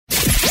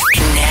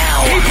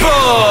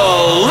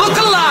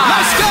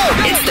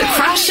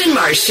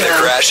Mars Show. The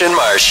Crash and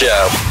Mars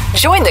Show.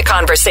 Join the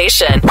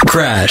conversation.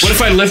 Crash. What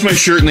if I lift my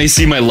shirt and they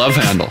see my love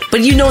handle?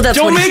 But you know that's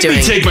Don't what he's make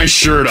me doing. take my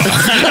shirt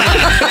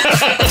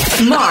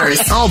off.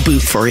 Mars. I'll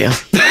boot for you.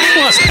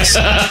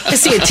 I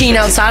see a teen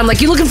outside. I'm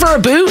like, you looking for a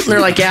boot? And they're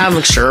like, yeah. I'm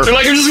like, sure. They're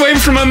like, I'm just waiting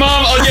for my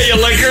mom. Oh, yeah, you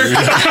like her?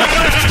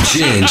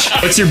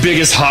 Ginge. What's your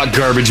biggest hot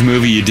garbage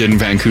movie you did in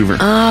Vancouver?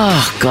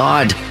 Oh,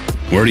 God.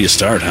 Where do you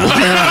start,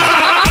 huh?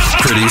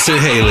 Producer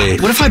Haley.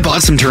 What if I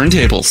bought some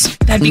turntables?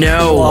 That'd be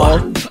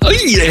cool. Oh,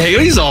 yeah,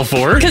 Haley's all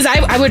for it. Because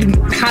I would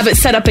have it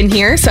set up in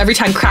here, so every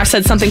time Crash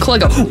said something cool, I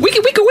go, wiki,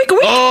 wiki, wiki,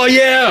 wiki. Oh,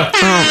 yeah.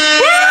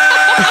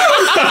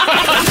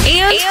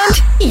 And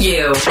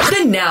you.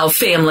 The Now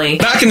family.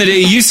 Back in the day,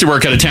 you used to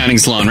work at a tanning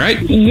salon, right?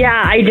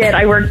 Yeah, I did.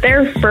 I worked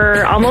there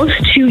for almost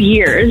 2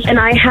 years. And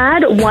I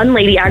had one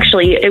lady,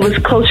 actually, it was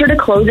closer to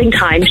closing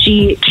time.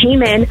 She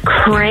came in,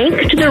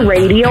 cranked the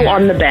radio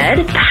on the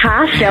bed,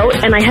 passed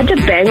out, and I had to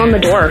bang on the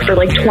door for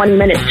like 20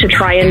 minutes to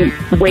try and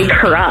wake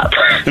her up.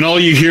 And all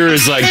you hear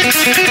is like,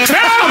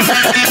 help!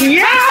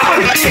 Yeah!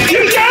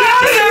 You get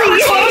out of there!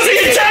 We're closing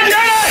at 10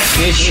 minutes!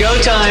 It's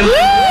showtime.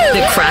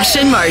 The Crash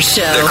and Mars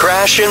Show. The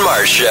Crash and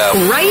Mars Show.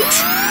 Right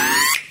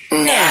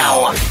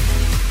now.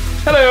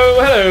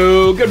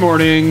 Hello. Good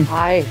morning.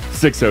 Hi.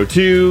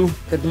 6:02.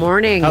 Good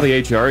morning. How the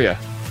H are you?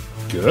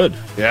 Good.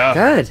 Yeah.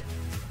 Good.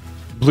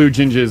 Blue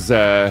Ginger's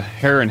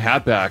hair and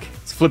hat back.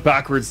 It's flipped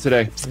backwards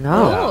today.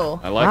 No.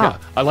 I like Wow.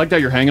 it. I like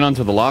that you're hanging on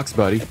to the locks,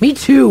 buddy. Me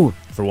too.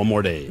 For one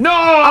more day.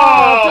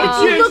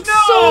 No! You look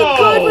so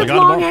good with got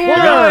long them all. hair.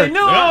 Why?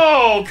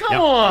 No! Come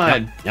Yep.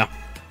 on! Yeah.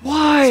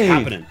 Why? It's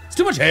happening. It's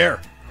too much hair.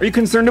 Are you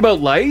concerned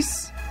about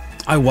lice?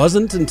 I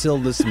wasn't until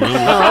this morning.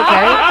 Oh,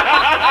 okay.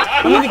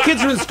 I mean, the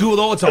kids are in school,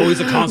 though. It's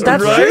always a constant.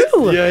 That's Right?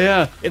 true.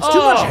 Yeah. It's too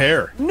much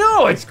hair.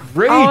 No, it's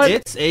great. Oh,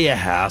 It's a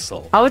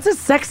hassle. Oh, it's a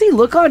sexy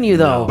look on you,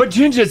 though. But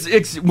Ginger,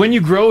 it's when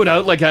you grow it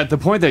out, like at the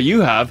point that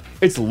you have,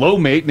 it's low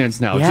maintenance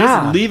now. Yeah.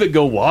 Just leave it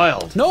go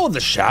wild. No, the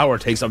shower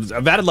takes.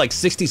 I've added like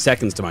 60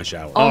 seconds to my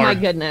shower. Oh, my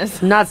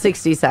goodness. Not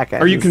 60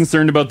 seconds. Are you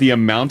concerned about the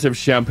amount of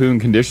shampoo and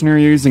conditioner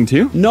you're using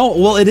too? No,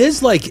 well, it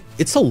is like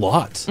it's a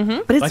lot.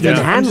 But it's Like,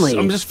 manly.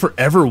 I'm just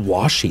forever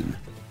washing.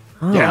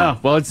 Yeah.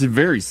 Well, it's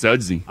very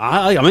sudsy.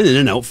 I'm an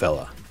in-and-out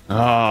fella.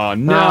 Oh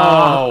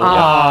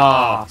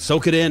no.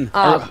 Soak it in.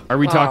 Are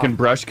we talking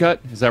brush cut?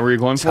 Is that where you're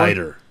going for?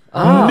 Tighter.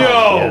 No.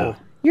 Yeah.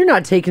 You're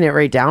not taking it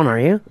right down, are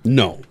you?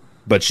 No,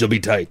 but she'll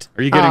be tight.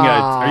 Are you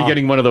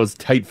getting one of those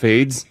tight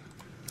fades?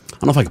 I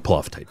don't know if I can pull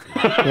off tight.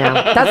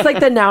 Yeah. That's like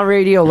the Now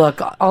radio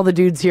look. All the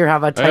dudes here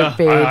have a tight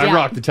fade. I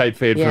rocked the tight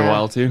fade for a Yeah.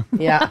 while too.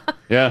 Yeah.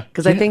 Yeah.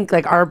 Because I think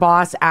like our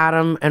boss,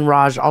 Adam, and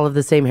Raj all have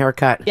the same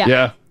haircut. Yeah.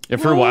 Yeah.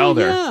 For a while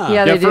there.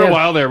 Yeah, they for do. a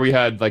while there, we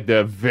had like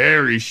the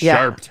very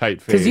sharp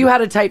tight fade. Because you had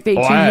a tight fade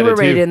Oh, too. I had You were it,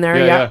 right too. in there.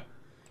 Yeah, Yeah. yeah.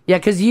 Yeah,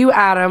 because you,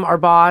 Adam, our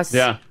boss,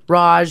 Yeah.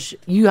 Raj,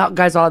 you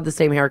guys all had the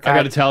same haircut. I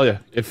got to tell you,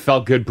 it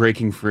felt good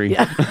breaking free.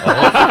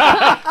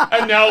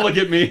 And now look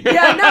at me.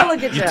 Yeah, now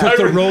look at you. Took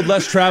the road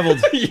less traveled,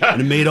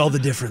 and it made all the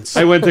difference.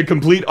 I went the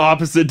complete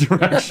opposite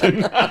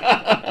direction.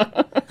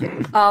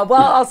 Well,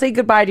 I'll say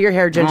goodbye to your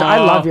hair, Ginger. I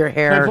love your Can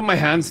I hair. put my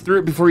hands through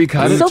it before you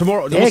cut It's it? so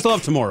Tomorrow, we'll thick. still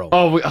have tomorrow.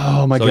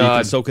 Oh my So you God.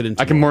 can soak it in I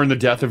can tomorrow. mourn the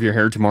death of your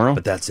hair tomorrow.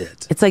 But that's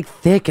it. It's like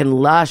thick and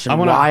lush and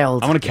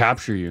wild. I want to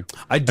capture you.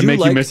 I do and make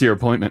you like- miss your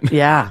appointment.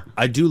 Yeah.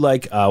 I do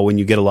like when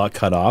you get a lot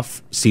cut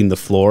off, seeing the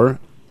floor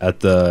at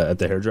the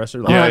hairdresser.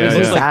 Yeah, that yeah, makes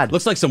yeah. me sad.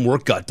 Looks like some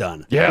work got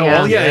done. Yeah, Yeah.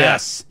 well, yeah,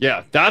 Yes.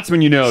 yeah. That's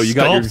when you know you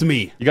got Sculpt your,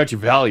 me. You got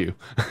your value.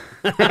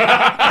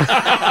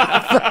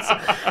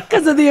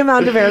 Because of the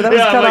amount of hair that was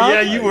Yeah, cut like, off.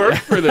 yeah, you worked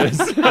for this.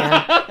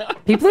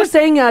 People are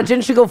saying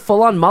Jen should go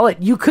full on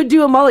mullet. You could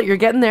do a mullet. You're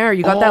getting there.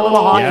 You got that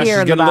little hockey Yeah, hair she's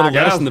in the got a little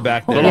back. lettuce in the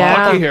back there. Little Yeah.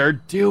 hockey hair,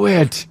 do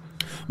it.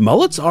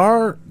 Mullets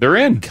are They're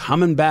in.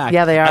 coming back.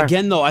 Yeah, they are.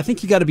 Again, though, I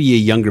think you got to be a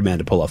younger man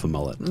to pull off a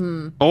mullet.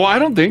 Oh, I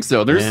don't think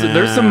so. There's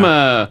Yeah.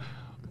 some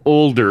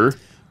older.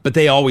 But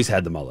they always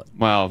had the mullet.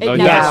 Wow, It never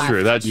that's left.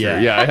 true. That's true.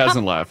 Yeah. Yeah, it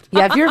hasn't left.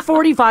 Yeah, if your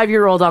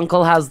 45-year-old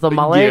uncle has the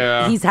mullet,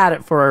 Yeah. he's had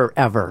it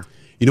forever.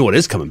 You know what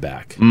is coming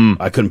back?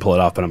 I couldn't pull it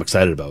off, but I'm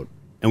excited about.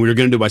 And we were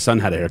going to do. My son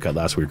had a haircut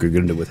last week. We were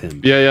going to do it with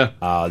him. Yeah.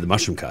 The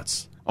mushroom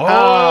cuts.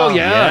 Oh,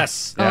 yeah.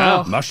 Yes.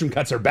 Yeah. Mushroom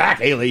cuts are back,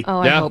 Haley.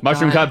 Oh, I Yeah, hope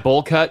mushroom not. cut,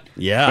 bowl cut.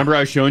 Yeah. Remember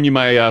I was showing you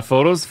my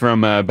photos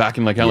from back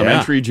in like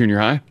elementary, junior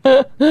high?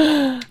 Good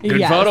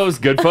Yes. photos,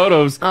 good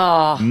photos.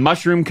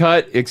 Mushroom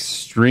cut,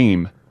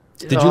 extreme.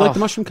 Did you like the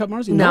mushroom cut,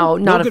 Marzi? No,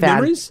 not a good fan.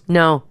 memories?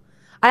 No.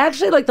 I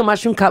actually like the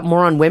mushroom cut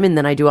more on women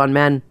than I do on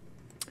men.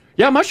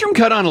 Yeah, mushroom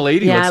cut on a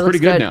lady Yeah, looks it pretty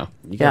looks good good. now.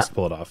 You guys Yeah.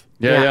 pull it off.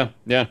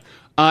 Yeah.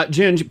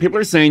 Ginge, people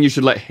are saying you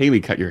should let Haley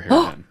cut your hair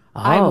then.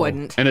 I Oh.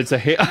 wouldn't. And it's a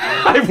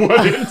I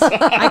wouldn't.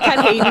 I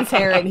cut Hayden's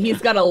hair, and he's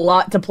got a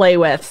lot to play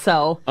with.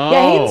 So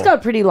Yeah, Hayden's Oh.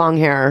 got pretty long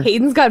hair.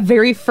 Hayden's got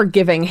very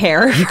forgiving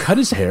hair. You cut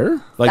his hair?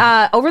 Like,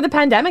 Over the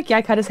pandemic, yeah,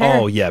 I cut his hair.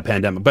 oh yeah,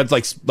 pandemic. But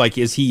like,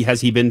 has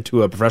he been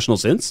to a professional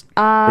since?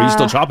 Or are you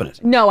still chopping it?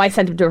 No, I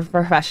sent him to a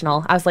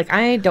professional. I was like,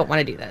 I don't want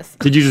to do this.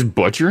 Did you just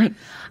butcher it?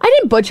 I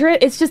didn't butcher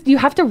it. It's just you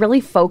have to really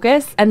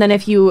focus, and then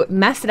if you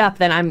mess it up,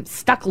 then I'm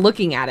stuck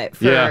looking at it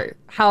for Yeah.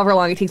 however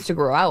long it takes to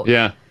grow out.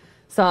 Yeah.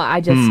 So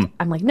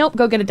I'm like, nope,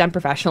 go get it done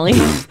professionally.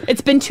 It's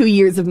been 2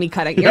 years of me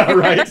cutting your hair.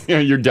 Right. Yeah,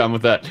 you're done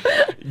with that.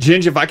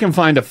 Ginge, if I can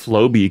find a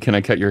Flowbee, can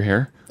I cut your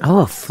hair? Oh,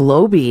 a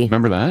Flowbee.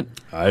 Remember that?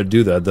 I'd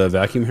do that. The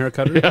vacuum hair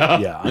cutter?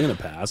 Yeah, I'm going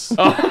to pass.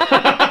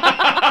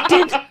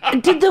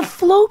 Did the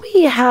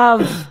Flowbee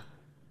have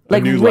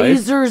like new life?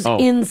 razors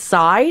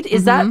inside?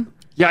 Is that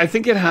Yeah, I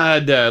think it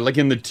had like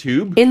in the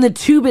tube. in the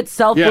tube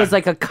itself Yeah. was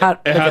like a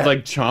cut? It had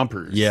like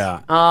chompers.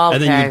 Yeah. Oh,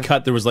 And then okay. you'd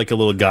cut, there was like a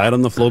little guide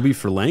on the Flowbee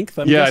for length.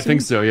 I'm Yeah, I guessing?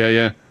 think so.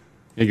 Yeah.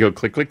 You go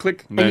click, click,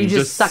 click, and then you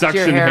just sucked your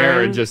suction hair hair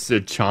in? and just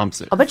it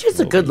chomps it. I bet you it's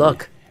a good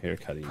look. Hair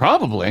cutting.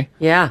 Probably.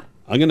 Yeah.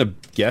 I'm going to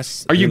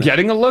guess. Are you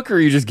getting a look or are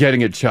you just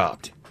getting it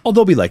chopped? Oh,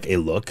 there'll be like a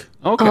look.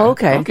 Okay. Oh,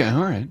 okay. Okay,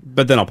 all right.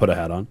 But then I'll put a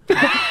hat on.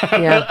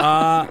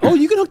 Yeah. Oh,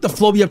 you can hook the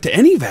Flowbee up to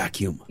any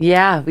vacuum.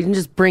 Yeah. We can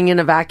just bring in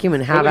a vacuum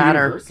and have Totally at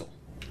her. universal.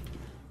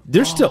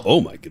 They're still,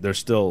 oh my god, they're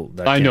still.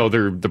 That I can't- know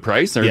they're the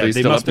price. Are Yeah, they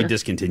they still must up be there?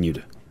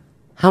 discontinued.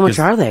 How much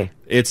are they?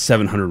 It's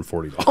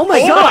 $740. Oh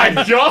my Oh god.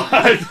 my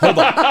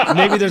god!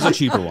 Maybe there's a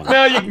cheaper one.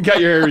 Now you can cut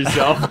your hair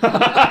yourself.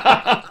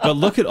 But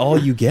look at all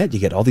you get. You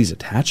get all these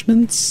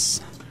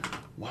attachments.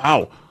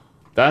 Wow.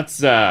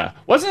 That's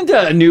wasn't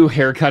a new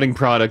hair cutting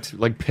product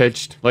like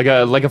pitched like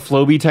a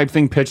Flowbee type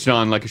thing pitched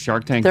on like a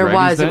Shark Tank? There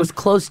Varieties was. then? It was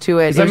close to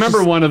it. 'Cause I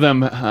remember one of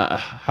them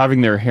having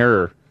their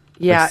hair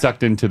Yeah.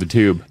 sucked into the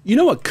tube. You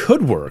know what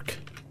could work?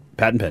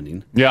 Patent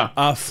pending. Yeah.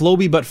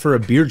 Flowbee, but for a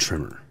beard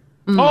trimmer.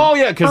 Oh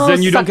yeah, because Oh,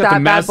 then you don't suck get the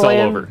that mess bad all boy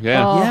in. over.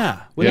 Yeah. Oh. Yeah.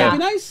 Wouldn't Yeah. that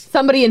be nice?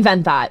 Somebody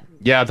invent that.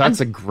 Yeah,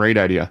 that's a great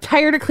idea.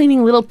 Tired of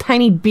cleaning little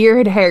tiny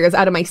beard hairs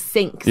out of my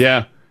sinks.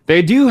 Yeah.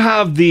 They do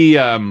have the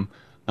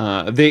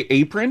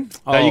apron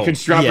that you Oh, can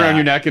strap yeah. around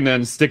your neck and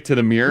then stick to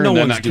the mirror, No and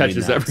then one's that doing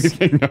catches that.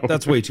 everything. No.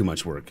 That's way too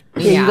much work.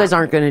 Yeah, you guys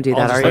aren't going to do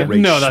I'll that, just are let you? Rach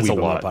No, that's sweep a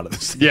them lot. up out of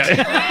this. Yeah.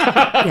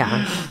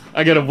 Yeah.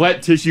 I get a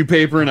wet tissue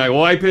paper and I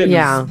wipe it and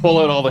Yeah. just pull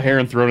out all the hair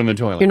and throw it in the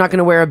toilet. You're not going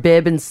to wear a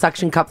bib and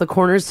suction cup the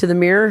corners to the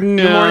mirror in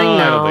the morning?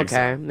 No, I don't think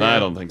okay. so. No. I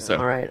don't think so.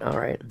 All right, all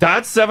right.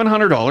 That's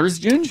 $700,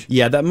 Ginge?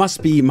 Yeah, that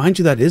must be. Mind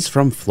you, that is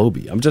from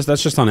Flowbee.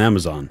 That's just on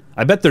Amazon.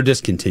 I bet they're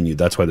discontinued.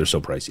 That's why they're so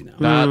pricey now.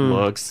 That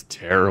looks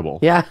terrible.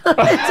 Yeah.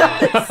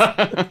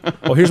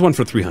 Oh, here's one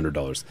for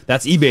 $300.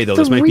 That's eBay though.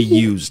 This might be Three-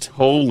 used.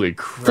 Holy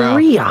crap.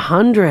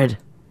 300.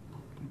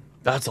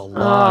 That's a Oh,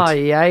 lot.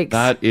 yikes.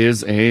 That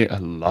is a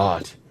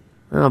lot.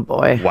 Oh,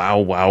 boy. Wow.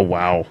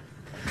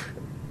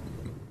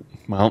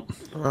 Well,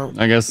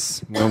 I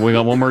guess we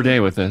got one more day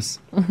with this.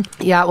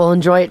 Yeah, we'll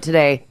enjoy it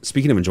today.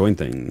 Speaking of enjoying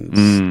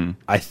things,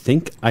 I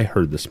think I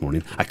heard this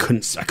morning. I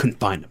couldn't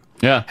find him.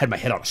 Yeah. Had my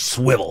head on a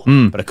swivel,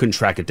 but I couldn't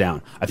track it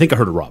down. I think I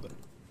heard a robin.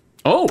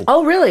 Oh.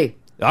 Oh, really?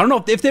 I don't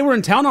know if they were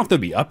in town. I don't know if they'll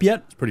be up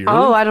yet. It's pretty early.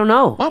 Oh, I don't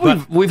know.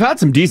 Well, we've had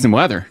some decent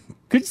weather.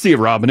 Could see a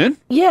robin in.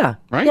 Yeah.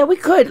 Right? Yeah, we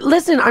could.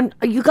 Listen,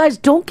 you guys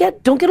don't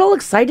get all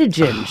excited,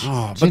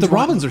 Ginge. but the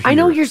robins are here. I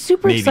know you're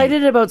super Maybe.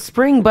 excited about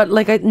spring, but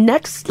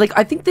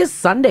I think this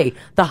Sunday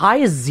the high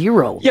is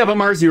 0. Yeah, but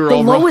Mars, you were The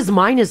all low wrong. is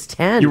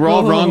 -10. You were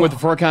all wrong Whoa. with the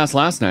forecast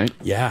last night.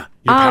 Yeah.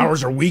 Your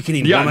powers are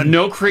weakening, Yeah, woman.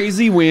 no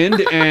crazy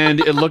wind, and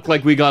it looked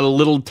like we got a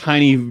little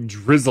tiny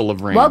drizzle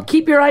of rain. Well,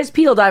 keep your eyes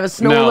peeled. I have a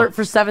snow No. alert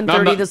for 7:30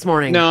 I'm not- this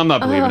morning. No, I'm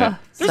not believing it.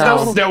 There's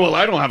So- no snow.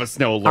 I don't have a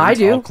snow alert. I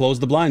do. I'll close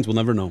the blinds. We'll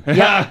never know.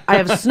 Yeah, I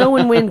have snow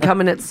and wind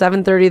coming at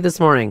 7:30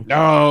 this morning.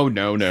 No.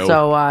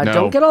 So No.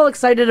 don't get all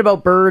excited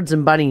about birds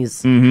and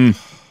bunnies. Mm-hmm.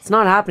 It's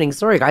not happening.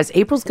 Sorry, guys.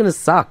 April's gonna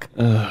suck.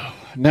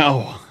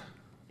 No.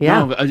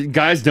 Yeah. No,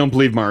 guys don't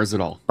believe Mars at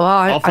all. Well,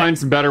 I'll find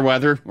some better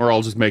weather, or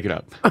I'll just make it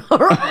up.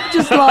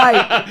 Just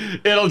lie.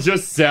 It'll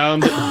just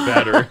sound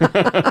better.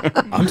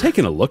 I'm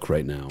taking a look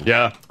right now.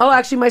 Yeah. Oh,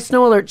 actually, my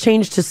snow alert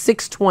changed to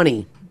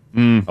 6:20.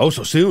 Oh,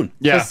 so soon.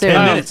 Yeah. So soon.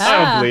 10 I minutes.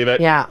 don't believe it.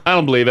 Yeah. I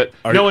don't believe it.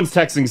 Are No you- one's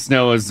texting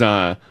snow as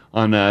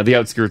on the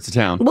outskirts of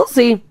town. We'll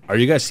see. Are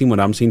you guys seeing what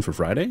I'm seeing for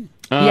Friday?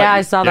 Yeah,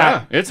 I saw Yeah,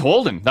 that. it's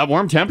holding. That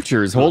warm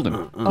temperature is holding.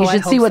 You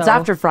should see what's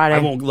after Friday. I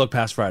won't look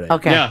past Friday.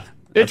 Okay. Yeah.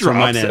 It That's where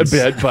mine drops a ends.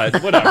 bit,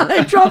 but whatever.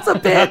 It drops a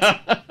bit.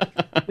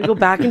 We go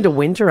back into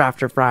winter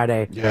after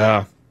Friday.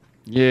 Yeah.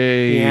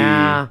 Yay.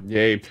 Yeah.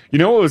 Yay. You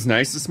know what was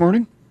nice this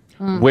morning?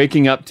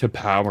 Waking up to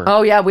power.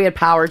 Oh yeah, we had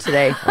power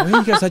today. Oh,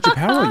 you guys had your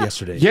power out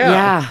yesterday. Yeah.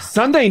 Yeah.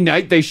 Sunday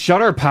night, they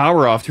shut our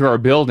power off to our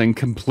building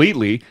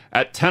completely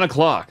at 10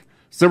 o'clock.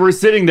 So we're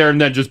sitting there and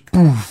then just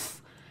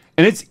poof.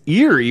 And it's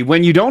eerie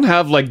when you don't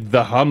have like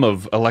the hum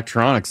of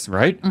electronics,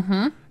 right?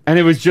 Mm-hmm. And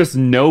it was just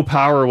no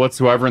power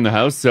whatsoever in the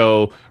house.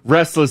 So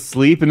restless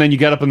sleep. And then you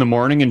get up in the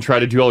morning and try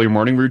to do all your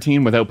morning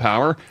routine without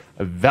power.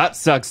 That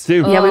sucks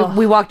too. Yeah,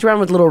 we walked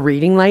around with little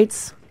reading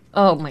lights,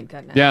 Oh my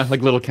goodness. Yeah,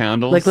 like little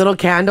candles. like little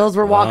candles.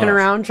 We're walking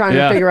around trying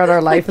Yeah. to figure out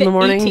our life in the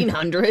morning.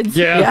 1800s.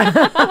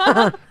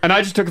 Yeah. And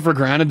I just took it for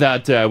granted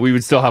that we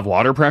would still have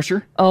water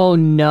pressure. Oh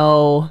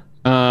no.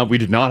 We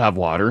did not have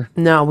water.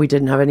 No, we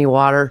didn't have any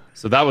water.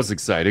 So that was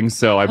exciting.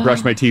 So I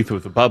brushed my teeth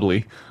with a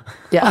bubbly.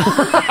 Yeah.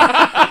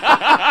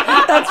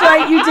 That's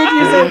right. You did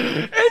use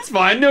it. It's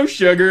fine. No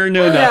sugar,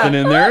 no nothing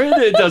in there.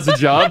 It does the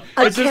job.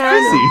 It's just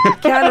can,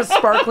 fizzy. can of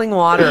sparkling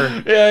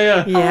water.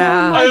 Yeah.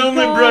 Yeah. I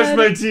only brush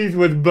my teeth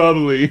with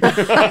bubbly.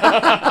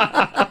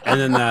 And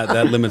then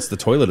that limits the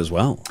toilet as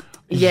well.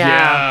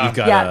 Yeah. You've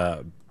got Yeah.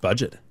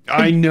 budget.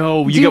 I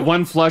know. You get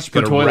one flush per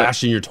Got to toilet.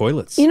 ration your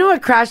toilets. You know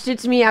what Crash did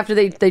to me after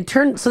they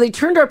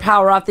turned our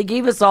power off. They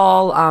gave us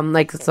all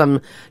like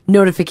some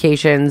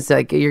notifications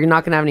like you're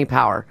not going to have any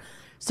power.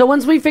 So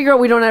once we figure out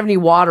we don't have any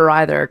water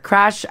either,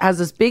 Crash has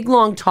this big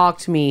long talk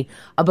to me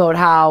about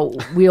how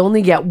we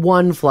only get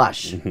one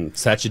flush.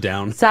 Sat you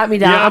down. Sat me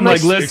down. Yeah, I'm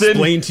like, listen.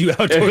 Explain to you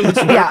how toilets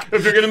work. Yeah.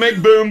 If you're going to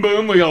make boom,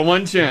 boom, we got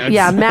one chance.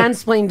 Yeah,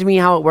 mansplained to me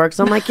how it works.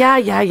 I'm like, yeah,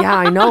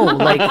 I know.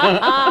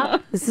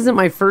 Like, this isn't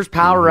my first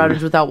power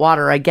outage without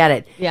water. I get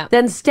it. Yeah.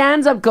 Then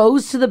stands up,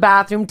 goes to the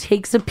bathroom,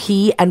 takes a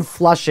pee, and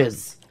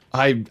flushes.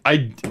 I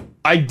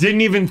didn't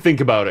even think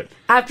about it.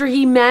 After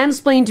he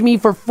mansplained to me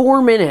for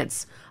 4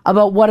 minutes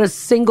about what a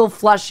single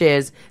flush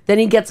is, then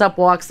he gets up,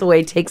 walks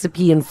away, takes a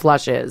pee, and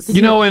flushes.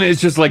 You know, and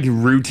it's just like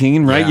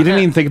routine, right? Yeah. You didn't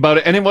even think about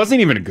it. And it wasn't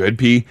even a good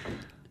pee,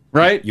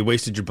 right? You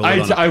wasted your bullet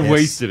on a I piss.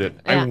 wasted it.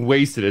 Yeah. I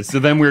wasted it. So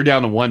then we were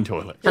down to one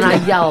toilet. And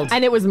I yelled.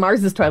 And it was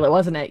Mars's toilet,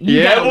 wasn't it? You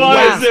Yeah,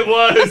 got- it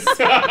was.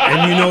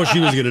 And you know she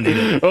was going to need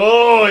it.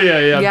 Oh, yeah,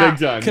 Yeah. big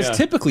time. Because Yeah.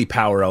 typically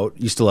power out,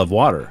 you still have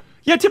water.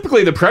 Yeah,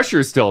 typically the pressure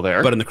is still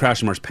there. But in the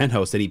Crash and Mars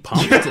penthouse, they need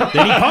pumps. Then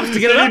he pumps to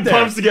get it then up he there.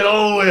 pumps to get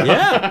all the way up.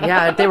 Yeah.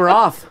 Yeah, they were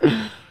off.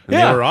 And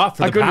they were off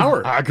for the couldn't-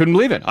 power. I couldn't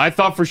believe it. I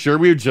thought for sure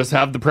we would just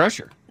have the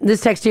pressure. This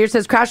text here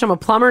says, Crash, I'm a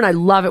plumber and I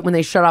love it when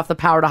they shut off the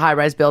power to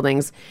high-rise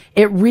buildings.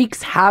 It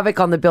wreaks havoc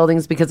on the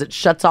buildings because it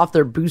shuts off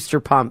their booster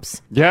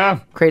pumps. Yeah.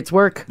 Creates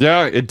work.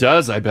 Yeah, it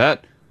does, I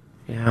bet.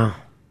 Yeah.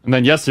 And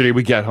then yesterday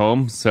we get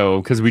home,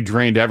 so because we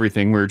drained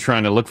everything, we were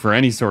trying to look for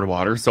any sort of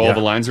water. So all Yeah. the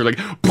lines are like,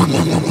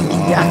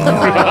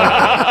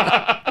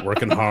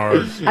 Working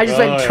hard. I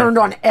just turned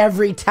on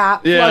every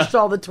tap, Yeah. flushed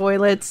all the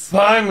toilets.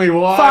 finally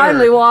water.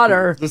 Finally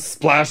water. Just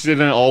splashed it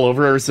in all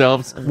over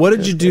ourselves. What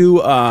did you do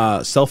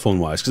cell phone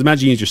wise? Because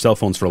imagine you use your cell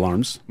phones for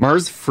alarms.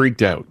 Mars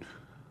freaked out.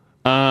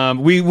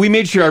 We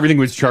made sure everything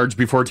was charged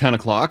before 10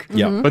 o'clock.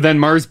 Yeah. Mhm. But then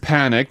Mars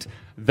panicked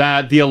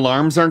that the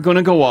alarms aren't going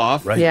to go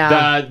off. Right. Yeah.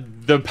 That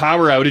the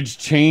power outage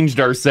changed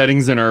our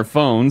settings in our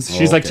phones.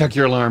 She's like, okay. check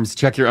your alarms,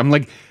 check your... I'm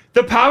like,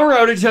 the power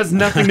outage has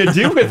nothing to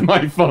do with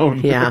my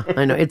phone. Yeah,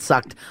 I know. It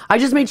sucked. I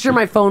just made sure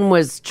my phone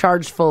was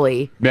charged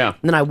fully. Yeah. And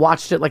then I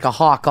watched it like a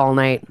hawk all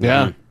night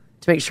Yeah.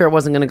 to make sure it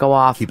wasn't going to go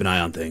off. Keep an eye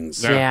on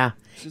things. Yeah.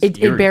 just It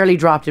eerie. barely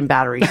dropped in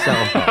battery, so.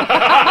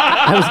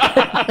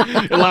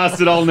 It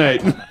lasted all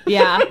night.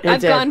 Yeah,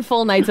 I've did. gone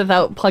full nights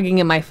without plugging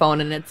in my phone,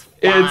 and it's fine.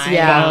 It's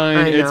Yeah, fine.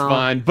 I It's know.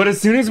 fine. But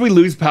as soon as we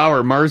lose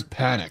power, Mars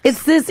panics.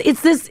 It's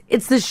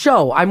this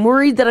show. I'm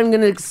worried that I'm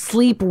going to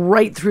sleep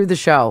right through the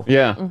show.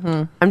 yeah.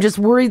 I'm just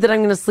worried that I'm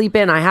going to sleep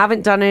in. I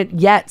haven't done it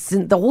yet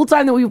since the whole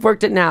time that we've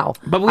worked it now.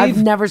 But I've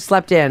we've- never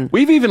slept in.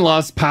 We've even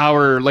lost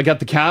power, like at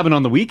the cabin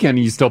on the weekend,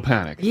 and you still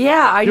panic.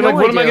 Yeah, I You're know. like,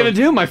 what am I do. going to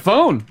do? My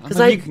phone. I'm like,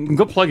 I- you can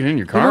go plug it in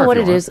your car. You know if what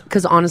it want. is?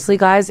 Because honestly,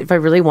 guys, if I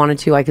really wanted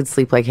to, I could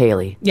sleep like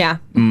Haley. Yeah.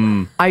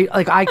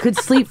 I could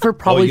sleep for Oh,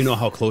 probably. you know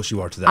how close you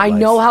are to that. I life.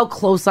 know how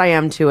close I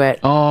am to it.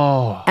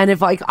 Oh, And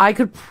if I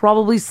could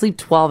probably sleep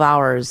 12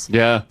 hours.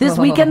 yeah. This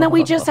weekend that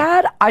we just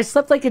had, I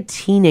slept like a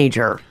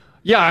teenager.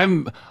 Yeah,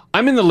 I'm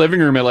in the living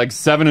room at like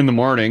 7 in the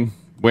morning,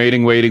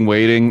 waiting,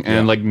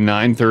 and like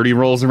 9:30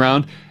 rolls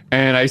around,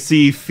 and I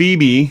see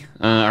Phoebe,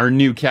 our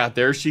new cat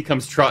there. She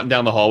comes trotting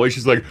down the hallway.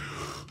 She's like,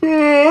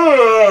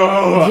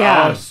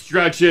 Yeah.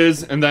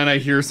 stretches, and then I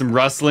hear some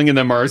rustling, and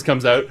then Mars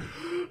comes out.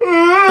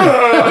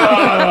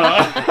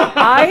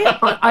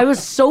 I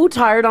was so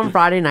tired on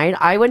Friday night.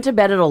 I went to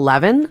bed at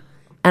 11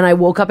 and I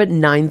woke up at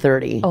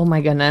 9:30. Oh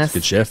my goodness.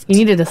 Good shift. You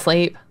needed to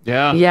sleep.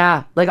 Yeah.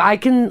 Yeah, like I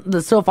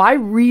can. So if I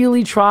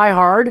really try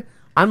hard,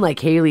 I'm like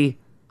Haley.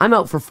 I'm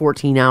out for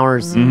 14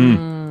 hours.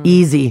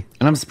 Easy.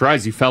 And I'm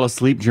surprised you fell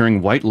asleep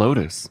during White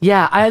Lotus.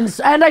 Yeah,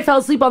 and I fell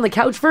asleep on the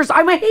couch first.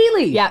 I'm a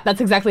Haley. Yeah, that's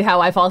exactly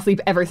how I fall asleep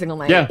every single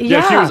night. Yeah, she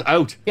Yeah. was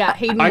out. Yeah,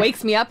 Hayden I-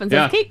 wakes me up and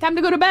yeah. says, Kate, time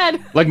to go to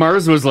bed. Like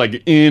Mars was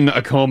like in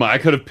a coma. I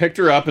could have picked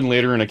her up and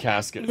laid her in a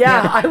casket.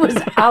 Yeah, I was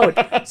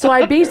out. So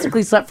I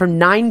basically slept from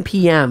 9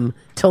 p.m.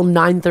 till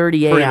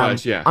 9:30 a.m. Pretty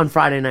much, yeah. on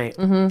Friday night.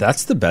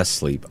 That's the best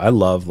sleep. I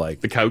love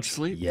like The couch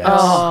sleep? yes.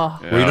 Oh.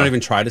 Where you don't even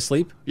try to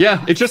sleep.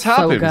 Yeah, it just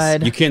happens.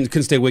 good. You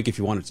couldn't stay awake if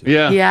you wanted to.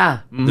 Yeah. Yeah,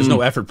 There's no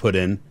effort put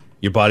in.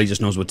 Your body just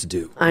knows what to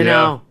do. I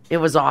know. It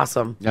was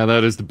awesome. Yeah,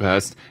 that is the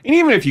best. And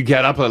even if you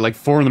get up at like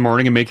 4 in the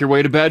morning and make your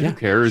way to bed, who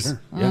cares?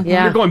 Yeah.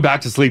 Yeah. You're going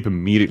back to sleep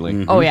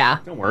immediately. Oh, yeah.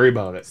 Don't worry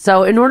about it.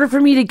 So in order for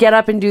me to get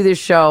up and do this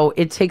show,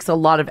 it takes a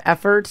lot of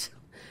effort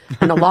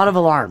and a lot of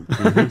alarm.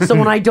 So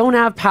when I don't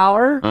have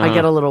power, I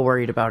get a little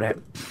worried about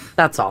it.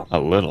 That's all. A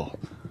little.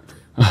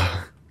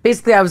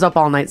 Basically, I was up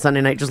all night Sunday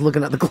night just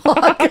looking at the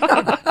clock.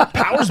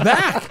 Power's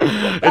back.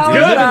 It's Power's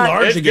good. back.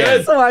 Large It's again.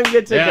 good. So I'm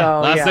good to Yeah,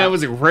 go. last yeah. night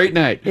was a great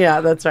night. Yeah,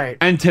 that's right.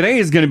 And today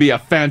is going to be a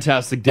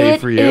fantastic day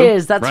It for you.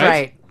 is. That's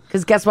right.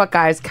 Because guess what,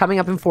 guys? Coming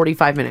up in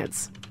 45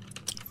 minutes.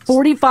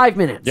 45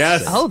 minutes.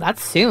 Yes. Oh,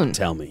 that's soon.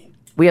 Tell me.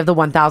 We have the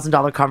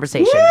 $1,000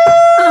 conversation.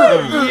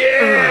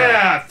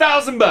 Yeah,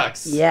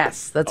 $1,000.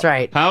 Yes, that's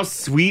right. How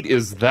sweet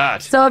is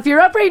that? So if you're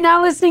up right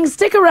now listening,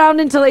 stick around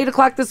until 8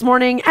 o'clock this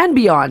morning and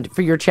beyond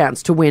for your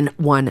chance to win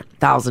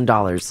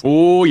 $1,000.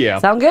 Oh, yeah.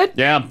 Sound good?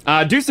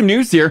 Yeah. Do some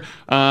news here.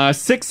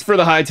 6 for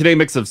the high today,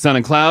 mix of sun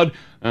and cloud.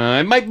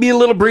 It might be a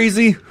little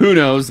breezy. Who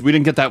knows? We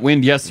didn't get that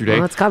wind yesterday.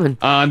 Well, it's coming.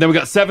 Then we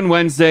got 7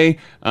 Wednesday,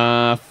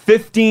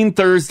 15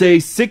 Thursday,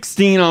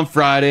 16 on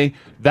Friday.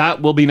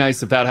 That will be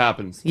nice if that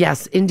happens.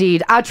 Yes,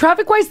 indeed.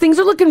 Traffic-wise, things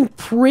are looking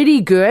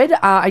pretty good.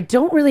 I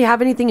don't really have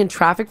anything in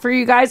traffic for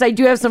you guys. I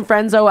do have some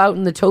friends, though, out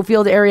in the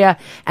Toefield area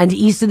and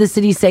east of the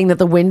city saying that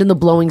the wind and the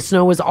blowing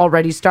snow is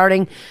already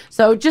starting.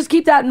 So just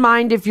keep that in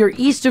mind. If you're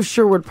east of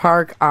Sherwood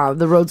Park,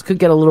 the roads could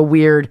get a little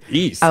weird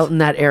out in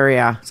that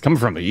area. It's coming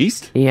from the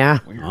east? Yeah.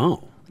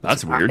 Oh.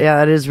 That's weird. Yeah,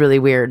 that is really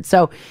weird.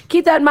 So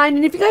keep that in mind.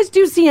 And if you guys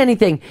do see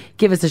anything,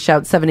 give us a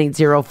shout,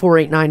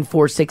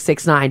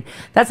 780-489-4669.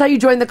 That's how you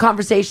join the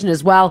conversation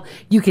as well.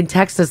 You can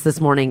text us this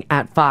morning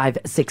at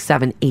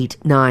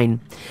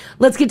 56789.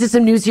 Let's get to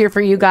some news here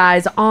for you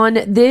guys on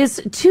this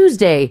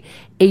Tuesday,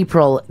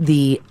 April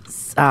the,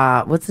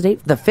 what's the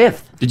date? The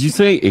 5th. Did you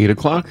say 8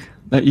 o'clock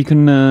that you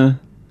can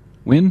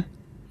win?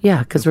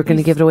 Yeah, because we're going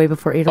to give it away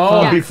before 8 o'clock.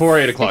 Oh, Yeah. before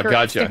 8 o'clock. Stick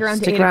Gotcha. around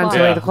to Stick 8 around o'clock.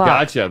 till 8 o'clock.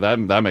 Gotcha.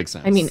 That makes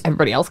sense. I mean,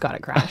 everybody else got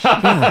it, Crash.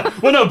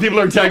 well, no, people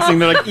are texting.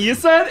 They're like, you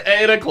said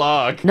 8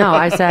 o'clock. No,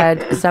 I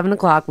said 7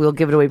 o'clock. We'll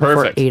give it away before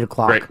Perfect. 8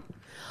 o'clock. Great.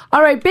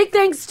 All right, big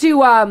thanks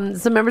to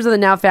some members of the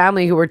Now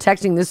family who were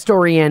texting this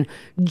story in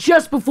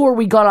just before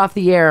we got off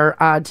the air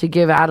to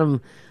give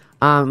Adam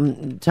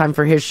time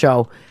for his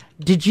show.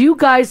 Did you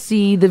guys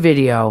see the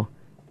video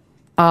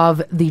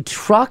of the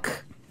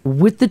truck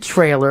with the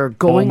trailer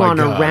going on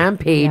a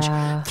rampage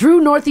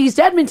through Northeast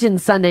Edmonton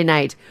Sunday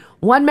night?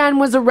 One man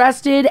was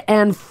arrested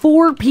and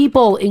 4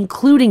 people,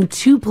 including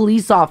 2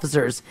 police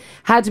officers,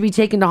 had to be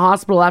taken to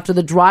hospital after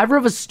the driver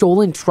of a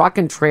stolen truck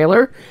and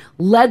trailer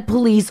led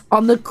police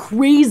on the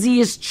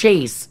craziest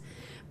chase.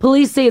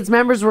 Police say its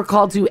members were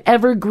called to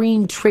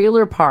Evergreen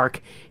Trailer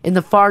Park in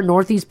the far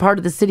northeast part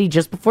of the city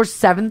just before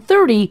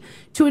 7:30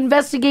 to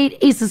investigate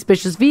a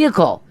suspicious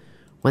vehicle.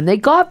 When they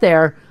got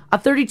there, a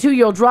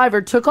 32-year-old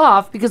driver took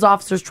off because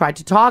officers tried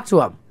to talk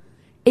to him.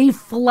 A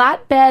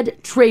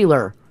flatbed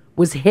trailer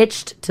was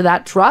hitched to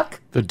that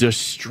truck. The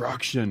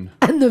destruction.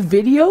 And the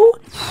video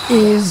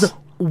is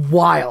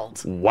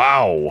wild.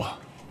 Wow.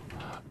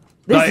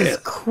 This is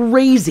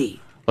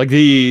crazy. Like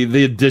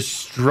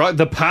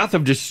the path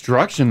of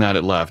destruction that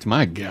it left.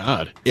 My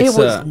God. It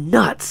was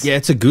nuts. Yeah,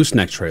 it's a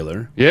gooseneck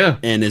trailer. Yeah.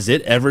 And is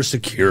it ever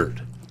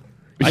secured?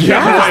 I Yeah.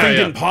 can't believe this thing Yeah.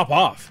 didn't pop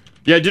off.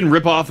 Yeah, it didn't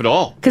rip off at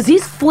all. Because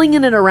he's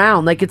flinging it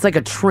around like it's like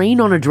a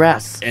train on a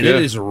dress. And it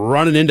is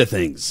running into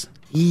things.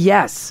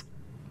 Yes.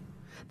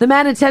 The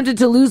man attempted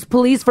to lose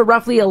police for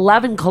roughly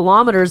 11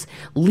 kilometers,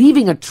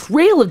 leaving a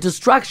trail of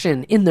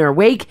destruction in their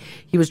wake.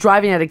 He was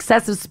driving at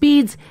excessive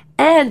speeds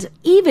and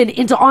even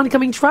into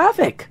oncoming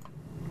traffic.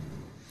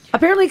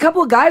 Apparently, a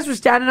couple of guys were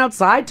standing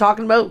outside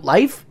talking about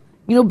life,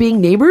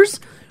 being neighbors,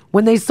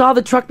 when they saw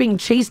the truck being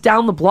chased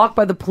down the block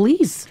by the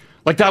police.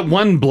 Like that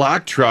one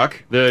black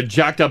truck, the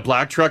jacked up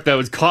black truck that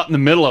was caught in the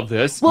middle of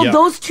this. Well,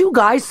 those 2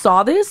 guys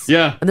saw this.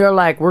 Yeah. And they're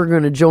like, we're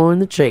going to join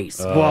the chase.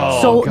 Whoa,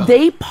 so God.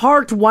 they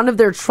parked one of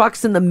their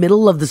trucks in the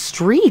middle of the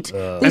street.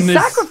 They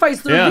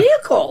sacrificed their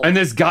vehicle. And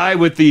this guy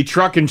with the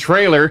truck and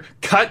trailer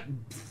cut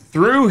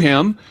through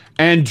him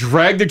and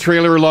dragged the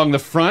trailer along the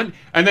front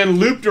and then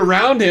looped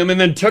around him and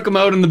then took him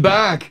out in the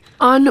back.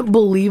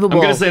 Unbelievable.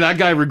 I'm going to say that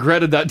guy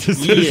regretted that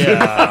decision.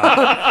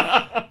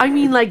 I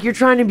mean, like, you're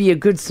trying to be a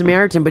good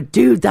Samaritan, but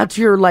dude, that's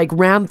your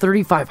Ram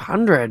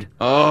 3500.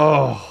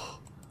 Oh.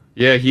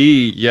 Yeah,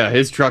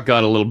 his truck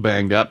got a little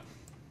banged up.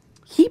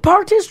 He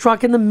parked his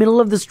truck in the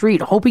middle of the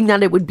street, hoping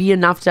that it would be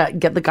enough to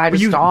get the guy to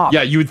stop.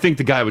 Yeah, you would think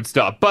the guy would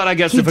stop. But I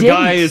guess if a didn't.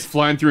 guy is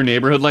flying through a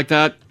neighborhood like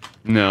that,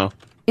 no.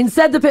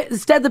 Instead,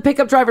 the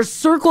pickup driver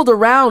circled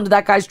around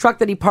that guy's truck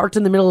that he parked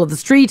in the middle of the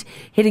street,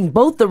 hitting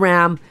both the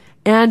Ram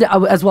and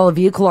as well a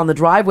vehicle on the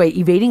driveway,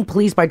 evading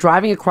police by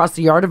driving across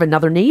the yard of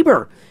another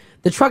neighbor.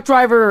 The truck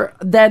driver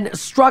then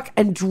struck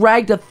and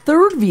dragged a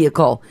third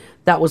vehicle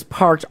that was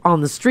parked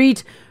on the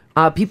street.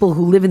 People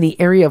who live in the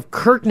area of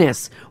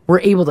Kirkness were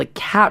able to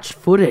catch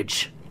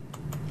footage.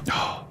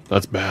 Oh,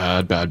 that's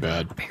bad.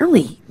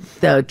 Apparently,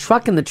 the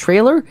truck and the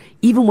trailer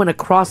even went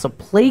across a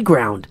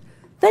playground.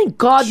 Thank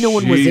God no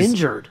one was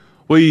injured.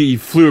 Well, you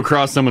flew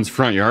across someone's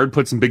front yard,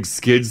 put some big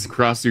skids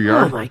across their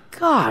yard. Oh, my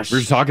gosh. We're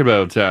just talking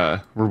about,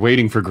 we're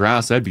waiting for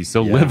grass. I'd be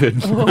so livid.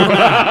 No.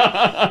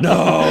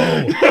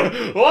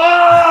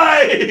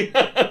 Why?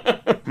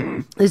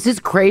 This is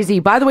crazy.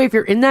 By the way, if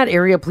you're in that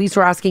area, police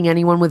are asking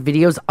anyone with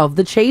videos of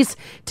the chase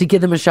to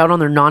give them a shout on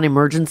their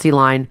non-emergency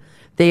line.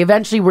 They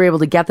eventually were able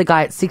to get the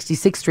guy at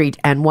 66th Street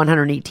and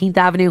 118th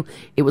Avenue.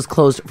 It was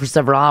closed for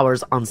several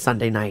hours on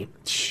Sunday night.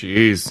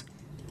 Jeez.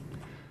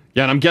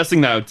 Yeah, and I'm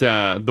guessing that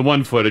the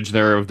one footage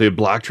there of the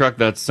black truck,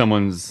 that's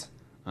someone's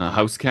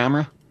house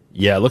camera.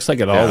 Yeah, it looks like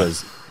it all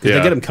is. Because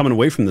they get him coming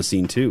away from the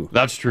scene, too.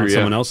 That's true, on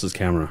someone else's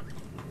camera.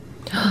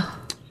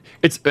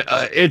 It's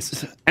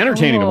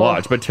entertaining to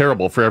watch, but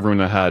terrible for everyone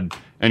that had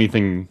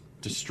anything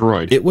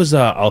destroyed. It was,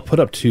 I'll put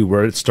up, too,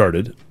 where it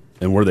started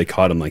and where they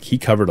caught him. Like, he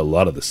covered a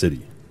lot of the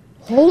city.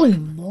 Holy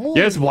moly.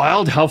 Yeah, it's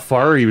wild how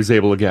far he was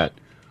able to get.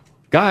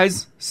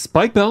 Guys,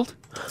 spike belt.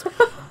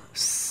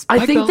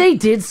 I think they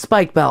did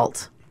spike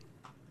belt.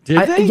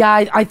 Did they?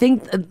 Yeah, I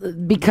think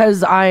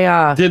because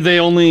I... Did they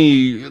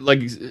only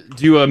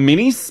do a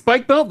mini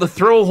spike belt to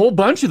throw a whole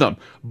bunch of them,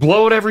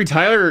 blow out every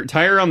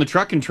tire on the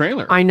truck and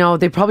trailer? I know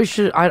they probably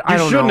should. I don't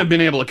know. Shouldn't have been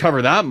able to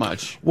cover that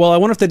much. Well, I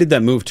wonder if they did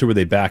that move too, where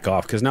they back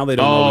off because now they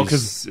don't. Oh,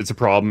 because it's a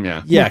problem.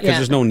 Yeah. Yeah, because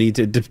there's no need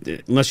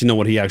to, unless you know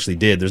what he actually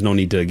did. There's no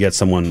need to get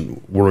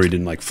someone worried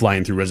and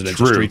flying through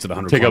residential streets at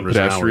 100 Take out kilometers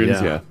an hour.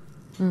 pedestrians. Yeah.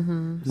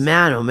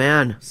 Man, oh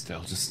man.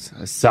 Still,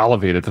 just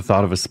salivate at the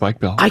thought of a spike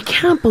belt. I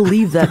can't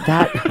believe that.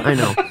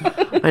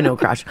 I know,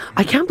 Crash.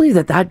 I can't believe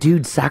that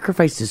dude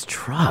sacrificed his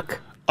truck.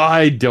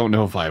 I don't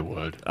know if I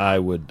would. I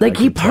would. Like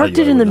he parked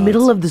it in the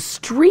middle of the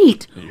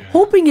street,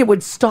 hoping it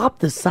would stop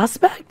the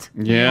suspect.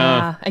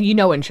 Yeah. And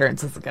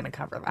insurance isn't going to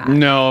cover that.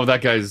 No,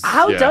 that guy's.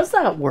 How does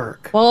that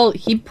work? Well,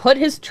 he put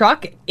his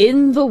truck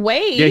in the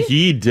way. Yeah,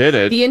 he did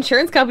it. The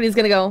insurance company's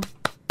going to go,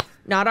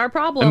 not our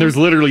problem. And there's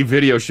literally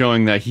video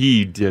showing that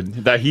he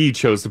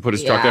chose to put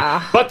his truck there.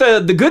 Yeah. But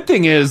the good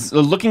thing is,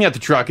 looking at the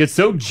truck, it's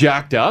so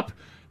jacked up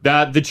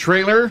that the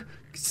trailer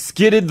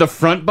skidded the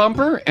front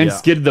bumper and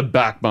skidded the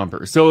back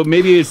bumper. So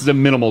maybe it's a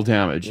minimal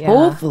damage. Yeah.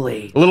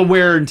 Hopefully. A little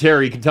wear and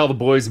tear. You can tell the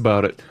boys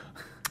about it.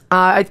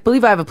 I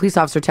believe I have a police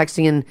officer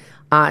texting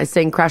in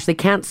saying, Crash, they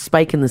can't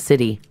spike in the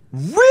city.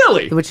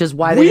 Really? Which is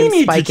why they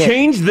didn't spike it. We need to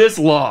change this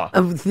law.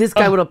 This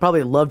guy would have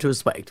probably loved to have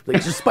spiked.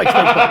 Like, just spike.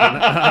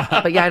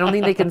 But yeah, I don't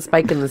think they can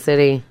spike in the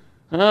city.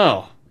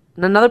 Oh.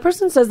 And another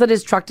person says that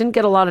his truck didn't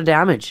get a lot of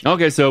damage.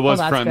 Okay, so it was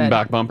that's front and good.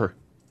 back bumper.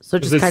 So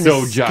it just It's kind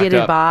so of jacked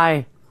skidded up.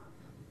 by.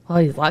 Oh,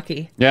 he's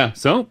lucky. Yeah,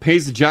 so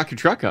pays to jack your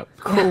truck up.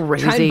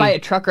 Crazy. Try and buy a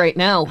truck right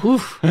now.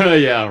 Oof.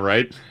 Yeah,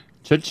 right.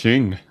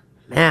 Cha-ching.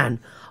 Man.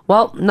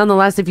 Well,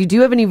 nonetheless, if you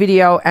do have any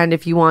video and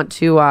if you want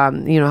to,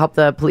 help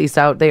the police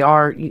out, they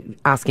are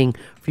asking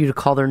for you to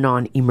call their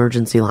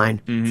non-emergency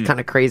line. It's kind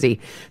of crazy.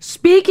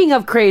 Speaking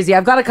of crazy,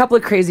 I've got a couple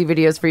of crazy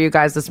videos for you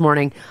guys this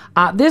morning.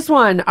 This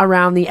one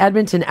around the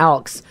Edmonton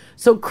Elks.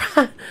 So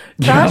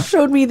Crash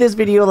showed me this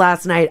video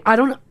last night. I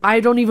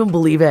don't even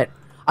believe it.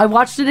 I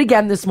watched it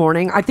again this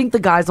morning. I think the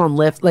guy's on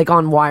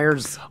on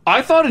wires.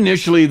 I thought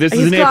initially this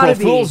is an April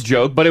Fool's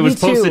joke, but it was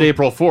posted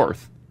April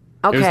 4th.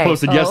 Okay. It was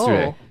posted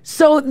yesterday.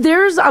 So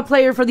there's a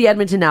player for the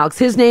Edmonton Elks.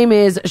 His name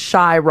is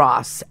Shy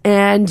Ross.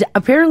 And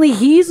apparently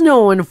he's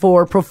known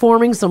for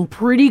performing some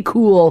pretty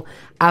cool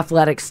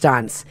athletic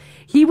stunts.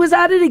 He was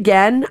at it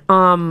again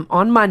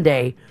on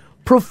Monday,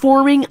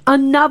 performing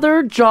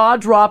another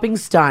jaw-dropping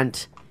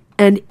stunt.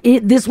 And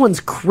this one's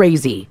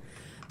crazy.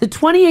 The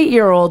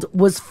 28-year-old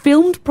was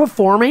filmed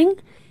performing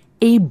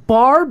a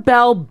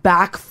barbell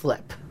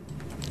backflip.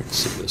 Let's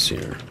see this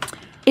here.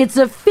 It's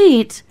a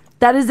feat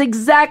that is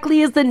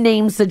exactly as the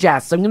name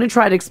suggests. I'm going to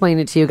try to explain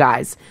it to you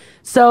guys.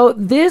 So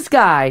this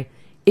guy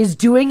is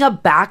doing a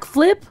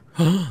backflip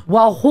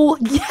while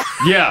holding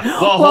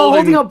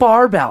a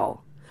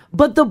barbell.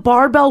 But the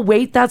barbell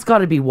weight, that's got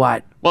to be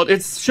what? Well,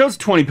 it shows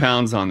 20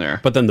 pounds on there.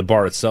 But then the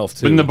bar itself,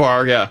 too. In the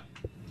bar, yeah.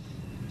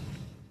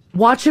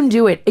 Watch him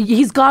do it.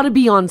 He's got to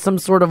be on some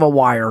sort of a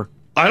wire.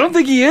 I don't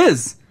think he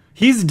is.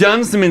 He's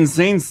done some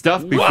insane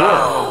stuff before.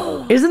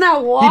 Wow. Isn't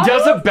that wild? He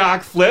does a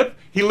backflip.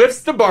 He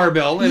lifts the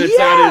barbell and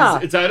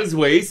it's at his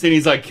waist, and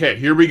he's like, "Okay,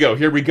 here we go,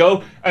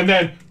 and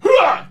then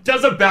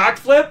does a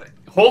backflip.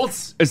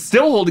 Is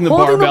still holding the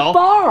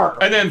barbell,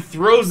 and then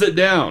throws it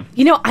down.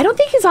 I don't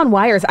think he's on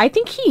wires. I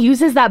think he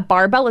uses that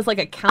barbell as like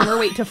a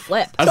counterweight to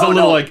flip. As a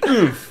little like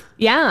oomph.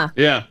 Yeah.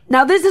 Yeah.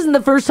 Now, this isn't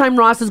the first time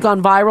Ross has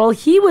gone viral.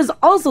 He was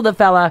also the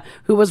fella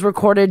who was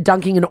recorded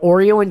dunking an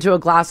Oreo into a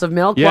glass of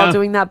milk while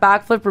doing that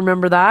backflip.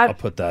 Remember that? I'll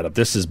put that up.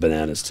 This is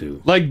bananas,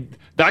 too. Like,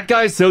 that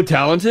guy's so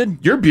talented.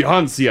 You're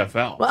beyond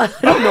CFL. Well,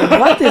 I don't know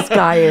what this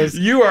guy is.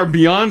 You are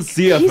beyond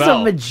CFL. He's a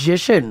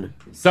magician.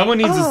 Someone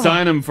needs to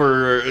sign him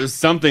for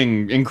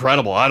something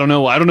incredible. I don't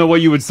know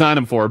what you would sign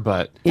him for,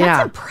 but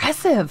That's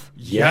impressive.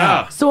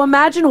 yeah. So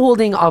imagine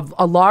holding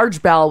a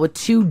large bell with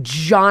two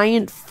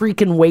giant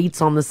freaking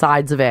weights on the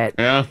sides of it.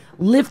 Yeah.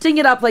 Lifting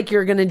it up like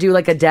you're going to do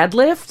like a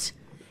deadlift,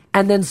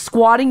 and then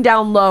squatting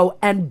down low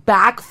and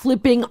back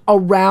flipping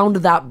around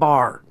that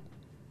bar.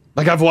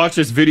 Like, I've watched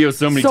this video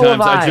so many So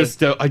times.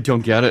 have I. I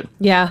don't get it.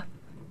 Yeah.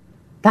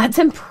 That's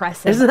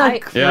impressive. Isn't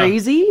that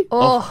crazy?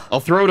 Oh.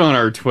 I'll throw it on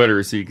our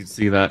Twitter so you can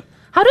see that.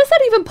 How does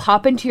that even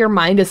pop into your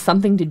mind as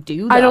something to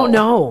do, though? I don't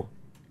know.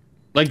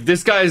 Like,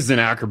 this guy's an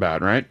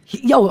acrobat, right?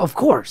 Of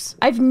course.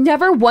 I've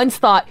never once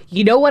thought,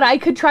 you know what I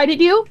could try to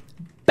do?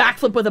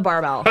 Backflip with a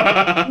barbell.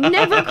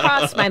 Never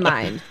crossed my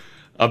mind.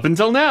 Up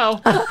until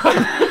now.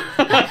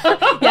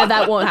 Yeah,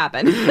 that won't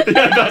happen.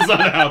 That's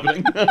not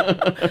happening.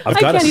 I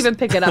can't even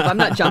pick it up. I'm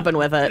not jumping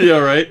with it. Yeah,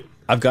 right?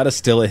 I've got a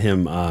still of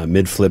him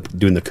mid-flip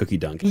doing the cookie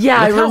dunk. Yeah,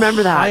 I Look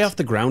remember how that. high off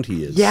the ground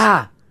he is.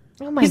 Yeah.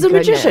 Oh my He's a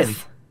goodness. magician.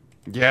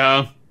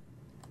 Yeah.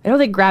 I don't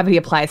think gravity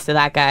applies to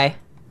that guy.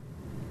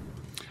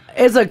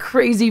 It's a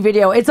crazy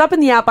video. It's up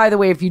in the app, by the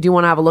way, if you do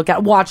want to have a look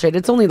at. Watch it.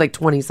 It's only like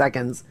 20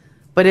 seconds,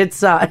 but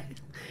it's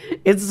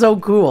it's so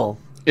cool.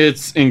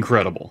 It's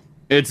incredible.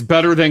 It's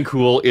better than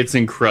cool. It's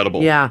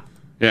incredible. Yeah.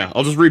 Yeah,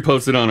 I'll just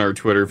repost it on our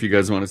Twitter if you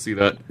guys want to see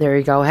that. There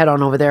you go. Head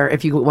on over there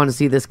if you want to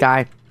see this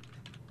guy.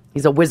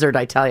 He's a wizard,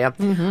 I tell you.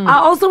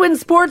 Also in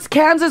sports,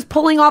 Kansas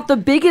pulling off the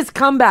biggest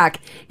comeback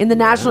in the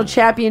national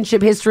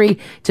championship history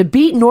to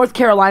beat North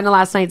Carolina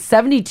last night,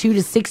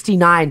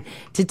 72-69,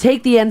 to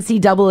take the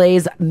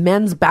NCAA's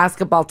men's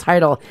basketball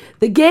title.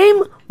 The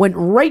game went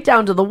right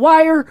down to the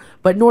wire,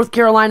 but North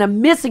Carolina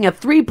missing a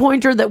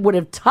three-pointer that would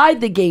have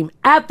tied the game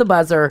at the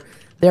buzzer,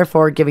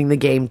 therefore giving the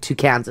game to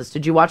Kansas.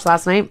 Did you watch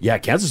last night? Yeah,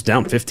 Kansas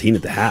down 15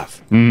 at the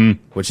half,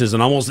 which is an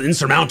almost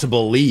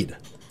insurmountable lead,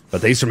 but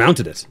they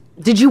surmounted it.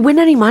 Did you win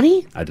any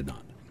money? I did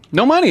not.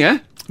 No money, eh?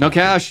 No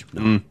cash.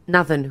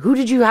 Nothing. Who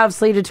did you have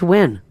slated to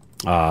win?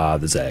 The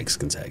Zags,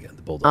 Gonzaga,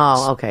 the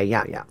Bulldogs. Oh, okay.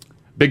 Yeah.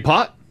 Big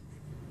pot?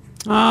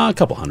 A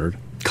couple hundred.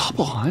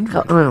 Couple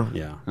hundred? Oh,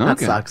 Yeah. that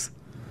Okay. sucks.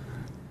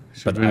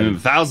 Should have been in the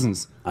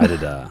thousands. I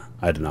did not.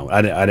 I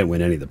didn't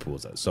win any of the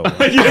pools. So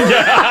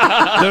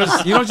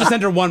you don't just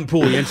enter one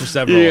pool; you enter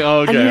several. Yeah,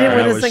 okay. And you didn't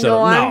win I a was single so-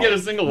 one? no. Didn't get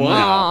a single one.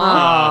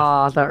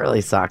 Oh, that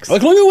really sucks.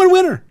 Like, only one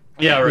winner.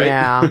 Yeah, right.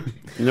 Yeah.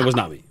 And it was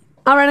not me.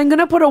 All right, I'm going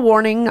to put a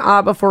warning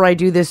before I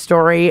do this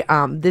story.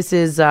 This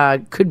is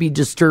could be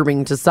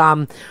disturbing to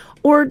some,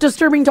 or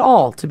disturbing to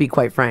all, to be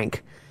quite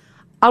frank.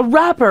 A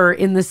rapper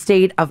in the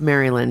state of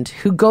Maryland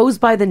who goes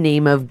by the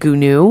name of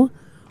Gnu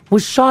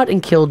was shot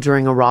and killed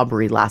during a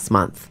robbery last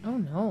month. Oh,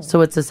 no.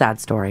 So it's a sad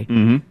story.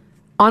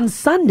 On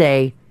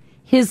Sunday,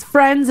 his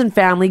friends and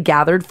family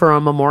gathered for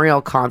a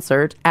memorial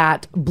concert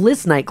at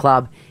Bliss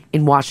nightclub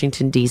in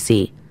Washington,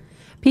 D.C.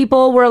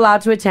 People were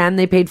allowed to attend.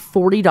 They paid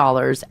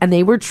 $40, and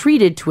they were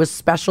treated to a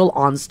special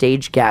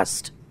onstage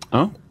guest.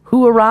 Oh?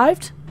 Who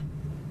arrived?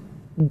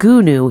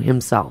 Gnu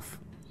himself.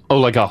 Oh,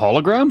 like a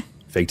hologram?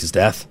 Faked his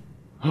death.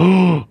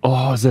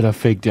 Oh, is it a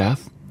fake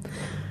death?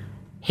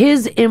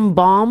 His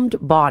embalmed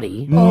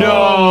body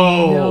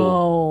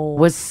No.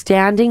 was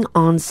standing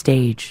on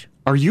stage.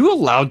 Are you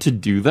allowed to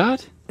do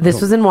that?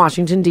 This was in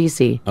Washington,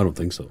 D.C. I don't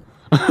think so.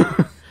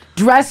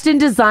 Dressed in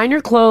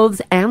designer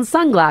clothes and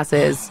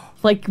sunglasses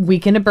Like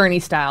Weekend at Bernie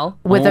style.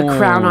 with a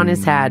crown on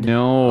his head.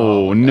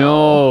 No.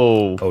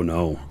 Oh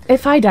no.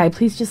 If I die,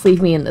 please just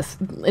leave me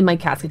in my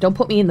casket. Don't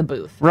put me in the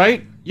booth.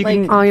 Right? You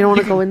Like- can. Oh, you don't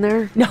want to go in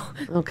there? No.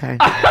 Okay.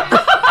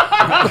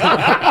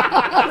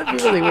 That'd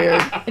be really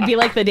weird. It'd be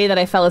like the day that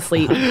I fell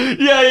asleep.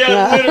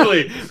 Yeah,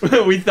 literally.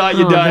 We thought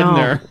you died in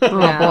there. Oh,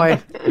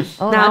 boy.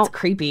 Oh, Now- that's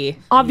creepy.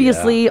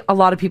 Obviously, a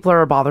lot of people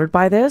are bothered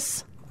by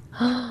this.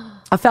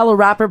 A fellow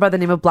rapper by the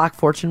name of Black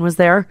Fortune was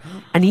there,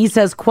 and he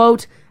says,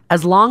 quote,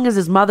 as long as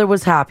his mother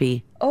was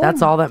happy,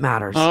 that's all that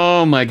matters.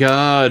 Oh my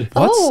God.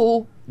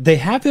 Oh, They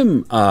have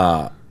him.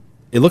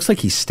 It looks like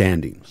he's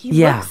standing. he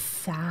Yeah. looks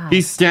sad.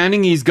 He's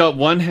standing. He's got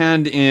one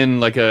hand in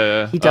like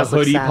a does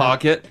look hoodie sad.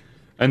 pocket,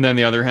 and then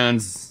the other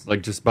hand's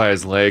like just by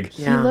his leg.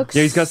 He Yeah. looks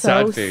Yeah, he's got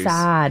so sad face.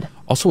 sad.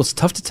 Also, it's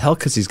tough to tell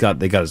because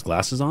they got his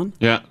glasses on,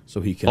 Yeah.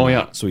 so he can. Oh,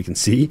 yeah. so he can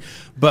see.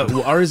 But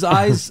are his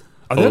eyes?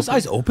 Are those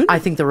eyes open? I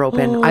think they're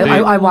open.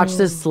 I watched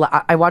this.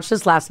 I watched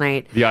this last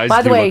night. The eyes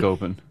By the do way, look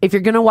open. if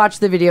you're gonna watch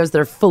the videos,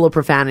 they're full of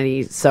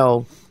profanity.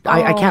 So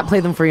I can't play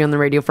them for you on the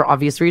radio for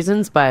obvious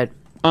reasons. But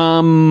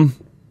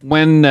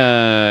When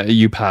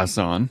you pass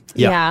on,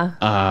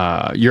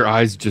 Yeah. your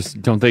eyes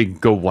just don't they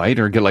go white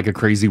or get like a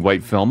crazy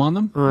white film on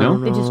them? No.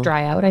 They just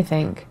dry out, I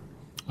think.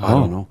 I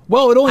don't know.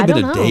 Well, it only I been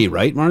don't a know. day,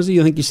 right, Marzi?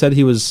 I think you said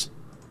he was.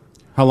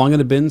 How long had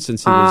it been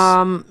since he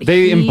was?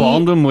 They he-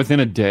 embalmed him within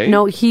a day.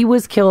 No, he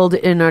was killed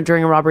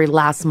during a robbery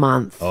last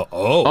month.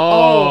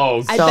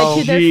 Oh, I bet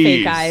you they're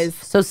fake jeez. eyes.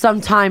 So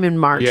sometime in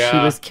March, he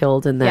Yeah. was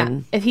killed, and Yeah.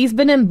 then If he's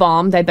been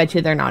embalmed, I bet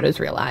you they're not his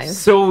real eyes.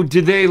 So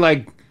did they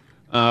like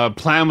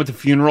plan with the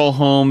funeral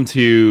home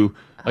to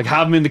like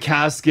have him in the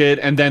casket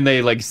and then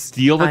they like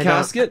steal the I don't-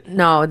 casket?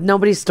 No,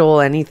 nobody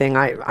stole anything.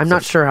 I'm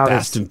not sure how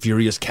Fast this. and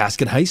Furious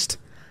casket heist.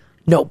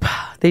 Nope,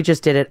 they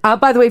just did it.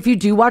 By the way, if you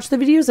do watch the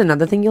videos,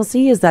 another thing you'll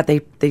see is that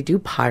they do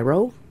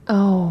pyro.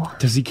 Oh.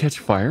 Does he catch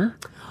fire?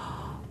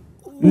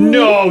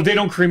 No, they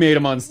don't cremate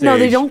him on stage. No,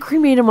 they don't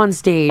cremate him on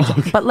stage.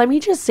 But let me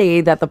just say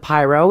that the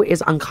pyro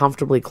is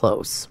uncomfortably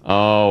close.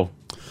 Oh.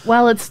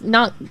 Well, it's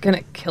not going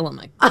to kill him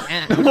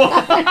again.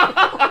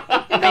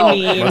 I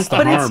mean, That's the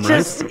But harm, it's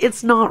just,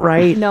 it's not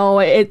right. no,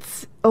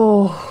 it's.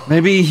 Oh.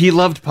 Maybe he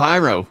loved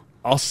pyro.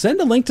 I'll send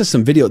a link to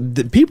some video.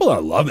 The people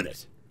are loving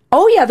it.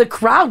 Oh yeah, the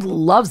crowd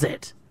loves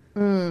it.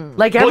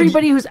 Like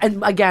everybody who's,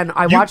 and again,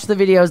 I watch the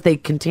videos. They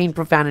contain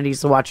profanity,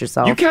 so watch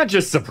yourself. You can't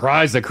just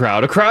surprise a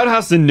crowd. A crowd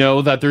has to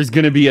know that there's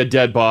going to be a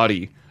dead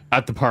body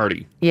at the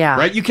party. Yeah.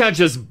 Right? You can't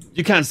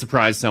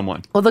surprise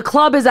someone. Well, the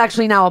club has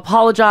actually now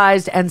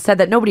apologized and said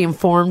that nobody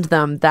informed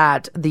them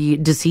that the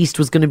deceased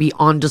was going to be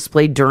on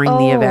display during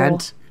the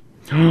event.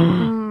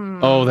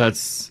 Oh,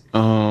 that's.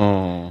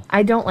 Oh.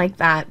 I don't like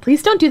that.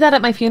 Please don't do that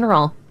at my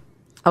funeral.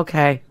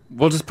 Okay.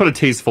 We'll just put a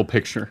tasteful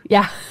picture.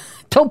 Yeah.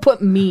 Don't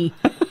put me.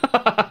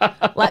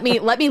 let me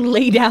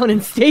lay down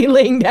and stay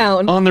laying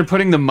down. Oh, and they're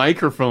putting the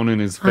microphone in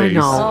his I face.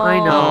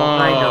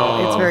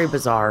 know. It's very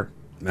bizarre.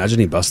 Imagine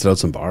he busted out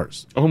some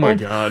bars. Oh my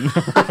God.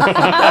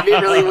 That'd be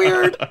really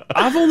weird.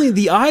 I've only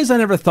the eyes I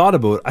never thought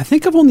about. I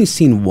think I've only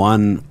seen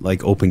one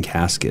like open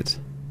casket,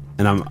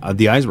 and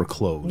the eyes were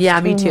closed. Yeah,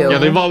 me too. Yeah,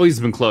 they've always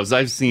been closed.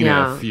 I've seen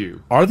Yeah. a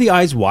few. Are the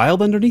eyes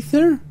wild underneath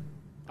there?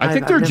 I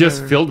think I've they're just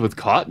never- filled with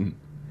cotton.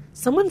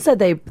 Someone said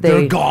They're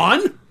they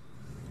gone?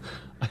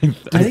 Do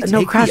they no,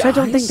 take Crash. the I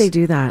don't think eyes? they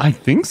do that. I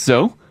think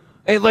so.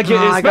 Hey, like Oh,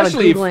 I gotta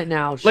especially Google it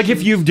now. like if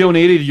Shoot. you've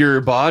donated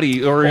your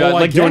body or Oh, I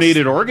like guess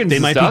donated organs, they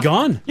and might be stuff,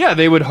 gone. Yeah,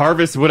 they would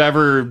harvest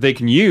whatever they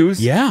can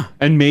use. Yeah.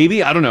 and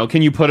maybe I don't know.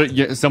 Can you put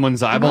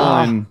someone's eyeball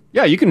Ah. and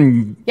yeah, you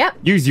can Yep.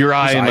 use your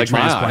eye Use and eye like my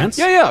eye. transplants?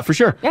 Yeah, for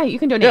sure. Yeah, you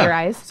can donate your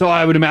eyes. So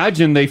I would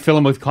imagine they fill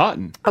them with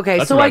cotton. Okay,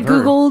 That's so what I I've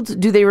heard. googled,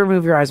 do they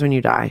remove your eyes when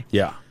you die?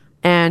 Yeah.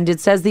 And it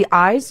says the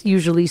eyes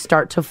usually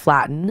start to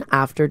flatten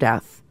after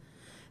death.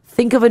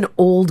 Think of an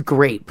old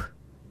grape.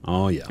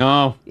 Oh, yeah.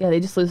 Oh, Yeah, they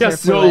just lose yeah. their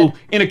So fluid.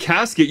 in a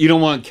casket, you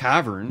don't want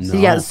caverns. No.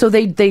 Yeah, so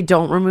they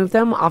don't remove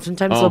them.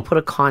 Oftentimes Oh. they'll put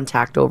a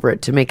contact over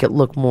it to make it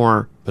look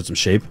more. Put some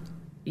shape.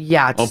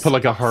 Yeah, I'll put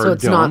like a hard so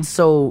it's dome. not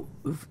so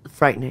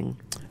frightening.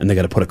 And they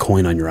got to put a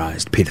coin on your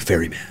eyes to pay the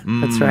ferryman.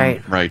 That's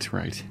right.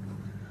 Right.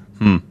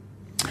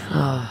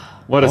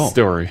 What a Oh.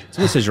 story.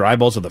 Someone says your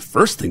eyeballs are the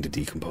first thing to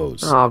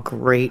decompose. Oh,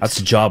 great.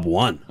 That's job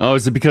one. Oh,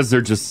 is it because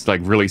they're just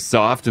like really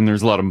soft and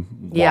there's a lot of water?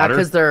 Yeah,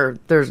 because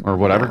there's or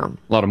whatever, yeah.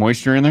 a lot of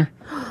moisture in there.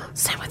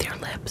 Same with your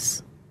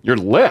lips. Your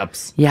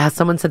lips. Yeah,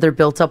 someone said they're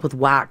built up with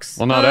wax.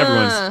 Well, not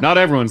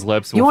everyone's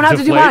lips. You will won't have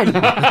to do deflate.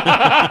 mine.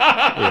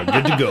 Yeah,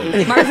 good to go.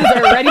 Mars's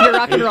are ready to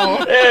rock and roll.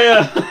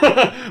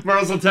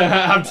 Mars will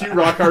have 2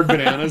 rock hard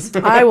bananas.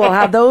 I will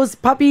have those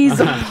puppies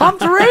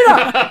pumped right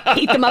up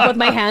Heat them up with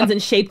my hands and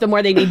shape them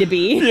where they need to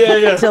be.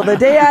 yeah. till the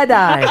day I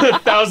die.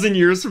 1,000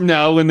 years from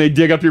now, when they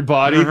dig up your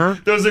body,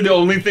 those are the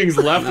only things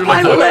left. They're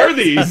like, My what are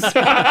lips. these?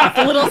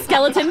 The little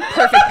skeleton,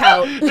 perfect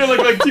pout. They look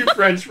like 2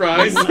 French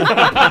fries.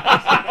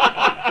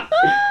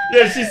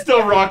 Yeah, she's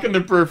still rocking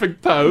the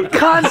perfect pout.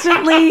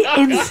 Constantly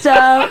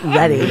Insta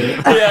ready.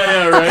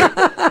 Yeah, right.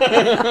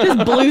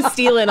 Just blue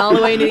stealing all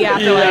the way into the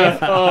afterlife.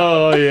 Yeah.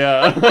 Oh,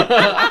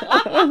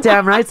 yeah.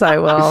 Damn right I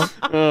will.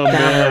 Oh,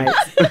 Damn man. right.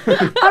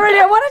 All right,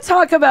 I want to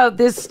talk about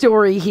this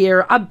story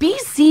here. A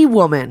BC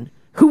woman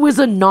who is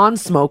a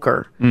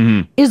non-smoker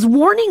is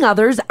warning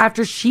others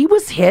after she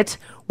was hit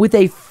with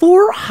a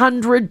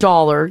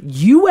 $400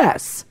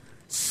 US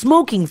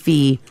smoking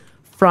fee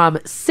from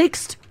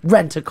Sixt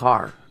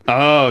Rent-A-Car.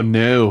 Oh,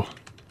 no.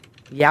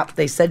 Yep,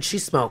 they said she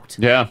smoked.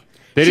 Yeah.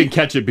 They didn't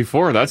catch it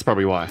before. That's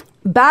probably why.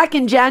 Back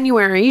in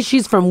January,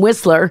 she's from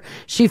Whistler.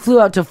 She flew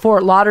out to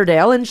Fort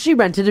Lauderdale and she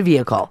rented a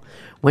vehicle.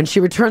 When she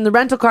returned the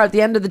rental car at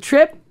the end of the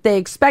trip, they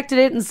inspected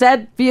it and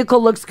said,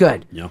 vehicle looks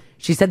good. Yeah.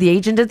 She said the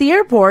agent at the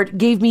airport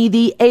gave me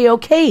the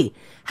A-OK.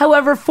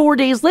 However, 4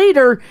 days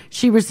later,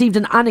 she received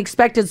an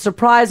unexpected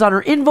surprise on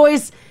her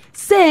invoice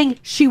saying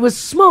she was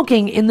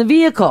smoking in the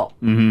vehicle.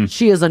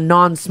 She is a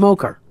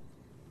non-smoker.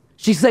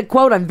 She said,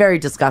 quote, I'm very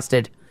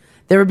disgusted.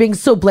 They were being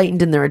so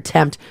blatant in their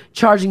attempt,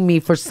 charging me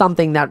for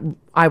something that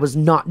I was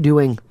not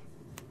doing.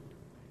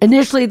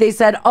 Initially, they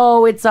said,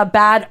 oh, it's a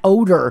bad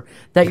odor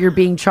that you're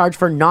being charged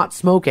for not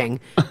smoking.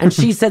 And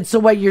she said, so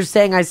what, you're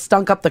saying I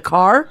stunk up the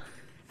car?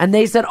 And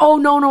they said, oh,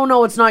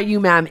 no, it's not you,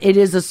 ma'am. It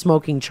is a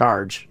smoking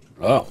charge.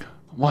 Oh.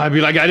 Well, I'd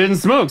be like, I didn't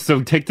smoke,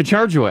 so take the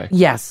charge away.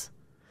 Yes.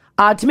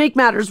 To make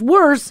matters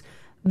worse,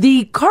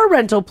 the car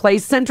rental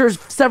place centers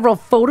several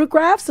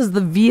photographs of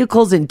the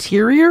vehicle's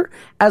interior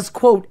as,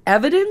 quote,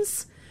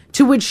 evidence,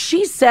 to which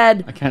she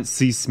said, I can't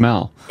see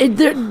smell.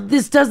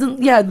 this doesn't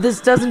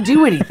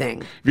do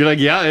anything. Be like,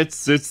 yeah,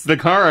 it's the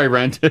car I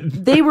rented.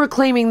 They were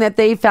claiming that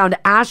they found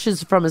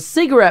ashes from a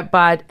cigarette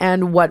butt,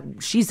 and what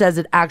she says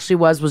it actually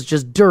was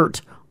just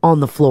dirt on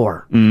the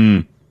floor.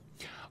 I'm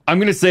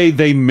going to say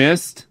they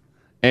missed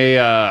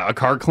a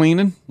car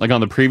cleaning, like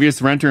on the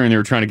previous renter, and they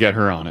were trying to get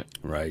her on it.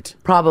 Right.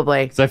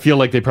 Probably. So I feel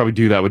like they probably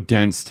do that with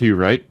dents too,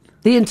 right?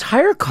 The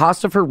entire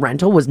cost of her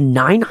rental was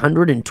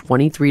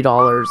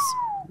 $923.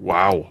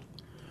 Wow.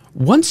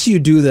 Once you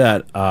do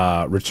that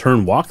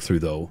return walkthrough,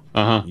 though,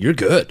 you're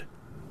good.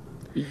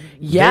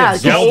 Yeah.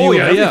 They'll Oh, do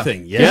yeah, yeah.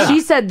 everything. Yeah. She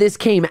said this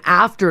came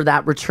after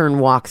that return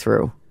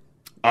walkthrough.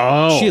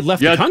 Oh, She had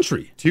left the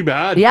country. Too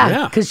bad. Yeah,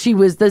 Yeah. because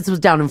this was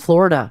down in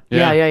Florida.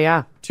 Yeah.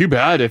 Yeah. Too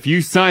bad. If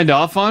you signed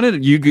off on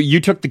it, you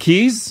took the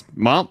keys.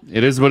 Well,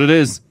 it is what it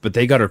is. But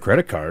they got her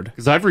credit card.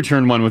 Because I've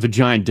returned one with a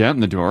giant dent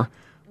in the door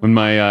when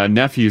my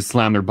nephews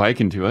slammed their bike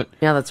into it.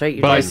 Yeah, that's right.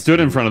 You But I did. stood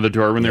in front of the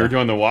door when they were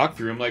doing the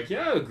walkthrough. I'm like,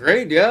 yeah,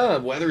 great, yeah,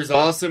 weather's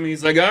awesome.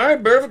 He's like, all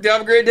right, perfect,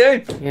 have a great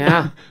day.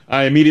 Yeah.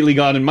 I immediately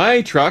got in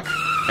my truck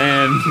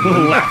and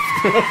left.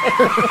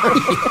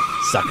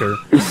 Sucker.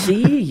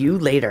 See you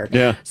later.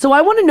 Yeah. So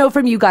I want to know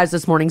from you guys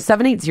this morning,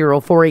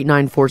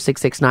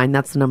 780-489-4669.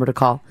 That's the number to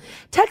call.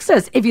 Text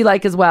us if you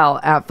like as well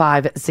at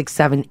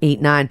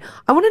 56789.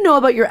 I want to know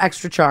about your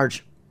extra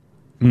charge.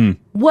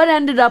 What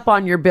ended up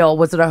on your bill?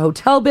 Was it a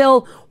hotel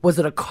bill? Was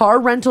it a car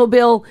rental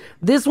bill?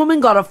 This woman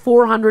got a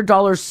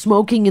 $400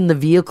 smoking in the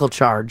vehicle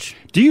charge.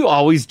 Do you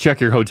always check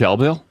your hotel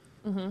bill?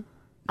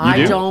 I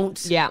do?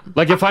 don't. Yeah.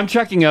 Like if I'm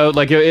checking out,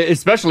 like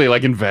especially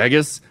like in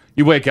Vegas,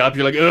 You wake up,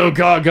 you're like, oh,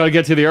 God, got to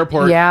get to the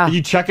airport. Yeah.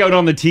 You check out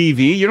on the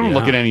TV. You don't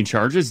look at any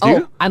charges, do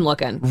you? I'm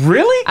looking.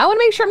 Really? I want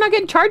to make sure I'm not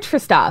getting charged for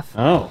stuff.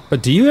 Oh.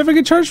 But do you ever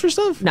get charged for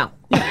stuff? No.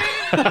 But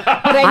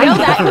I know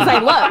that because I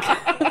look.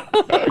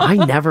 I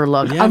never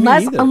look. Yeah, me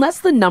neither.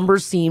 unless the number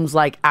seems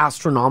like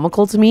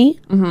astronomical to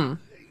me. Mm-hmm.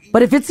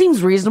 But if it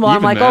seems reasonable, I'm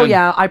Even like, then. oh,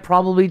 yeah, I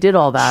probably did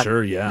all that.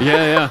 Sure, yeah.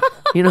 Yeah.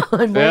 You know,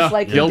 I most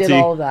likely guilty.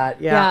 did all of that.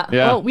 Yeah.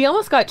 Well, we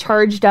almost got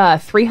charged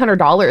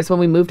 $300 when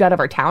we moved out of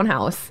our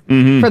townhouse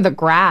for the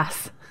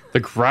grass. The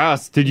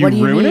grass. Did you What do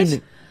you ruin mean?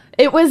 it?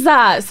 It was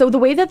so the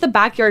way that the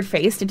backyard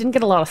faced, it didn't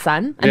get a lot of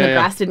sun, and the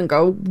grass didn't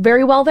grow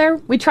very well there.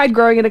 We tried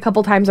growing it a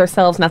couple times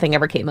ourselves. Nothing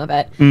ever came of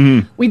it.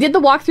 We did the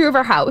walkthrough of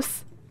our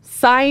house,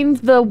 signed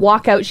the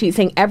walkout sheet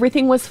saying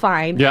everything was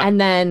fine, Yeah. and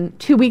then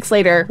 2 weeks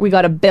later, we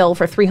got a bill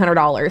for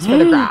 $300 for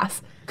the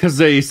grass. Because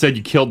they said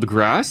you killed the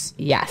grass?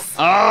 Yes.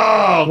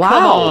 Oh, Wow.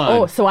 come on.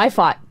 Oh, so I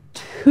fought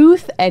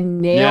tooth and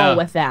nail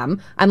with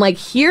them. I'm like,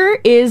 here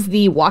is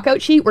the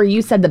walkout sheet where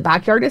you said the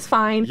backyard is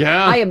fine.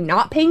 Yeah. I am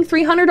not paying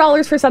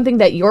 $300 for something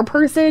that your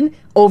person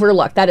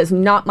overlooked. That is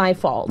not my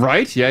fault.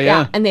 Right?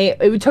 Yeah. And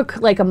it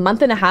took like a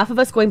month and a half of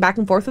us going back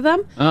and forth with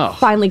them. Oh.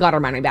 Finally got our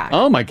money back.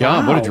 Oh, my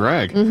God. What a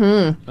drag.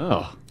 Mm-hmm.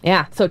 Oh.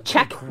 Yeah. So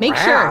check. Make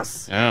sure.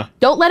 Grass. Yeah.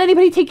 Don't let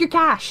anybody take your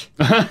cash.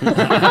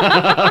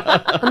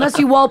 Unless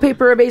you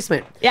wallpaper a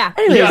basement. Yeah.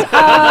 Anyways,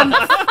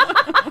 right.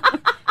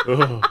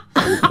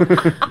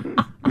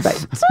 All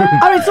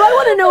right, so I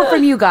want to know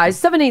from you guys,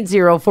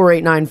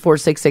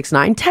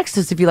 780-489-4669. Text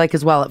us if you like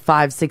as well at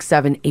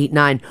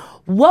 56789.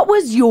 What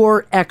was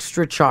your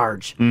extra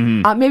charge?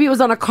 Maybe it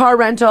was on a car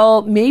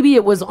rental. Maybe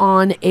it was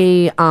on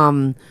a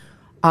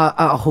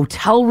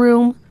hotel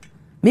room.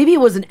 Maybe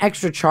it was an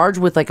extra charge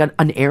with like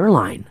an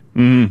airline.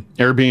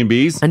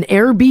 Airbnbs? An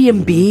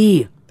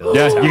Airbnb.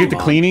 Yeah, you get the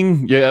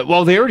cleaning. Yeah,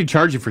 well, they already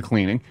charge you for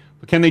cleaning.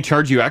 But can they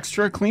charge you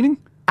extra cleaning?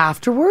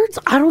 Afterwards?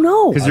 I don't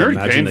know. Because you're I'd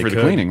already imagine paying they for the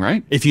could. cleaning,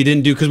 right? If you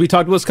didn't do, because we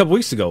talked about this a couple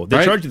weeks ago, they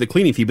Right. charge you the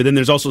cleaning fee, but then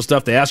there's also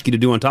stuff they ask you to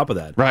do on top of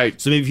that. Right.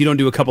 So maybe if you don't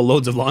do a couple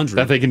loads of laundry,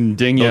 That they can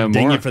ding you they'll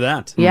ding more. you for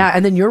that. Yeah,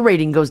 and then your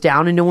rating goes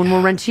down and no one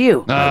will rent to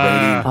you.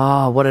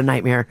 Oh, what a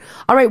nightmare.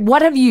 All right,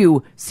 what have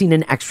you seen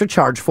an extra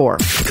charge for?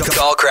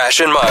 Call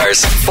Crash and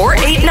Mars.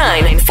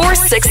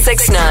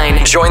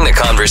 489-4669. Join the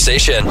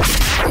conversation.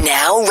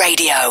 Now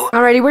radio.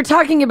 All righty, we're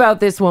talking about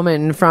this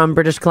woman from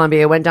British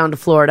Columbia. Went down to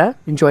Florida,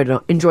 enjoyed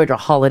her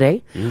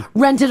holiday,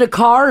 rented a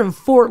car in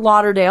Fort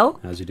Lauderdale,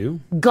 As you do.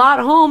 got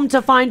home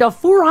to find a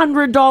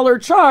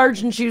 $400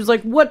 charge, and she was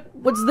like, what's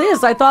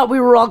this? I thought we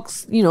were all,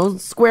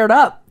 squared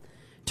up.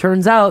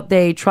 Turns out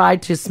they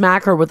tried to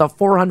smack her with a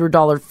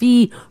 $400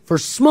 fee for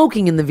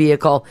smoking in the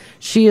vehicle.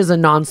 She is a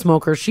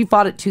non-smoker. She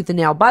fought it tooth and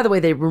nail. By the way,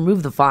 they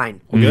removed the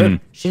fine. Well, good.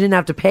 She didn't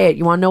have to pay it.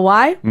 You want to know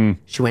why?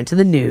 She went to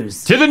the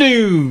news. To the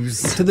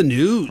news. To the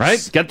news.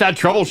 Right? Get that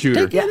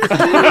troubleshooter.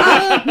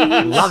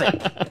 Love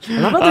it. I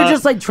love how they're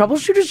just like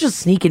troubleshooters just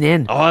sneaking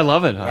in. Oh, I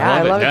love it.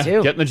 I love it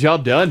too. Getting the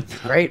job done.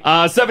 Great.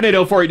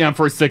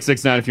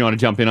 780-489-4669 if you want to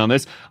jump in on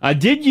this.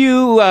 Did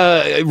you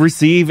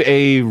receive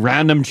a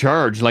random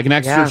charge, like an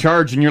extra Yeah.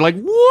 charge, and you're like,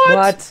 what?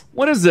 What?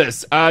 What is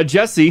this?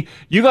 Jesse,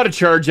 you got a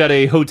charge at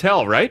a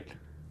hotel, right?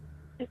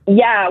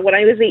 Yeah, when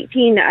I was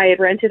 18, I had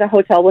rented a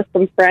hotel with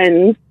some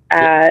friends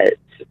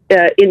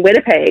in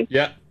Winnipeg.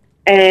 Yeah.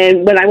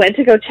 And when I went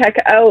to go check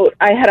out,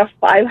 I had a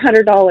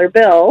 $500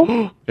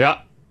 bill. Yeah.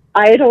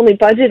 I had only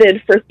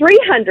budgeted for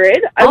 $300.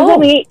 I was Oh.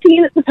 only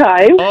 18 at the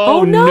time.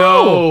 Oh,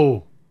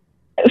 no.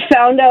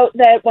 Found out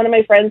that one of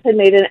my friends had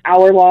made an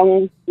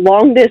hour-long,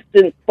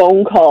 long-distance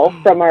phone call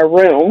from our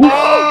room.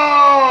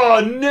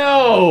 Oh,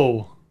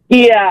 no.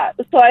 Yeah,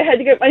 so I had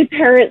to get my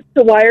parents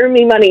to wire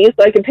me money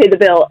so I could pay the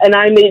bill, and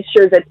I made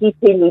sure that he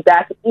paid me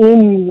back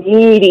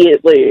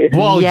immediately.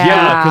 Well,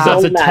 yeah, because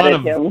So that's mad at a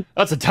him.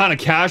 ton of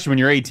cash when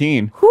you're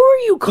 18. Who are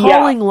you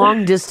calling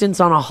long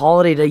distance on a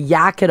holiday to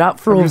yak it up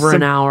for over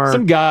an hour?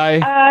 Some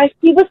guy.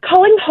 He was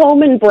calling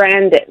home in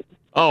Brandon.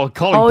 Oh,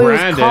 calling he was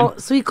Brandon.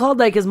 so he called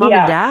like his mom Yeah.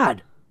 and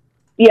dad.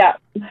 Yeah.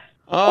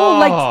 Oh,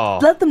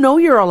 like let them know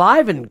you're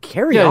alive and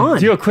carry on.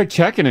 Do a quick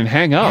check-in and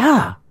hang up.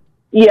 Yeah.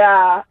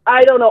 Yeah,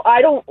 I don't know.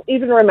 I don't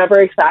even remember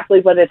exactly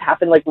what had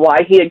happened, like why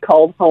he had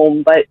called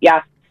home. But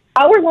yeah,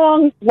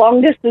 hour-long,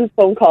 long-distance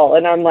phone call.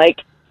 And I'm like,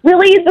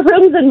 really? The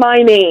room's in my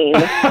name.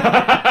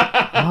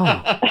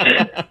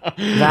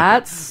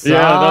 That's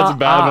a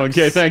bad one.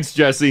 Okay, thanks,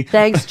 Jesse.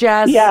 Thanks,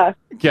 Jess. Yeah.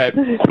 Okay,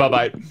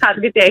 bye-bye. Have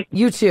a good day.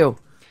 You too.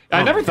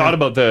 I never thought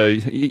about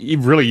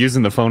really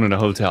using the phone in a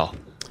hotel.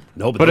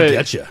 No, but they'll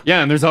get you.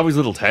 Yeah, and there's always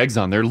little tags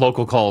on there,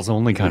 local calls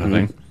only kind of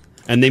thing.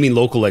 And they mean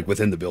local, like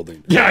within the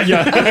building. Yeah.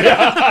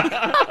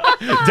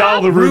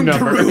 Dial the room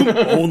number. Room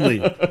only.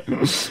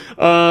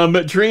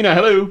 Trina,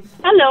 hello.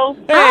 Hello.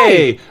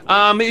 Hey,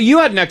 you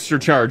had an extra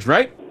charge,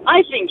 right?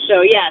 I think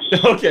so, yes.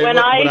 Okay, When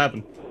what I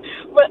happened?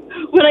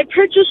 when I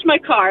purchased my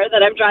car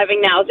that I'm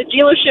driving now, the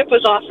dealership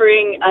was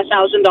offering a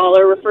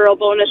 $1,000 referral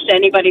bonus to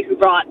anybody who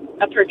brought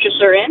a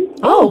purchaser in.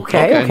 Oh,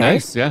 okay.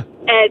 Nice, yeah.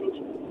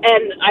 And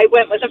And I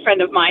went with a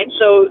friend of mine,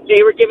 so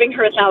they were giving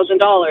her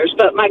 $1,000,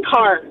 but my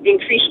car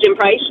increased in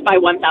price by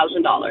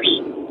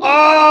 $1,000.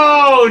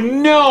 Oh,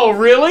 no,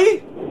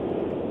 really?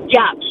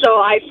 Yeah, so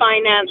I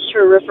financed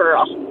her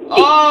referral.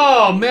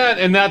 Oh, man.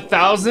 And that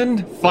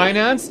 1,000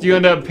 financed, you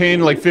end up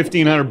paying like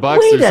 $1,500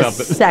 Wait or a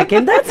something.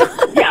 second. That's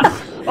Yeah.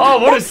 Oh,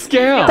 what a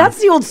scam. that's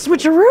the old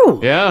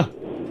switcheroo. Yeah.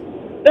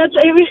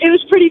 It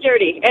was pretty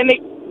dirty. And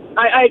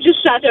I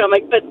just sat there, I'm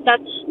like, but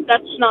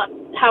that's not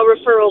how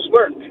referrals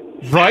work.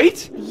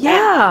 Right?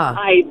 Yeah.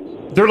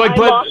 They're like, I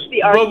but, lost the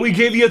but argument. we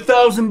gave you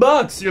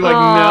 $1,000. You're like,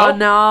 Oh, no.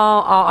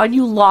 no. Oh, and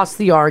you lost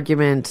the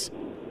argument.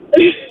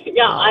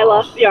 Yeah, I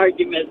lost the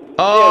argument.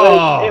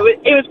 Oh.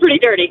 It was pretty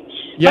dirty.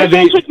 Yeah, My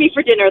friend took me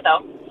for dinner,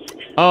 though.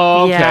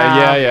 Oh, okay.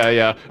 Yeah.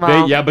 Yeah.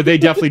 Well- But they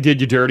definitely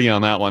did you dirty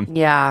on that one.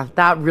 Yeah,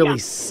 that really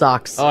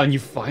sucks. Oh, and you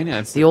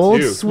financed The it,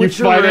 old too. switcheroo.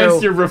 You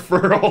financed your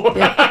referral.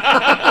 Yeah,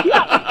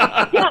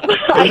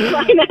 I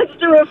financed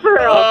the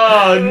referral.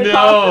 Oh, It was no,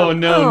 awesome.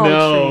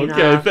 no. Trina.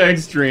 Okay,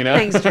 thanks, Trina.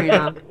 Thanks,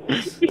 Trina.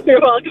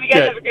 You're welcome. You guys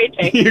Okay. have a great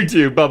day. You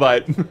too.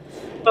 Bye-bye.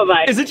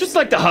 Bye-bye. Is it just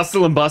like the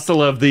hustle and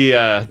bustle of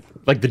the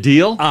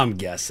deal? I'm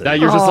guessing. That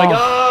you're just like,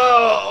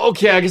 oh,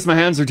 okay, I guess my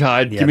hands are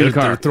tied. Yeah, Give me the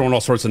they're car. throwing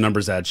all sorts of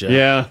numbers at you.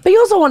 Yeah. But you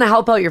also want to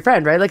help out your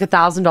friend, right? Like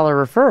 $1,000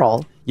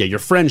 referral. Yeah, your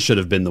friend should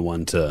have been the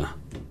one to,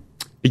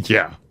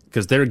 Yeah.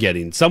 because they're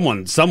getting,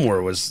 someone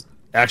somewhere was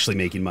actually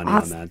making money on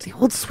That's that. the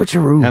old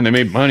switcheroo. And they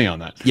made money on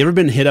that. You ever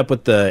been hit up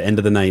with the end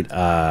of the night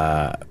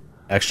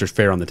extra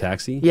fare on the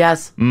taxi?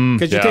 Yes.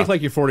 Because you Yeah. take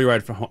like your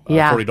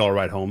Yeah. $40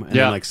 ride home, and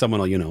Yeah. then like someone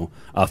will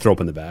throw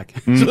up in the back.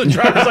 So the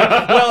driver's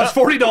like, "Well, it's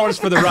 $40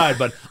 for the ride,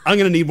 but I'm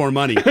gonna need more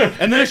money."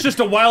 And then it's just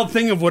a wild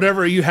thing of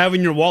whatever you have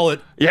in your wallet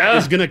Yeah.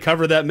 is gonna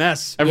cover that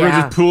mess. Everyone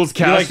Yeah. just pools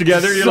cash like,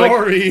 together. You're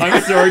sorry. like,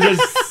 I'm sorry, does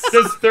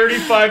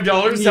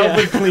 $35 help Yeah.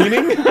 with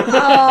cleaning?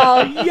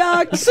 Oh,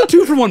 yuck. It's a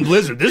 2-for-1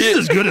 Blizzard. This is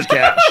as good as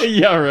cash.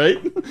 Yeah, right.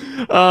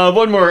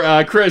 One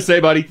more. Chris, hey,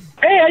 buddy.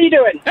 Hey, how you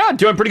doing? Yeah,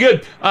 doing pretty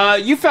good.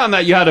 You found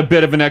that you had a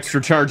bit of an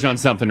extra charge on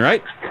something,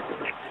 right?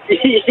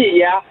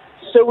 Yeah.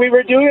 So we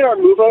were doing our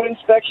move-out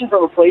inspection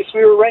from a place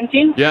we were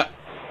renting, Yeah.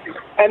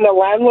 and the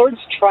landlords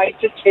tried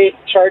to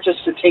charge us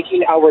for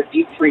taking our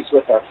deep freeze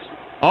with us.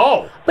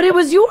 Oh. But it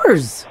was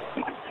yours.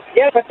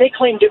 Yeah, but they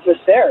claimed it was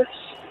theirs.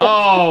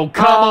 Oh,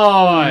 come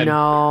on.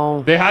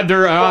 No. They had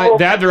their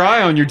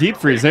eye on your deep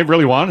freeze. They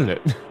really wanted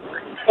it.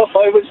 Oh,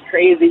 it was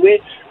crazy.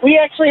 We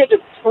actually had to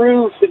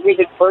prove that we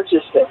had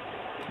purchased it.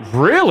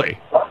 Really?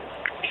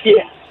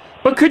 Yeah.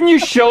 But couldn't you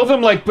show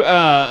them like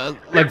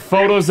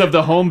photos of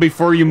the home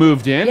before you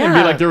moved in and be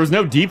Yeah. like, there was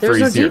no deep There's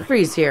freeze no here? deep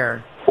freeze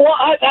here. Well,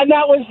 and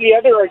that was the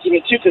other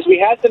argument, too, because we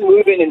had the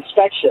move-in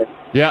inspection,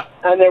 Yeah.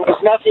 and there was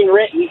nothing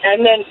written.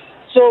 And then,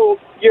 so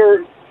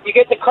you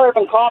get the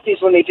carbon copies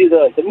when they do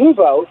the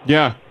move-out,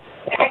 Yeah.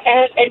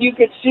 and you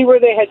could see where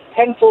they had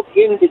penciled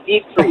in the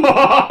deep freeze.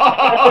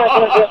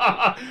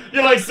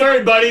 You're like,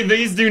 sorry, buddy,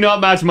 these do not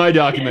match my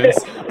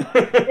documents.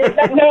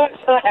 No,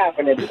 it's not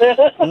happening.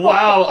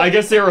 Wow, I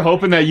guess they were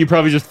hoping that you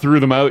probably just threw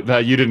them out,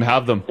 that you didn't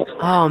have them.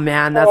 Oh,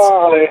 man. That's.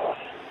 Oh,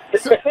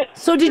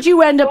 So did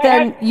you end up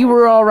then? You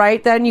were all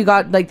right then? You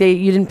got like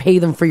you didn't pay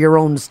them for your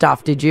own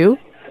stuff, did you?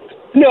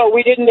 no,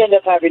 we didn't end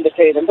up having to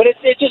pay them, but it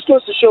just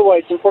goes to show why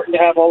it's important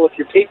to have all of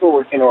your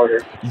paperwork in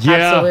order. Yeah.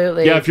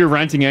 Absolutely. Yeah, if you're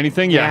renting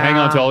anything, yeah, hang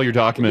on to all your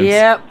documents.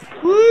 Yep.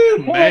 Woo,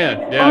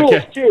 man. Yeah, Rules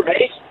okay. too,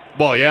 right?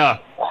 Well, yeah.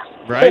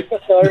 Right?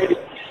 Sorry.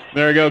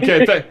 There we go.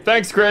 Okay,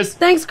 thanks, Chris.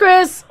 Thanks,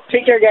 Chris.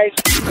 Take care, guys.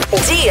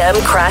 DM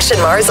Crash and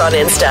Mars on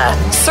Insta.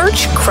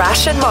 Search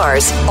Crash and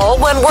Mars, all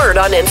one word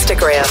on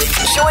Instagram.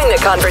 Join the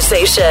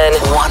conversation.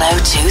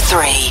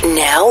 1023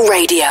 Now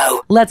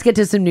Radio. Let's get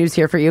to some news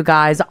here for you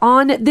guys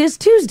on this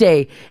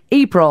Tuesday,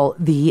 April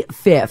the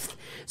 5th.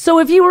 So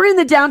if you were in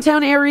the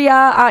downtown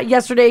area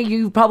yesterday,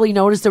 you probably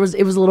noticed it was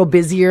a little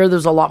busier.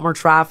 There's a lot more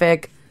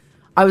traffic.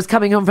 I was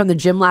coming home from the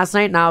gym last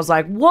night and I was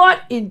like,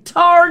 what in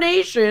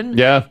tarnation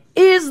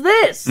is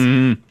this?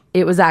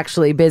 It was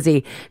actually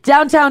busy.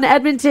 Downtown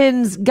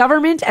Edmonton's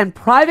government and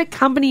private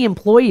company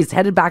employees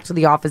headed back to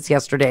the office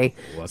yesterday.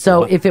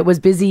 So if it was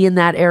busy in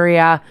that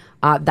area,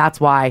 that's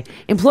why.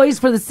 Employees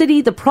for the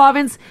city, the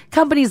province,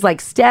 companies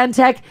like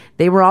Stantec,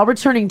 they were all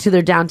returning to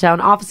their downtown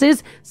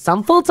offices,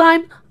 some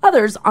full-time,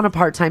 others on a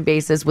part-time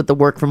basis with the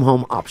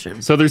work-from-home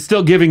option. So they're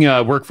still giving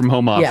a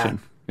work-from-home option.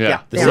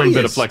 Yeah. Yeah. A little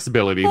bit of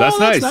flexibility. That's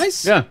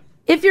nice. Yeah.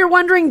 If you're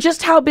wondering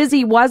just how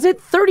busy was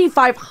it,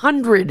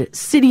 3,500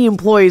 city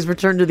employees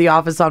returned to the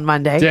office on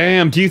Monday.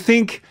 Damn. Do you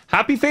think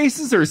happy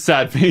faces or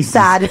sad faces?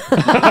 Sad.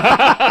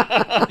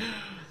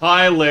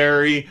 Hi,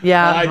 Larry.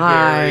 Yeah, Hi,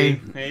 hi.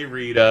 Barry. Hey,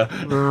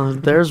 Rita.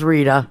 There's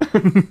Rita.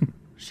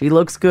 She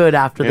looks good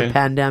after the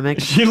pandemic.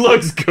 She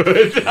looks good.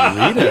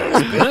 Rita,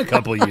 it's been a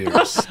couple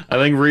years. I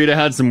think Rita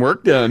had some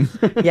work done.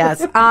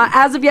 Yes.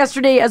 As of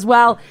yesterday as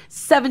well,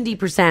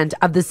 70%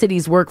 of the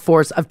city's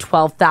workforce of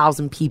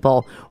 12,000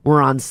 people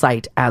were on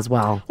site as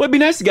well. Well, it'd be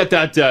nice to get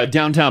that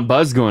downtown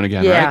buzz going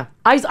again, right?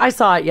 I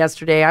saw it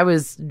yesterday. I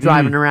was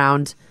driving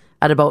around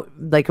at about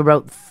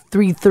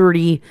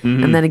 3:30,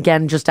 and then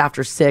again just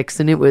after 6,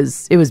 and it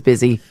was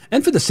busy.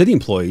 And for the city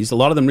employees, a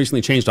lot of them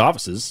recently changed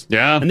offices.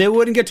 Yeah. And they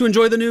wouldn't get to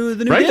enjoy the new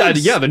Right?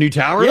 digs. The new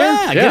tower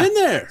Yeah, there? get in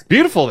there. It's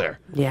beautiful there.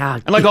 Yeah.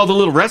 And like all the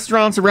little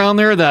restaurants around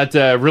there that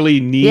really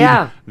need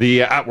Yeah.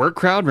 the at-work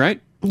crowd, right?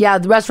 Yeah,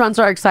 the restaurants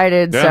are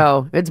excited, Yeah.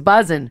 so it's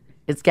buzzing.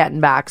 It's getting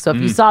back. So if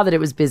you saw that it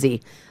was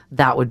busy,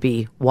 that would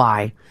be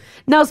why.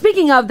 Now,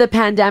 speaking of the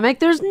pandemic,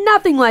 there's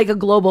nothing like a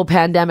global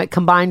pandemic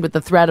combined with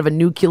the threat of a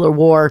nuclear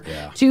war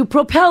to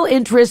propel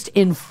interest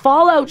in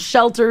fallout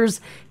shelters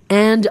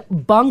and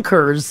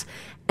bunkers.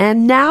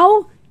 And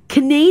now,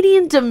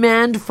 Canadian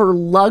demand for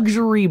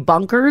luxury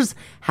bunkers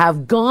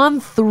have gone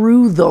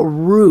through the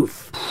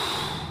roof.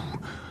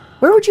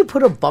 Where would you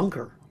put a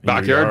bunker?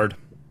 Backyard.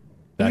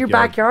 In your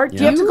backyard? Yeah.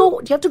 Do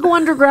you have to go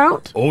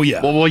underground? Oh,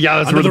 yeah. Well, yeah,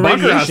 that's Under where the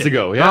bunker has radiation. to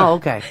go. Yeah. Oh,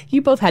 okay.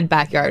 You both had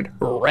backyard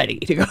ready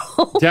to go.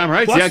 Damn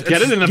right. Plus, Yeah,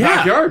 get it in the yeah.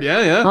 backyard.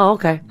 Yeah, yeah. Oh,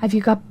 okay. Have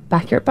you got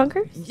backyard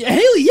bunkers? Yeah,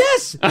 Haley,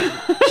 yes. Should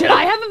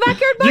I have a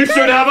backyard bunker? You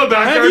should have a Have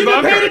backyard you been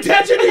bunker. paying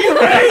attention to your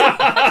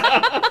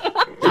rate?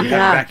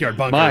 Yeah. Backyard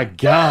bunker. My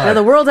God. Yeah,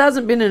 the world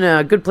hasn't been in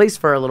a good place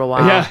for a little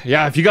while.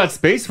 Yeah. If you got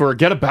space for it,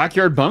 get a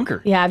backyard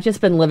bunker. Yeah, I've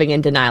just been living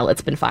in denial.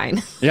 It's been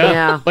fine. Yeah.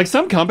 Yeah. Like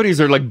some companies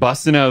are like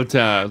busting out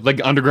like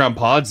underground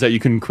pods that you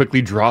can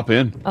quickly drop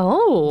in.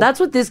 Oh. That's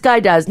what this guy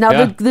does. Now,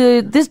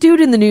 Yeah. this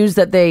dude in the news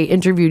that they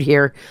interviewed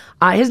here,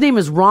 his name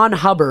is Ron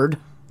Hubbard.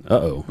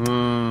 Uh-oh.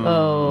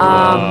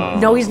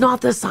 No, he's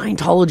not the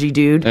Scientology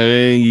dude.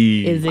 Hey.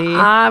 Is he?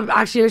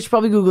 Actually, I should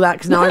probably Google that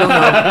because now I don't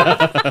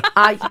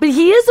know. But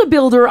he is a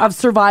builder of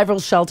survival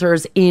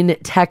shelters in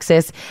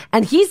Texas,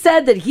 and he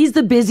said that he's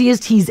the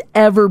busiest he's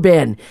ever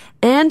been.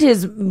 And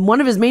one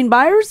of his main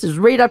buyers is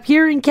right up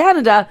here in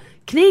Canada.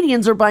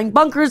 Canadians are buying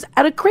bunkers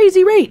at a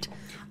crazy rate.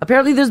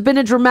 Apparently, there's been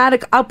a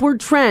dramatic upward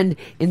trend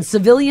in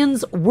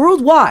civilians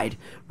worldwide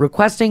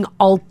requesting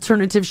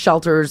alternative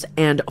shelters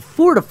and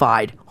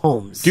fortified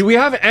homes. Do we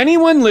have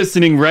anyone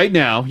listening right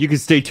now? You can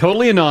stay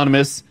totally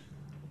anonymous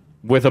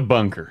with a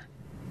bunker.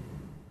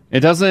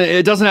 It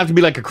doesn't have to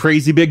be like a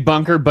crazy big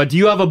bunker, but do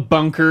you have a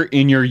bunker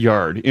in your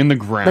yard, in the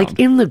ground? Like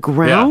in the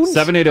ground?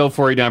 Yeah,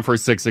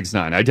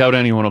 780-489-4669. I doubt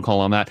anyone will call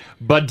on that.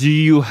 But do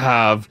you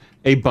have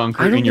a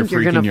bunker I don't in your think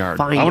you're freaking gonna yard?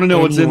 find I want to know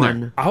what's in there.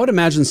 anyone. I would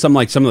imagine some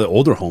of the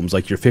older homes,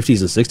 like your 50s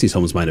and 60s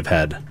homes, might have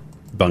had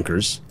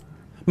bunkers.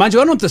 Mind you,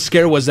 I don't know if the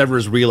scare was ever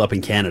as real up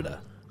in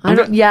Canada. I'm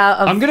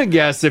gonna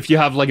guess if you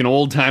have like an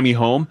old timey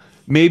home,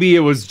 maybe it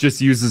was just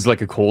used as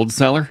like a cold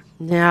cellar.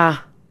 Yeah.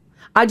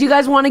 Do you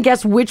guys want to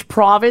guess which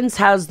province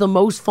has the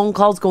most phone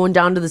calls going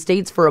down to the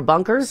States for a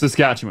bunker?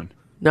 Saskatchewan.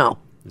 No.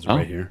 It's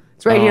right here.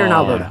 It's right here in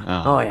Alberta.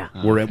 yeah. Oh, yeah.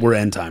 We're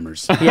end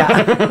timers.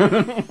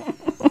 Yeah.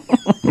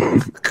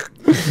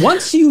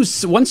 Once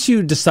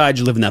you decide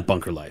you live in that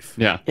bunker life,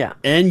 Yeah. Yeah.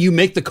 and you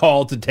make the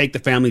call to take the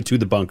family to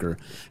the bunker,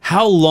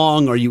 how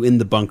long are you in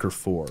the bunker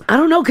for? I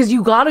don't know, because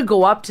you got to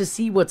go up to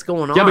see what's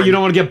going on. Yeah, but you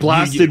don't want to get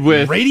blasted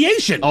with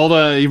radiation. all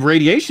the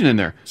radiation in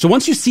there. So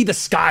once you see the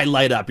sky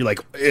light up, you're like,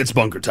 it's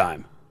bunker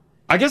time.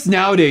 I guess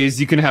nowadays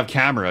you can have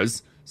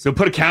cameras. So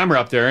put a camera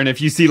up there, and if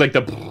you see like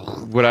the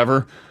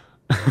whatever,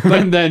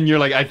 and then you're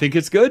like, I think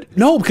it's good.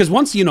 No, because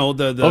once you know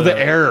the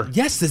air.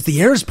 Yes,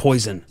 the air is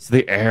poison. It's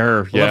the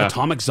air. We'll Yeah. have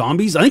atomic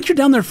zombies. I think you're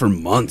down there for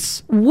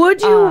months.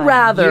 Would you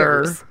rather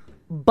years.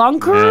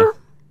 bunker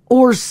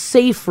or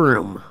safe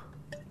room?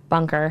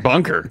 Bunker.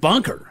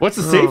 Bunker. What's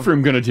the safe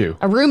room gonna do?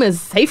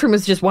 Safe room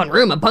is just one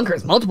room. A bunker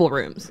is multiple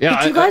rooms.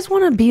 Yeah. Do you guys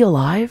want to be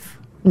alive?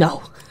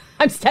 No.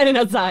 I'm standing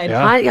outside.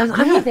 Yeah.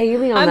 I'm with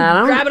Haley on I'm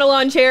that. grabbing a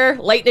lawn chair,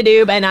 lighting a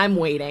doob, and I'm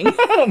waiting.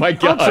 oh my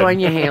god. I'll join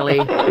you, Haley.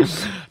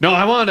 No,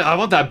 I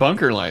want that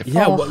bunker life.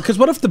 Yeah, because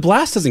what if the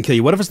blast doesn't kill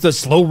you? What if it's the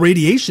slow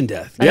radiation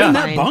death? Yeah. In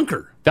that Fine.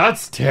 bunker.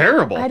 That's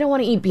terrible. I don't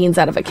want to eat beans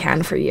out of a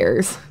can for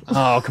years.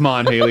 Oh, come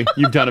on, Haley.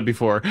 You've done it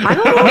before.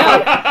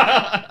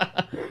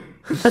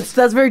 That's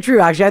very true,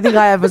 actually. I think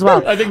I have as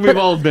well. I think we've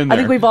all been there. I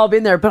think we've all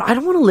been there, but I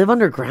don't want to live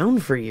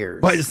underground for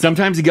years. But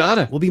sometimes you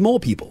gotta. We'll be mole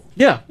people.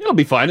 Yeah, it'll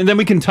be fine. And then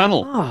we can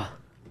tunnel.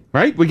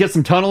 Right? We get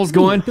some tunnels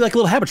going. Be like a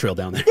little habit trail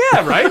down there.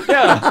 Yeah, right?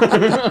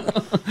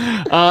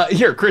 Yeah.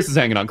 Here, Chris is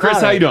hanging on.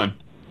 Chris, how you doing?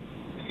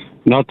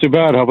 Not too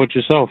bad. How about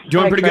yourself?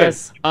 Doing Hi, pretty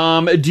Chris.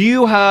 good. Do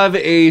you have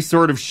a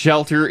sort of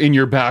shelter in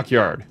your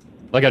backyard?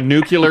 Like a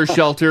nuclear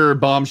shelter or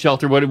bomb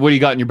shelter? What do you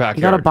got in your backyard?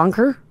 You got a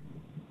bunker?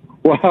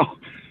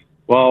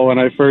 Well, when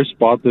I first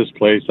bought this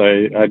place,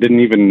 I didn't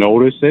even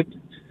notice it.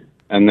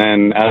 And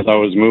then as I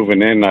was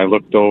moving in, I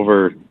looked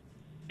over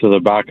to the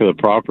back of the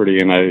property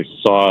and I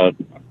saw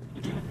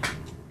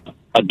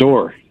a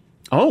door.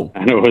 Oh.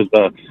 And it was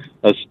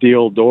a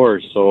steel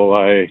door. So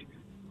I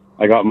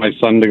got my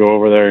son to go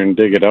over there and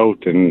dig it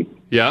out. And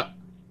Yeah.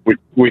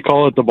 we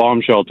call it the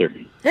bomb shelter.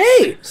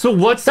 Hey! So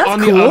what's That's on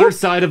cool. the other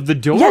side of the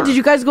door? Yeah, did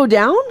you guys go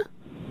down?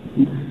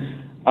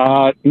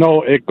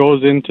 No, it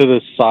goes into the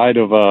side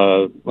of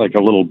a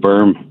little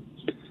berm.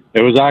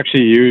 It was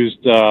actually used.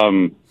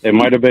 It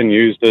might have been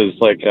used as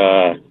like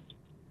a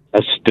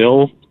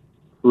still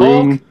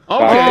room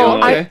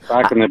Okay.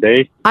 back in the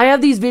day. I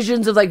have these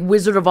visions of like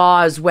Wizard of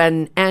Oz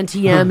when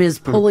Auntie M is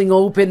pulling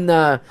open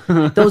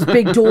those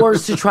big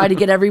doors to try to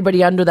get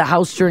everybody under the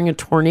house during a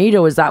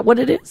tornado. Is that what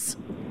it is?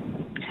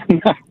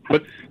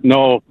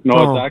 No,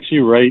 it's actually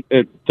right.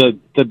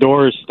 The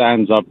door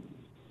stands up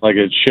like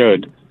it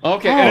should.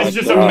 Okay, and it's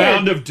just a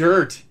mound of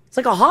dirt. It's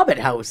like a Hobbit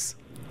house.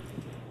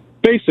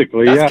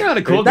 Basically, That's yeah. kind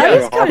of cool. That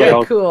is kind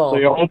of cool. So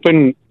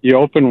you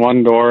open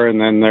one door, and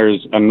then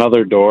there's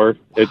another door.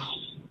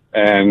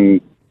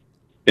 And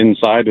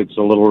inside it's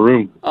a little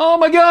room. Oh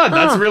my God,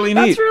 that's really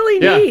neat. That's really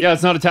neat. Yeah,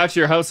 it's not attached to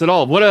your house at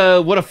all. What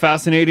a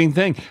fascinating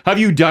thing. Have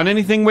you done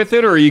anything with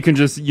it, or you can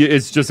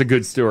it's just a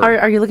good story?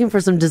 Are you looking for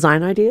some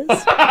design ideas?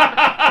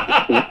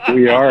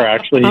 We are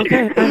actually.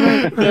 Okay.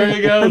 There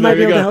you go. I might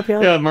be able to help you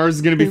out. Yeah, Mars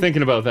is going to be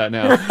thinking about that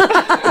now.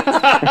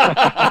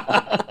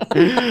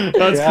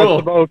 That's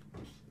cool.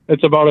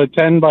 It's about a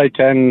 10 by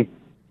 10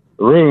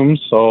 room.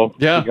 So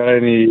yeah.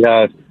 If you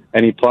got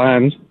any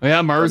plans?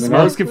 Yeah, Mars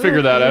can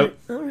figure that out.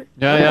 All right.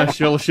 Yeah,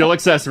 she'll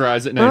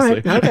accessorize it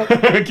nicely. All right,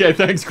 okay. Okay,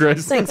 thanks,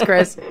 Chris. Thanks,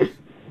 Chris.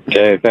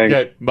 Okay, thanks.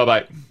 Okay,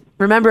 bye-bye.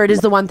 Remember, it is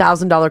the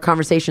 $1,000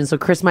 conversation, so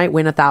Chris might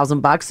win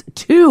 $1,000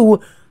 to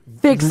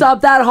fix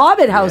up that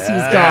Hobbit house he's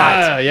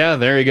got. Yeah,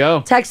 there you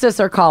go. Text us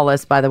or call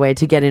us, by the way,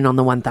 to get in on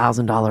the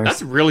 $1,000.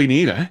 That's really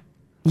neat, eh?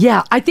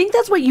 Yeah, I think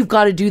that's what you've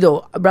got to do,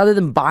 though. Rather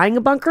than buying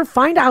a bunker,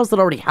 find a house that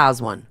already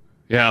has one.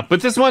 Yeah,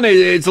 but this one,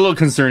 it's a little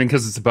concerning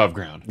because it's above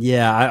ground.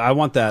 Yeah, I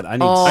want that. I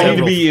need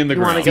to be in the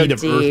ground. Feet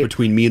of earth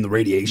between me and the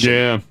radiation.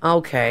 Yeah.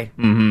 Okay.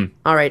 Mm-hmm.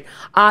 All right.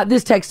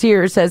 This text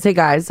here says, hey,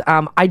 guys,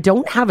 I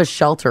don't have a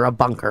shelter, a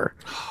bunker.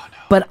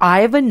 But I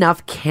have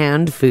enough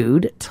canned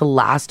food to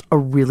last a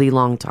really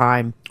long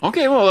time.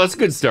 Okay, well, that's a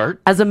good start.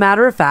 As a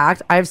matter of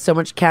fact, I have so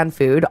much canned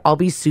food, I'll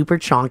be super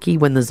chonky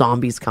when the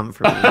zombies come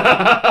for me.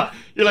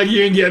 You're like,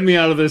 you can get me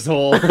out of this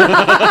hole.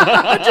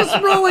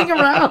 Just rolling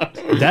around.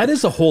 That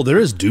is a hole. There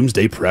is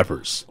doomsday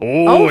preppers.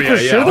 Oh, yeah.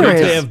 I don't think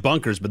they have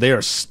bunkers, but they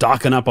are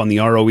stocking up on the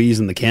ROEs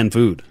and the canned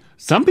food.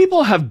 Some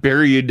people have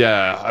buried,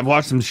 I've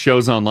watched some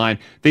shows online,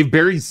 they've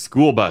buried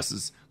school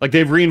buses. Like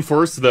they've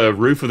reinforced the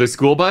roof of the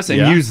school bus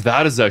and used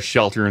that as a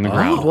shelter in the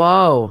ground.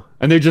 Whoa.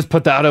 And they just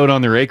put that out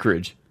on their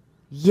acreage.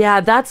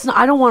 Yeah, that's not,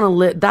 I don't want to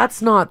live.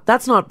 That's not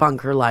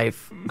bunker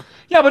life.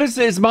 Yeah, but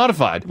it's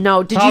modified.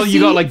 No, did How you see?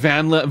 You got like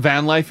van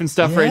life and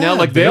stuff right now.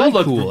 Like they all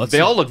look cool. They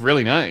all look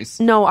really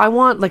nice. No, I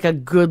want like a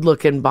good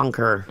looking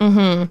bunker.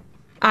 Mm-hmm.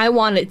 I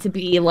want it to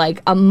be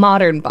like a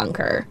modern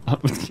bunker. So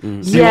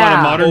you want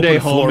a modern day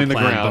home in the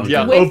ground. bunker.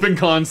 Yeah, open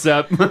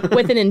concept.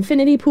 With an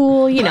infinity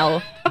pool, you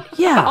know.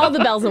 Yeah. All the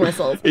bells and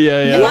whistles.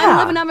 Yeah. If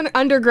I'm living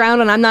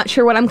underground and I'm not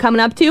sure what I'm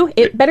coming up to,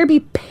 it better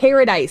be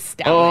paradise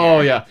down there. Oh,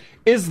 yeah.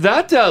 Is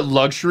that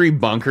luxury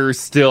bunker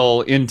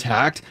still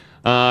intact?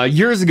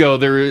 Years ago,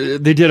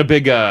 they did a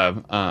big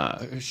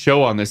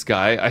show on this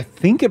guy. I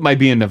think it might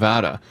be in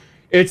Nevada.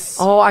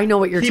 I know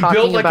what you're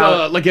talking about. He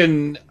built like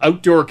an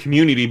outdoor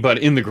community, but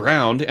in the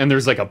ground, and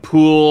there's like a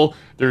pool,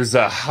 there's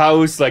a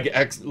house,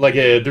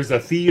 there's a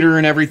theater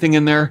and everything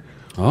in there.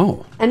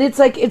 Oh, and it's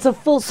a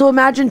full. So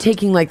imagine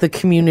taking like the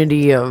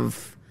community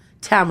of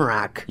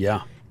Tamarack,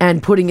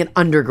 and putting it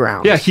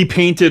underground. Yeah, he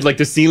painted like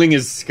the ceiling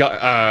is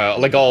sky,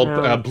 like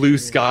all blue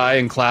sky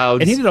and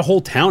clouds. And he did a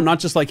whole town, not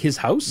just like his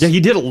house. Yeah, he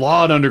did a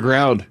lot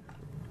underground.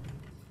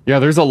 Yeah,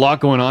 there's a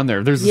lot going on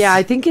there.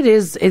 I think it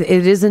is. It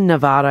is in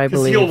Nevada, I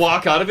believe. He'll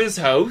walk out of his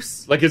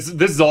house, like this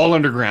is all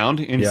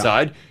underground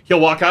inside. Yeah. He'll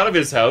walk out of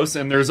his house,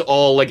 and there's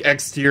all like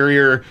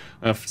exterior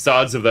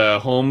facades of the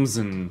homes,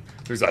 and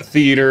there's a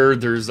theater.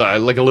 There's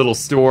like a little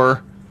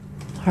store.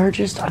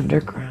 Largest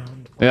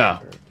underground. Yeah,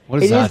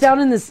 what is that? It is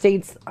down in the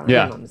States.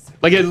 Yeah,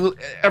 like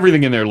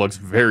everything in there looks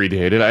very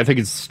dated. I think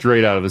it's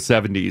straight out of the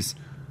 70s.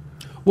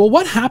 Well,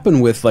 what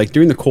happened with like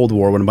during the Cold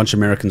War when a bunch of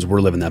Americans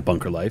were living that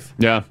bunker life?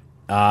 Yeah.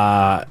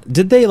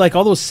 Did they like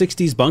all those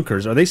 60s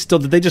bunkers? Did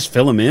they just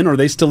fill them in, or are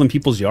they still in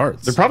people's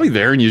yards? They're probably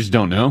there and you just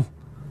don't know.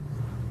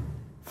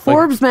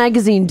 Forbes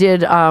magazine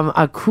did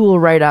a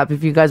cool write-up,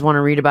 if you guys want to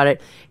read about it.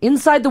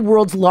 Inside the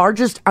world's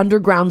largest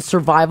underground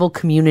survival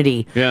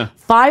community. Yeah.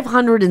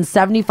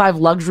 575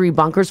 luxury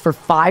bunkers for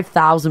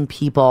 5,000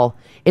 people.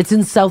 It's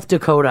in South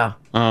Dakota.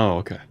 Oh,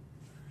 okay.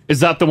 Is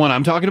that the one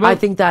I'm talking about? I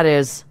think that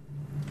is.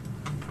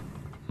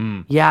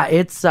 Yeah,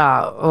 it's,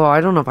 I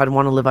don't know if I'd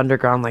want to live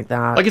underground like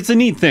that. Like, it's a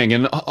neat thing,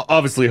 and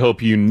obviously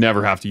hope you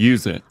never have to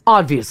use it.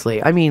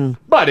 Obviously, I mean...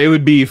 But it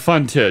would be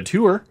fun to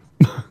tour.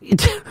 Maybe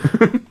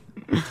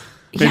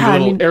a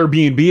little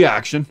Airbnb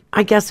action.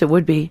 I guess it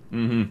would be.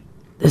 Mm-hmm.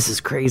 This is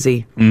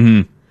crazy.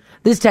 Mm-hmm.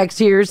 This text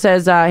here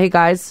says, hey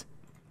guys,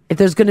 if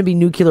there's going to be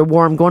nuclear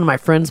war, I'm going to my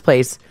friend's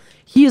place.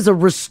 He is a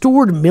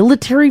restored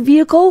military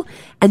vehicle,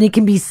 and it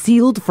can be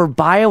sealed for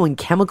bio and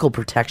chemical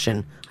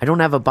protection. I don't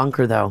have a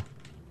bunker, though.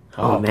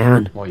 Oh,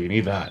 man. Well, you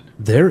need that.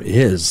 There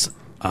is,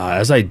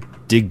 as I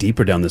dig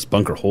deeper down this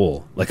bunker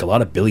hole, like a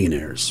lot of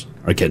billionaires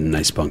are getting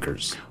nice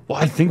bunkers.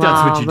 Well, I think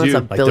that's what you do.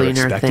 That's a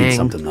billionaire like they're expecting thing.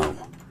 something, though.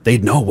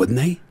 They'd know, wouldn't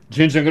they?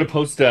 Ginger, I'm going to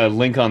post a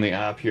link on the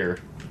app here.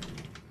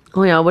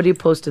 Oh, yeah. What are you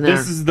posting there?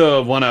 This is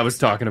the one I was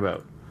talking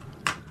about.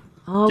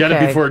 Get it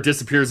Okay. before it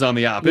disappears on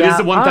the app. It Yeah, is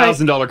a all right.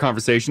 $1,000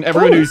 conversation.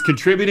 Everyone who's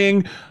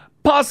contributing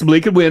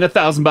possibly could win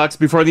 $1,000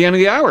 before the end of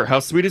the hour. How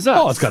sweet is that?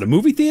 Oh, it's got a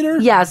movie theater?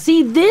 Yeah,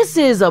 see, this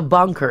is a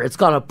bunker. It's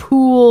got a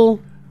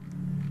pool.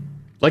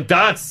 Like,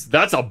 that's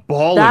a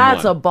ball.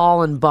 That's a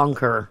ball and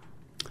bunker.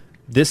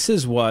 This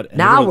is what...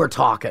 Now we're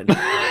talking.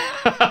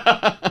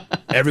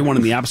 Everyone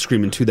in the app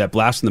screaming to that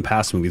Blast in the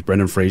Past movie with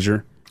Brendan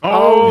Fraser.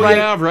 Oh,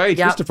 yeah, right.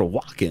 Christopher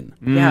Walken.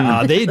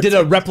 Yeah. They did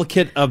a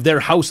replicate of their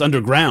house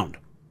underground.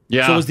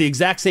 Yeah. So it was the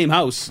exact same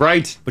house.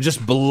 Right. But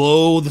just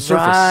below the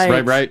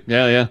surface. Right.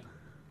 Yeah.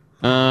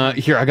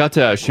 Here, I got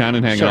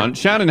Shannon hanging on.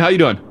 Shannon, how you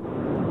doing?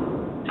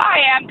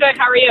 Hi, I'm good.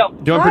 How are you?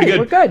 Doing pretty good.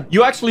 We're good.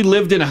 You actually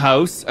lived in a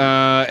house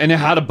and it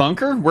had a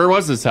bunker? Where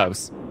was this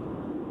house?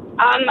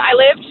 I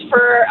lived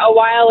for a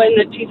while in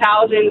the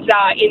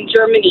 2000s in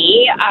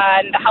Germany.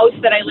 The house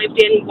that I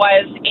lived in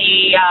was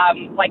a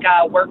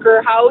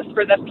worker house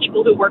for the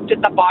people who worked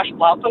at the Bosch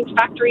Blaupunkt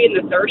factory in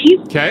the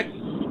 30s. Okay.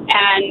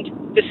 And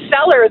the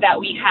cellar that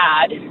we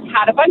had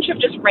a bunch of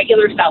just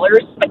regular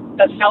cellars, but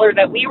the cellar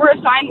that we were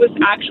assigned was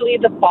actually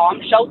the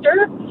bomb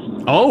shelter.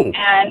 Oh.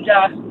 And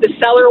the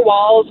cellar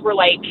walls were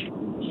like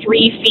 3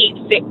 feet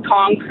thick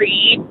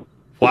concrete.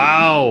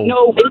 Wow.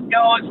 No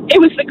windows.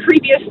 It was the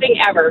creepiest thing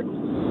ever.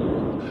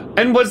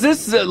 And was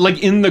this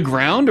like in the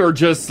ground or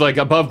just like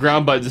above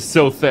ground but just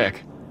so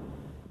thick?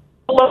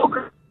 Below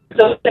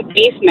the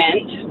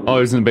basement. Oh,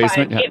 it was in the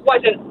basement? But Yeah. it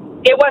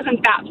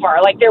wasn't that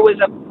far. Like there was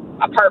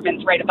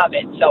apartments right above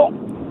it, so.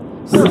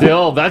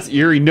 Still, that's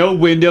eerie. No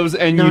windows,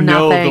 and No, you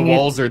know nothing. the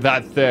walls are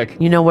that thick.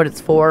 You know what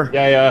it's for.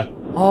 Yeah.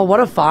 Oh,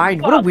 what a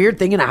find. What a weird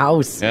thing in a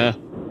house. Yeah.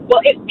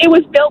 Well, it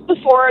was built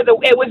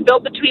it was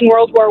built between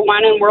World War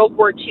I and World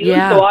War II.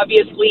 Yeah. So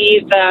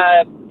obviously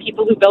the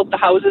people who built the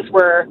houses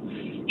were,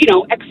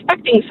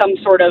 expecting some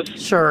sort of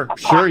Sure,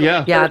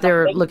 yeah. Yeah,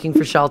 they're looking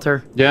for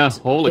shelter. Yeah,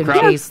 holy In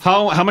crap. case.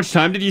 How much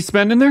time did you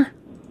spend in there?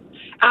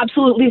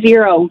 Absolutely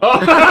zero. 0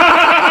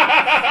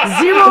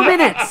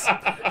 minutes.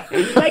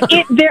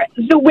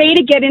 The way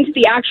to get into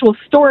the actual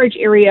storage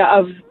area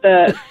of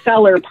the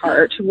cellar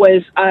part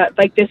was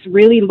like this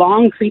really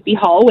long, creepy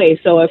hallway.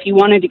 So if you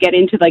wanted to get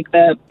into like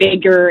the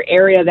bigger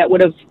area that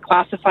would have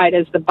classified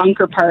as the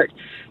bunker part,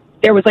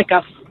 there was like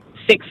a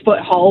 6-foot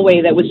hallway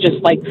that was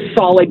just like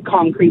solid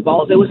concrete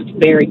walls. It was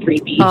very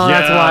creepy. Oh,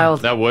 that's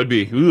wild. That would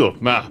be. Ooh,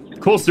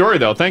 cool story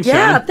though. Thanks, Yeah,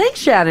 Shannon. thanks,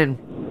 Shannon.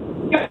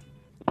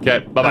 Okay,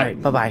 bye-bye.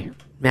 Bye-bye.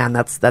 Man,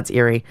 that's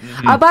eerie.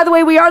 By the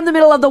way, we are in the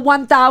middle of the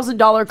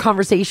 $1,000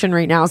 conversation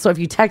right now. So if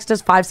you text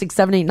us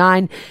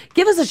 56789,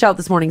 give us a shout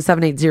this morning,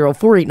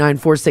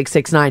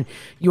 780-489-4669.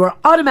 You are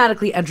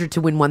automatically entered to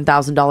win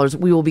 $1,000.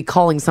 We will be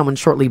calling someone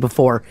shortly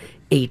before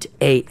 8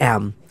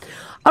 a.m.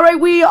 All right,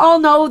 we all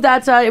know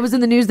that it was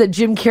in the news that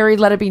Jim Carrey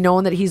let it be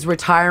known that he's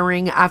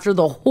retiring after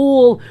the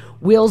whole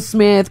Will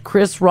Smith,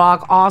 Chris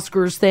Rock,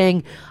 Oscars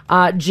thing.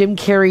 Jim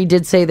Carrey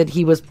did say that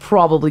he was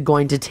probably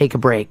going to take a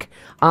break.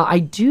 I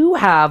do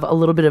have a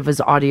little bit of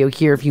his audio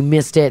here. If you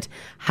missed it,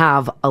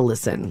 have a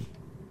listen.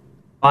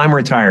 I'm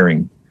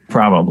retiring,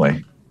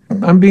 probably.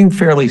 I'm being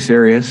fairly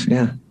serious,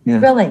 yeah.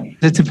 Really?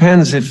 It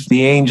depends if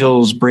the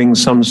Angels bring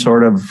some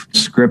sort of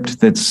script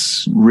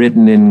that's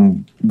written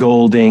in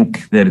gold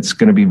ink that it's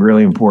going to be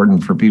really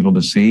important for people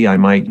to see. I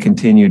might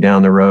continue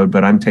down the road,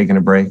 but I'm taking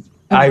a break.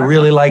 I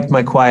really like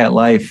my quiet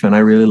life, and I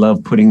really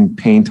love putting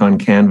paint on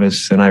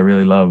canvas, and I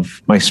really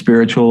love my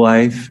spiritual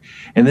life.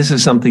 And this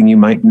is something you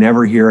might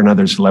never hear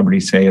another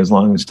celebrity say as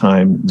long as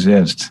time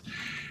exists.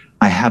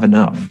 I have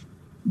enough.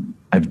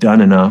 I've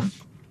done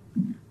enough.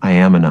 I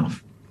am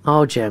enough.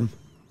 Oh, Jim.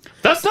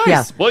 That's nice.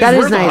 Yeah, well, that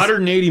he's is worth nice.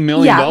 $180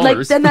 million. Yeah,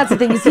 like, then that's the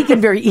thing is he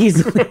can very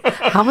easily.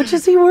 How much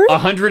is he worth?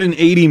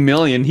 $180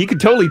 million. He could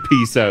totally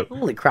peace out.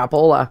 Holy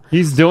crapola.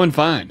 He's doing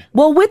fine.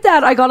 Well, with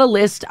that, I got a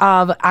list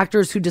of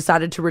actors who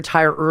decided to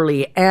retire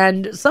early,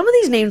 and some of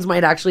these names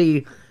might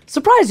actually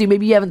surprise you.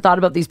 Maybe you haven't thought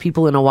about these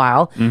people in a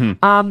while.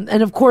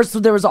 And of course,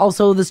 there was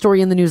also the story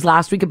in the news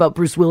last week about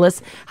Bruce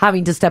Willis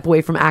having to step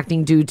away from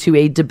acting due to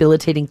a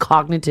debilitating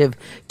cognitive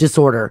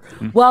disorder.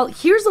 Well,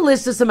 here's a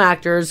list of some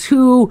actors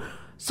who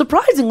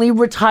surprisingly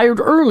retired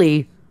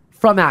early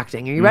from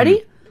acting. Are you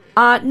ready?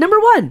 Number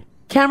 1,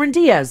 Cameron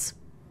Diaz.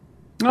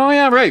 Oh,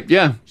 yeah, right.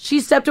 Yeah. She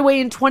stepped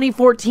away in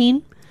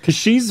 2014. Because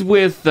she's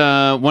with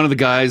one of the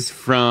guys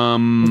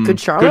from Good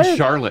Charlotte? Good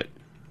Charlotte.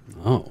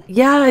 Oh.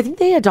 Yeah, I think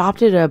they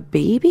adopted a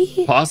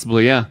baby.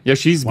 Possibly, yeah. Yeah,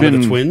 she's One been...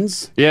 of the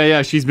twins?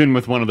 Yeah, she's been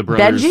with one of the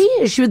brothers. Benji?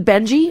 Is she with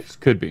Benji?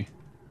 Could be.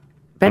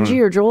 Benji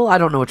or Joel? I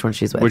don't know which one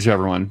she's with.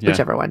 Whichever one, yeah.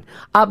 Whichever one.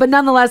 But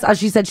nonetheless,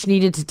 she said she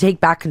needed to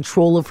take back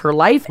control of her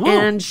life,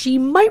 and she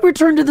might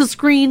return to the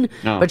screen,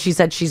 but she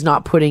said she's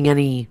not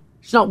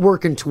she's not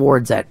working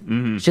towards it.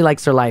 She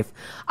likes her life.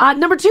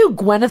 Number 2,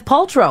 Gwyneth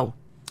Paltrow.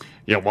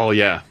 Yeah, well,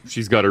 yeah.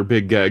 She's got her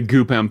big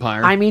Goop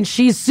empire. I mean,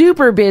 she's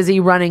super busy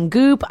running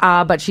Goop,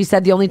 but she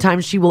said the only time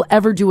she will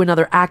ever do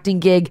another acting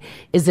gig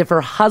is if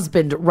her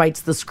husband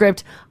writes the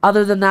script.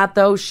 Other than that,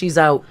 though, she's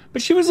out.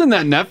 But she was in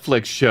that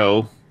Netflix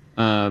show,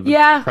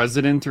 The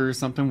President or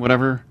something,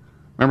 whatever.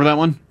 Remember that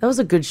one? That was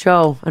a good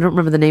show. I don't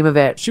remember the name of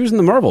it. She was in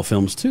the Marvel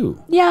films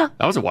too. Yeah.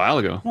 That was a while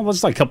ago. Well,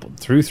 that's like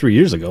 3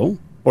 years ago.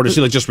 Or did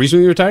she like just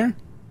recently retire?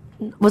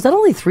 Was that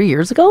only 3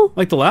 years ago?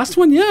 Like the last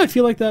one? Yeah, I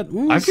feel like that.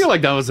 I feel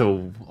like that was a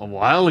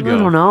while ago. I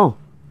don't know.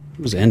 It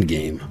was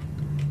Endgame.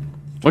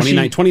 Was she-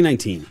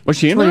 2019. Was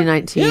she in there?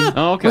 2019. Yeah.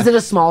 Oh, okay. Was it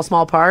a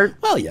small part?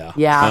 Well, yeah.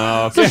 Yeah.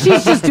 Oh, okay. So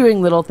she's just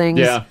doing little things.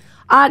 Yeah.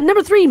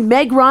 Number 3,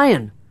 Meg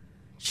Ryan.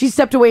 She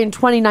stepped away in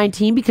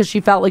 2019 because she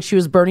felt like she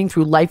was burning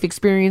through life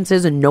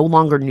experiences and no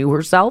longer knew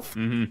herself.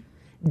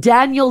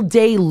 Daniel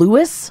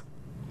Day-Lewis.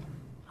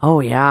 Oh,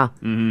 yeah.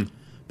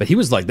 But he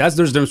was like, there's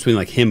a difference between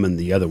like him and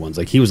the other ones.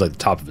 Like he was like the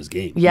top of his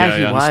game. Yeah,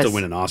 he was. Still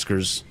winning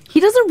Oscars. He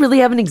doesn't really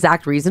have an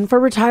exact reason for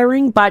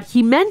retiring, but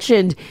he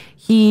mentioned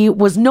he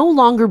was no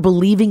longer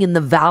believing in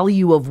the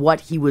value of what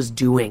he was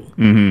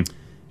doing.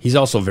 He's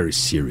also very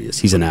serious.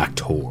 He's an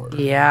actor.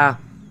 Yeah.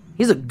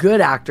 He's a good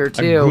actor,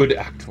 too. A good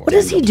actor. What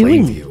is he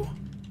doing?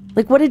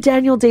 Like, what did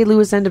Daniel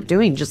Day-Lewis end up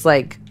doing? Just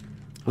like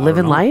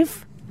living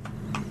life?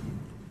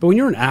 But when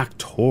you're an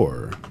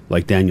actor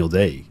like Daniel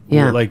Day,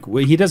 Yeah. like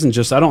he doesn't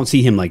just. I don't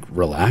see him like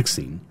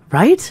relaxing.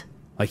 Right?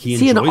 Like he Is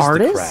he an enjoys the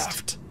artist?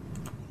 craft.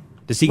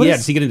 Does he? What Yeah. is-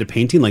 Does he get into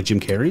painting like Jim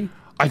Carrey?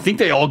 I think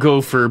they all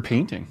go for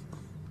painting.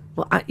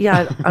 Well, I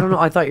don't know.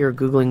 I thought you were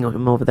Googling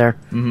him over there.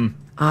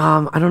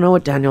 I don't know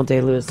what Daniel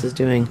Day-Lewis is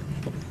doing.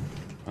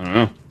 I don't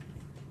know.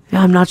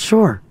 Yeah, I'm not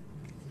sure.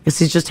 Guess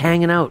he's just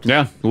hanging out.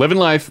 Yeah, living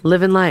life.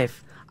 Living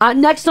life.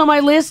 Next on my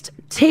list,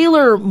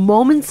 Taylor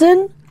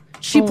Momsen.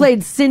 She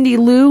played Cindy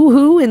Lou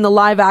Who in the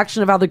live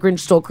action of How the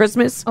Grinch Stole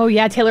Christmas. Oh,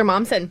 yeah, Taylor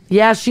Momsen.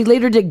 Yeah, she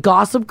later did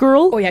Gossip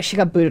Girl. Oh, yeah, she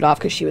got booted off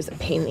because she was a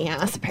pain in the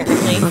ass,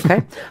 apparently.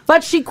 Okay.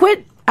 But she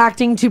quit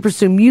acting to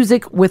pursue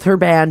music with her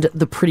band,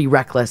 The Pretty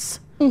Reckless.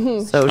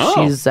 So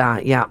she's,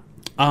 yeah.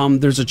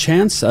 There's a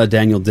chance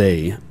Daniel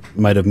Day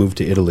might have moved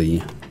to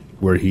Italy,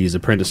 where he's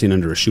apprenticing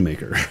under a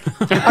shoemaker.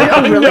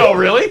 Oh, really? No,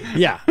 really?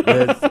 Yeah,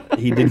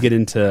 he did get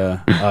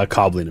into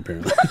cobbling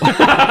apparently.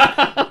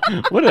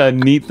 What a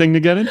neat thing to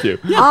get into.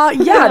 Yeah,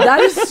 that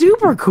is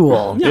super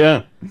cool.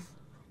 Yeah.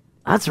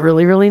 That's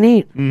really, really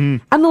neat.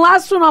 And the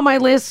last one on my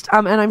list,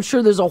 and I'm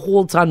sure there's a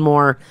whole ton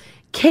more,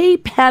 Kay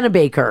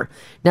Panabaker.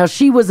 Now,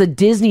 she was a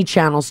Disney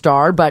Channel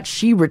star, but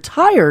she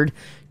retired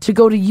to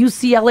go to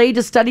UCLA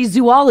to study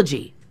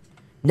zoology.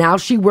 Now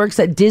she works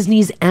at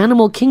Disney's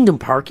Animal Kingdom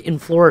Park in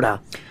Florida.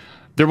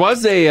 There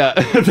was a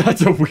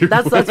that's a weird.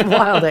 That's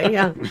wild, eh?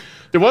 Yeah.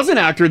 There was an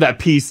actor that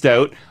pieced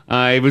out.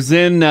 He was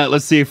in.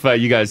 Let's see if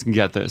you guys can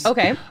get this.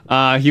 Okay.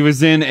 He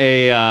was in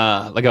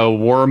a like a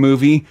war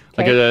movie,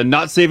 like a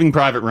Not Saving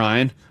Private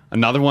Ryan.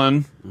 Another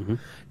one.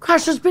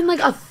 Gosh, there's been like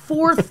a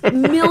 4th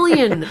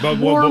million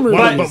war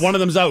movies. But one of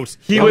them's out.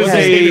 He was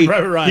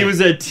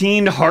a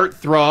teen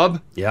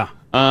heartthrob. Yeah.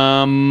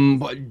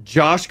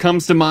 Josh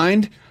comes to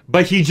mind,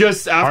 but he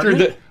just after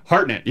Hartnett?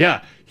 Hartnett,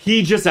 yeah.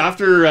 He just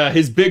after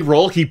his big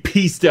role, he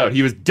pieced out.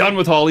 He was done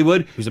with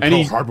Hollywood. He was in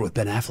Pearl Harbor with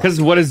Ben Affleck.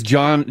 Because what has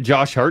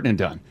Josh Hartnett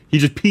done? He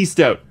just pieced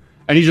out,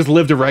 and he just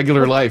lived a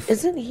regular life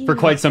isn't he- for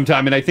quite some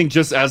time. And I think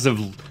just as of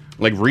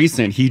like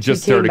recent, he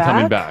just came started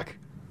coming back? back.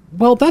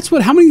 Well, that's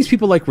what. How many of these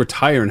people like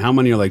retire, and how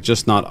many are like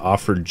just not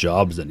offered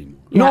jobs anymore?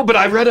 No, but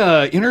I read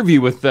a interview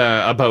with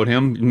about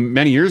him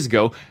many years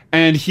ago,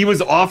 and he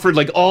was offered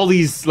like all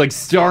these like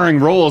starring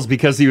roles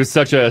because he was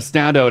such a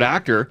standout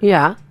actor.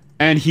 Yeah.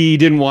 And he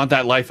didn't want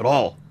that life at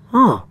all.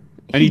 Huh.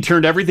 And he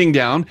turned everything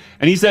down.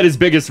 And he said his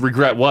biggest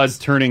regret was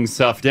turning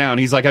stuff down.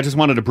 He's like, I just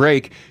wanted a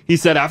break. He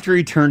said after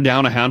he turned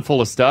down a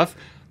handful of stuff,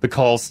 the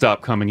calls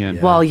stopped coming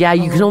in. Well, yeah,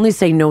 you can only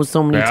say no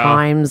so many Yeah.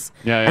 times.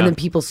 Yeah, yeah. And then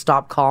people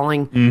stop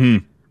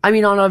calling. I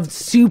mean, on a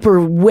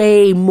super,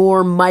 way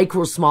more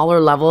micro, smaller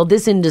level,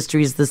 this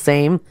industry is the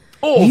same.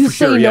 Oh, you for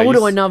say sure, no yeah,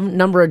 to a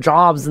number of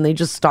jobs and they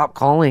just stop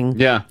calling.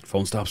 Yeah.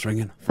 Phone stops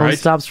ringing. Phone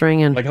stops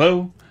ringing. Like,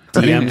 hello?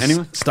 DMs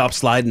Anyone? stop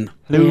sliding.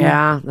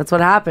 Yeah, that's what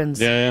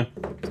happens. Yeah,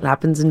 It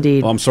happens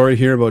indeed. Well, I'm sorry to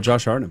hear about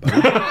Josh Hartnett. Buddy.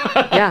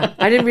 Yeah,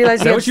 I didn't realize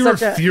Is he that had what you were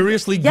such a...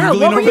 furiously Yeah, Googling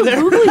what were over you there?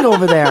 Googling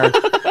over there?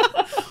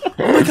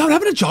 Oh my God, what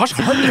happened to Josh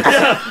Hartnett?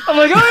 I'm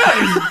like,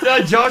 oh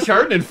yeah, Josh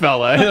Hartnett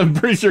fella. I'm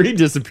pretty sure he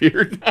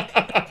disappeared.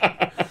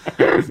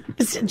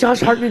 Is Josh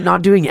Hartnett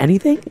not doing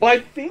anything? Well, I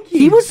think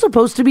He was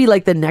supposed to be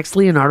like the next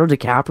Leonardo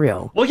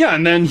DiCaprio. Well, yeah,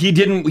 and then he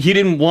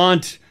didn't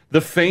want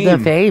the fame. The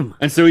fame.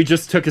 And so he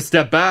just took a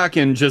step back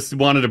and just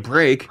wanted a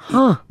break.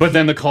 Huh. But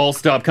then the calls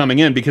stopped coming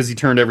in because he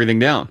turned everything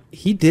down.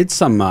 He did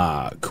some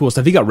cool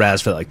stuff. He got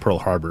razzed for like Pearl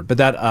Harbor, but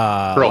that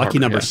Pearl Lucky Harbor,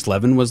 Number yeah.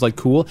 11 was like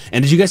cool.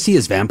 And did you guys see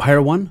his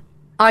vampire one?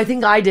 I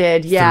think I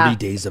did, yeah. 30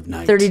 Days of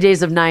Night. 30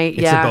 Days of Night,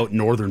 It's yeah. about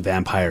northern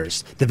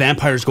vampires. The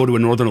vampires go to a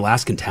northern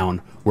Alaskan town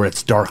where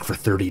it's dark for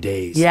 30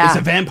 days. Yeah. It's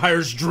a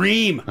vampire's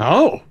dream.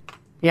 Oh.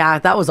 Yeah,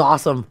 that was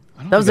awesome.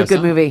 That was a think I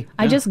good saw movie.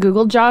 I just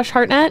Googled Josh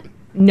Hartnett.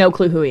 No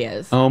clue who he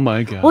is. Oh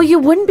my God. Well, you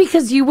wouldn't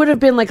because you would have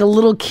been like a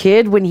little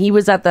kid when he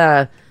was at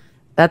the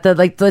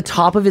like the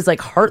top of his like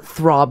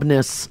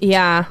heartthrobness.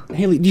 Yeah.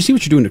 Haley, do you see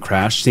what you're doing to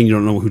Crash, saying you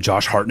don't know who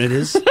Josh Hartnett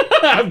is?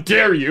 How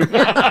dare you?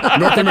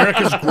 North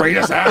America's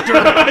greatest actor.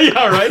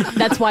 Yeah, right.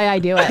 That's why I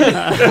do it.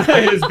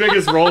 His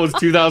biggest role was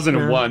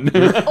 2001.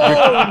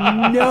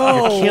 Oh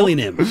no! You're killing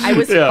him. I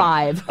was Yeah.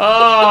 5.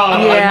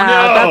 Oh, Yeah,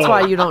 no. that's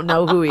why you don't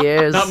know who he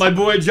is. Not my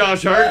boy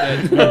Josh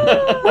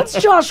Hartnett. What's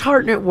Josh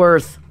Hartnett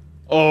worth?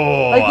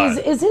 Oh,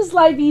 Like, is his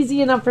life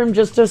easy enough for him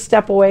just to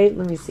step away?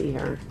 Let me see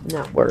here.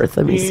 Net worth.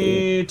 Let me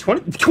see.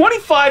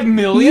 25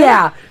 million?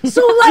 Yeah.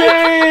 So, like,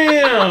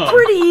 Damn.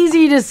 pretty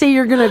easy to say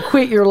you're going to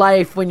quit your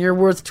life when you're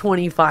worth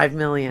 25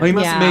 million. Well, he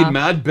must have made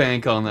mad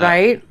bank on that.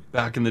 Right?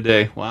 Back in the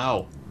day.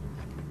 Wow.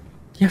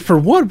 Yeah, for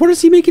what? What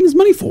is he making his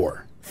money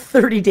for?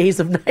 30 days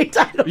of night.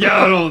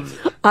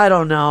 I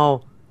don't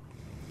know.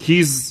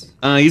 He's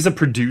a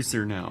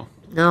producer now.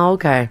 Oh,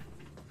 okay.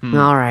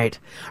 All right.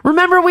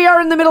 Remember, we are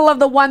in the middle of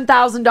the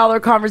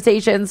 $1,000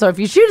 conversation. So if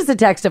you shoot us a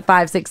text at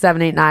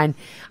 56789,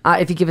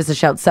 if you give us a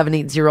shout,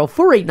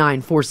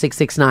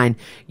 780-489-4669,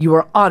 you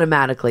are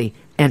automatically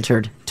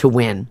entered to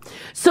win.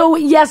 So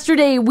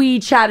yesterday we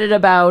chatted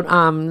about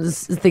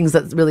things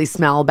that really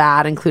smell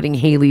bad, including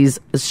Haley's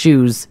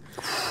shoes.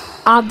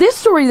 This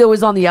story, though,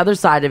 is on the other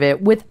side of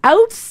it.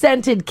 Without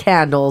scented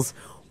candles,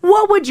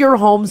 what would your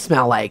home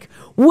smell like?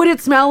 Would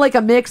it smell like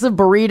a mix of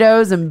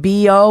burritos and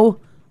B.O.?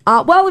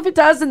 Well, if it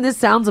does, then this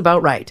sounds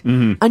about right.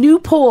 A new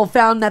poll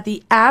found that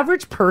the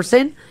average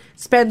person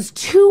spends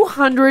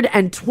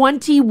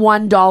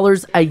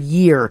 $221 a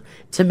year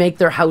to make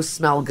their house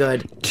smell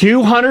good.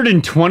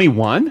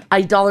 221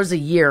 dollars a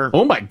year.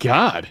 Oh my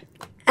God.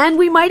 And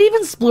we might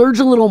even splurge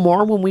a little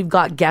more when we've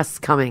got guests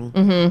coming.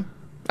 Mm-hmm.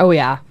 Oh,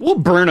 yeah. We'll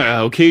burn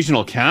an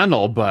occasional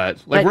candle,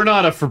 but But- we're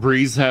not a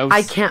Febreze house.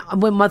 I can't,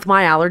 with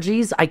my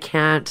allergies, I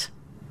can't.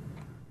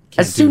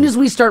 As soon as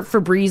we start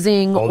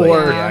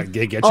Febrezing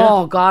get ya?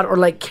 oh God, or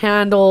like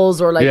candles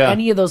or like Yeah.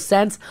 any of those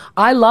scents,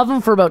 I love them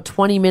for about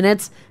 20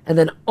 minutes and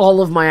then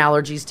all of my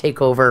allergies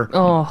take over.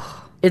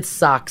 Oh, it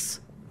sucks.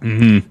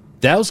 Mm-hmm.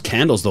 Those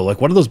candles, though,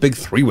 like what do those big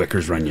 3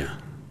 wickers run you?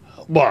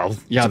 Well,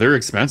 yeah, they're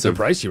expensive.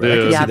 They're pricey,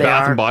 right? Yeah, they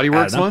Bath are. and Body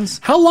Works ones.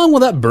 How long will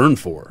that burn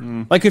for?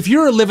 Like if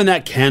you're living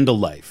that candle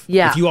life,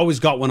 Yeah. if you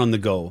always got one on the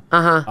go,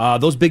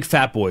 those big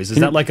fat boys, is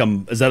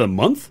that a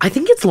month? I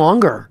think it's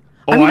longer.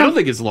 Oh, I don't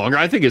think it's longer.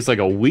 I think it's like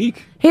a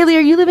week. Haley,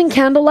 are you living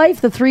Candle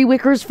Life, the 3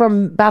 wickers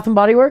from Bath and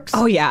Body Works?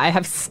 Oh yeah, I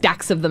have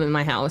stacks of them in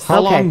my house.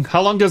 How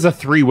long does a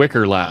 3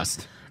 wicker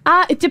last?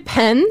 It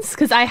depends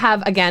because I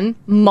have again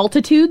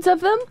multitudes of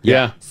them.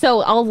 Yeah.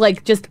 So I'll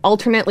like just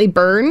alternately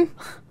burn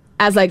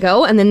as I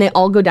go, and then they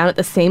all go down at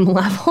the same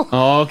level.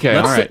 Oh, okay.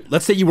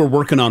 Let's say you were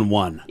working on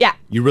one. Yeah.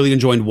 You really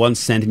enjoyed one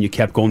scent and you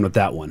kept going with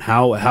that one.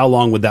 How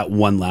long would that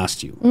one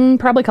last you?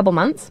 Probably a couple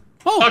months.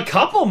 Oh, a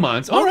couple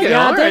months. All right. Okay,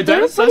 Yeah, all right.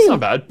 That's not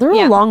bad. They're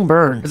a long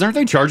burn. Because aren't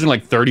they charging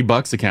like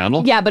 $30 a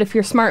candle? Yeah, but if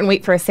you're smart and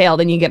wait for a sale,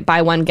 then you get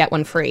buy one get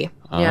one free.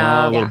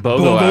 Yeah. Little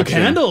BOGO BOGO action.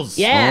 candles.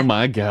 Yeah. Oh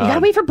my You God. gotta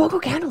wait for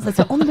BOGO candles. That's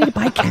the only way to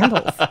buy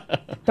candles.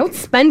 Don't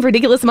spend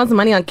ridiculous amounts of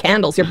money on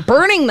candles. You're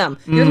burning them.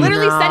 You're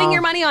literally setting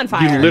your money on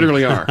fire. You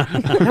literally are.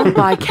 I don't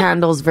buy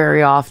candles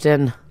very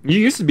often. You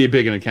used to be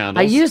big into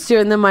candles. I used to,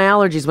 and then my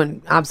allergies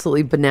went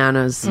absolutely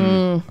bananas.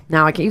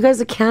 Now I can't. You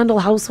guys a candle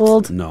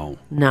household? No.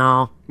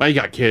 No. Well, you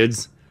got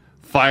kids.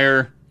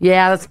 Fire.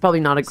 Yeah, that's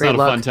probably not a great not a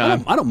look. fun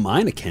time. I don't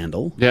mind a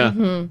candle. Yeah.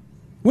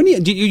 When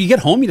you get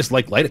home, you just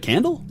like light a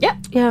candle? Yeah.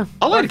 Yeah.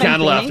 I'll light a fun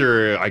candle cleaning.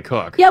 after I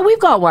cook. Yeah, we've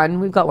got one.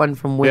 We've got one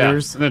from Yeah.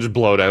 Winners. And then just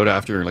blow it out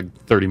after like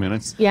 30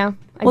 minutes. Yeah.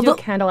 I Well, do a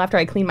the- candle after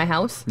I clean my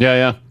house. Yeah,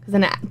 yeah. Because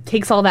then it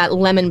takes all that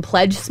lemon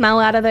pledge smell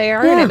out of the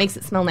air and Yeah. it makes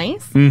it smell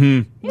nice.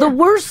 Mm-hmm. The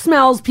worst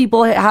smells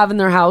people have in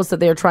their house that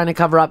they're trying to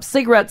cover up.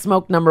 Cigarette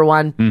smoke, number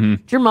one. Mm-hmm.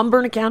 Did your mom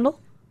burn a candle?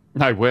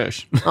 I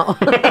wish.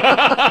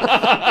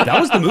 That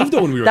was the move,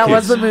 though, when we were That kids.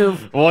 was the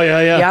move. Well,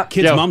 yeah, yeah. Yep.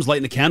 Kids' Yeah. moms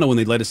lighting a candle when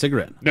they'd light a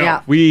cigarette. No,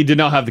 Yeah. we did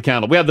not have the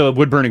candle. We had the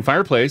wood-burning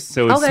fireplace,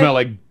 so it Okay. smelled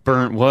like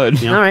burnt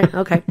wood. All right,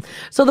 okay.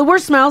 So the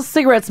worst smells,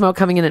 cigarette smoke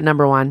coming in at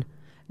number one.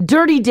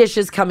 Dirty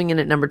dishes coming in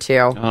at number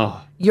 2.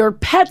 Oh. Your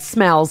pet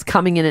smells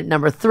coming in at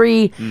number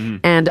 3. Mm-hmm.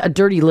 And a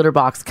dirty litter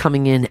box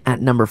coming in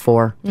at number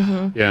 4.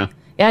 Yeah.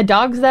 Yeah,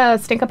 dogs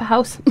stink up a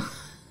house.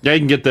 Yeah, you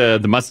can get the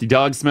musty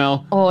dog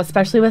smell. Oh,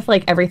 especially with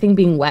like everything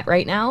being wet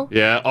right now.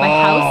 Yeah. My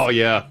Oh, house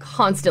yeah.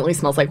 constantly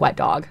smells like wet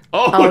dog.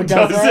 Oh,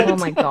 does does it? it? Oh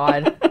my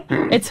god.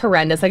 It's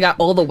horrendous. I got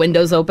all the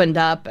windows opened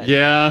up. And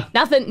Yeah.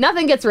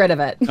 Nothing gets rid of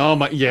it. Oh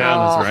my.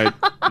 Yeah,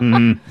 that's right.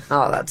 Mm-hmm.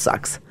 Oh, that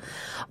sucks.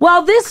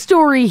 Well, this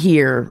story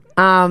here,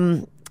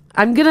 I'm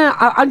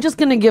just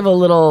gonna give a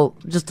little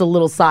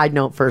side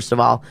note first of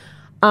all.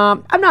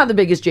 I'm not the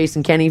biggest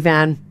Jason Kenney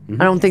fan.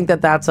 I don't think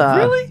that's a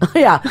Really?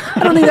 yeah.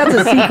 I don't think that's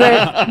a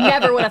secret.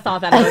 Never would have thought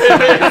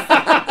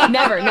that.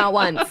 Never, not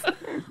once.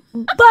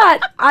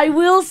 But I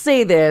will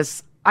say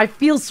this. I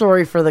feel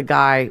sorry for the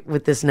guy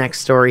with this next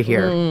story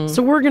here.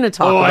 So we're going to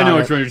talk Oh, about I know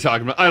it. which one you're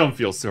talking about. I don't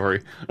feel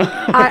sorry.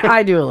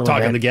 I do a little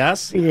Talking bit. the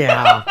gas?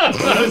 Yeah.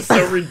 That's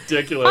so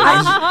ridiculous.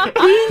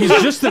 He's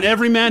just an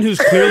everyman who's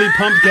clearly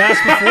pumped gas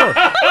before.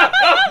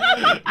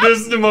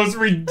 This is the most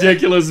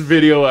ridiculous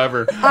video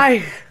ever.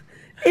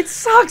 It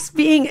sucks.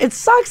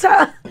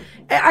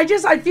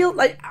 I feel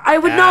like I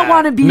would not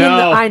want to be in the.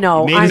 I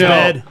know. Made I his know.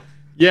 bed.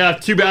 Yeah,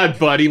 too bad,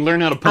 buddy. Learn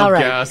how to pump All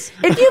right. gas.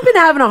 If you've been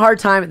having a hard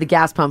time at the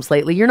gas pumps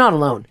lately, you're not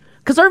alone.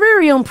 Because our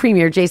very own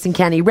Premier, Jason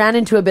Kenney, ran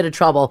into a bit of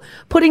trouble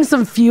putting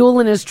some fuel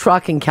in his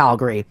truck in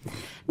Calgary.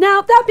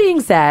 Now, that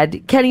being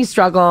said, Kenny's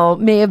struggle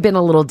may have been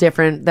a little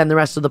different than the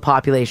rest of the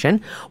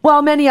population.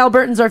 While many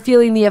Albertans are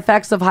feeling the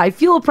effects of high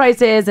fuel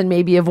prices and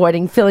maybe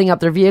avoiding filling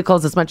up their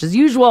vehicles as much as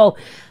usual,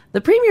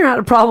 the Premier had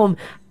a problem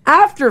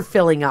after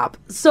filling up.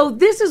 So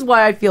this is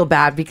why I feel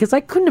bad, because I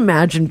couldn't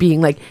imagine being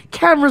like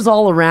cameras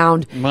all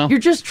around. Well, you're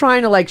just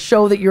trying to like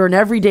show that you're an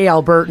everyday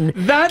Albertan.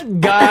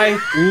 That guy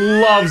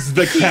loves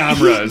the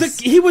cameras.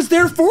 He was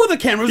there for the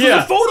cameras. It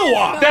was a photo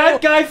op.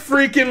 That guy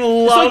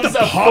freaking loves like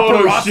the a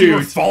photo paparazzi shoot.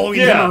 were following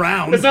him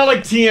around. It's not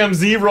like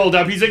TMZ rolled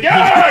up. He's like,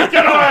 yeah,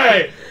 get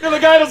away. No, the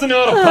guy doesn't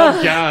know how to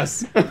pump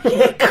gas.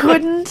 He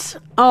couldn't.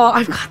 Oh,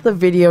 I've got the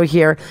video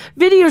here.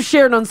 Video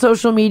shared on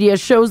social media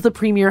shows the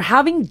Premier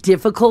having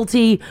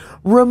difficulty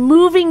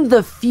removing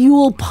the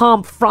fuel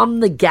pump from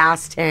the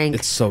gas tank.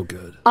 It's so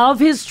good. Of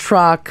his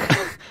truck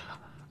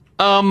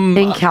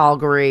in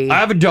Calgary. I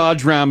have a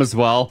Dodge Ram as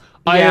well.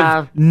 I Yeah.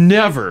 have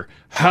never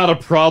had a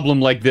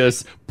problem like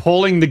this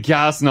pulling the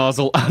gas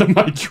nozzle out of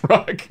my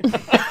truck.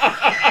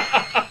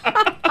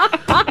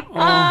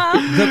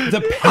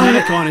 The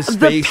panic on his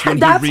face when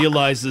he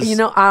realizes. You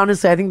know,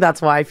 honestly, I think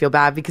that's why I feel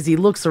bad, because he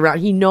looks around.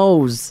 He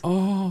knows.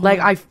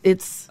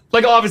 It's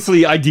like,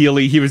 obviously,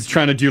 ideally, he was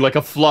trying to do like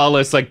a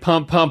flawless, like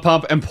pump,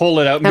 and pull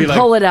it out and, and be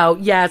pull like, it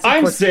out. Yes, of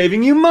I'm course.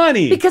 saving you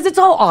money. Because it's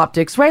all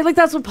optics, right? Like,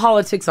 that's what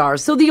politics are.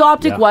 So the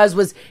optic Yeah.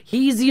 was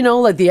he's, you know,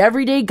 like the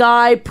everyday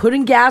guy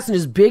putting gas in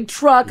his big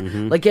truck,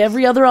 like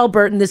every other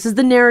Albertan. This is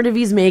the narrative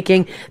he's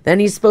making. Then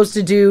he's supposed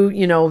to do,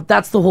 you know,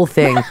 that's the whole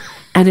thing.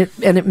 And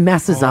it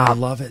messes up. I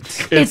love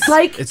it. It's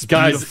like it's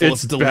guys, beautiful.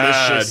 it's It's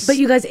delicious. But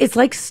you guys, it's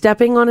like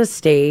stepping on a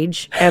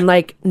stage and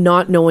like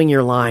not knowing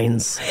your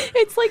lines.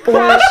 It's like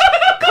Crash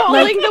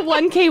calling the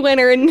 1K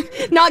winner and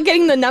not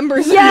getting the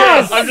numbers.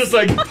 Yes! I'm just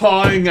like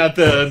pawing at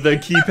the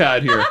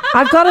keypad here.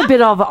 I've got a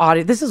bit of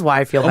audio. This is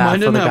why I feel bad mine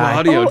for didn't the have guy.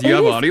 audio. Do you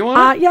have audio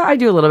on it? Yeah, I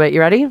do a little bit. You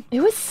ready?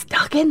 It was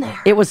stuck in there.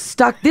 It was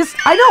stuck.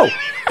 I know.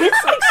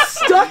 It's like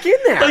stuck in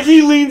there. Like,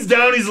 he leans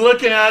down, he's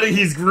looking at it,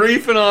 he's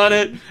griefing on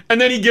it, and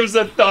then he gives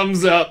a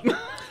thumbs up.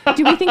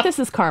 Do we think this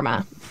is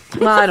karma?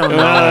 I don't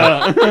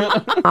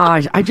know.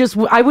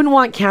 I wouldn't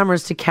want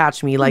cameras to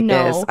catch me like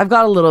No. this. I've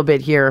got a little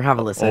bit here. Have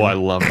a listen. Oh, I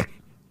love it.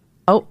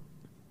 Oh.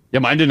 Yeah,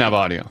 mine didn't have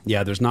audio.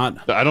 Yeah, there's not.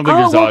 I don't think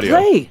there's well, audio.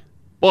 play.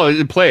 Well,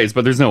 it plays,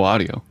 but there's no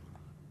audio.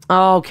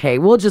 Okay,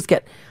 we'll just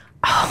get.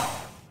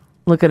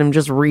 Look at him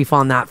just reef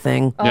on that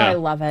thing. Oh, I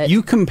love it.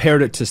 You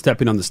compared it to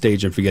stepping on the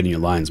stage and forgetting your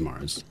lines,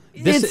 Mars.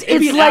 It'd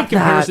be an like apt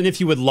comparison if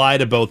you had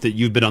lied about that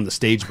you've been on the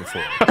stage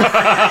before.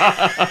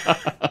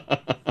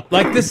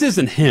 Like, this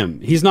isn't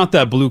him. He's not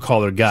that blue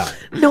collar guy.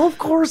 No, of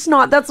course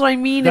not. That's what I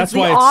mean. That's it's the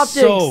why it's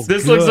optics. so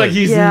This looks like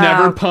he's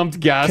never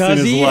pumped gas in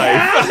his he life.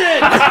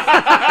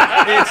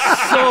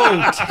 It's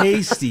so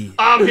tasty.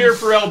 I'm here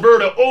for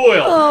Alberta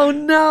oil. Oh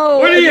no!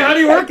 How do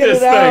you work this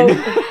thing?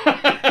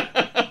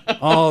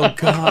 Oh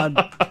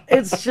God!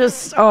 It's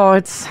just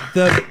it's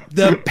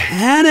the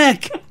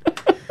panic.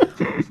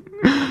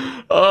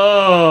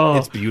 Oh,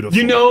 it's beautiful.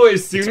 You know,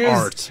 as soon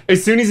art.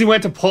 as he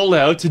went to pull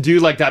out to do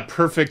like that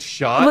perfect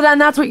shot. Well, then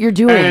that's what you're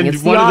doing. And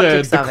It's one the of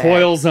optics the of it.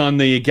 coils on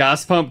the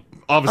gas pump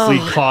obviously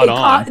caught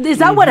on. Is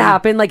that what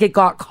happened? Like it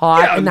got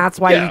caught, and that's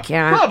why yeah, you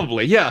can't.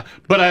 Probably, yeah.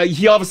 But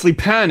he obviously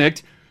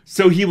panicked,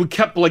 so he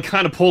kept like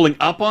kind of pulling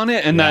up on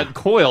it, and that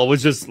coil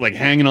was just like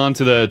hanging on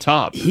to the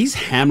top. He's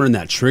hammering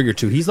that trigger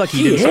too. He's like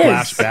he didn't is.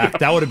 splash back.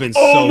 That would have been.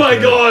 Oh so my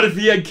good. God! If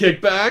he had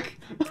kickback.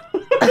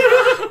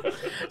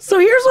 So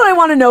here's what I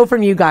want to know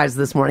from you guys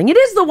this morning. It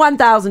is the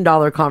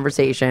 $1,000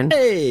 conversation.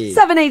 Hey.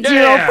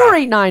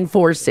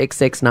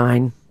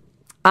 780-489-4669.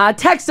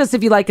 Text us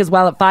if you like as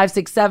well at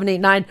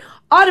 56789.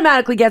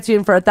 Automatically gets you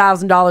in for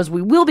 $1,000.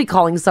 We will be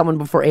calling someone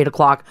before 8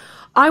 o'clock.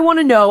 I want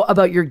to know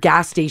about your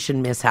gas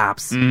station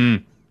mishaps.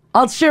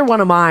 I'll share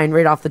one of mine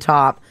right off the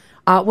top.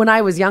 When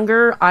I was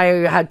younger, I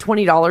had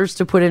 $20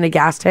 to put in a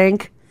gas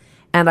tank.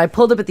 And I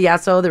pulled up at the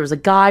Esso. There was a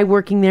guy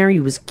working there.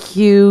 He was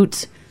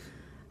cute.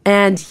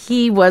 And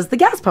he was the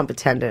gas pump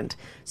attendant.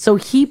 So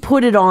he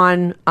put it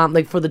on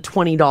like for the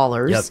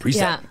 $20. Yeah,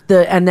 preset.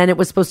 And then it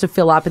was supposed to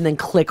fill up and then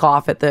click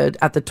off at the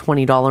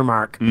 $20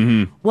 mark.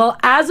 Well,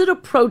 as it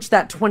approached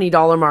that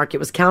 $20 mark, it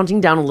was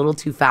counting down a little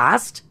too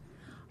fast.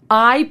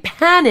 I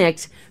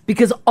panicked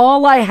because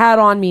all I had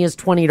on me is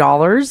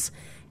 $20,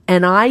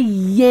 and I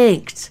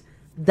yanked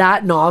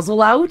that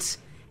nozzle out,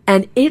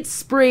 and it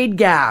sprayed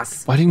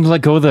gas Why didn't you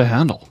let go of the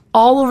handle?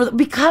 all over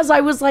because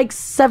I was like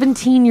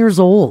 17 years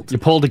old. You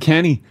pulled a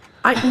Kenny.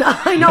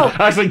 I know.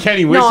 Actually,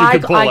 Kenny, wish No, you I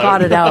could pull out.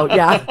 got it out.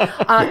 Yeah,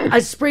 I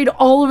sprayed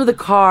all over the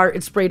car.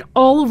 It sprayed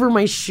all over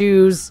my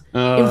shoes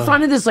in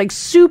front of this like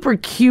super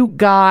cute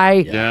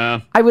guy.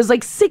 Yeah. I was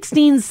like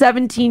 16,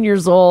 17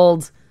 years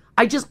old.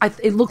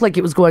 It looked like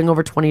it was going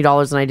over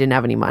 $20, and I didn't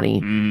have any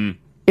money.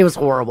 It was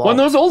horrible. Well, and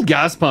those old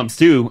gas pumps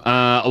too.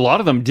 A lot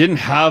of them didn't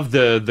have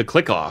the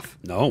click off.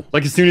 No.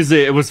 Like as soon as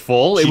it was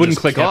full, it wouldn't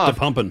click kept off. it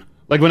pumping.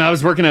 Like when I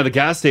was working at the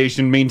gas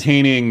station,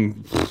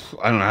 maintaining,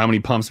 I don't know how many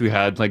pumps we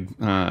had, like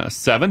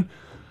 7.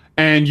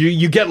 And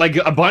you get like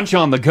a bunch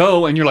on the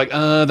go, and you're like,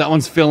 that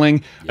one's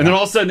filling. And then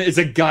all of a sudden, it's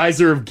a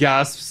geyser of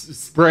gas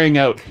spraying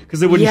out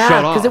because it wouldn't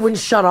shut off. because it wouldn't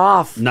shut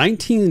off.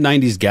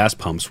 1990s gas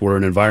pumps were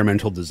an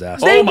environmental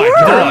disaster. Oh my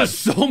There God. was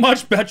so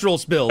much petrol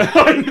spilled.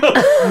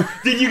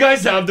 Did you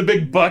guys have the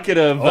big bucket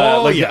of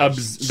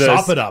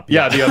Sop it up.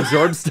 Yeah, the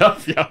absorbed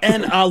stuff. Yeah.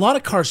 And a lot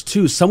of cars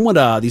too. Some would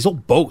these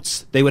old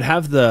boats. They would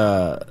have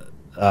the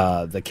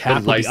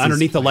cap would be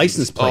underneath the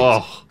license plate.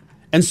 Oh.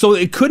 And so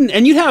it couldn't,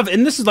 and you'd have,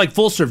 and this is like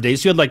full serve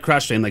days, so you had like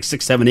crash train, like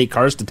 6, 7, 8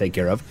 cars to take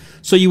care of.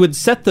 So you would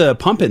set the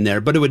pump in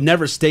there, but it would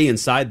never stay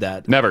inside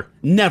that. Never.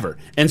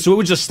 And so it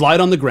would just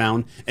slide on the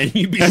ground, and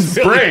you'd be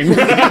spraying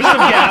liters of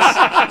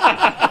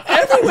gas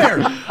everywhere.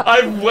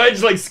 I've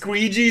wedged like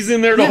squeegees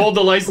in there to hold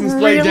the license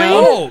plate Really?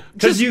 down. Oh,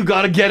 Because you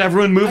got to get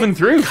everyone moving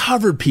through.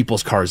 Covered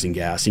people's cars in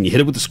gas, and you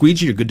hit it with the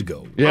squeegee, you're good to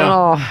go. Yeah.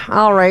 Oh,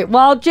 all right.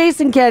 Well,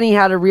 Jason Kenny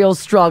had a real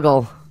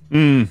struggle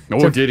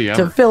Oh, did he?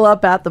 to fill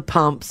up at the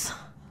pumps.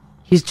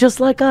 He's just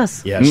like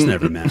us. Yeah, just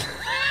never met.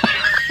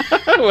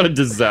 What a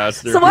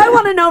disaster. So I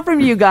want to know from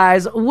you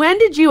guys, when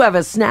did you have a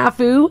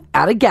snafu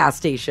at a gas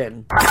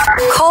station?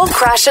 Call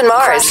Crash and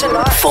Mars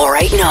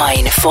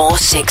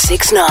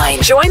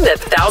 489-4669. Join the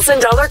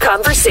 $1,000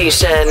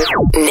 conversation.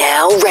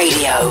 Now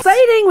radio.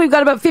 Exciting. We've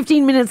got about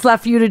 15 minutes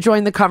left for you to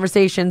join the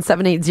conversation.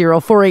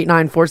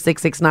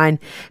 780-489-4669.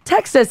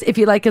 Text us if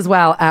you like as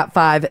well at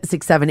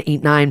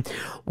 56789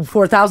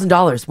 for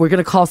 $1,000. We're going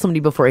to call somebody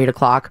before 8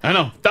 o'clock. I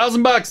know.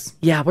 $1,000.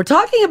 Yeah, we're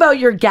talking about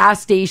your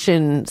gas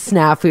station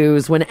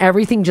snafus when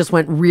everything just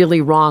went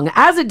really wrong,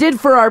 as it did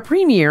for our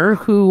premier,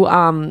 who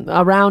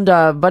around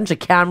a bunch of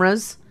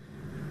cameras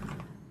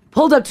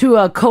pulled up to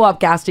a co-op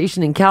gas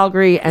station in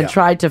Calgary and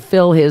tried to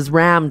fill his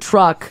Ram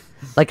truck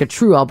like a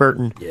true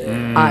Albertan.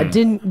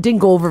 Didn't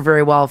go over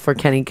very well for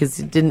Kenny because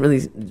it didn't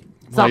really.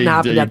 Something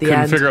happened at the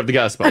couldn't end. figure out the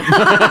gas pump.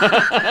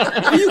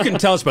 You can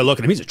tell us by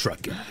looking at him. He's a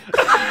truck guy.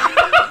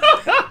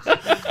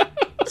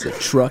 It's a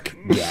truck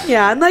guy.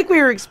 Yeah, and like we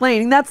were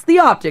explaining, that's the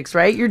optics,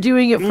 right? You're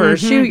doing it for a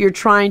shoot. You're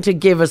trying to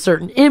give a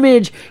certain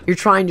image. You're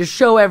trying to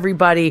show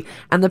everybody.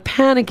 And the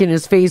panic in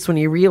his face when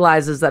he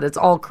realizes that it's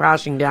all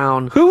crashing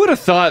down. Who would have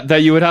thought that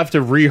you would have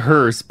to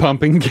rehearse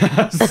pumping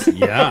gas?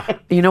 Yeah.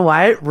 You know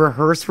what?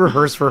 Rehearse.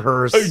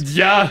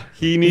 Yeah,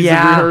 he needs to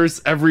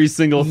rehearse every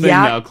single thing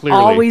now, clearly.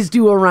 Always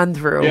do a run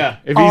through. Yeah,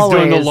 if he's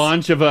doing the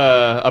launch of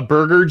a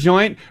burger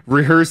joint,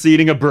 rehearse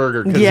eating a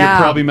burger, because you'll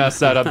probably mess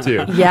that up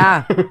too.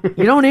 Yeah.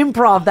 You don't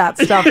improv that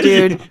stuff,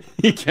 dude.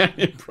 You can't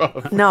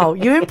improv. No,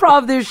 you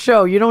improv this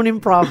show. You don't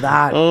improv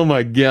that. Oh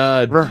my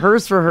God.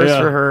 Rehearse.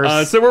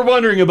 So we're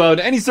wondering about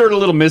any sort of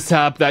little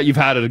mishap that you've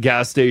had at a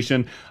gas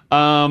station.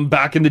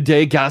 Back in the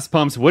day, gas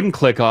pumps wouldn't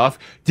click off.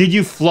 Did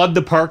you flood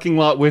the parking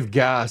lot with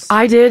gas?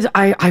 I did.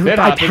 I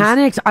happens.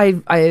 panicked.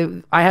 I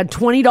had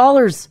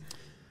 $20.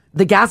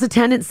 The gas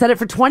attendant set it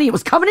for 20. It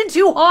was coming in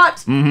too hot.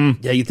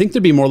 Mm-hmm. Yeah, you'd think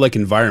there'd be more like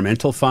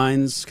environmental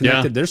fines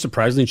connected. Yeah. They're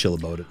surprisingly chill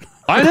about it.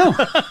 I know.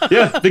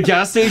 Yeah, the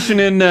gas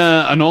station in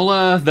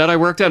Anola that I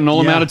worked at,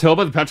 Anola,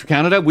 Manitoba, the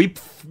Petro-Canada,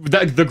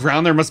 the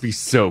ground there must be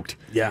soaked.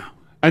 Yeah.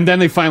 And then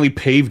they finally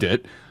paved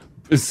it,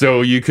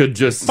 so you could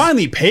just...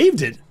 Finally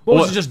paved it? What,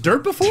 was it just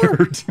dirt before?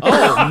 Dirt.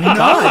 Oh,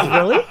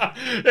 no. Really?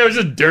 It was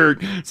just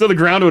dirt, so the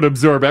ground would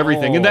absorb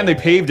everything. And then they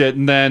paved it,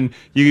 and then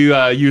you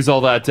use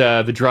all that,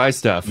 the dry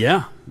stuff.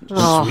 Yeah.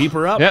 Just sweep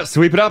her up. Yeah,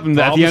 sweep it up. And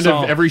at the end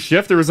of every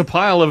shift, there was a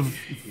pile of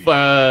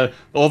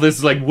all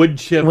this like wood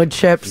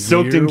chips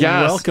soaked in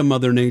gas. Welcome,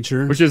 Mother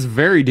Nature. Which is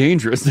very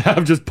dangerous to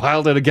have just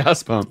piled at a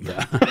gas pump.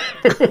 Yeah.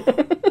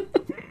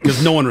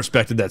 Because no one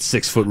respected that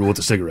 6-foot rule with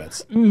the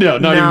cigarettes. No,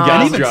 not even gas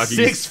and even jockeys.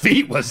 6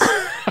 feet was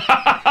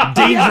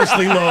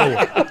dangerously low.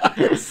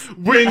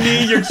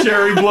 Windy, your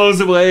cherry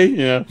blows away.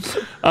 Yeah.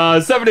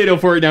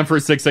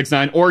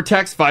 780-489-4669 or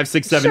text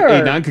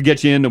 56789 could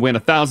get you in to win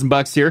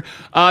 $1,000 here.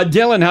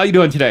 Dylan, how you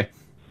doing today?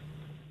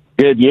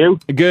 Good, you?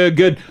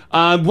 Good.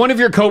 One of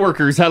your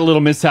coworkers had a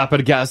little mishap at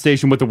a gas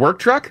station with the work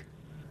truck?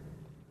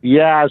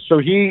 Yeah, so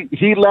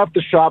he left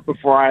the shop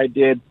before I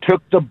did,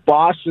 took the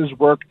boss's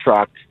work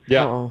truck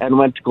and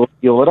went to go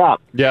fuel it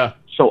up. Yeah.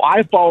 So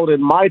I followed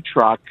in my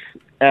truck,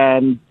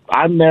 and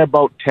I'm there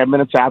about 10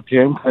 minutes after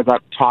him. I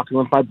got talking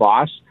with my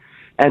boss,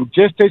 and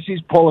just as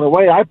he's pulling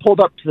away, I pulled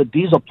up to the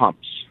diesel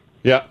pumps.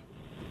 Yeah.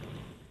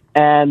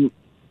 And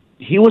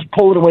he was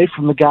pulling away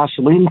from the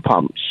gasoline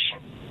pumps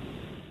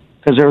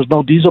because there was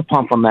no diesel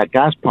pump on that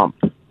gas pump.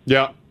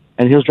 Yeah.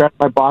 And he was driving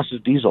my boss's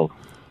diesel.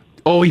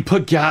 Oh, he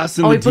put gas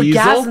in the diesel? Oh, he put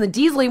gas in the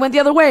diesel. He went the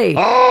other way.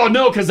 Oh,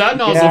 no, because that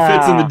nozzle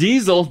fits in the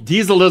diesel.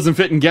 Diesel doesn't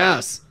fit in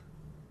gas.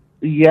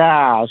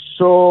 Yeah,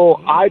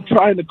 so I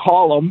tried to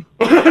call him.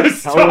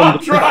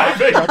 Stop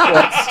driving!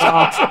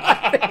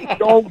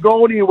 Don't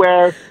go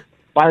anywhere.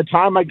 By the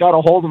time I got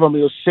a hold of him,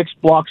 he was 6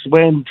 blocks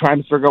away trying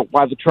to figure out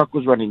why the truck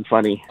was running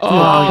funny.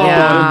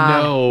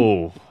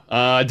 Oh,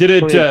 no. Did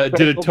it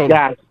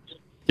totally...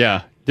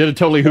 Yeah. Did it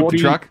totally hoop the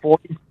truck?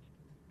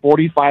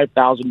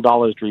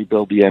 $45,000 to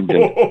rebuild the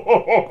engine.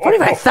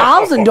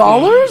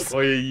 $45,000?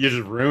 Well, you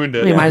just ruined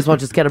it. You might as well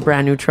just get a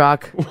brand new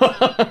truck.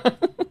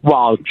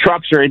 Well,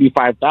 trucks are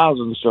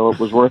 $85,000, so it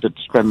was worth it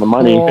to spend the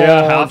money.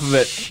 Yeah, half of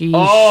it.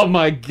 Oh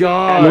my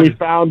God! And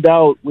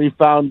we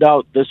found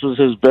out this was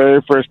his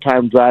very first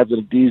time driving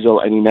a diesel,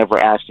 and he never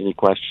asked any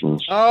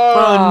questions.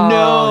 Oh,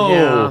 no!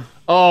 yeah.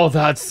 Oh,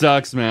 that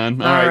sucks,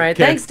 man. All right.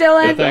 okay. Thanks,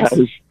 Dylan. Yeah,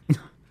 thanks.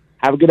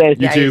 Have a good day. You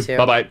Yeah, too. you too.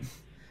 Bye bye.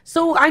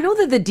 So I know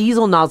that the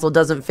diesel nozzle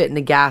doesn't fit in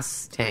a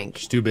gas tank.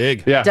 It's too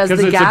big. Yeah, Does because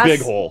the it's gas, a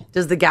big hole.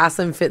 Does the gas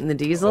then fit in the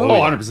diesel? Oh,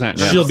 100%.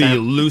 Yeah. She'll be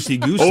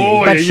loosey-goosey.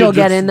 Oh, But yeah, she'll you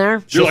get just- in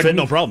there? She'll You're fit like-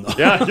 no problem, though.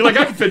 Yeah, you're like,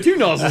 I can fit 2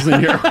 nozzles in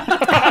here.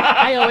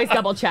 I always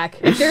double check.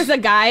 If there's a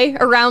guy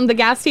around the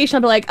gas station,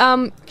 I'll be like,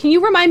 can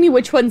you remind me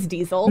which one's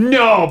diesel?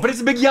 No, but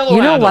it's a big yellow You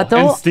know handle what,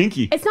 though? and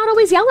stinky. It's not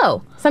always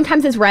yellow.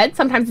 Sometimes it's red,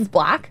 sometimes it's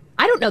black.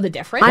 I don't know the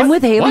difference. I'm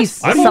with Haley. What?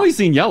 I've only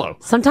seen yellow.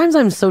 Sometimes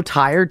I'm so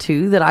tired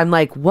too that I'm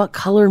like, what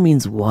color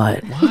means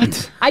what?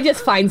 What? I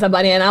just find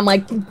somebody and I'm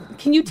like,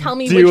 can you tell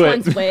me Do which it.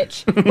 one's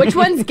which? Which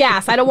one's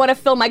gas? I don't want to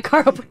fill my car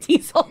up with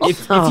diesel.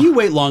 If you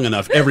wait long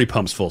enough, every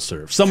pump's full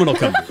serve. Someone will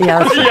come. Yeah,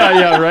 that's right.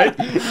 yeah, right?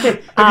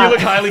 If you look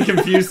highly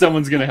confused,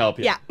 someone's going to help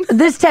you. Yeah.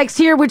 This text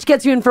here, which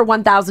gets you in for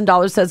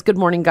 $1,000, says, "Good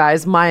morning,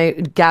 guys. My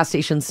gas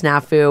station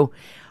snafu.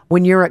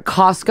 When you're at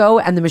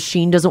Costco and the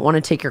machine doesn't want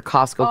to take your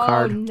Costco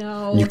card.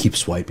 No. You keep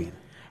swiping.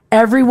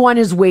 Everyone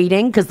is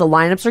waiting because the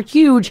lineups are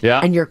huge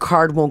Yeah. and your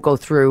card won't go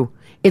through.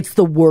 It's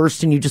the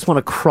worst and you just want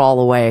to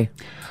crawl away.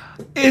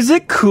 Is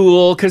it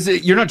cool? Because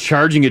you're not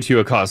charging it to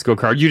a Costco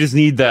card. You just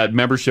need that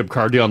membership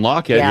card to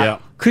unlock it. Yeah.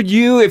 Could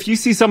you, if you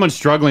see someone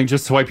struggling,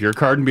 just swipe your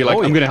card and be like,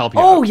 Oh, I'm yeah. going to help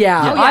you Oh, out?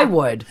 yeah, I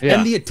would. Yeah.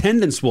 And the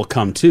attendants will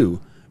come too.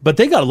 But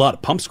they got a lot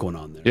of pumps going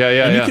on there.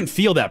 Yeah, And yeah. you can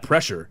feel that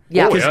pressure.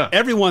 Yeah. Because yeah.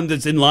 everyone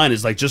that's in line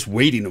is like just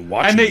waiting and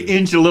watching. And they you.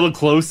 inch a little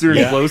closer and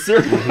Yeah. closer.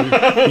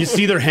 You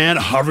see their hand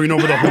hovering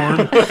over the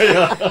horn.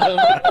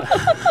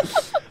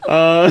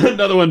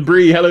 Another one,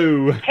 Bree.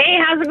 Hello. Hey,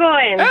 how's it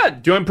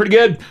going? Doing pretty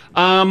good.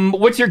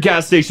 What's your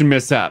gas station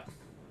mishap?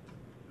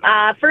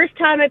 First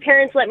time my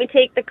parents let me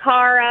take the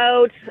car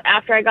out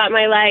after I got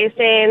my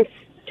license,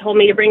 told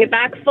me to bring it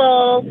back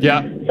full.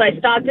 Yeah. So I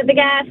stopped at the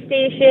gas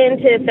station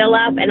to fill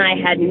up, and I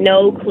had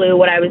no clue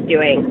what I was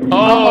doing.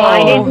 Oh.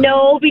 I didn't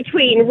know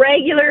between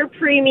regular,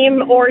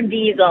 premium, or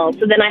diesel.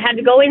 So then I had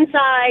to go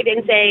inside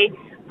and say,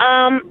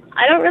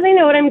 I don't really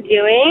know what I'm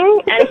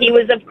doing. And he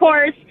was, of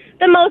course,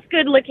 the most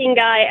good-looking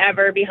guy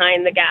ever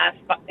behind the gas,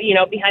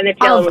 behind the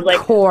till, and was like,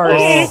 course.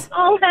 "Okay,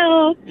 I'll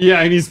help."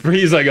 Yeah, and he's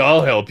like,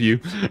 I'll help you.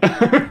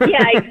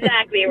 Yeah,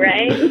 exactly,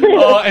 right?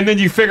 Oh, and then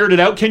you figured it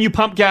out. Can you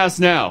pump gas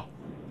now?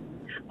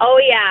 Oh,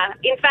 yeah.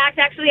 In fact,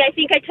 actually, I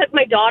think I took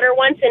my daughter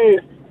once, and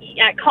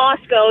at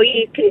Costco,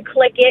 you can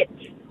click it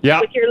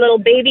with your little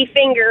baby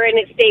finger, and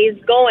it stays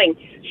going.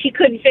 She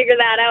couldn't figure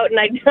that out, and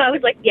I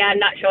was like, yeah, I'm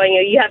not showing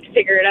you. You have to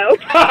figure it out.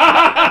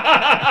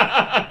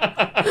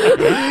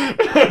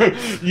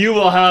 You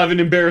will have an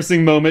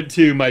embarrassing moment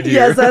too, my dear.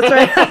 Yes, that's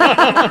right.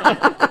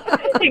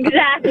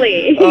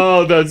 Exactly.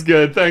 Oh, that's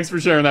good. Thanks for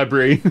sharing that,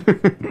 Bree. Have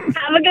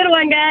a good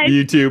one, guys.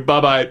 You too.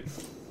 Bye-bye.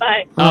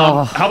 Bye.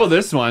 How about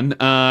this one?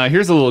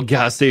 Here's a little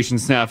gas station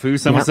snafu.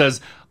 Someone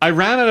says, I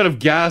ran out of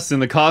gas in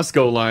the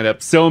Costco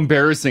lineup. So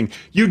embarrassing.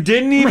 You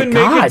didn't even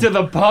make it to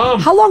the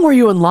pump. How long were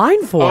you in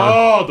line for?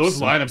 Oh, those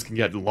lineups can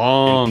get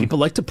long. And people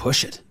like to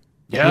push it.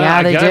 Yeah,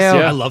 I they guess, do.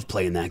 Yeah. I love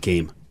playing that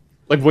game.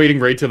 Like waiting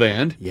right to the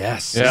end?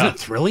 Yes. Yeah. Isn't it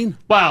thrilling?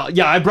 Wow.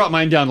 Yeah, I brought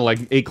mine down to like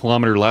 8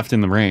 kilometer left in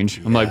the range.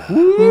 I'm like,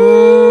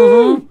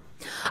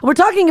 We're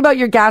talking about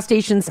your gas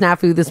station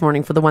snafu this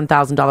morning for the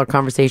 $1,000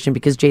 conversation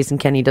because Jason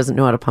Kenney doesn't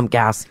know how to pump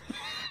gas.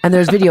 And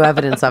there's video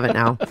evidence of it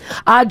now.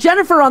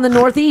 Jennifer on the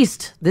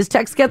Northeast. This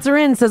text gets her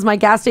in. Says, my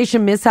gas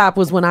station mishap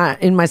was when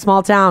in my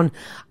small town,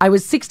 I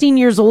was 16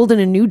 years old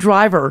and a new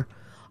driver.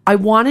 I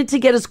wanted to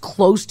get as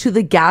close to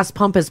the gas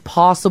pump as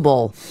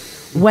possible.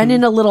 Went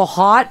in a little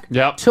hot,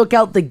 took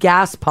out the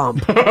gas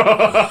pump.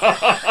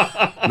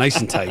 Nice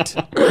and tight.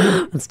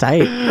 That's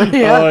tight.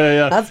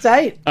 yeah. That's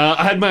tight.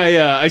 I had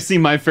I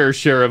seen my fair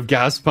share of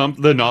gas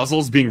pump, the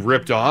nozzles being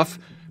ripped off.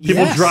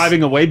 People Yes.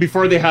 driving away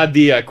before they had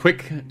the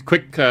quick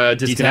disconnect.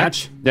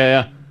 Detach?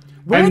 Yeah.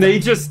 And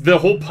the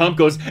whole pump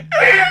goes.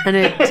 And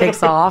it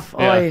takes off.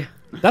 Yeah. Oy.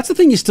 That's the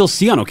thing you still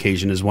see on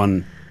occasion is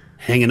one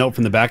hanging out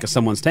from the back of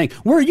someone's tank.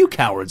 Where are you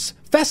cowards?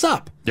 Fess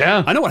up.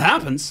 Yeah. I know what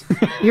happens.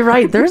 You're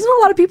right. There isn't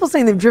a lot of people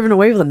saying they've driven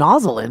away with a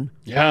nozzle in.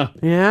 Yeah.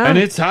 Yeah. And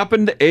it's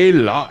happened a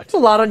lot. It's a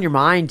lot on your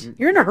mind.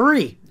 You're in a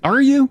hurry.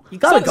 Are you? You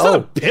gotta It's not a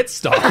go. pit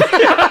stop.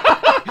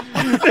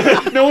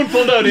 No one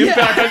pulled out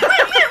impact.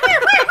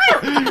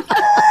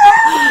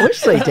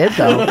 Wish they did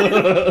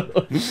though.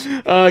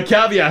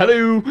 Kavya,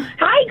 hello.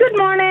 Hi, good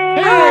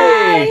morning.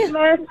 Hey.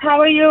 Hi, Miss. How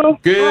are you?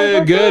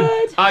 Good.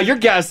 Your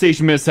gas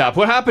station mishap.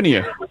 What happened to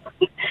you?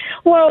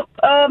 Well,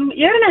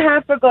 year and a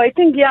half ago, I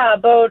think,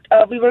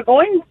 we were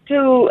going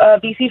to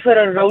BC for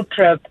a road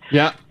trip.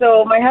 Yeah.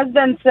 So my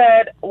husband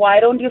said, why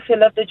don't you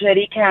fill up the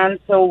jerry cans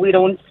so we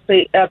don't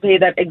pay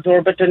that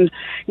exorbitant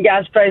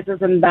gas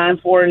prices in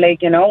Banff or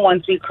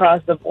once we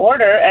cross the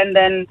border, and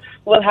then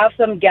we'll have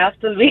some gas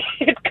till we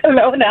hit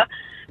Kelowna.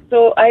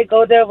 So I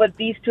go there with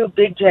these two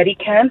big jerry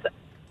cans,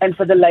 and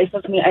for the life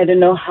of me, I don't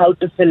know how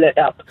to fill it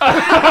up.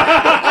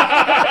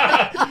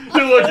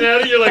 You're looking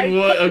at it, you're like,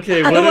 what?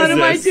 Okay, what is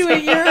am I this?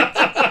 doing here?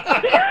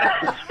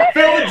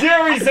 Fill the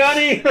Jerry's,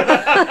 honey.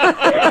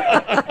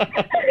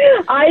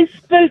 I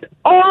spilled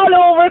all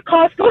over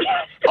Costco.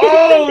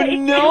 Oh,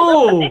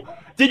 no.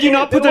 Did you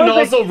not put the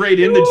nozzle right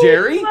in the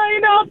Jerry? I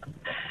know.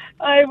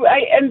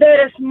 I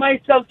embarrassed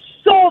myself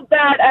so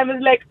bad.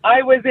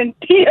 I was in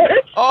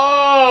tears.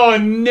 Oh,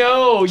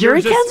 no.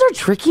 Jerry cans are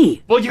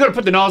tricky. Well, you got to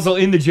put the nozzle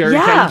in the jerry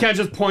can. You can't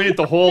just point at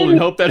the hole and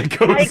hope that it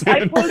goes I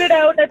in. pulled it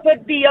out. I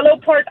put the yellow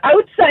part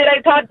outside.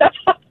 I thought that's...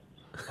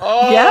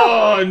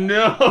 Oh,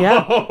 no.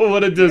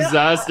 What a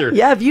disaster.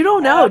 Yeah, if you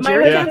don't know, my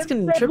jerry husband cans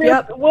can said trip you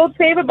up. We'll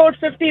save about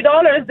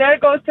 $50. There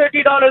goes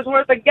 $30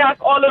 worth of gas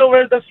all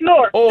over the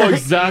floor. Oh,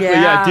 exactly.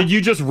 Yeah. Did you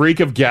just reek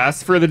of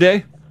gas for the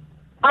day?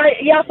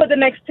 For the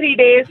next 3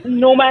 days,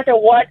 no matter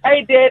what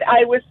I did,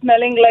 I was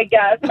smelling like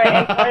gas.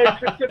 My entire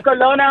trip to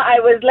Kelowna, I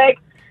was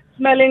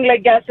smelling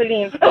like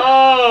gasoline.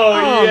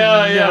 Oh,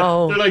 yeah.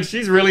 no. They're like,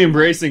 she's really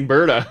embracing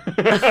Berta. Oh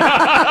my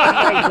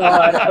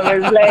God. I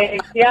was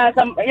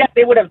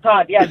they would have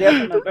thought. Yeah,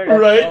 they're from Alberta.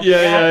 Right? So,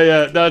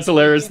 Yeah. That's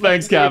hilarious.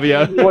 Thanks,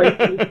 Kavia.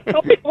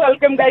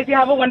 Welcome, guys. You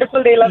have a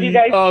wonderful day. Love you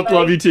guys. Oh,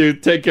 love you too.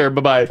 Take care.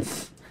 Bye-bye.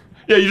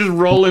 Yeah, you just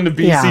roll into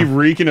BC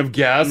reeking of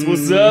gas.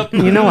 What's up?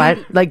 You know what?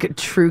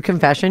 True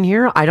confession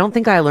here. I don't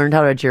think I learned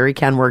how a jerry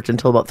can worked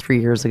until about 3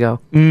 years ago.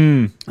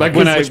 Like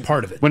when I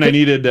part of it. when I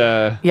needed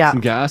some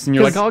gas, and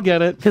you're like, I'll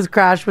get it. Because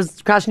Crash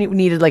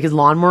needed his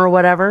lawnmower or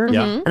whatever.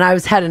 Yeah. And I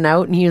was heading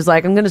out, and he was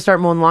like, I'm going to start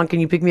mowing the lawn. Can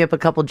you pick me up a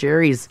couple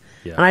jerry's?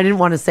 Yeah. And I didn't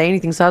want to say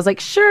anything, so I was like,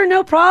 sure,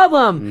 no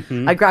problem.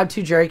 I grabbed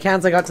 2 jerry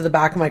cans. I got to the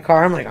back of my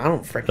car. I'm like, I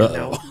don't freaking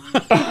know.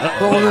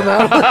 Pulling them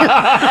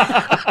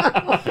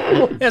out.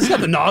 It's got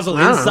the nozzle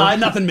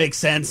inside. Nothing makes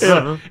sense.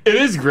 Yeah. It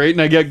is great,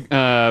 and I get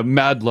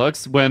mad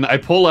looks when I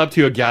pull up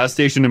to a gas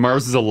station in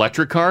Mars's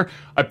electric car.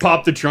 I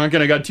pop the trunk,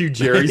 and I got 2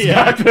 Jerry's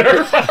back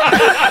there.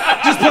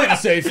 Just play it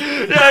safe.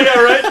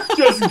 Yeah, right?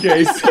 Just in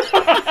case.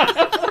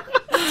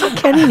 That's what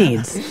Kenny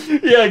needs.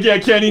 Yeah,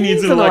 Kenny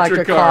needs an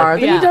electric car.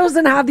 He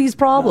doesn't have these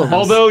problems.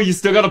 Although, you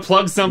still got to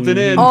plug something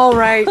in. All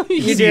right,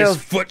 you see do. his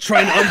foot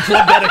trying to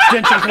unplug that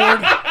extension cord.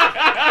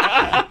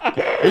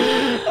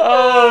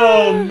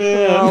 Oh,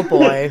 man. Oh,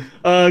 boy.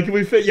 Can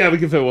we fit? Yeah, we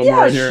can fit one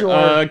more in here.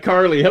 Sure.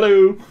 Carly,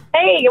 hello.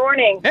 Hey, good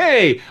morning.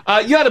 Hey,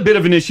 you had a bit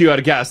of an issue at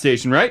a gas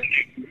station, right?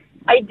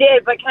 I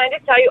did, but can I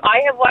just tell you,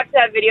 I have watched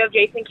that video of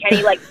Jason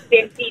Kenny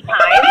 50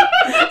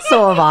 times.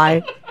 So have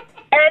I.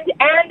 And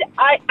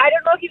I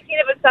don't know if you've seen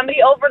it, but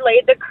somebody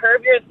overlaid the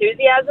Curb Your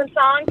Enthusiasm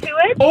song to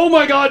it. Oh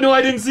my God, no,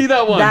 I didn't see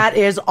that one. That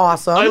is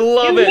awesome. I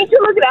love You it. need to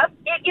look it up.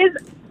 It is,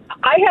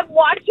 I have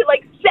watched it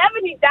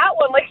 70, that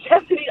one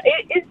 70,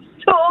 it is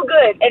so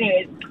good.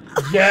 Anyways.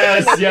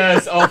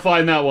 Yes, I'll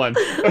find that one.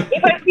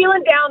 If I'm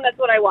feeling down, that's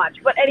what I watch.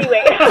 But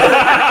anyway.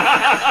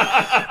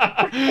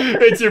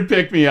 It's your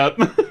pick-me-up.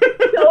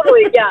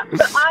 Totally, yeah.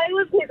 So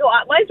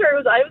my story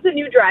was I was a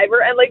new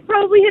driver and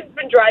probably had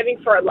been driving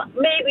for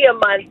maybe a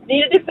month,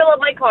 needed to fill up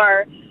my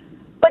car,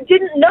 but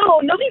didn't know.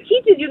 Nobody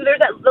teaches you there's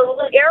that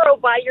little arrow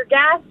by your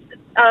gas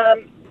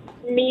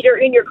meter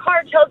in your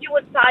car tells you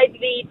what side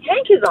the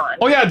tank is on.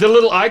 Oh yeah, the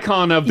little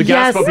icon of the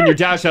gas pump in your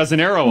dash has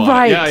an arrow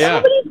on it. Yeah.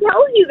 Nobody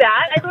tells you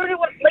that. I learned it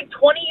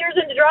 20 years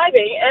into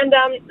driving, and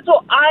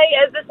so I,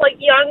 as this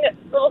young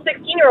little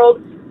 16-year-old,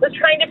 was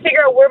trying to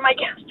figure out where my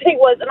gas tank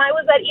was, and I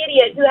was that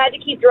idiot who had to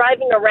keep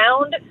driving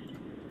around,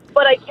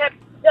 but I kept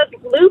just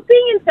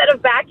looping instead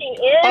of backing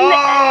in.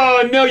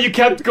 Oh no, you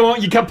kept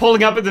going. You kept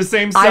pulling up at the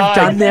same side. I've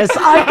done this.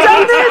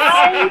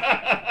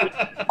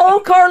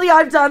 Oh, Carly,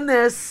 I've done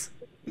this.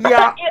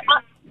 Yeah.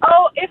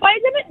 If I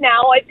did it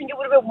now, I think it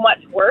would have been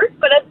much worse.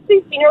 But as a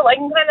 16-year-old, I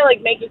can kind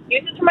of make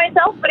excuses for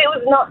myself. But it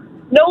was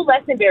no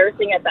less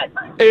embarrassing at that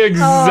time.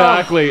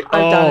 Exactly.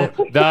 I've done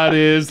it. That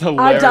is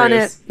hilarious. I've done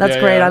it. That's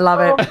great. Yeah. I love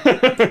it.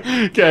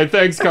 Okay,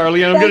 thanks,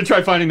 Carly. And I'm going to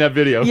try finding that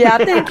video. Yeah,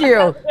 thank you.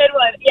 Good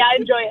one. Yeah,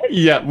 enjoy it.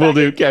 Yeah, we'll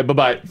do. Okay,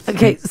 bye-bye.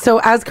 Okay, so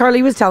as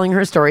Carly was telling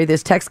her story,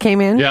 this text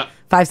came in. Yeah.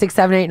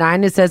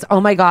 56789. It says,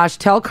 oh my gosh,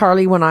 tell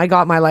Carly when I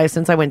got my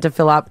license, I went to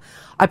fill up.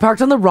 I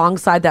parked on the wrong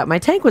side that my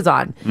tank was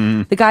on.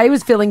 The guy who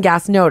was filling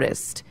gas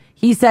noticed.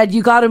 He said,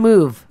 you got to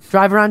move.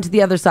 Drive around to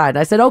the other side.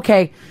 I said,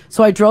 okay.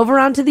 So I drove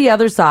around to the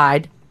other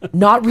side,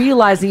 not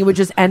realizing it would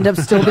just end up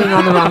still being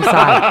on the wrong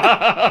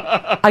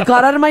side. I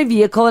got out of my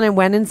vehicle and I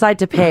went inside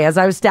to pay. As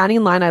I was standing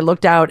in line, I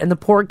looked out and the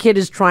poor kid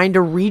is trying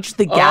to reach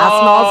the gas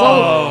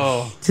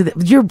nozzle.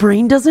 Your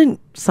brain doesn't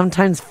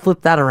sometimes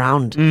flip that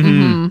around. Do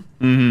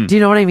you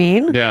know what I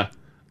mean? Yeah.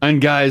 And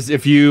guys,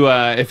 if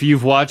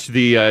you've watched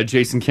the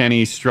Jason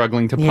Kenny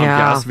struggling to pump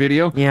gas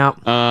video,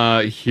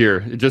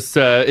 here, just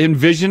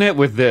envision it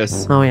with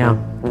this. Oh yeah.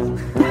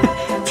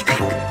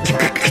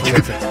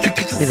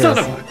 Son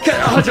of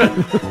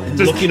a...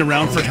 Just looking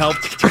around for help.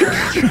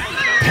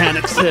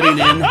 Panic setting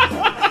in.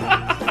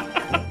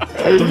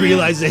 The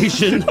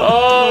realization.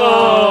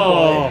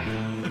 Oh.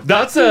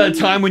 That's a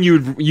time when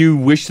you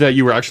wish that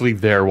you were actually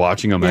there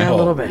watching them. Yeah, a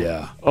little bit.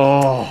 Yeah.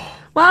 Oh.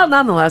 Well,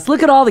 nonetheless,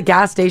 look at all the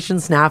gas station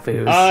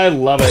snafus. I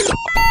love it.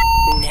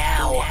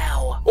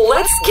 Now,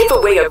 let's give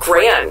away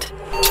 $1,000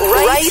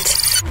 right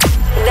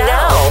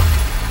now.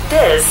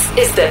 This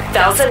is the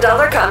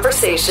 $1,000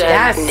 conversation.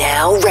 Yes.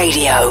 Now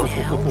radio. All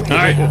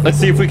right, let's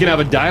see if we can have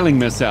a dialing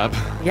mishap.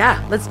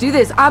 Yeah, let's do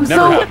this.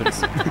 Never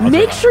happens.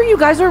 Make sure you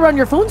guys are on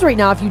your phones right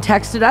now if you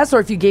texted us or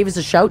if you gave us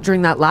a shout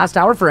during that last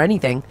hour for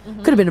anything.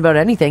 Could have been about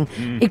anything.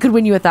 It could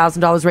win you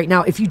 $1,000 right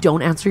now. If you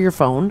don't answer your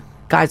phone,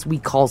 guys, we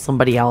call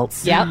somebody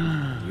else. Yep.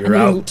 You're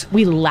out.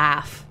 We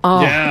laugh.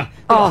 Oh. Yeah.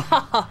 Oh.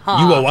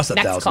 You owe us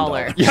Next $1,000.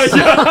 caller.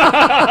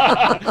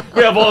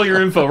 We have all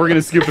your info. We're going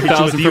to scoop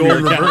 $1,000 from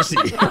your account.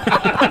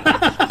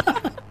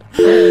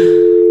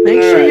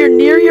 Make sure you're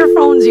near your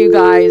phones, you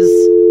guys.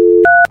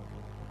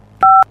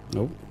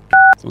 Nope.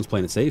 Someone's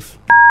playing it safe.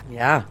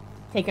 Yeah.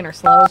 Taking her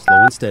slow. Slow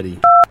and steady.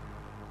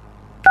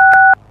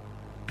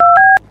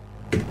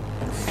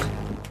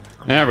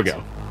 There we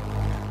go.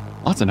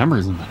 Lots of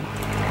numbers in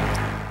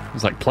that.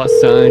 There's like plus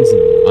signs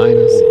and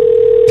minus.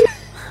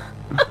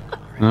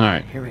 All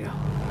right. Here we go.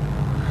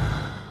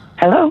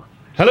 Hello?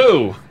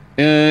 Hello.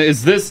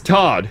 Is this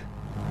Todd?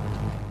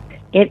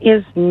 It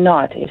is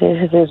not. It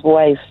is his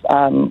wife.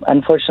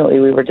 Unfortunately,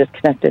 we were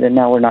disconnected and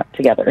now we're not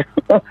together.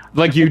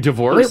 Like you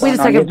divorced? Wait a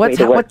second. What's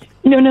what?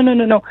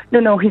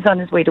 No. He's on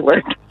his way to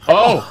work.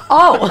 Oh.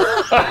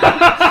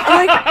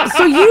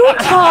 So you and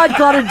Todd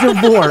got a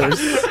divorce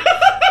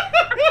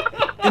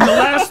in the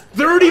last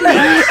 30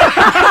 minutes.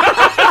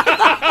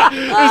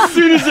 As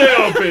soon as they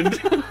opened.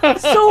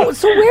 So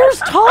where's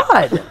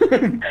Todd?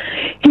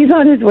 He's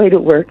on his way to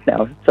work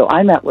now. So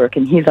I'm at work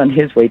and he's on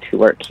his way to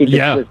work. He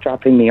just was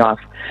dropping me off.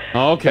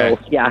 Okay.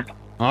 So, yeah.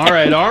 All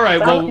right.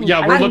 Well,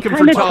 yeah, we're looking for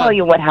I'm Todd. tell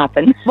you what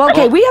happened. Well,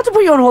 okay, we have to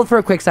put you on hold for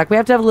a quick sec. We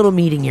have to have a little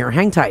meeting here.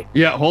 Hang tight.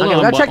 Yeah, hold Okay, on.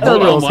 we gotta check the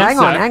hold rules. one Hang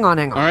sec. on.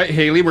 All right,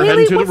 Haley, we're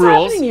Haley, heading to what's the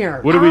rules. happening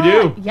here? What do we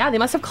do? Yeah, they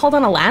must have called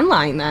on a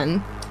landline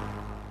then.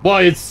 Well,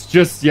 it's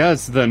just,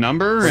 it's the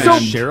number. So-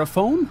 and Share a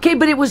phone? Okay,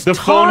 but it was the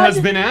Todd. phone has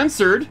been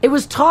answered. It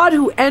was Todd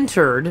who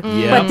entered,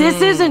 Yeah. but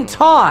this isn't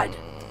Todd.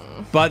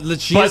 But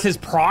she is his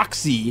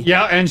proxy.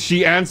 Yeah, and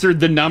she answered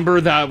the number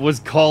that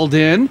was called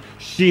in.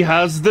 She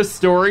has the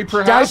story,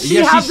 perhaps. Does she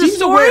have the seems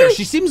story? aware.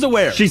 She seems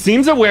aware. She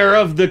seems aware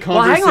of the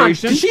Well, hang on.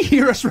 conversation. Can she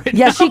hear us right now?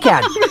 Yes, she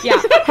can.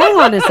 Yeah. Hang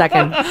on a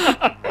second.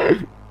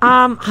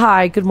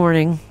 Hi, good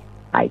morning.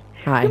 Hi.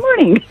 Hi. Good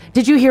morning.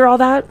 Did you hear all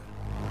that?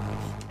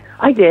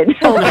 I did.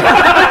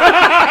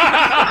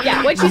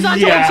 Yeah, when she's on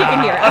hold, she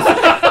can hear us.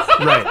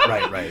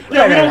 Right.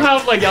 Yeah, we don't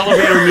have like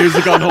elevator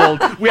music on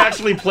hold. We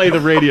actually play the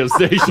radio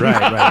station.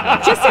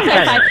 Right. Just to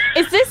clarify,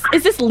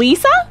 is this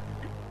Lisa?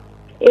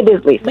 It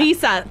is Lisa.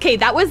 Lisa. Okay,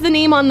 that was the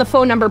name on the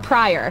phone number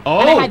prior.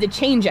 And I Oh. had to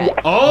change it.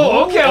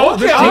 Oh, okay.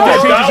 Okay.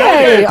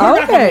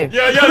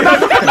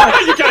 Yeah.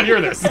 You can't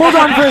hear this. Hold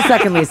on for a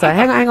second, Lisa.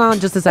 Hang on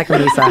just a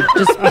second, Lisa.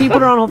 Just can you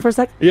put her on hold for a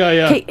sec?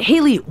 Yeah. Okay,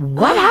 Haley,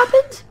 what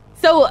happened?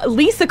 So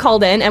Lisa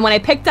called in, and when I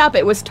picked up,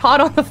 it was Todd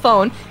on the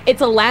phone.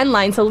 It's a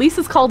landline, so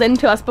Lisa's called in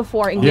to us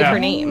before and gave her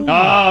name.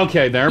 Oh,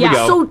 okay. There we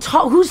go.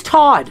 So who's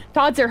Todd?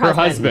 Todd's her Her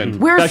husband.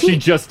 husband. Where's that he? she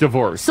just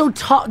divorced. So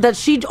Todd,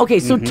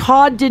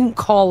 Todd didn't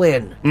call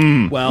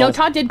in. Well, No,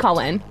 Todd did call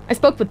in. I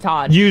spoke with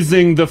Todd.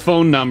 Using the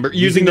phone number,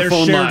 using the their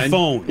phone shared line.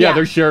 phone. Yeah, Yeah.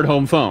 their shared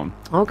home phone.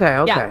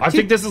 Okay. Yeah. I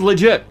think this is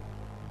legit.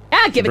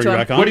 Yeah, give it Bring to her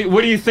him. back on.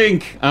 What do you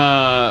think?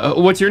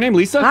 What's your name,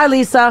 Lisa? Hi,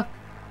 Lisa.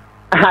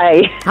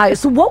 Hi. Hi.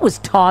 So what was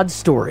Todd's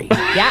story?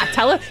 Yeah,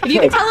 tell us. If you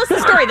can tell us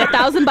the story, the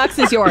 $1,000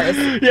 is yours.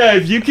 Yeah,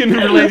 if you can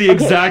relay the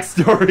exact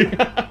story.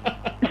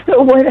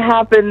 So what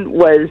happened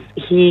was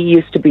he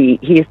used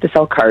to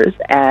sell cars,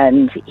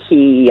 and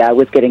he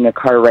was getting a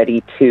car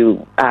ready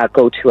to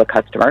go to a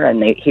customer,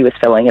 and he was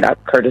filling it up,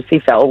 courtesy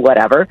fill,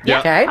 whatever. Yeah.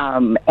 Okay.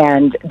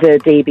 And the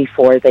day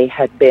before they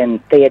had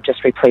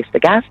just replaced the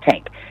gas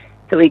tank.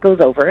 So he goes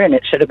over, and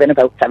it should have been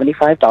about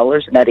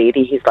 $75, and at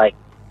 80 he's like,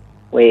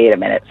 wait a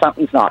minute,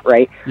 something's not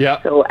right.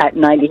 Yeah. So at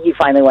 90, he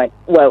finally went,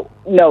 well,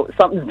 no,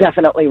 something's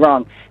definitely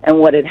wrong. And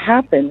what had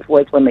happened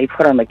was when they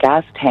put on the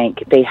gas tank,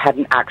 they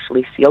hadn't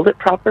actually sealed it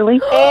properly.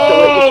 So it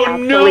was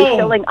actually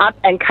filling up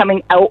and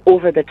coming out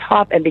over the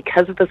top. And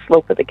because of the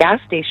slope of the gas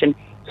station,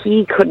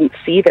 he couldn't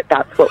see that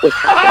that's what was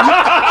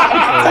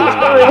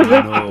happening. So it was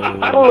just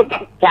puddle of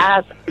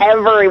gas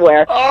everywhere.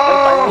 And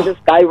finally this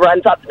guy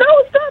runs up, no,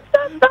 stop.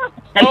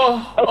 And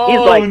he's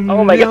like,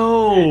 oh my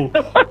God.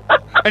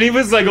 And he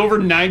was like over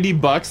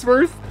 $90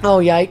 worth? Oh,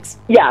 yikes.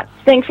 Yeah,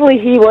 thankfully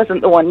he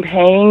wasn't the one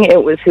paying.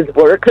 It was his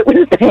work that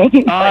was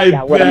paying. I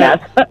What a mess.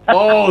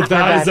 Oh,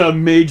 that is a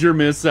major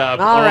mishap.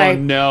 All right.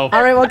 Oh, no.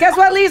 All right. Well, guess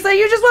what, Lisa?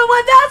 You just won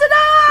 $1,000.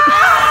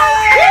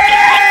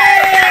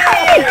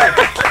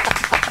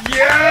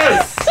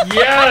 Yes!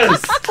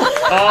 Yes.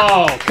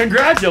 Oh,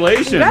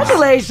 congratulations.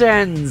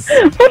 Congratulations.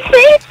 Well,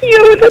 thank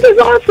you. That is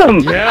awesome.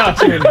 Yeah.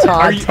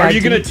 Todd, Are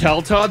you going to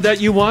tell Todd that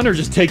you won or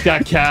just take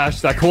that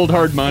cash, that cold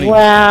hard money?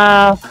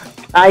 Well,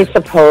 I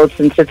suppose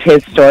since it's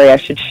his story, I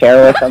should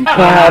share with him. But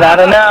I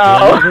don't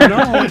know.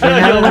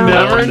 You'll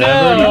never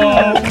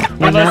know.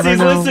 Unless he's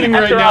listening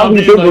right After now. all, he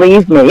he's did like,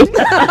 leave me.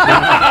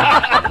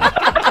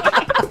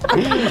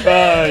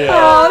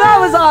 Oh, that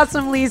was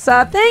awesome,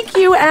 Lisa. Thank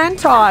you and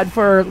Todd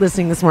for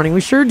listening this morning.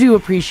 We sure do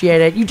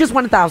appreciate it. You just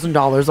won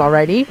 $1,000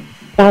 already.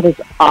 That is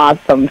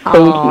awesome. Thank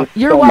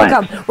you. You're so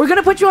welcome. much. We're going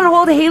to put you on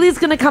hold. Haley's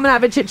going to come and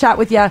have a chit chat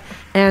with you.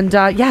 And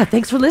yeah,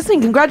 thanks for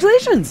listening.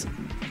 Congratulations.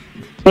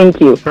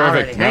 Thank you.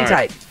 Perfect. Hang All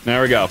tight. right.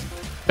 There we go.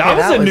 That Hey,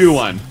 was that a was- new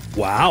one.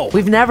 Wow.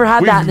 We've never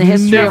had that in the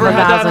history of Never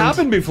had that 1,000.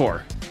 happen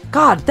before.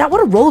 God, what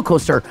a roller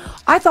coaster.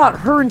 I thought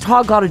her and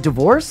Todd got a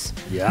divorce.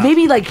 Yeah.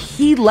 Maybe like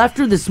he left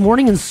her this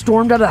morning and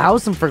stormed out of the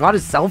house and forgot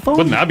his cell phone.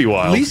 Wouldn't that be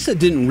wild? Lisa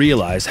didn't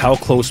realize how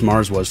close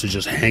Mars was to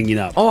just hanging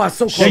up. Oh, that's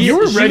so close. Yeah, you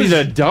were She ready was-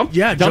 to dump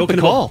Yeah, the joking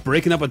call. about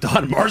breaking up with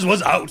Todd. Mars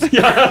was out.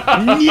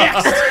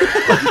 Yes.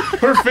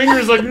 Her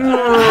fingers like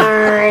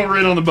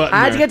right on the button. I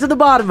had to there. get to the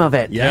bottom of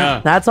it.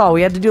 Yeah. That's all.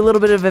 We had to do a little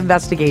bit of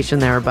investigation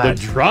there, The but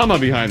drama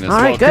behind this. All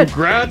right, well, good.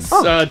 Congrats,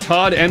 Oh.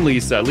 Todd and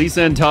Lisa.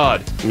 Lisa and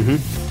Todd.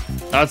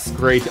 Mm-hmm. That's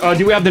great.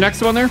 Do we have the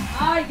next one there?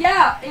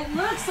 yeah, it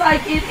looks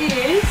like it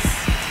is.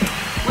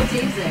 What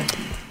day is it?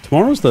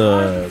 Tomorrow's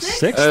the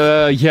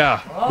 6th.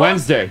 Yeah.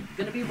 Wednesday.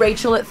 Gonna be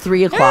Rachel at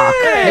 3 o'clock.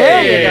 Hey,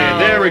 There you go.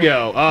 there we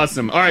go.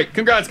 Awesome. All right.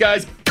 Congrats,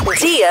 guys.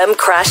 DM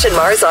Crash and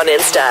Mars on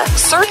Insta.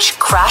 Search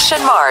Crash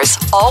and Mars,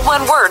 all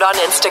one word on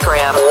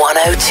Instagram.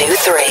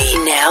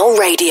 1023 Now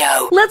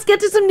Radio. Let's get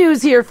to some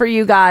news here for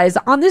you guys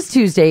on this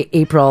Tuesday,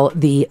 April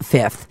the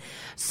 5th.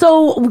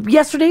 So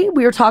yesterday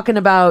we were talking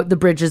about the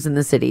bridges in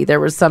the city. There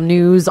was some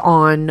news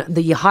on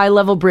the high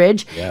level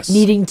bridge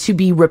needing to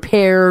be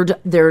repaired.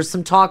 There's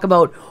some talk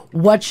about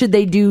what should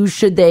they do?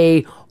 Should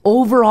they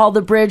overhaul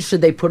the bridge?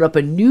 Should they put up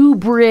a new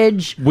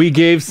bridge? We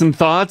gave some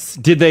thoughts.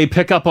 Did they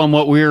pick up on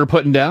what we were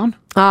putting down?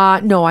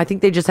 No, I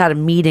think they just had a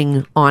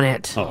meeting on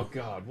it. Oh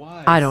God,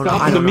 why? I don't know.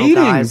 Stop I the don't know, meetings.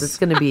 guys. It's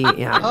going to be,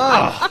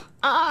 yeah.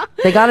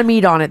 They got to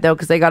meet on it though,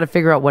 because they got to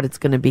figure out what it's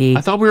going to be.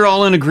 I thought we were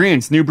all in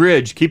agreement. New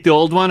bridge. Keep the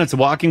old one. It's a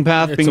walking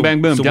path. Bing,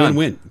 bang, boom. It's a Done.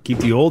 win-win. Keep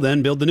the old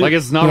and build the new. Like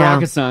it's not Yeah.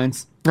 rocket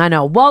science. I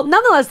know. Well,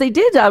 nonetheless, they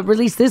did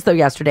release this, though,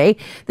 yesterday.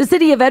 The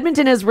city of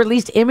Edmonton has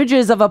released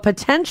images of a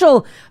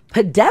potential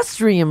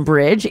pedestrian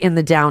bridge in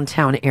the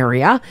downtown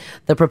area.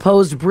 The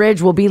proposed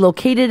bridge will be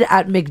located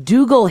at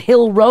McDougall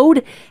Hill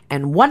Road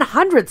and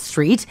 100th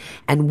Street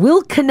and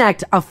will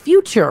connect a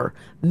future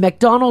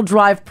McDonald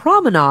Drive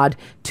promenade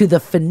to the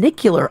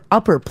funicular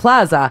Upper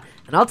Plaza.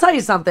 And I'll tell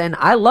you something,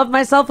 I love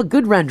myself a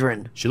good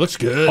rendering. She looks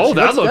good. Oh, She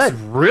that looks good.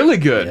 really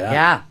good.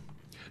 Yeah.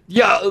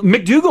 Yeah,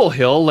 McDougall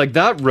Hill, like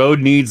that road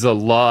needs a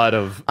lot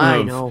of.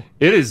 I know.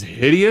 It is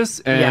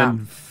hideous and Yeah.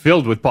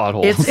 filled with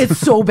potholes. It's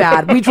so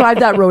bad. We drive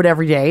that road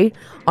every day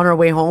on our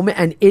way home,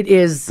 and it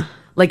is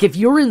like if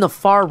you're in the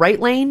far right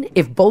lane,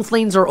 if both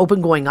lanes are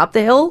open going up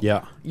the hill,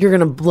 you're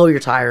gonna blow your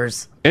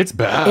tires. It's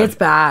bad. It's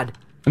bad.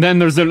 And then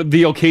there's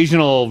the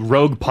occasional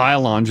rogue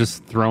pylon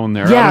just thrown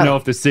there. I Yeah. don't know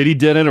if the city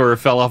did it or it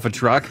fell off a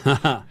truck.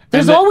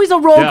 There's And always a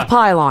rogue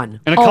pylon.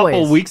 And a Always.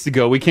 couple weeks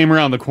ago, we came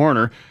around the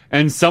corner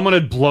and someone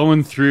had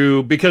blown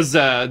through because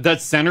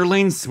that center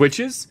lane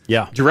switches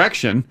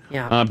direction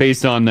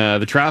based on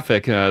the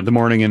traffic the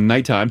morning and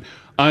nighttime.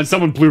 And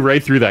someone blew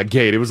right through that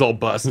gate. It was all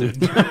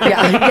busted.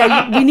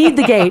 We need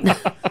the gate.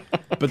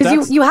 But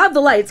Because you have the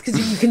lights,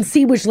 because you can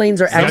see which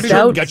lanes are X'd you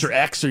out. got your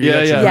X or you Yeah,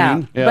 got your Yeah.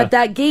 green. But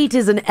that gate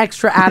is an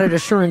extra added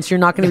assurance you're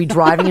not going to be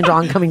driving into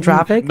oncoming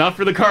traffic. Not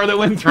for the car that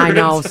went through I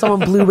know. it. Someone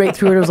blew right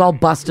through it. It was all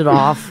busted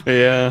off.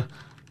 Yeah.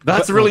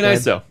 That's But- really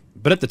nice, though.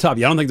 But at the top,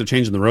 I don't think they're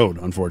changing the road,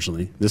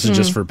 unfortunately. This is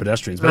just for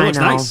pedestrians. But it I looks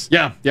know. nice.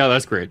 Yeah,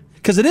 that's great.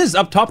 Because it is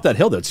up top of that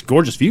hill. That's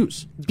gorgeous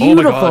views.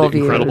 Beautiful oh my God,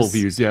 views. incredible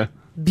views, yeah.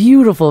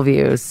 Beautiful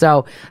views.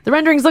 So the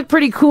renderings look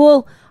pretty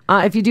cool.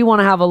 If you do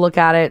want to have a look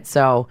at it.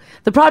 So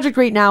the project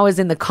right now is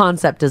in the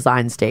concept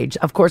design stage.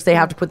 Of course, they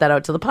have to put that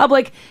out to the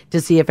public to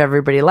see if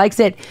everybody likes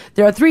it.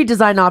 There are 3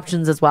 design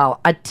options as well.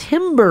 A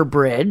timber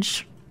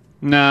bridge,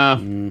 Nah.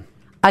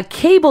 a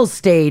cable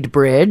stayed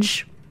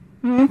bridge,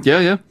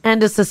 Yeah.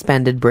 and a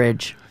suspended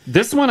bridge.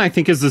 This one I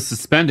think is a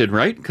suspended,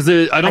 right? Because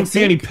I don't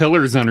see any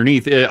pillars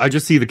underneath. I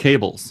just see the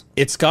cables.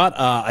 It's got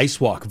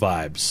ice walk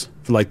vibes,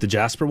 like the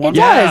Jasper one. It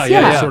does,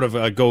 yeah. It sort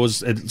of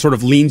goes. It sort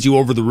of leans you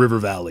over the river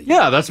valley.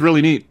 Yeah, that's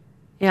really neat.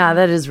 Yeah,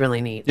 that is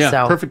really neat. Yeah,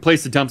 so perfect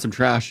place to dump some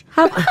trash.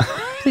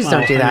 please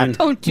don't do that.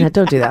 Don't do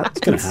that. It's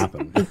gonna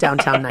happen.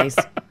 Downtown nice.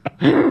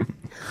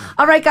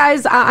 All right,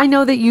 guys. I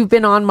know that you've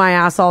been on my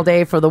ass all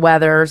day for the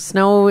weather.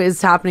 Snow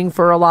is happening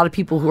for a lot of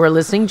people who are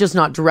listening, just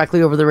not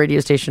directly over the radio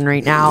station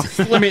right now.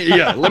 let me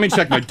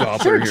check my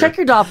Doppler Sure, here. check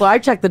your Doppler. I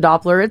checked the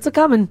Doppler. It's a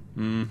coming.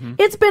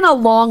 It's been a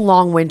long,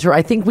 long winter.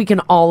 I think we can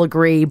all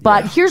agree.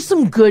 But here's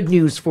some good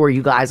news for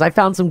you guys. I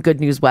found some good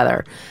news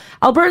weather.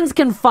 Albertans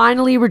can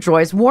finally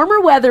rejoice.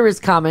 Warmer weather is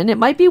coming. It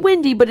might be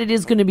windy, but it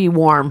is going to be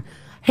warm.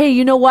 Hey,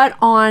 you know what?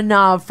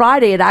 On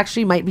Friday, it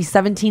actually might be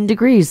 17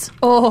 degrees.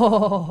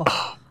 Oh,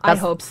 I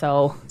hope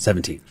so.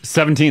 17.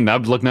 17. That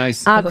would look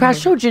nice. Crash,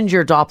 show Ginger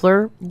your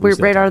Doppler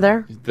radar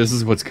there. This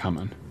is what's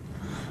coming.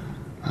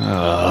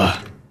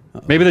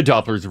 Maybe the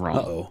Doppler's wrong.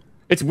 Uh-oh.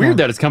 It's weird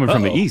that it's coming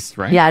from the east,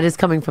 right? Yeah, it is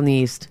coming from the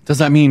east. Does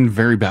that mean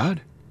very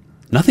bad?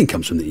 Nothing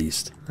comes from the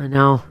east. I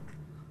know.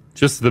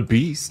 Just the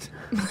beast.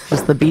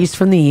 Just the beast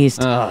from the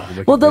east.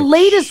 Well, the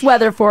latest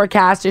weather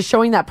forecast is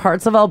showing that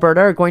parts of Alberta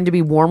are going to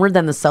be warmer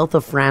than the south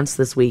of France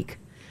this week.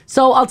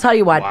 So I'll tell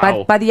you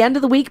what, by the end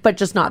of the week, but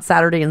just not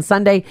Saturday and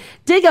Sunday,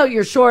 dig out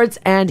your shorts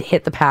and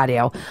hit the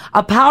patio.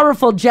 A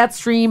powerful jet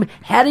stream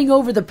heading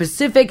over the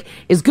Pacific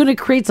is going to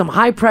create some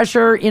high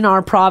pressure in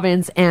our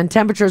province, and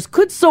temperatures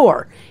could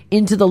soar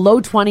into the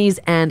low 20s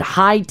and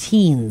high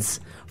teens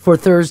for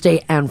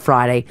Thursday and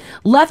Friday.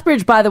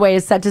 Lethbridge, by the way,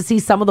 is set to see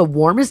some of the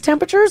warmest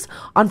temperatures.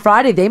 On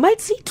Friday, they might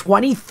see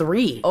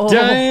 23.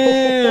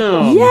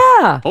 Damn.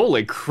 Yeah.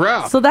 Holy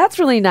crap. So that's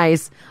really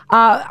nice.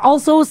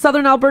 Also,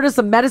 Southern Alberta,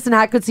 some Medicine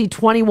Hat could see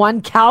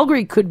 21.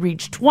 Calgary could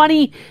reach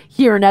 20.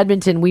 Here in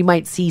Edmonton, we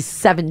might see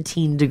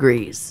 17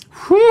 degrees.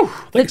 Whew.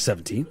 Like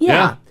 17.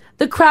 Yeah.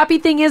 The crappy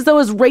thing is, though,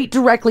 is right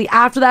directly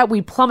after that,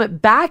 we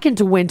plummet back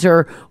into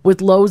winter with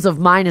lows of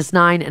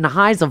 -9 and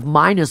highs of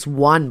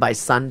 -1 by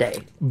Sunday.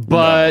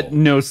 But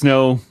no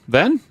snow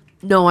then?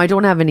 No, I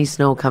don't have any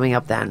snow coming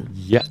up then.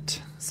 Yet.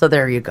 So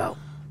there you go.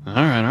 All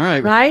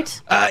right.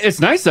 Right? It's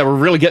nice that we're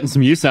really getting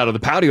some use out of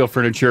the patio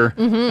furniture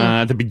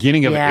at the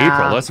beginning of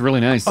April. That's really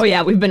nice. Oh,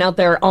 yeah. We've been out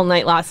there all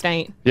night last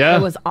night. Yeah.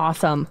 It was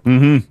awesome.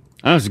 Mm-hmm.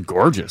 That was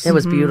gorgeous. It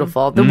was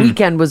beautiful. The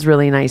weekend was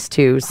really nice,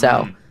 too.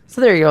 So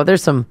there you go.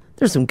 There's some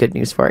good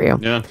news for you.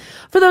 Yeah.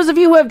 For those of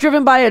you who have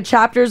driven by a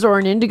Chapters or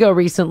an Indigo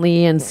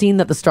recently and seen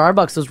that the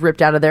Starbucks was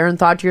ripped out of there and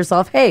thought to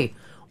yourself, hey,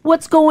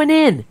 what's going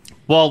in?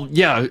 Well,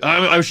 yeah,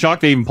 I was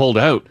shocked they even pulled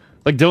out.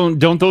 Like,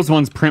 don't those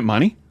ones print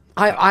money?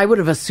 I would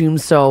have assumed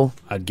so.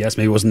 I'd guess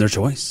maybe it wasn't their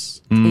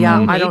choice.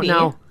 Yeah, I don't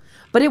know.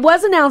 But it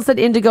was announced that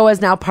Indigo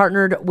has now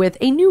partnered with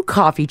a new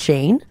coffee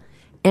chain,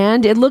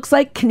 and it looks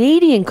like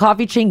Canadian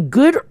coffee chain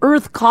Good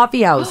Earth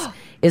Coffee House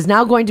is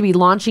now going to be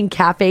launching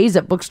cafes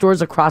at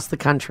bookstores across the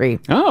country.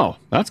 Oh,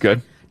 that's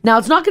good. Now,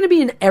 it's not going to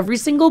be in every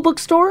single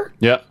bookstore,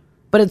 Yeah.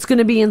 but it's going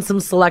to be in some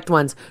select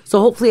ones. So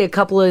hopefully a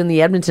couple in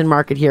the Edmonton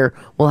market here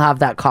will have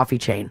that coffee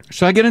chain.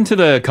 Should I get into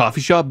the coffee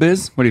shop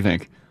biz? What do you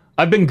think?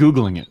 I've been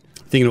Googling it.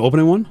 Thinking of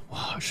opening one?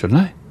 Shouldn't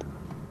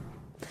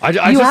I?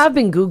 You have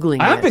been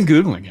Googling I have been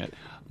Googling it.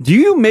 Do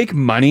you make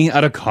money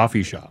at a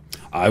coffee shop?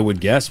 I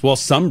would guess. Well,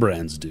 some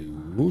brands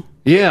do.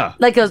 Yeah.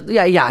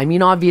 Yeah. I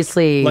mean,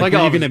 obviously. Like,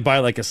 are you going to buy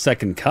like a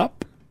second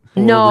cup?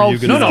 Or No, were you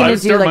gonna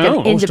he's gonna do like an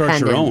Oh, start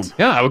your own. independent.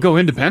 Yeah, I would go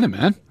independent,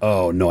 man.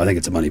 Oh, no, I think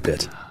it's a money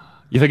pit.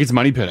 You think it's a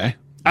money pit, eh?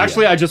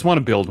 Actually, I just want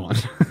to build one.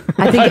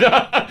 I think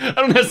I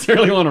don't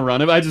necessarily want to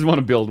run it, but I just want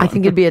to build one. I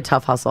think it'd be a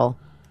tough hustle.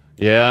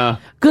 Yeah.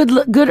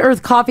 Good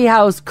Earth Coffee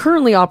House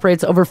currently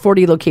operates over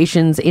 40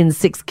 locations in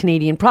 6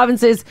 Canadian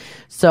provinces.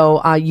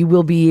 So you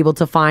will be able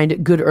to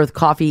find Good Earth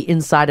Coffee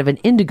inside of an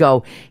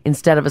Indigo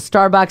instead of a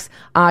Starbucks.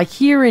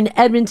 Here in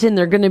Edmonton,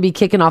 they're going to be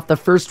kicking off the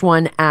first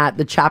one at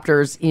the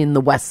Chapters in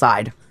the West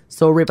Side.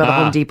 So right by the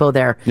Home Depot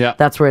there. Yeah.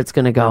 That's where it's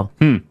going to go.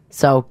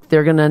 So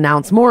they're going to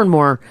announce more and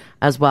more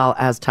as well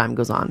as time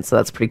goes on. So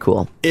that's pretty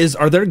cool.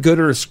 Are there Good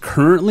Earths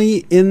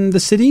currently in the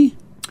city?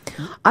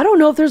 I don't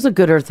know if there's a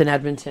Good Earth in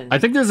Edmonton. I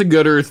think there's a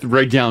Good Earth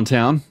right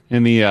downtown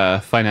in the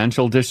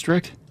financial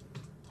district.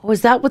 Oh,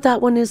 is that what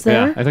that one is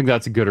there? Yeah, I think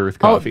that's a Good Earth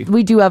coffee.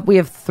 Oh, we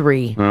have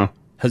 3. Oh.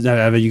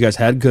 Have you guys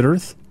had Good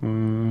Earth? I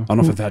don't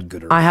know if I've had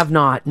Good Earth. I have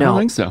not. No. I don't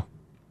think so.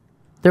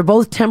 They're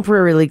both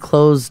temporarily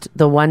closed.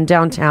 The one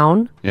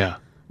downtown. Yeah.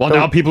 Well,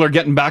 now people are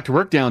getting back to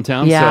work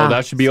downtown, so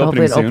that should be so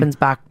opening hopefully soon. it opens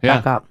back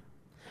up.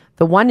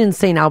 The one in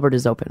St. Albert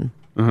is open.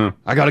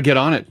 I got to get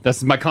on it.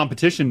 That's my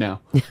competition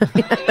now.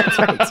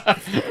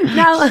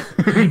 Now,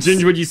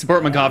 Ginger, would you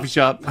support my coffee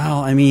shop? Well,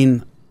 I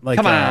mean, like,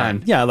 Come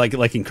on. yeah, like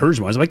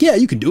encouragement. I was like, yeah,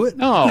 you can do it.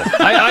 No,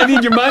 I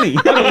need your money.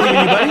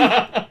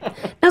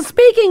 Now,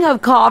 speaking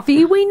of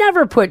coffee, we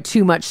never put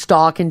too much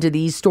stock into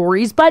these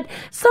stories, but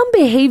some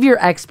behavior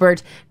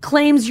expert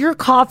claims your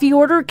coffee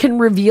order can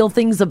reveal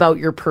things about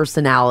your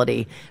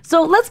personality.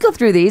 So let's go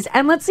through these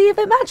and let's see if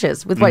it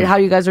matches with how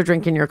you guys are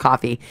drinking your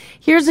coffee.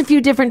 Here's a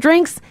few different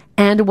drinks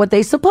and what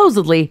they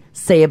supposedly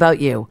say about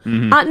you.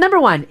 Number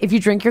 1, if you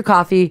drink your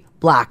coffee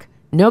black,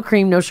 no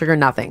cream, no sugar,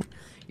 nothing.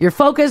 You're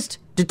focused,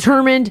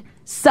 determined,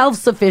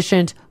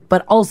 self-sufficient,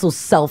 but also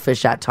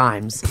selfish at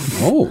times.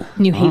 Oh.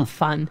 You hate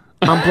fun.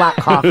 On black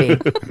coffee.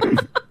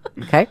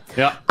 Okay.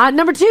 Yeah.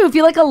 Number 2, if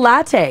you like a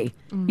latte,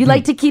 you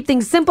like to keep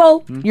things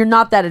simple, you're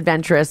not that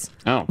adventurous,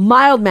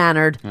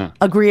 mild-mannered,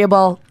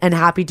 agreeable, and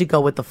happy to go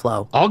with the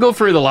flow. I'll go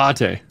for the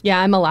latte. Yeah,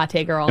 I'm a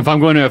latte girl. If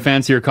I'm going to a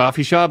fancier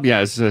coffee shop,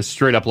 yeah, it's a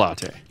straight up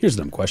latte. Here's a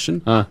dumb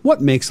question.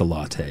 What makes a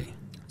latte? Is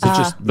it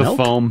just the milk?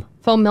 foam?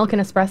 Foam milk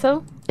and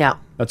espresso? Yeah.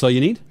 That's all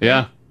you need?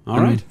 Yeah. All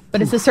right.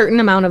 But it's a certain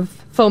amount of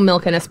foam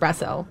milk and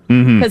espresso.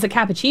 Because a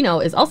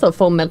cappuccino is also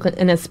foam milk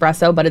and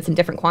espresso, but it's in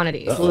different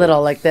quantities. It's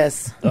little like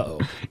this. Uh-oh.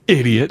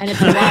 Idiot. And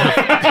it's a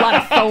lot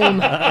of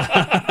foam.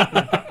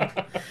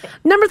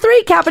 Number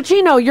 3,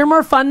 cappuccino. You're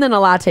more fun than a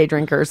latte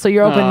drinker, so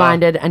you're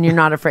open-minded and you're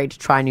not afraid to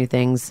try new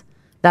things.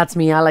 That's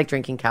me. I like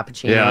drinking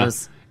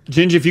cappuccinos.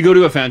 Ginge, if you go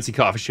to a fancy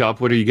coffee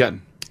shop, what are you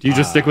getting? Do you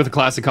just stick with a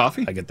classic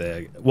coffee? I get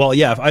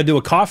if I do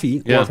a coffee,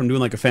 or if I'm doing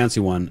like a fancy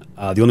one,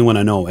 the only one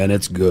I know, and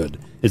it's good,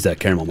 is that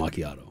caramel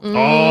macchiato.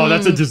 Oh,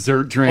 that's a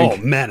dessert drink. Oh,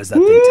 man, is that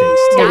thing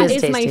tasty.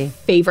 That is my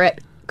favorite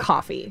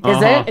coffee.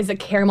 Is it? Is a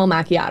caramel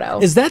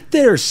macchiato. Is that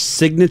their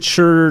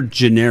signature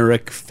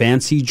generic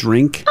fancy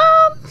drink?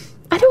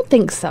 I don't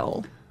think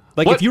so.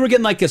 Like if you were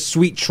getting like a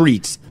sweet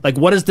treat, like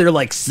what is their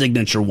like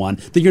signature one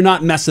that you're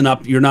not messing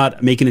up, you're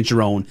not making it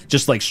your own,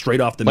 just like straight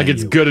off the menu? Like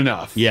it's good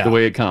enough, Yeah. the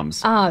way it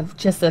comes.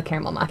 Just the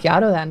caramel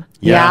macchiato then.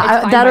 Yeah,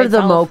 It's fine that by or the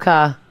itself.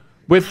 mocha.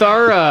 With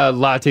our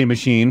latte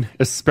machine,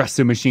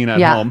 espresso machine at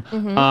Yeah. home,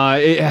 Mhm.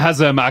 it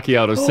has a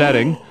macchiato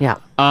setting. Yeah.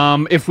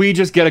 If we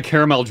just get a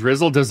caramel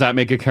drizzle, does that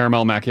make a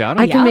caramel macchiato?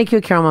 I can make you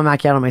a caramel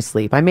macchiato in my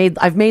sleep. I've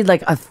made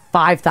like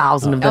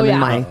 5,000 of them in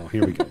my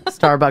here we go.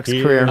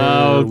 Starbucks career.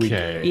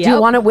 Okay. Do you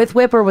want it with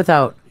whip or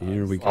without?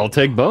 Here we go. I'll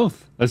take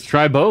both. Let's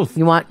try both.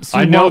 You want? So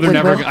I you know want they're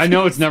with never. whip? I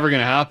know it's never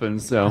going to happen.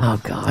 So. Oh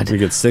God. We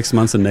get 6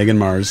 months of Megan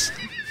Mars,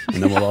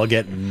 and then we'll all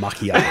get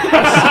macchiato.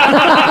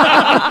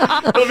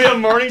 It'll be a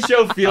morning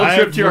show field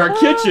trip to our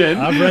kitchen.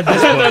 I've read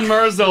this And book. then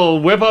Mars will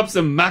whip up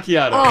some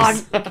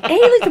macchiatos. Oh,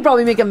 Haley could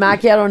probably make a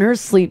macchiato in her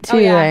sleep too.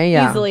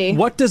 Yeah.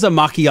 What does a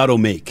macchiato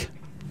make?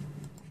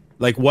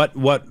 Like what?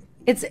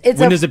 It's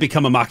when does it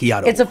become a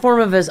macchiato? It's a form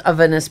of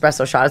an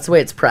espresso shot. It's the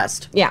way it's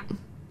pressed. Yeah.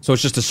 So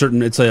it's just a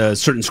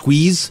certain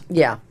squeeze.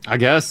 Yeah. I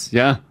guess.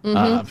 Yeah.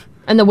 Mhm.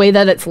 And the way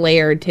that it's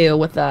layered too,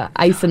 with the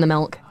ice and the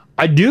milk.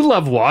 I do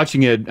love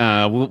watching it.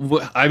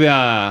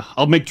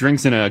 I'll make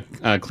drinks in a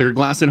clear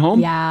glass at home.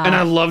 Yeah. And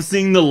I love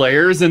seeing the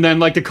layers, and then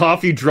like the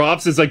coffee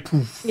drops, it's like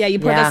poof. Yeah, you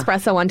put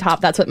espresso on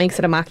top. That's what makes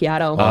it a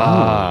macchiato.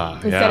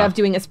 Instead yeah. of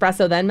doing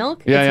espresso then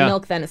milk, Yeah, it's yeah.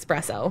 milk then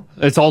espresso.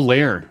 It's all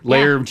layer.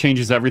 Layer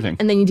changes everything.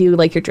 And then you do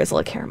like your drizzle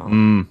of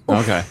caramel.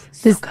 Okay.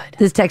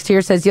 This text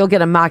here says you'll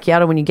get a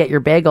macchiato when you get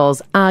your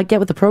bagels. Get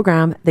with the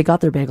program. They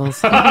got their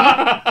bagels.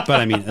 But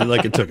I mean,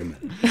 like it took a minute.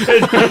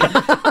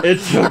 It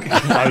took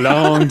a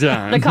long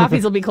time. The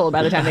coffees will be cold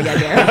by the time they get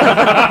here.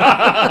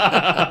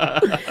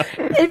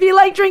 If you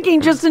like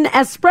drinking just an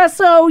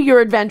espresso, you're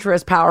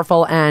adventurous,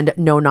 powerful, and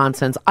no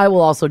nonsense. I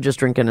will also just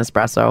drink an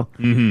espresso.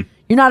 Mm-hmm.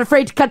 You're not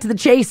afraid to cut to the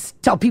chase.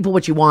 Tell people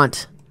what you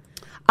want.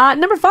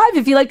 Number 5,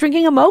 if you like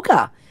drinking a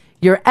mocha,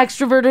 you're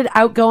extroverted,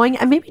 outgoing,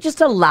 and maybe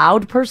just a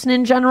loud person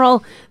in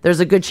general, there's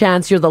a good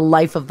chance you're the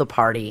life of the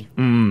party.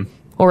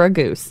 Or a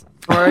goose.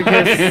 Or a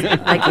goose,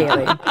 like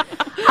Haley.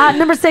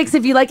 Number 6,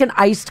 if you like an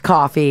iced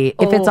coffee.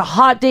 If it's a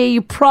hot day,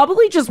 you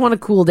probably just want to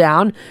cool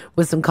down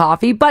with some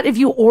coffee. But if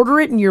you order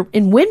it and you're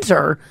in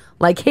winter,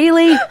 like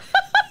Haley,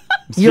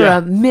 you're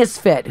a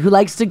misfit who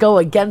likes to go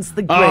against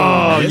the grain.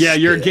 Oh, yeah,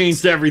 you're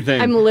against everything.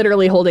 I'm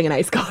literally holding an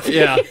iced coffee.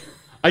 Yeah.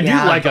 I do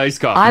like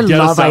iced coffee. I Get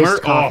love a summer?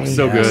 iced coffee. Oh,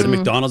 so Yeah, good. so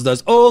McDonald's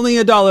does only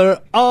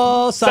 $1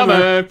 all summer.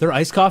 Summer. Their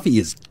iced coffee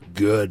is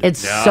good. It's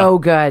so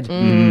good.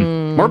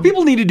 More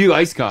people need to do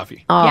iced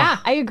coffee. Yeah,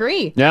 I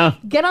agree. Yeah.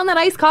 Get on that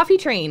iced coffee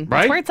train. That's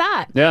Right? where it's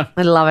at. Yeah.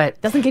 I love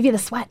it. Doesn't give you the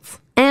sweats.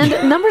 And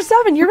number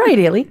 7, you're right,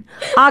 Haley.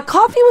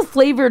 Coffee with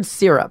flavored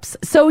syrups.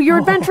 So you're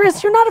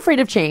adventurous, you're not afraid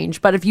of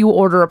change, but if you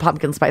order a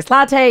pumpkin spice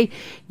latte,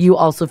 you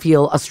also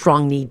feel a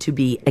strong need to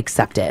be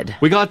accepted.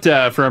 We got,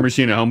 for our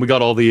machine at home, we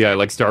got all the,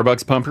 like,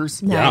 Starbucks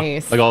pumpers.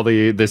 Nice. Like all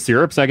the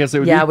syrups, I guess it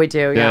would be. Yeah, we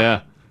do, yeah.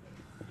 Yeah.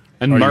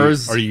 And Are you-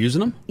 Mars... are you using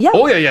them? Yeah.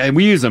 Oh, yeah,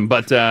 we use them,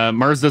 but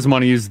Mars doesn't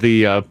want to use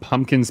the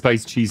pumpkin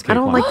spice cheesecake I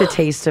don't one. like the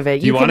taste of it.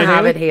 Do you You can want it,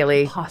 have Haley? it,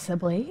 Haley.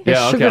 Possibly.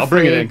 Yeah, okay, I'll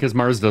bring it sugar-free. in because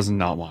Mars does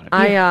not want it.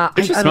 I it I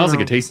just don't smells like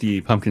know. a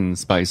tasty pumpkin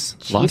spice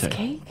latte.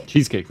 Cheesecake?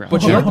 Cheesecake, right?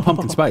 But you like the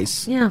pumpkin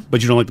spice. Yeah.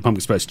 But you don't like the pumpkin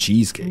spice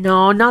cheesecake.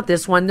 No, not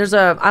this one. There's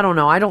I don't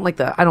know. I don't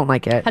like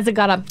it. Has it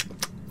got a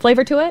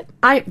flavor to it?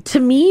 To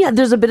me,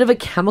 there's a bit of a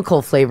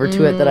chemical flavor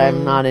to it that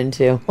I'm not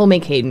into. We'll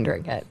make Hayden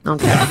drink it.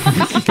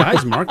 Okay.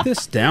 Guys, mark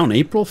this down.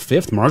 April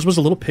 5th. Mars was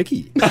a little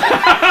picky.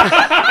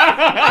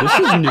 This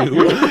is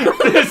new.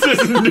 This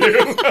is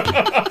new.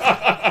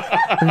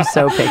 I'm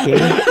so picky.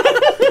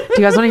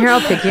 Do you guys want to hear how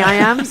picky I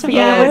am? Speaking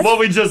of which? What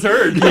we just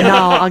heard. No,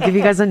 I'll give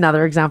you guys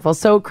another example.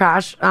 So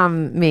Crash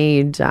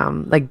made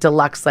like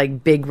deluxe,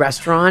 like big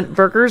restaurant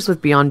burgers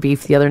with Beyond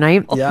Beef the other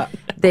night. Yeah.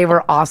 They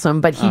were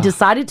awesome, but he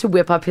decided to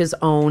whip up his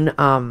own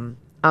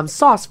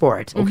sauce for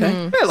it. Okay.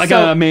 Yeah, like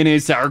So- a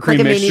mayonnaise sour cream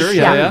Like a mixture. mayonnaise-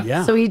 Yeah.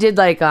 Yeah. So he did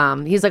like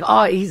he's like,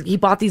 oh, he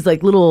bought these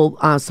like little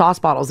sauce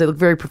bottles. They look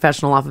very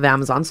professional off of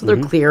Amazon, so they're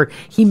clear.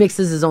 He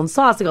mixes his own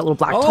sauce. They got little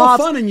black Oh,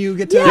 tops. fun. And you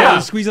get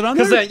to squeeze it on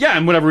there? Because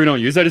and whatever we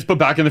don't use, I just put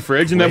back in the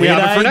fridge and then we Great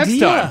have it for next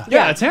idea. time.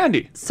 Yeah, it's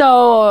handy.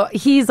 So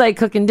he's like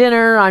cooking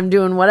dinner. I'm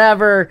doing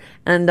whatever,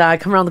 and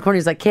come around the corner.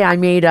 He's like, "Hey, I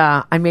made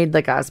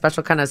like a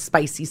special kind of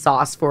spicy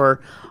sauce for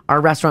our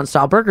restaurant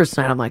style burgers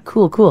tonight." I'm like,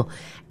 "Cool."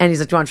 And he's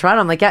like, "Do you want to try it?"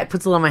 I'm like, "Yeah." He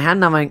puts it on my hand,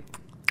 and I'm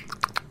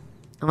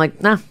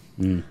like, "Nah,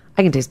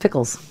 I can taste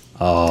pickles."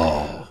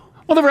 Oh.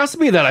 Well, the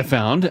recipe that I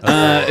found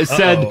it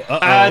said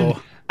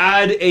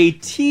add a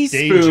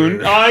teaspoon.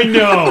 Danger. I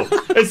know.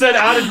 It said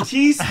add a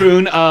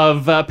teaspoon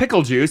of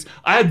pickle juice.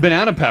 I had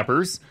banana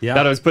peppers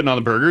that I was putting on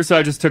the burger, so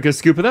I just took a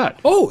scoop of that.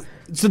 Oh,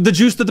 so the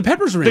juice that the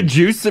peppers are in. The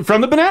juice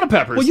from the banana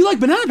peppers. Well, you like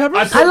banana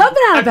peppers? I love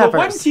banana I put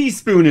one peppers.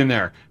 teaspoon in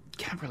there.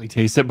 Can't really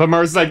taste it, but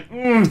Mars like,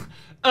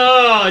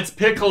 oh, it's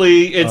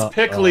pickly. It's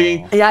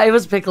pickly. Yeah, it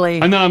was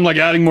pickly. And then I'm like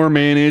adding more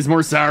mayonnaise,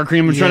 more sour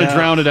cream. I'm trying to Yeah.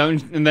 drown it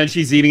out. And then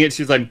she's eating it.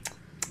 She's like,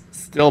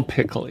 still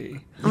pickly.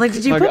 I'm like,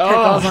 did you Like, put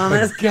pickles oh on my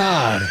this?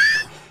 God.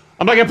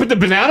 I'm like, I put the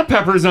banana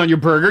peppers on your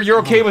burger. You're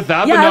okay with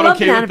that, Yeah, but I not love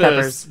okay banana with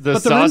peppers. the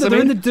But sauce?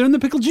 they're in the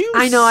pickle juice.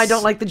 I know, I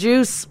don't like the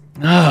juice.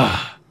 Well,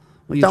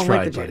 you Don't tried,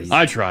 like the buddy. juice.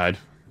 I tried.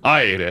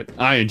 I ate it.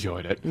 I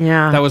enjoyed it.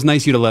 Yeah. That was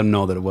nice of you to let him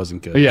know that it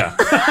wasn't good. Yeah.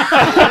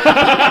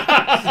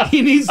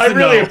 He needs to I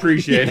really know.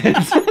 appreciate it.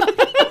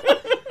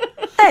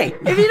 Hey,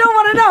 if you don't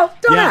want to know,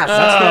 don't Yeah. ask.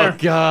 That's Oh, fair.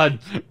 God.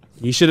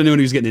 He should have known what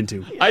he was getting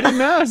into. I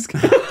didn't ask.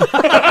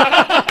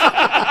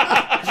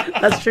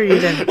 That's true, you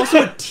didn't.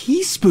 Also, a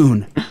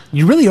teaspoon.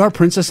 You really are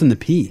Princess and the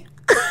Pea.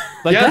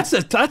 Like Yeah.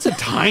 that's a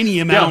tiny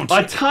amount. Yeah,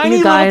 a tiny You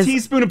little guys-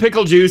 teaspoon of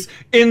pickle juice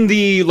in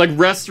the like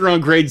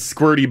restaurant grade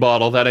squirty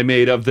bottle that I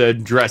made of the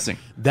dressing.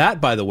 That,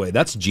 by the way,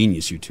 that's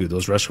genius. You two,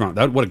 those restaurant.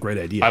 What a great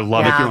idea. I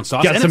love Make it. your own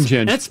sauce. Get And some it's-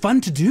 ginge. And it's fun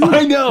to do.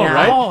 I know, Yeah.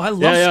 right? Oh, I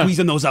love Yeah, yeah.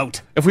 squeezing those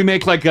out. If we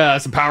make like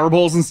some power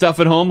bowls and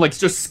stuff at home, like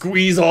just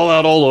squeeze all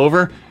out all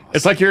over.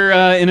 It's like you're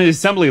in an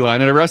assembly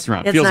line at a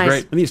restaurant. It's Feels nice.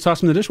 great. And you just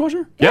toss them in the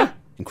dishwasher? Yeah.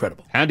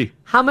 Incredible. Handy.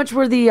 How much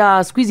were the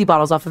squeezy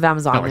bottles off of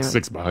Amazon? Not like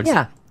 $6.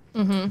 Yeah.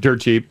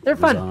 Dirt cheap. They're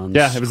fun. Amazons.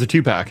 Yeah, it was a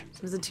 2-pack.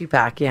 It was a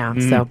 2-pack, yeah.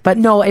 So, but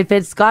no, if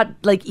it's got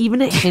like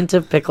even a hint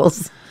of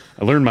pickles.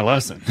 I learned my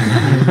lesson.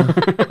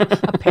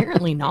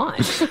 Apparently not.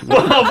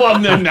 well,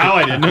 no, now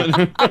I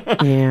didn't.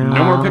 Yeah.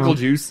 No more pickle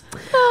juice.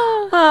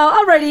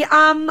 Alrighty.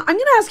 I'm gonna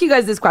ask you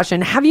guys this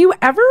question. Have you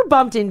ever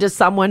bumped into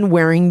someone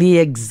wearing the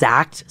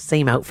exact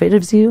same outfit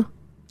as you?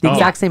 The Oh.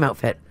 exact same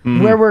outfit.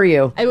 Where were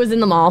you? I was in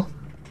the mall.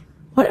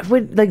 What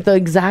like the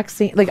exact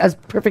same, like a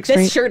perfect This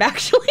strange? shirt,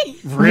 actually.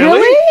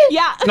 Really?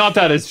 Yeah. Not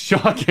that it's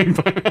shocking,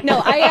 but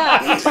No,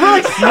 I.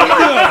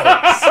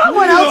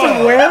 Someone else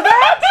would wear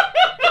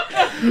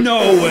that? No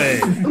way.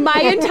 My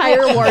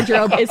entire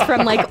wardrobe is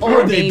from like Old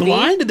Were they Navy.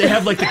 blind? Did they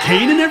have like the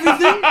cane and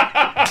everything?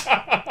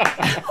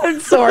 I'm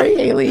sorry,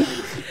 Haley.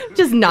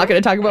 Just not going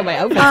to talk about my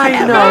outfit.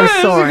 I know. it's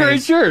a Sorry.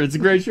 great shirt. It's a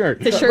great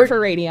shirt. It's a shirt for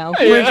radio.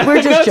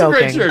 We're just It's a joking.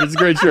 great shirt. It's a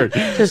great shirt.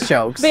 Just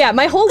jokes. But yeah,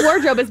 my whole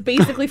wardrobe is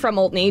basically from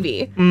Old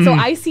Navy. Mm. So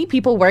I see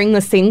people wearing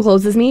the same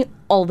clothes as me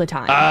all the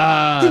time.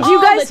 Did you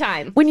all guys, the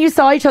time. when you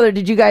saw each other,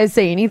 did you guys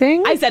say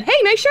anything? I said, "Hey,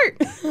 nice shirt,"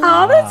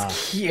 Oh,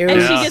 that's cute.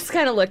 and Yeah. she just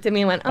kind of looked at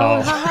me and went,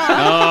 "Oh,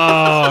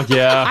 haha." Oh,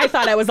 yeah. I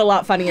thought I was a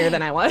lot funnier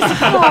than I was.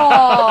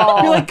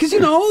 Aw. You're like, because you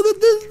know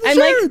the I'm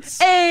like, shirts.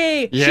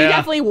 "Hey," she Yeah.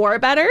 definitely wore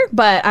it better,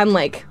 but I'm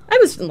like, I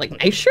was like,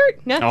 "Nice shirt."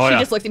 Yeah. Oh, She yeah.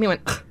 just looked at me and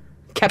went,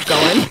 kept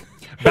going.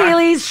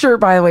 Haley's shirt,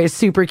 by the way, is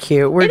super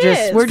cute. We're It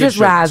just is. we're It's just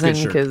good shirt. It's good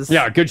razzing shirt. because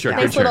Yeah, good shirt.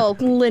 Nice Good shirt. little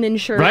linen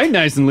shirt. Right?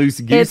 Nice and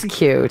loosey it's goosey.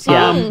 cute.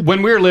 Yeah.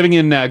 When we were living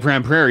in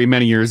Grand Prairie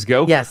many years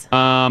ago, Yes.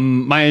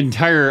 my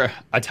entire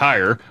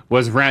attire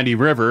was Randy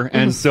River,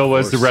 and so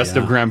was the rest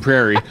of yeah. Grand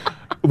Prairie.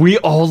 We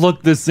all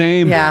looked the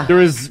same. Yeah. There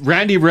was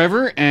Randy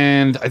River,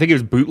 and I think it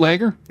was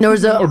Bootlegger. There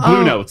was a Or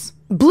Blue Notes.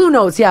 Blue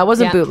Notes. Yeah, it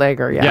wasn't Yeah.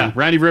 bootlegger. Yeah. Yeah.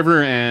 Randy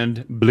River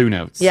and Blue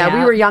Notes. Yeah, we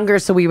Yeah. were younger,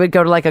 so we would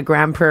go to like a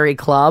Grand Prairie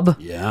club,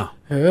 Yeah.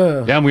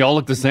 Yeah, and we all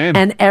looked the same.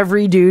 and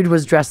every dude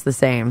was dressed the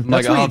same.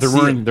 like, That's where oh, you'd they're see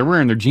wearing, they're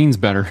wearing their jeans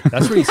better.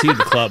 That's where you see it at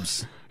the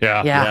clubs.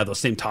 yeah. Yeah. Yeah, those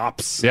same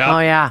tops. Yeah. Oh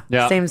yeah,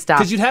 Yeah. same stuff.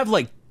 Because you'd have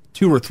like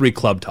 2 or 3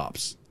 club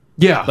tops.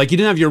 Yeah. Like you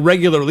didn't have your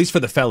regular, at least for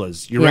the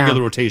fellas, your Yeah.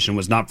 regular rotation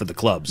was not for the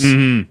clubs.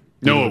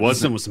 No, it wasn't.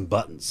 wasn't. With some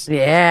buttons.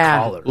 Yeah.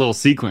 Collar. Little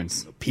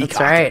sequence. Peacock.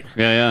 That's right.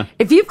 Yeah, yeah.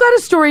 If you've got a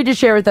story to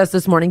share with us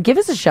this morning, give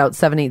us a shout,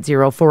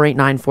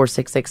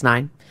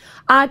 780-489-4669.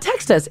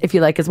 Text us if you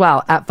like as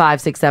well at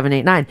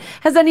 56789.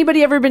 Has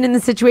anybody ever been in the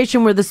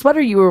situation where the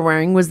sweater you were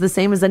wearing was the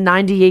same as a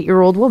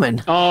 98-year-old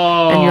woman?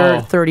 Oh. And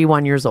you're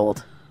 31 years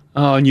old.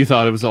 Oh, and you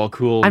thought it was all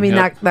cool. I mean,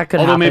 and hip. that could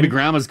Although maybe happen.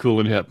 grandma's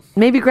cool and hip.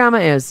 Maybe grandma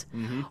is.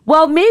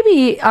 Well,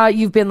 maybe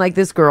you've been like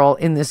this girl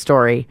in this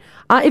story.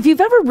 If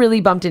you've ever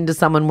really bumped into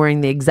someone wearing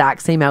the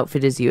exact same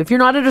outfit as you, if you're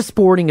not at a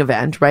sporting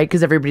event, right,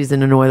 because everybody's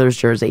in an Oilers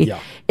jersey, Yeah.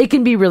 it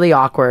can be really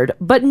awkward,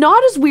 but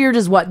not as weird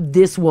as what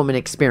this woman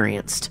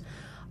experienced.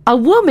 A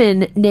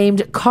woman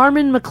named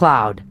Carmen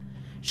McLeod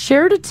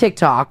shared a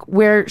TikTok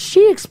where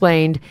she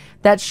explained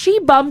that she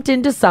bumped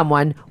into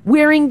someone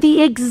wearing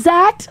the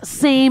exact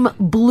same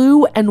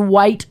blue and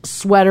white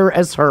sweater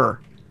as her.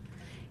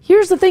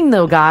 Here's the thing,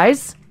 though,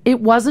 guys.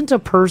 It wasn't a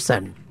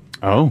person.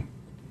 Oh.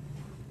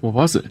 What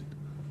was it?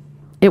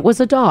 It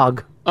was a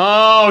dog.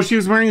 Oh, she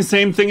was wearing the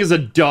same thing as a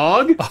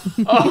dog?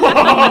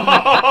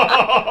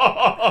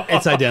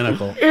 It's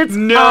identical. It's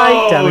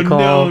No,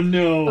 identical.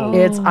 no.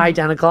 It's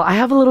identical. I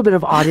have a little bit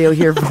of audio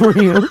here for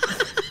you.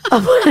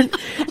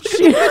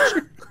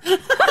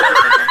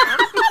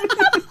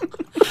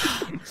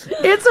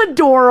 It's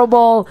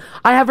adorable.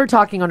 I have her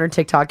talking on her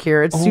TikTok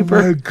here. It's super.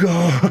 Oh my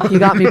God. You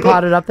got me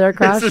potted up there,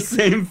 Crash? It's the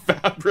same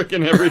fabric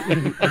and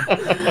everything.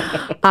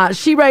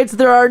 She writes,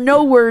 there are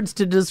no words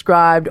to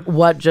describe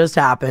what just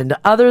happened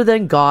other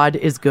than God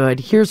is good.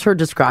 Here's her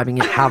describing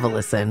it. Have a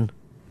listen.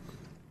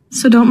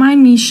 So don't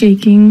mind me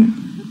shaking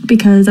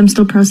because I'm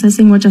still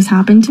processing what just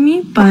happened to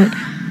me, but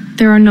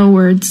there are no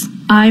words.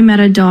 I met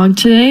a dog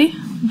today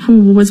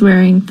who was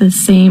wearing the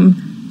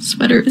same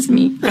sweater as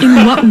me.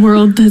 In what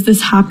world does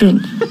this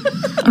happen?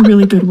 A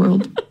really good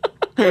world.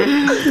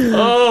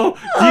 Oh,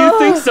 do you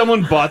think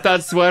someone bought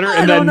that sweater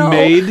and then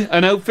made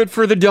an outfit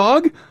for the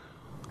dog?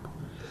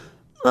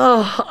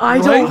 I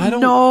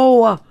don't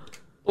know.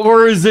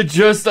 Or is it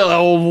just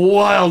a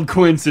wild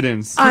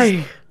coincidence?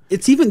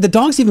 It's even the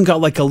dog's even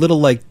got like a little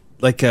like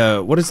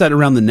what is that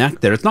around the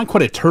neck there? It's not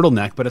quite a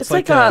turtleneck, but it's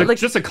like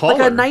just a collar.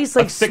 Like a nice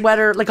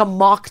sweater, like a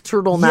mock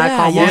turtleneck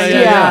almost.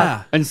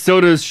 Yeah. And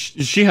so does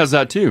she has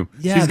that too.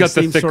 Yeah, She's got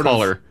the same thick sort of-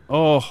 collar.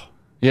 Oh.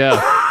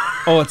 Yeah.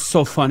 Oh, it's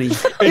so funny.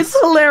 It's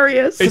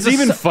hilarious. It's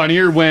even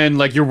funnier when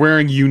like you're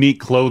wearing unique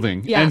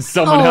clothing Yeah. and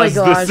someone Oh my has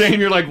the gosh. same.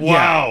 You're like,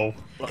 wow.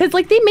 Because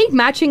like they make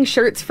matching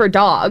shirts for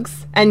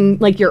dogs and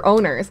like your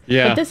owners.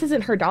 Yeah. But this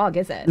isn't her dog,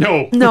 is it?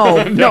 No.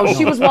 No.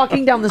 She was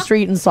walking down the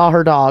street and saw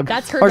her dog.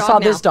 That's her Or dog saw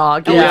now. this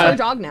dog. Oh, Yeah. it's her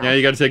dog now. Yeah,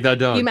 you got to take that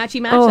dog. You matchy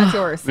match, that's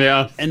yours.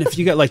 Yeah. And if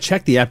you got like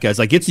check the app, guys,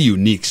 like it's a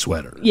unique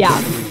sweater. Yeah.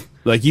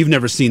 Like you've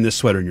never seen this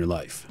sweater in your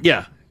life.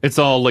 Yeah. It's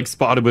all like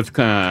spotted with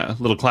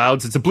little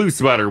clouds. It's a blue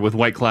sweater with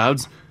white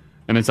clouds,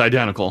 and it's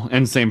identical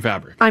and same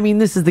fabric. I mean,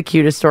 this is the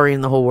cutest story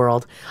in the whole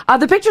world.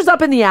 The picture's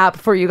up in the app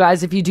for you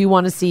guys if you do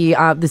want to see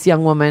this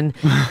young woman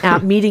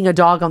meeting a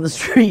dog on the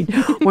street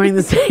wearing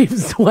the same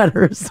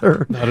sweater as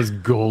her. That is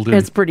golden.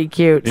 It's pretty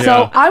cute. Yeah.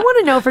 So I want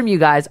to know from you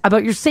guys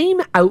about your same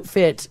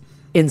outfit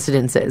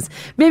incidences.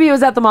 Maybe it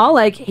was at the mall,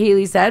 like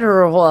Haley said,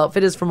 her whole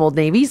outfit is from Old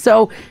Navy,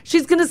 so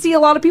she's going to see a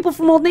lot of people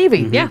from Old Navy.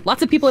 Yeah,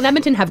 lots of people in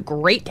Edmonton have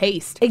great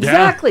taste.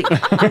 Exactly.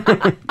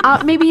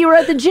 Maybe you were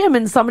at the gym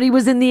and somebody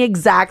was in the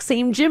exact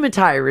same gym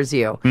attire as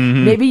you.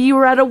 Mhm. Maybe you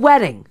were at a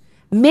wedding.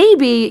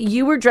 Maybe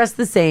you were dressed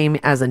the same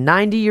as a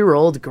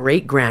 90-year-old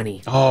great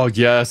granny. Oh,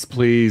 yes,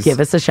 please. Give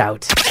us a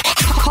shout.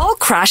 Call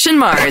Crash and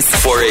Mars.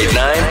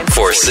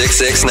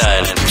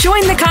 489-4669.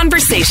 Join the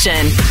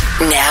conversation.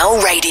 Now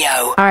radio.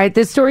 All right,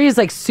 this story is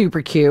like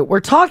super cute. We're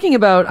talking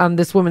about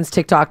this woman's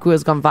TikTok who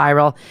has gone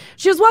viral.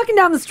 She was walking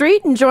down the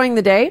street enjoying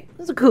the day. It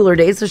was a cooler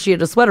day, so she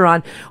had a sweater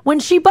on. When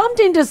she bumped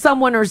into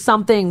someone or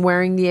something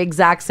wearing the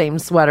exact same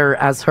sweater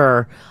as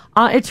her,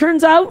 it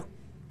turns out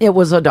it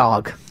was a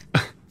dog.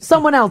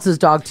 Someone else's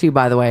dog too,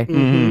 by the way.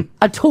 Mhm.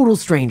 A total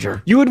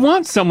stranger. You would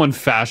want someone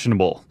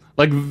fashionable,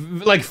 like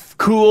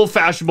cool,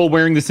 fashionable,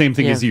 wearing the same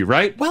thing as you,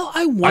 right? Well,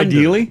 I wonder.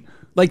 Ideally.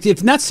 Like if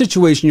in that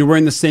situation you're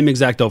wearing the same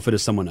exact outfit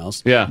as someone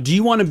else. Yeah. Do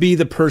you want to be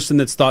the person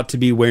that's thought to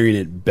be wearing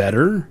it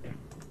better?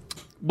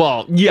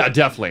 Well, yeah,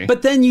 definitely.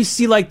 But then you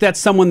see like that's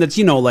someone that's,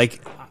 like,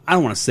 I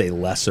don't want to say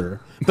lesser,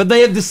 but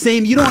they have the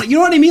same, you know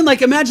what I mean?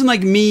 Like imagine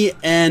like me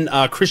and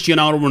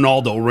Cristiano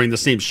Ronaldo wearing the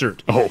same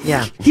shirt. Oh,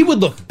 yeah. He would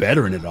look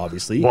better in it,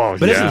 obviously.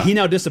 But yeah. isn't he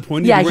now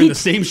disappointed Yeah, in wearing he- the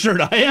same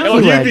shirt I am? Oh,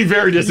 you'd be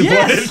very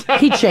disappointed.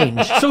 He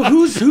changed. So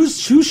whose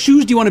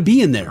shoes do you want to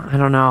be in there? I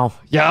don't know.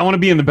 Yeah, I want to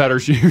be in the better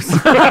shoes.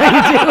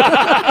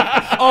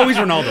 Always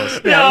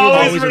Ronaldo's. Yeah,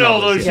 always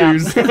Ronaldo's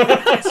shoes.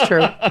 That's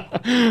true.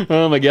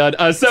 Oh my God.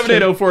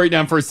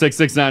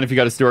 780-489-4669 if you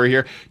got a story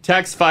here.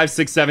 Text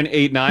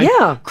 56789.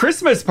 Yeah.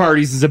 Christmas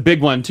parties is a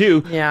big one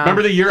too. Yeah.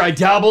 Remember the year I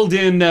dabbled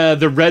in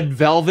the red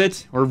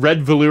velvet or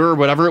red velour or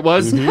whatever it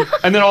was? And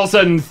then all of a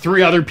sudden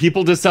 3 other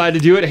people decided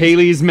to do it.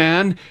 Haley's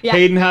man. Yeah.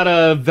 Hayden had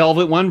a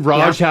velvet one.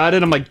 Raj had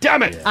it. I'm like,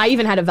 damn it. I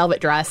even had a velvet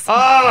dress.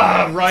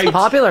 Ah, right.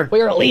 Popular. We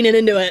were leaning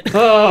into it.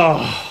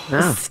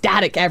 Oh.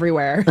 Static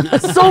everywhere.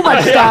 So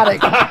much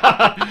static.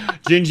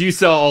 Ginge, you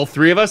saw all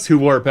 3 of us. Who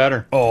wore it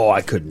better? Oh,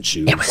 I couldn't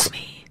choose. It was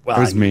me. Well, It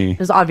was me. It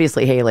was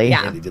obviously Haley.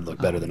 Yeah. Haley did look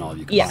better than all of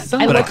you Yes,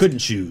 combined. I But I looked- couldn't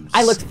choose.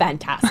 I looked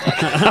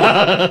fantastic.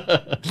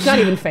 Not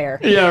even fair.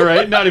 Yeah,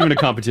 right. Not even a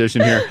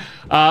competition here.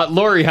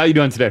 Lori, how you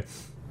doing today?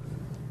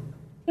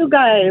 You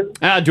guys.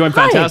 Doing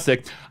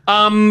fantastic.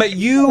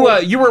 You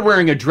were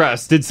wearing a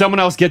dress. Did someone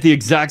else get the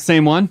exact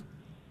same one?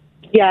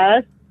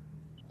 Yes.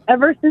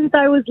 Ever since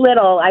I was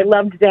little, I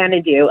loved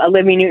Xanadu.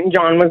 Olivia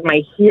Newton-John was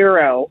my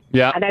hero.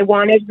 Yeah. And I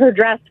wanted her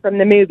dress from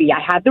the movie. I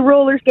had the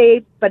roller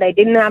skates, but I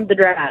didn't have the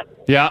dress.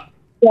 Yeah.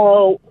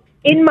 So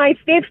in my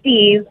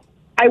 50s,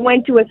 I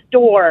went to a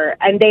store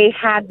and they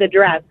had the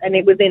dress, and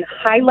it was in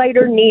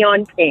highlighter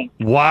neon pink.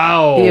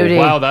 Wow. Beauty.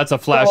 Wow, that's a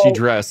flashy So-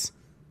 dress.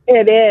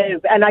 It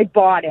is, and I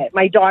bought it.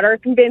 My daughter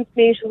convinced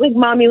me. She was like,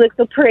 "Mom, you look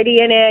so pretty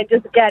in it.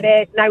 Just get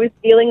it." And I was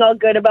feeling all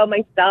good about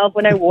myself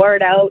when I wore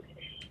it out.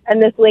 And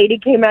this lady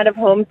came out of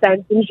Home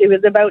Sense, and she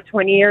was about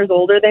 20 years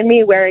older than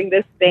me, wearing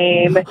the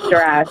same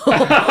dress.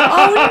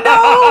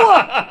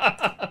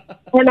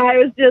 And I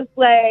was just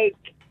like,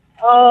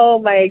 "Oh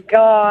my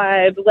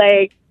God!"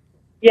 Like,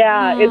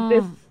 yeah,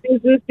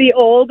 is this the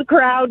old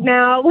crowd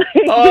now? Like,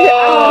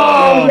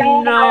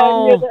 Oh,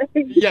 no.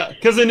 Yeah,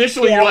 because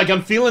initially you're like,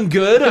 I'm feeling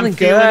good. I'm Feeling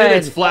feeling it. good.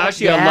 It's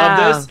flashy. I Yeah. love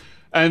this.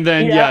 And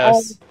then, Yeah.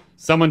 yes,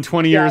 Someone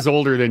 20 years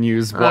older than you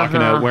is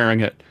walking out wearing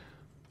it.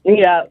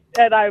 Yeah,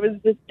 and I was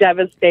just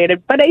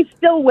devastated. But I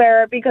still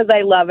wear it because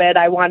I love it.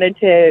 I wanted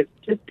to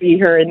just be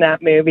her in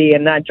that movie,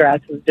 and that dress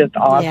was just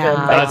awesome.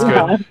 Yeah. That's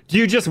good. Do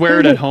you just wear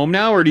it at home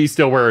now, or do you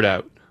still wear it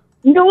out?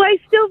 No, I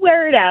still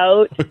wear it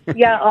out,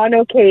 on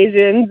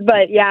occasions.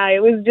 But yeah,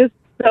 it was just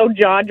so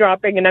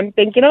jaw-dropping, and I'm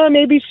thinking,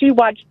 maybe she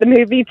watched the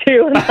movie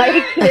too and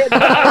liked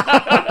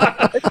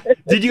it.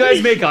 Did you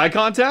guys make eye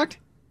contact?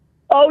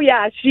 Oh,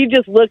 yeah, she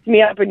just looked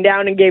me up and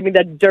down and gave me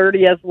the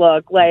dirtiest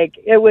look. Like,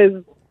 it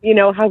was,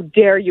 how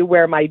dare you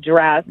wear my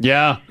dress?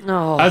 Yeah.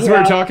 Oh, As we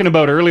were talking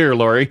about earlier,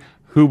 Lori,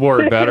 who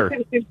wore it better?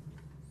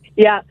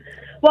 Yeah.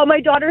 Well,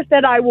 my daughter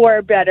said I wore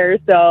it better,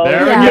 so... There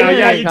we go.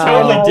 Yeah, you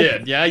totally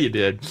did. Yeah, you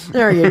did.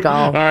 There you go.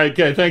 All right,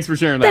 okay. Thanks for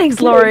sharing that. Thanks,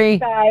 Lori.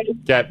 Bye.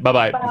 Okay,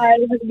 bye-bye. Bye.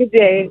 Have a good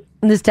day.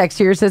 And this text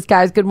here says,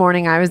 guys, good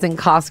morning. I was in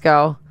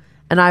Costco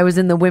and I was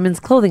in the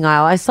women's clothing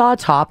aisle. I saw a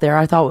top there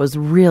I thought was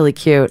really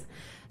cute.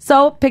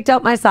 So picked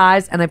out my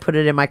size and I put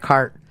it in my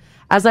cart.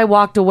 As I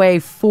walked away,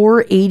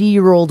 4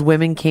 80-year-old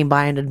women came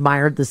by and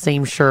admired the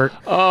same shirt.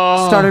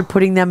 Started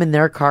putting them in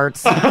their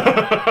carts.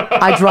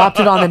 I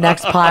dropped it on the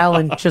next pile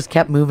and just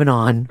kept moving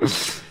on.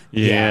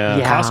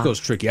 Yeah.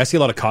 Costco's tricky. I see a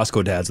lot of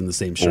Costco dads in the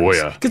same shirts. Oh,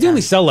 yeah. Because they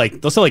only sell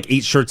they'll sell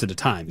 8 shirts at a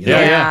time. You know?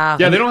 Yeah,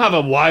 they don't have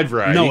a wide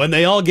variety. No, and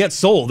they all get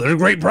sold at a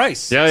great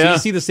price. Yeah, so yeah. you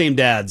see the same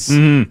dads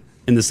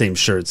in the same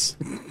shirts.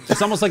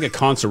 It's almost like a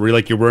concert where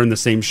you're wearing the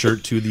same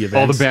shirt to the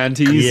event. All the band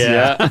tees.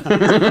 Yeah.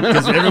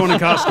 Because everyone in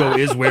Costco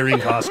is wearing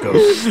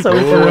Costco. So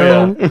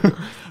true.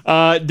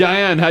 Yeah.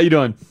 Diane, how you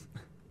doing?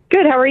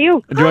 Good. How are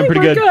you? Doing pretty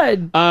we're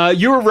good.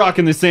 You were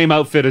rocking the same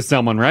outfit as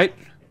someone, right?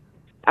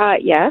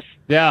 Yes.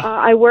 Yeah.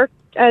 I worked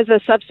as a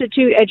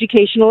substitute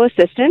educational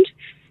assistant,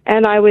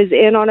 and I was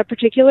in on a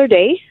particular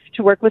day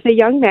to work with a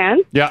young man.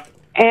 Yeah.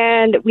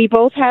 And we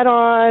both had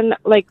on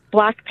like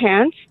black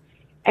pants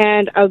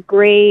and a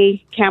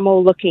gray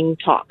camel-looking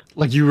top.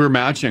 Like you were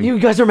matching. You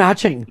guys are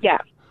matching. Yeah.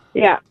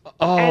 Yeah.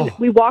 Oh. And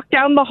we walked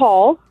down the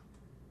hall.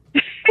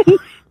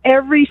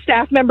 Every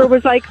staff member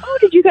was like, "Oh,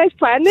 did you guys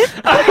plan this?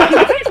 Oh, did you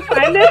guys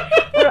plan this?"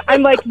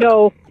 I'm like,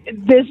 "No,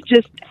 this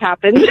just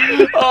happened."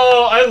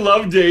 Oh, I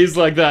love days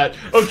like that.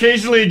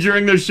 Occasionally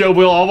during the show,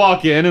 we'll all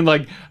walk in and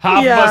like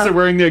half of us are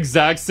wearing the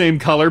exact same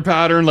color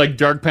pattern, like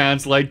dark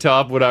pants, light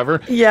top, whatever.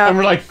 Yeah. And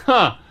we're like,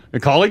 huh, they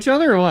call each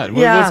other or what?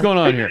 Yeah. What's going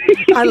on here?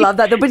 I love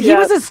that. But he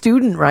was a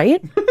student,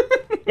 right?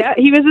 Yeah,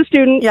 he was a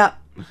student. Yeah.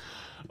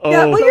 Oh.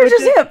 Yeah, well, you're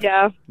just hip.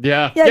 Yeah.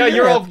 Yeah. Yeah, Yeah, you're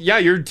you're hip. all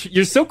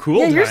you're so cool.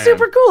 Yeah, you're Diane.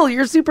 super cool.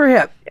 You're super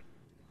hip.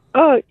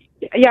 Oh,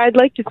 yeah, I'd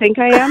like to think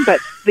I am, but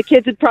the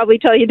kids would probably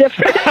tell you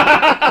different.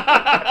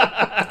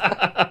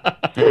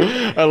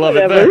 I love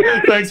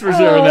it. Thanks for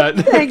sharing that.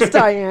 Thanks,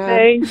 Diane.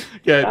 Thanks.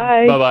 Okay,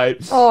 Bye. bye-bye.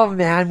 Oh,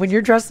 man, when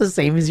you're dressed the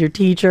same as your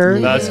teacher.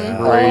 That's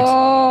great.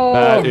 Oh.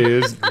 That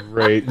is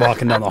great.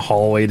 Walking down the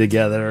hallway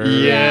together.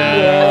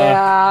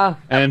 Yeah.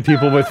 And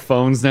people with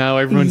phones now,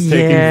 everyone's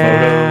taking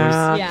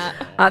photos. Yeah.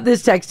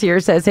 This text here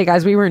says, hey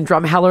guys, we were in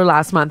Drumheller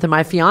last month and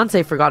my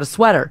fiance forgot a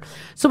sweater.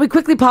 So we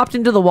quickly popped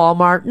into the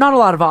Walmart. Not a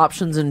lot of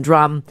options in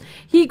Drum.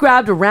 He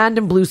grabbed a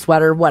random blue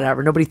sweater,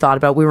 whatever. Nobody thought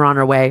about it. We were on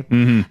our way.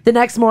 The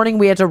next morning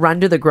we had to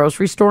run to the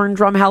grocery store in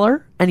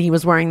Drumheller and he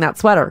was wearing that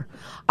sweater.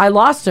 I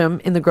lost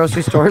him in the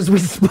grocery store as we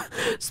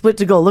split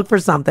to go look for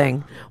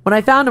something. When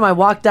I found him, I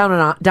walked down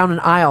an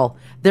aisle.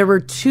 There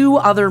were 2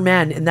 other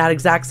men in that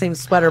exact same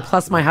sweater,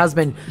 plus my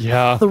husband.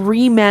 Yeah.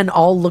 3 men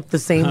all looked the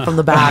same from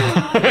the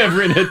back.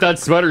 Everyone hit that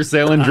sweater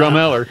sale in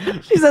Drumheller.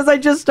 She says, I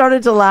just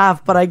started to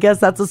laugh, but I guess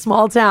that's a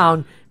small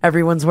town.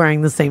 Everyone's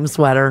wearing the same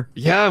sweater.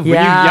 Yeah,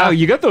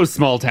 you got those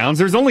small towns.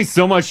 There's only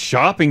so much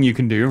shopping you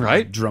can do,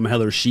 right?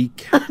 Drumheller chic.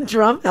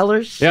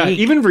 Drumheller chic. Yeah,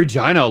 even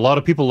Regina, a lot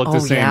of people look the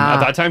same yeah.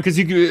 at that time because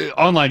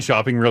online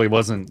shopping really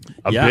wasn't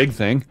a big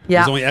thing.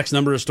 Yeah. There's only X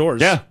number of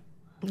stores. Yeah.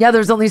 Yeah,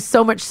 there's only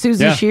so much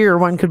Susie Yeah. Shear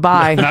one could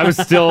buy. And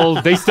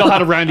they still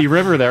had a Randy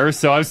River there,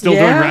 so I was still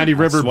doing Yeah. Randy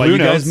River That's why Blue you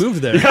guys Notes.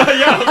 moved there. Yeah,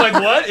 I was like,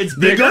 what? It's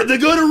They bigger?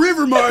 got a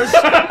river, Mars.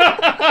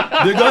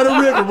 They got a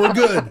river. We're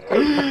good.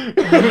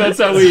 That's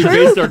how we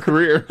based our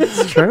career.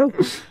 It's true.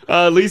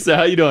 Lisa,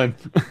 how you doing?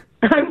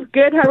 I'm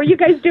good. How are you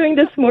guys doing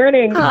this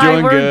morning?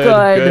 Doing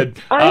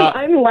good.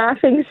 I'm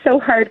laughing so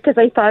hard because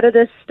I thought of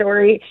this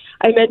story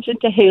I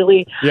mentioned to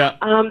Haley. Yeah.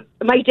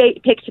 My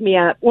date picked me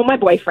up, my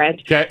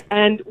boyfriend,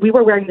 and we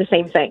were wearing the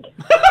same thing.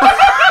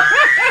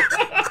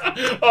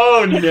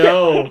 Oh,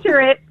 no.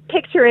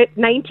 Picture it,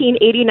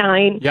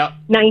 1989,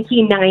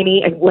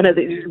 1990, and one of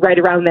the, right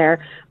around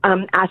there,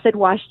 acid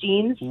wash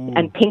jeans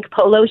and pink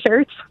polo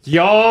shirts.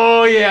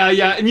 Oh, yeah.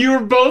 And you were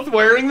both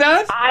wearing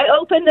that? I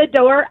opened the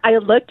door, I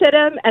looked at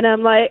him, and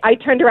I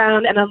turned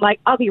around, and I'm like,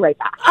 I'll be right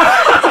back.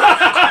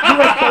 We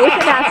were both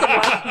in acid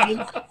wash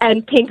jeans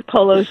and pink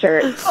polo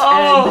shirts.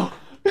 Oh.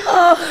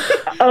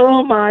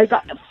 Oh my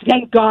God!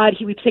 Thank God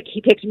he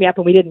picked me up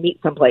and we didn't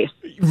meet someplace.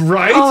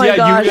 Right? Oh my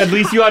gosh. At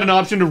least you had an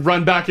option to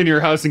run back into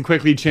your house and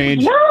quickly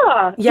change.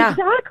 Yeah,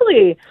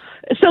 exactly.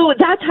 So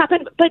that's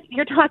happened, but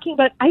you're talking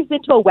about, I've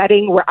been to a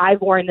wedding where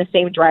I've worn the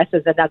same dress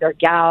as another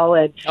gal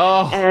or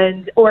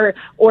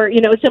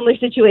similar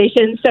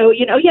situations. So,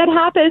 yeah, it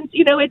happens,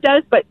 it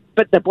does, but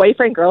the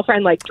boyfriend,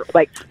 girlfriend,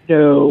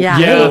 no. Yeah.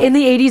 Hey, in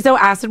the 80s, though,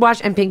 acid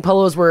wash and pink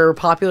polos were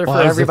popular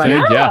for everybody.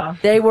 Yeah.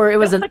 It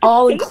was an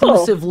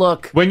all-inclusive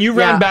look. When you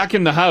ran back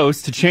in the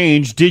house to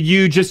change, did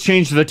you just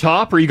change the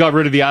top or you got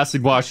rid of the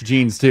acid wash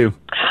jeans too?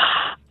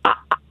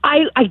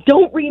 I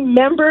don't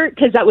remember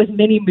because that was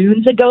many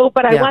moons ago,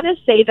 but I want to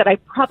say that I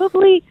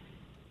probably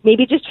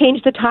maybe just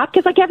changed the top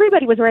because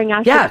everybody was wearing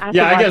acid wash.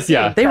 I guess,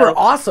 They were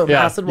awesome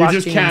acid wash You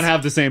just jeans. can't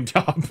have the same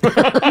top. No,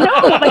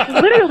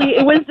 literally,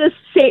 it was the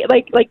same,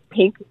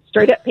 pink,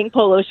 straight up pink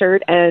polo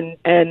shirt, and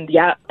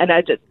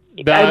I just.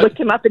 I looked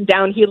him up and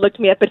down. He looked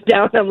me up and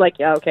down. I'm like,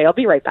 yeah, okay, I'll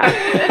be right back.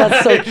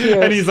 That's so cute.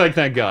 And he's like,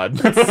 thank God.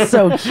 That's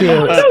so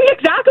cute.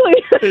 Exactly.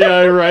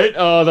 Yeah, right?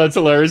 Oh, that's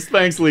hilarious.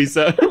 Thanks,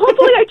 Lisa.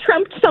 Hopefully I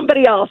trumped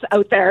somebody else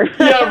out there.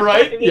 Yeah,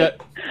 right? Yeah,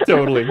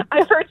 totally.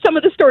 I heard some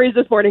of the stories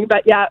this morning,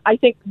 but yeah, I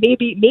think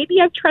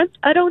maybe I've trumped.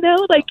 I don't know.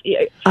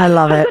 I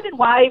love it. Husband and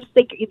wives,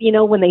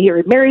 when they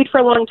are married for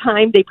a long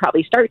time, they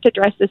probably start to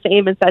dress the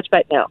same and such,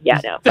 but no.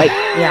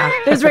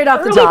 It was right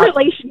off the early top.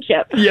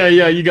 relationship. Yeah,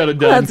 you got it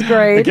done. That's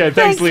great. Okay,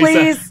 thanks, Lisa.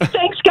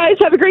 Thanks, guys.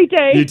 Have a great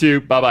day. You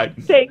too. Bye-bye.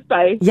 Thanks,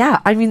 bye. Yeah,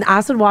 I mean,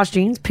 acid wash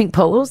jeans, pink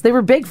polos, they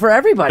were big for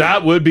everybody.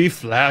 That would be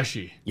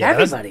flashy. Yeah,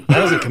 everybody.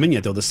 That hasn't come in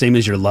yet, though. The same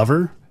as your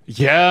lover?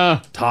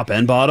 Yeah. Top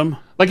and bottom?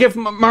 Like, if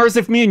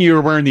me and you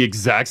were wearing the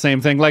exact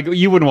same thing,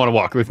 you wouldn't want to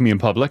walk with me in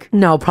public.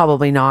 No,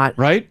 probably not.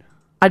 Right?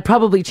 I'd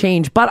probably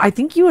change, but I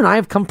think you and I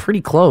have come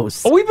pretty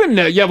close. Oh, we've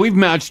been, we've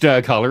matched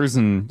colors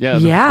and, the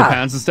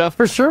pants and stuff.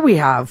 For sure we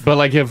have.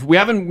 But, if we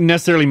haven't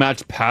necessarily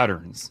matched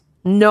patterns.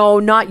 No,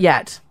 not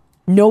yet.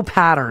 No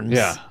patterns.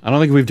 Yeah, I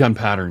don't think we've done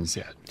patterns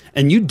yet.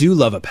 And you do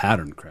love a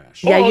pattern,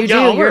 Crash. Yeah, you do.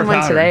 I'll wear You're a in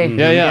one pattern.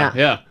 today.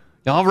 Yeah.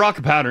 I'll rock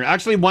a pattern.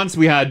 Actually, once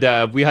we had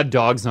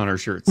dogs on our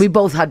shirts. We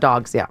both had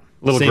dogs, yeah.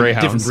 Little same,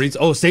 greyhounds. Different breeds.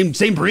 Oh,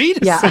 same breed?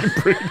 Yeah. Same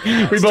breed.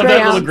 We both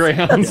had little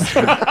greyhounds.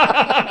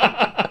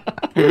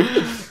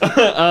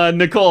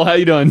 Nicole, how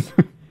you doing?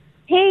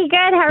 Hey,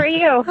 good. How are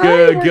you?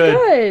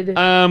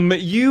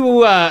 Good.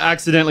 You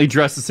accidentally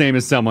dressed the same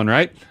as someone,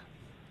 right?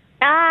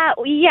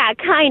 Yeah,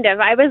 kind of.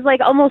 I was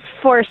almost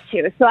forced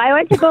to. So I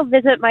went to go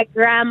visit my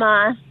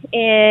grandma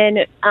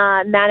in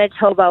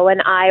Manitoba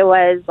when I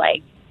was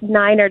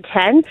 9 or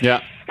 10.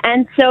 Yeah.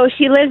 And so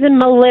she lives in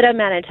Melita,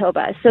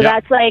 Manitoba. So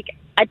that's a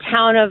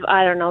town of,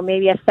 I don't know,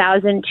 maybe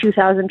 1,000,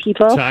 2,000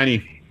 people.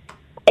 Tiny.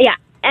 Yeah.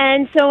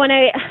 And so when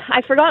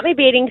I forgot my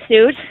bathing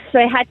suit, so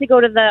I had to go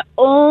to the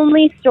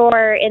only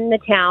store in the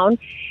town,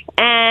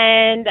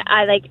 and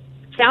I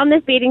found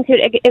this bathing suit.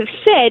 It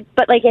fit,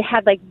 but it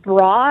had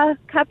bra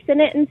cups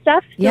in it and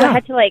stuff. So Yeah.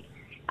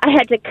 I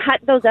had to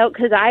cut those out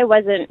because I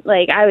wasn't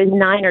I was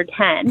 9 or 10.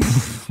 And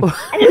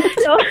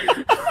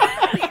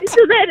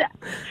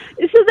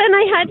so then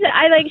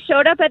I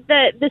showed up at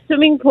the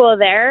swimming pool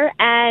there,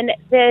 and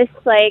this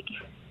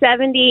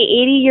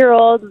 70,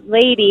 80-year-old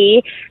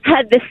lady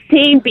had the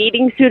same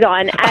bathing suit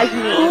on as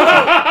me.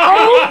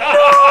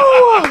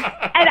 Oh,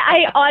 no! And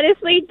I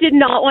honestly did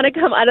not want to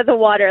come out of the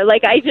water.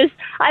 I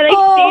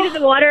stayed in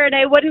the water, and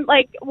I wouldn't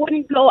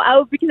go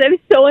out because I was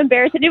so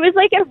embarrassed. And it was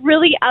a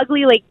really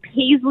ugly,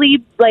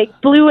 paisley,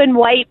 blue and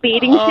white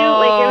bathing suit.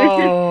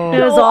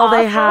 It was all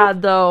they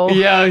had, though.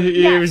 Yeah,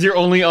 it was your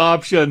only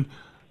option.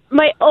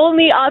 My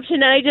only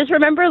option. And I just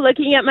remember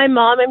looking at my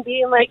mom and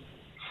being like,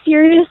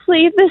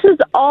 seriously, this is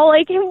all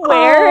I can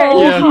wear?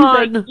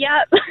 And she's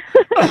yep.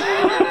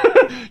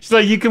 She's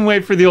like, you can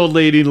wait for the old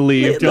lady to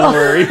leave. Don't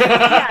worry.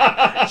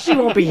 She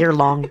won't be here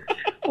long.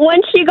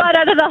 Once she got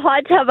out of the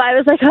hot tub, I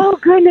was like, oh,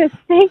 goodness,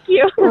 thank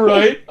you.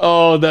 Right?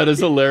 Oh, that is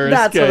hilarious.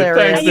 That's okay,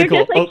 hilarious. Thanks, And you're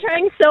Nicole. just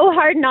trying so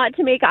hard not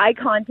to make eye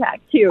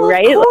contact, too, Of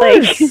right?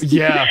 course.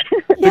 Yeah.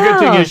 The good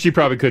thing is she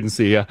probably couldn't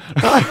see you.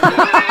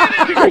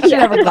 She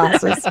have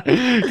glasses.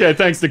 Okay,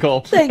 thanks,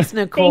 Nicole. Thanks,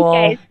 Nicole.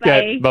 Thanks,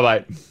 guys. Okay,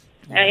 bye-bye.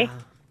 Bye.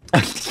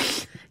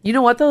 You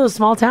know what, though? Those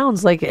small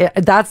towns,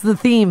 that's the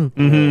theme.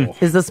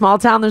 Mm-hmm. Is the small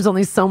town, there's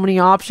only so many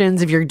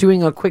options if you're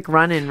doing a quick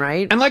run-in,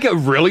 right? And a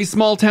really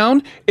small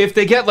town, if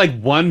they get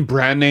one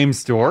brand name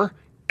store,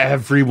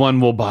 everyone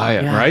will buy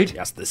it, right?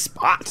 That's the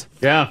spot.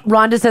 Yeah.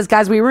 Rhonda says,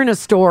 guys, we were in a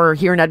store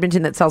here in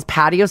Edmonton that sells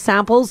patio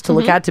samples to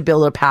look at to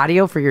build a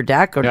patio for your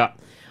deck. Yeah.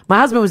 My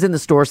husband was in the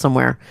store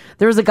somewhere.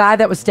 There was a guy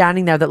that was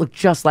standing there that looked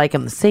just like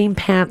him. The same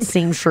pants,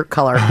 same shirt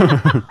color.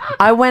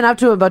 I went up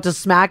to him about to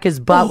smack his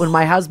butt when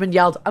my husband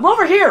yelled, I'm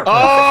over here.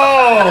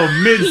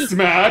 Oh,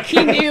 mid-smack.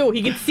 He knew.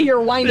 He could see her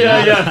winding Yeah,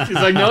 up. yeah. He's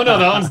like, no, that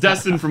one's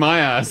destined for my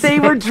ass. They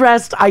were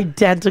dressed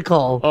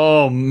identical.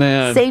 Oh,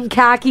 man. Same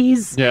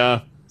khakis,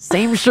 Yeah.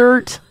 same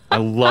shirt. I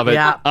love it.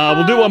 Yeah.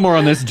 We'll do one more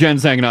on this.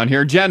 Jen's hanging on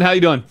here. Jen, how you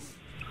doing?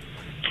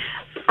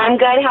 I'm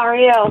good. How are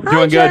you?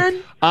 Doing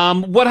good.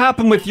 What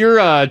happened with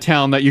your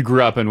town that you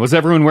grew up in? Was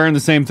everyone wearing the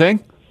same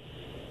thing?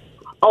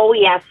 Oh,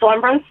 yes. So I'm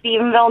from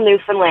Stephenville,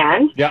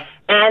 Newfoundland. Yeah.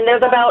 And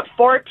there's about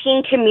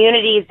 14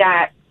 communities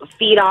that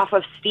feed off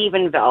of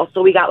Stephenville.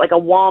 So we got a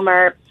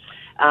Walmart,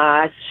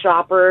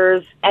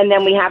 shoppers, and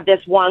then we have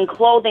this one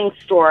clothing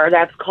store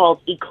that's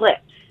called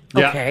Eclipse.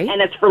 Yeah. Okay.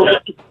 And it's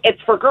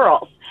for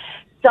girls.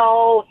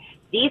 So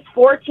these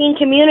 14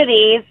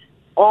 communities,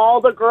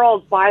 all the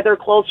girls buy their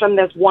clothes from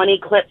this one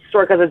Eclipse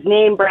store because it's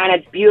name brand,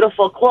 it's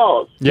beautiful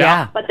clothes.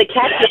 Yeah. But the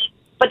catch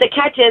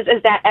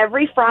is that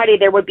every Friday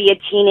there would be a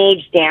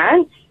teenage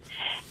dance,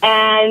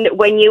 and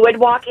when you would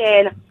walk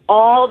in,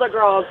 all the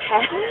girls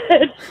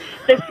had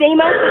the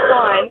same outfits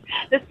on,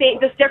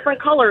 just different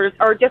colors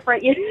or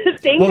different,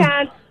 same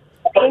pants,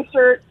 same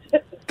shirts.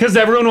 Because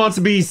everyone wants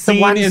to be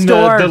seen in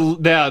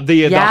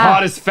the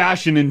hottest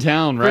fashion in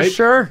town, right? For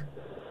sure.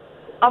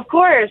 Of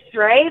course,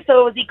 right?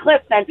 So it was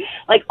Eclipse, and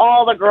like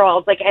all the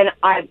girls, like, and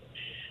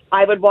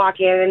I would walk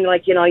in and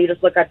like, you know, you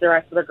just look at the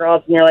rest of the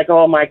girls and you're like,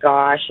 oh my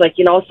gosh, like,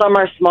 you know, some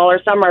are smaller,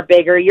 some are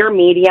bigger, you're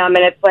medium,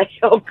 and it's like,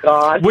 oh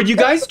God. Would you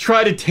guys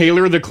try to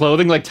tailor the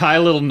clothing, like tie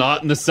a little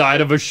knot in the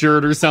side of a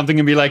shirt or something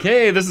and be like,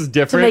 hey, this is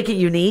different? To make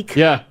it unique?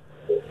 Yeah.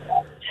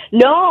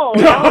 No,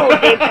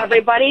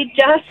 everybody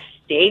just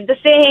stayed the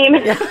same.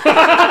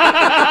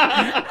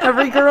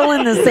 Every girl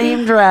in the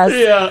same dress.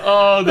 Yeah.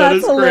 Oh, That's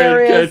is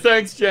hilarious. great. Okay,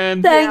 thanks,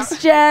 Jen.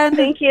 Thanks, Jen.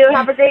 Thank you.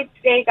 Have a great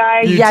day,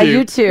 guys.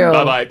 You too.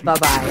 Bye-bye.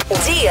 Bye-bye.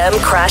 DM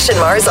Crash and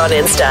Mars on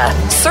Insta.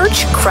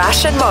 Search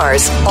Crash and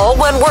Mars, all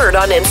one word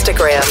on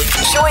Instagram.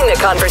 Join the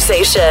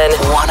conversation.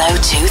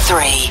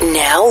 1023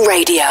 Now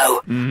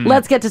Radio.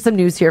 Let's get to some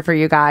news here for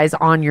you guys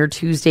on your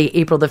Tuesday,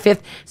 April the 5th.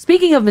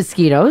 Speaking of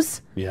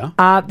mosquitoes,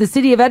 the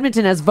city of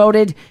Edmonton has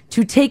voted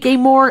to take a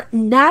more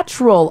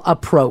natural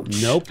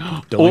approach. Nope.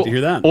 Don't like to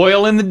hear that.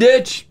 Oil in the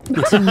ditch.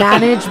 To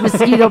manage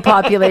mosquito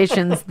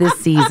populations this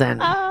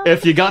season.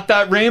 If you got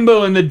that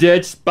rainbow in the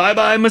ditch,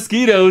 bye-bye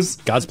mosquitoes.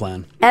 God's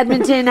plan.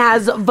 Edmonton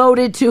has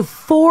voted to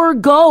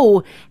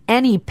forego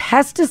any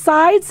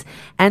pesticides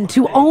and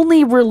to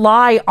only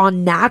rely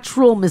on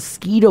natural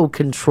mosquito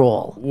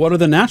control. What are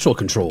the natural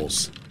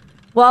controls?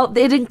 Well,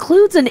 it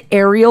includes an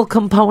aerial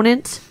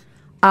component.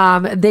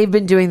 They've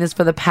been doing this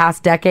for the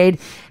past decade.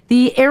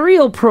 The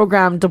aerial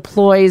program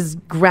deploys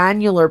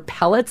granular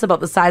pellets about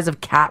the size of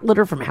cat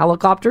litter from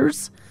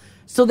helicopters.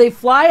 So they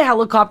fly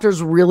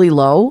helicopters really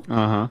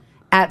low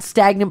at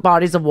stagnant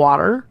bodies of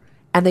water,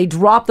 and they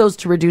drop those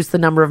to reduce the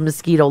number of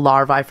mosquito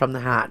larvae from the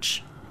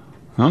hatch.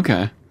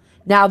 Okay.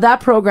 Now,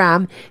 that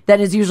program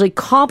then is usually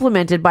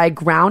complemented by a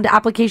ground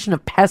application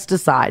of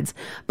pesticides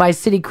by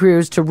city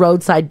crews to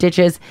roadside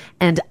ditches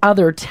and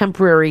other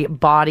temporary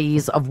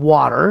bodies of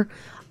water.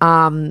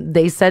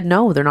 They said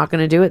no, they're not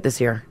going to do it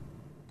this year.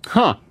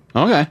 Huh.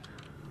 Okay.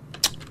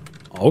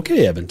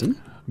 Okay,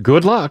 Edmonton.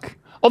 Good luck.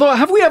 Although,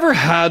 have we ever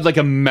had like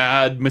a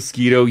mad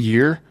mosquito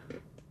year?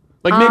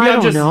 Like maybe I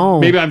don't know.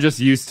 Maybe I'm just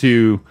used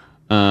to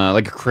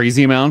like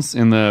crazy amounts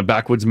in the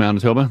backwoods of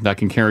Manitoba that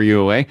can carry you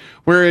away.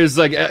 Whereas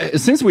like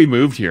since we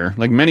moved here,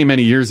 like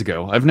many years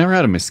ago, I've never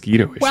had a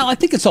mosquito issue. Well, I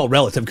think it's all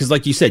relative because,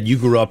 like you said, you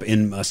grew up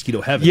in mosquito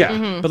heaven.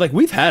 Yeah. But like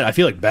we've had, I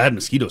feel like bad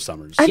mosquito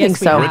summers. I think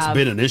so. Where it's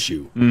been an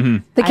issue.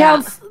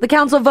 The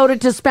council voted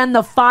to spend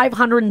the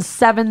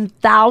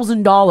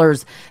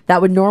 $507,000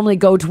 that would normally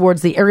go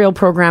towards the aerial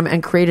program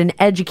and create an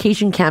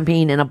education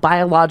campaign and a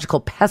biological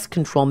pest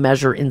control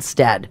measure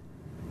instead.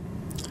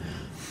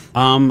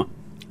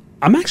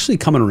 I'm actually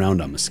coming around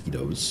on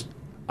mosquitoes.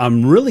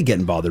 I'm really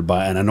getting bothered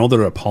by it, and I know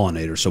they're a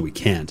pollinator, so we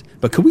can't.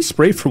 But could we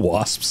spray for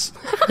wasps?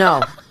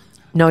 No,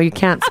 you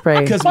can't spray.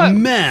 Because,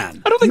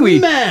 man, I don't think we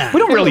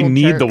don't really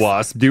need the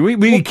wasp, do we?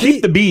 We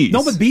keep the bees.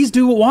 No, but bees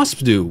do what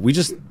wasps do. We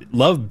just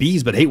love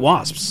bees, but hate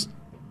wasps.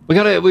 We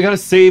gotta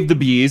save the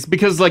bees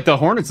because like the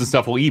hornets and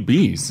stuff will eat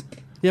bees.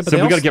 Yeah, but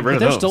so we gotta get rid of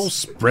they're those. still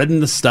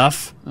spreading the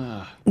stuff.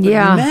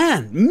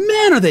 Yeah.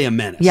 Man, are they a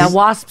menace? Yeah,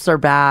 wasps are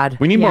bad.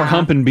 We need more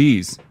humping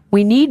bees.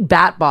 We need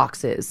bat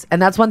boxes.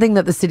 And that's one thing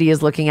that the city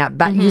is looking at.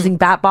 Using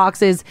bat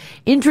boxes,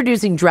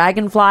 introducing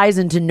dragonflies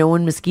into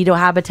known mosquito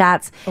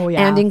habitats,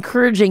 and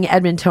encouraging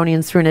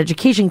Edmontonians through an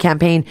education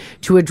campaign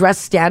to address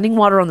standing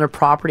water on their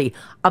property.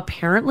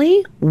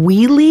 Apparently,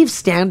 we leave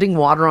standing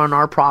water on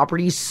our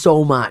property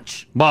so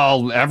much.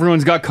 Well,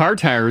 everyone's got car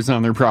tires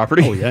on their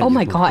property. Oh, yeah. Oh,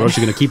 my God. Of course,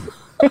 you're going to keep...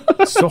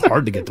 It's so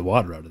hard to get the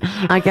water out of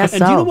it. I guess and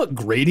so. do you know what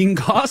grading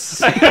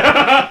costs?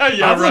 Yeah,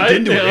 I've looked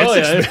into it.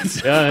 It's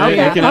expensive.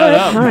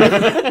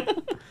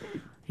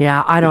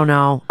 Yeah, I don't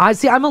know.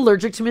 I'm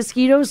allergic to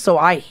mosquitoes, so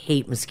I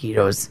hate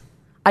mosquitoes.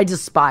 I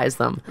despise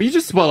them. You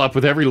just swell up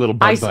with every little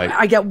bite.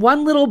 I get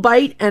one little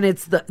bite, and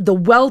it's the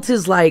welt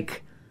is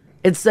like...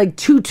 It's like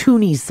two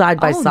toonies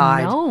side by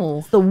side. No.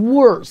 It's the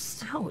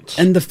worst. Ouch.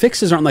 And the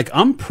fixes aren't like,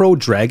 I'm pro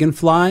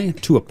dragonfly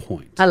to a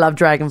point. I love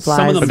dragonflies.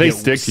 Some of them But they get,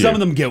 stick to some you. of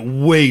them get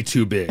way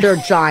too big. They're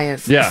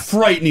giant. Yeah.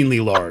 Frighteningly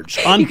large.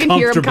 You Uncomfortably can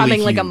hear them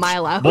coming like a huge.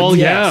 mile out. Well,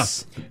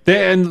 Yes.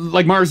 yeah. And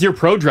like Mars, you're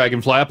pro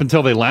dragonfly up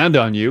until they land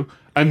on you,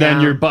 and then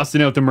Yeah. you're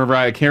busting out the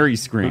Mariah Carey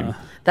scream.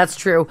 That's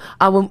true.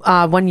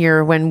 One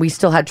year when we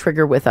still had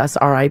Trigger with us,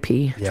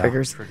 R.I.P.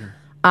 Triggers.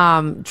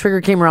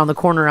 Trigger came around the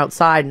corner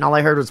outside, and all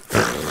I heard was...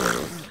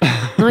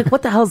 I'm like,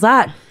 what the hell's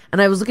that?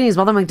 And I was looking at his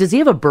mother. I'm like, does he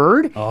have a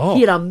bird? Oh.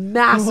 He had a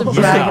massive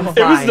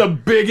dragonfly. It was the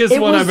biggest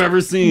one I've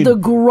ever seen. The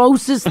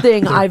grossest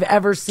thing I've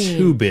ever seen.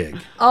 Too big.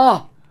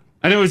 Oh,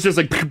 And it was just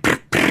like,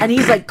 and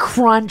he's like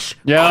crunch,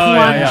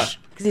 yeah. crunch,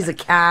 because he's a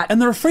cat.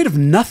 And they're afraid of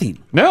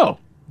nothing. No.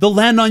 They'll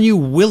land on you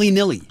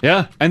willy-nilly.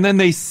 Yeah, and then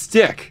they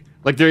stick.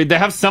 Like they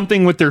have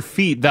something with their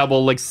feet that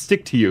will like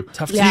stick to you.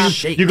 Tough Yeah. to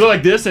shake. You go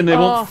like this and they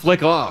won't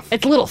flick off.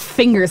 It's little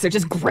fingers. They're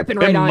just gripping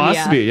right It on you.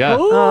 must be, yeah.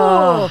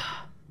 Oh.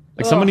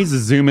 Like someone needs to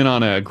zoom in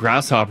on a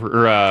grasshopper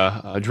or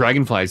a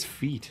dragonfly's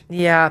feet.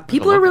 Yeah,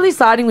 people are really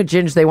siding with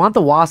Ginge. They want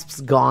the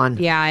wasps gone.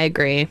 Yeah, I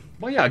agree.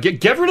 Well, yeah,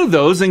 get rid of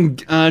those and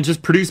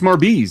just produce more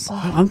bees.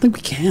 I don't think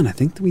we can. I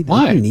think we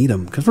need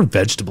them because we're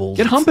vegetables.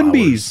 Get humping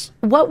bees.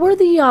 What were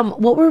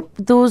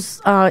those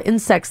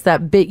insects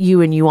that bit you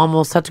and you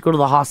almost had to go to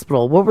the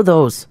hospital? What were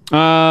those?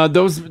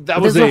 Those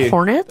were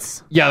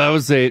hornets? Yeah, that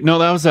was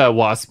a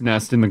wasp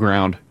nest in the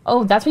ground.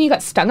 Oh, that's when you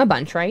got stung a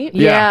bunch, right?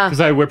 Yeah,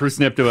 because I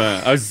whippersnipped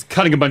I was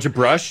cutting a bunch of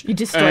brush. You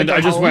destroyed and the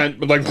I just home.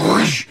 went like,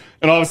 whoosh,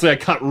 and obviously I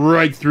cut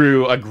right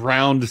through a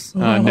ground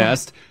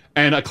nest,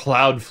 and a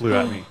cloud flew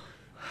at me.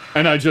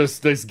 And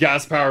this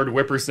gas-powered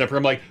whippersnipper,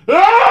 I'm like,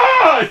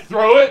 ah! I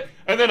throw it,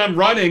 and then I'm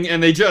running,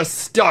 and they just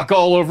stuck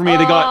all over me.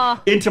 They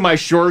got into my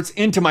shorts,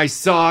 into my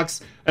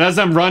socks, and as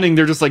I'm running,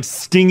 they're just like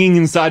stinging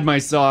inside my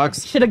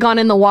socks. Should have gone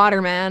in the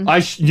water, man.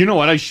 You know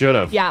what? I should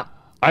have. Yeah.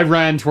 I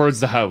ran towards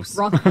the house.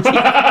 Wrong.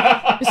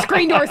 The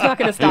screen door's not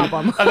going to stop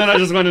them. And then I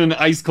just went in an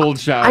ice-cold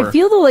shower. I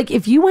feel though like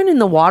if you went in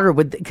the water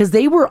with because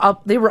they were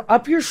up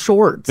your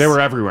shorts. They were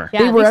everywhere.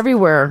 Yeah, they were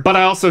everywhere. But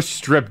I also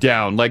stripped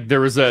down. Like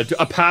there was a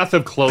path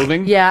of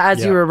clothing. Yeah,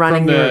 as you were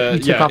running, you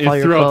took off all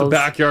your throughout clothes. the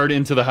backyard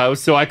into the house,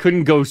 so I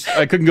couldn't go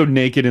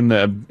naked in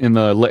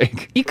the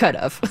lake. You could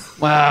have.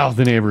 Wow,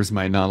 the neighbors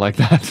might not like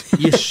that.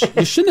 You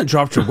shouldn't have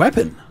dropped your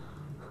weapon.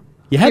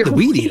 You had the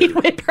weed eater.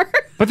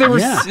 But they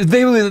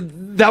were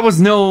that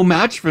was no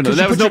match for them.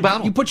 That was no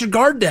battle. You put your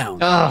guard down.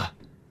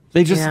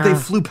 They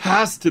flew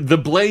past the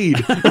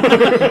blade.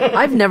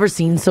 I've never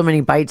seen so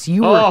many bites.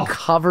 You were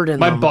covered in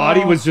my them.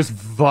 body was just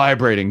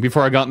vibrating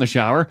before I got in the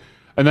shower.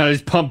 And then I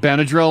just pumped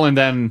Benadryl, and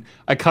then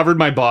I covered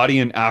my body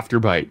in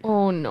Afterbite.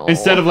 Oh, no.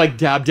 Instead of like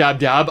dab, dab,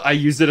 dab, I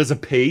used it as a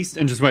paste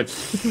and just went,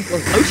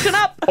 lotion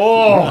up.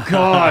 Oh,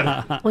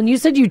 God. Well, and you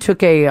said you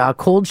took a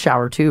cold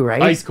shower too,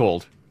 right? Ice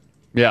cold.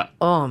 Yeah.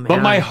 Oh, man.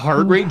 But my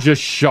heart rate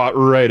just shot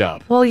right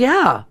up. Well,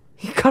 yeah.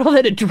 You got all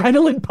that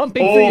adrenaline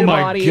pumping through Oh, your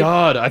my body.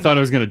 God. I thought I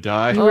was going to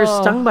die. You were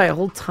stung by a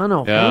whole ton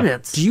of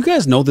hornets. Do you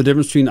guys know the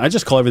difference between? I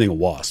just call everything a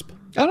wasp.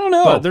 I don't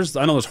know. But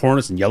I know there's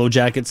hornets and yellow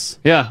jackets.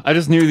 Yeah, I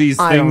just knew these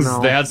I don't things.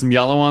 know. They had some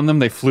yellow on them.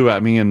 They flew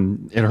at me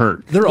and it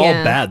hurt. They're all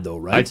bad though,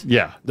 right?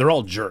 Yeah. They're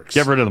all jerks.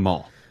 Get rid of them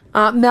all.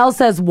 Mel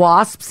says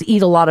wasps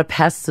eat a lot of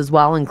pests as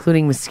well,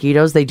 including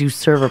mosquitoes. They do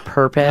serve a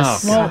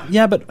purpose. Well,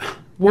 yeah, but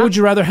what would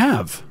you rather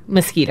have?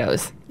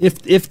 Mosquitoes.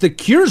 If the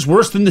cure's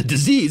worse than the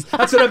disease,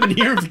 that's what I've been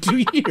hearing for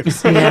 2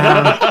 years.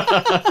 Yeah.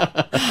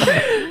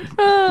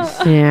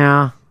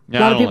 Yeah, A I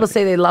lot of don't people like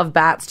say they love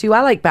bats too.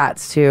 I like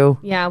bats too.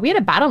 Yeah, we had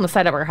a bat on the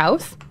side of our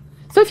house.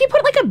 So if you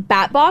put like a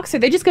bat box, are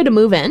they just good to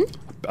move in?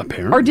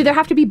 Apparently. Or do there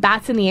have to be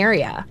bats in the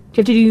area? Do you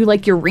have to do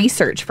like your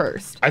research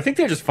first? I think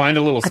they just find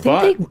a little I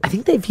spot.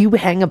 think if you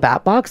hang a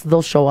bat box,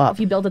 they'll show up. If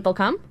you build it, they'll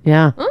come?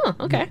 Yeah. Oh,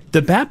 okay.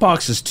 The bat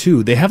boxes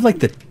too. They have like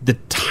the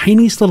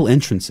tiniest little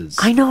entrances.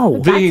 I know.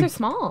 Bats are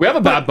small. We have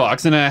a bat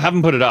box, and I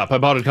haven't put it up. I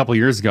bought it a couple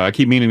years ago. I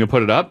keep meaning to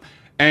put it up.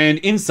 And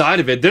inside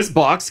of it, this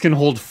box can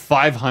hold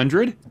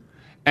 500,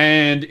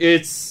 and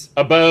it's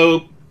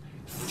about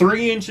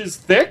 3 inches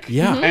thick,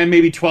 Yeah. and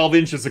maybe 12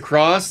 inches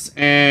across,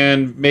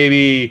 and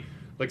maybe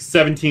like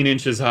 17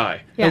 inches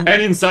high. Yeah.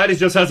 And inside it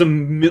just has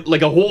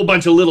like a whole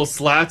bunch of little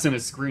slats and a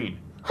screen.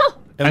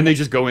 And they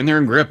just go in there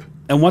and grip.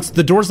 And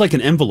the door's like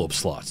an envelope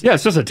slot. Yeah,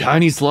 it's just a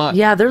tiny slot.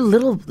 Yeah, they're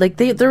little. Like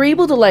they're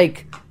able to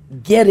like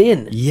get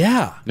in.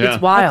 Yeah. Yeah.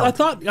 It's wild. I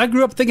thought I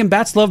grew up thinking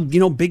bats love,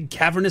 big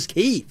cavernous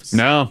caves.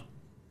 No.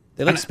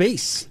 They like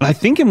space. I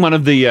think in one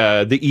of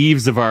the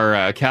eaves of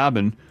our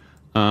cabin,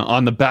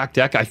 on the back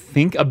deck, I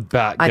think a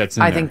bat gets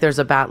in I there. think there's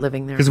a bat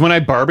living there. Because when I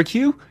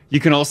barbecue, you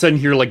can all of a sudden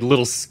hear like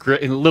little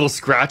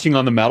scratching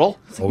on the metal.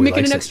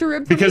 Making an extra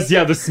rib. Because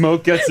the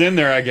smoke gets in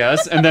there, I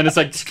guess, and then it's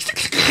like,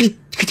 and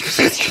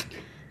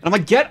I'm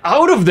like, get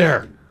out of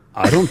there.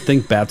 I don't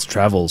think bats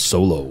travel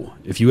solo.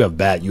 If you have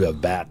bat, you have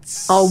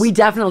bats. Oh, we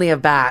definitely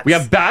have bats. We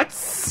have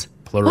bats.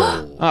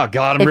 Plural. Oh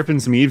God, I'm ripping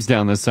some eaves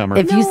down this summer.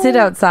 If you sit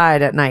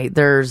outside at night,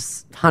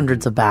 there's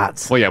hundreds of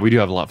bats. Well, yeah, we do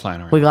have a lot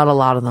flying around. We got a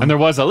lot of them. And there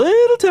was a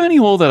little tiny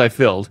hole that I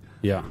filled.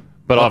 Yeah.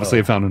 But obviously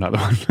I found another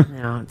one.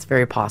 Yeah, it's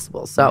very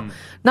possible. So,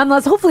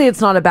 nonetheless, hopefully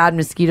it's not a bad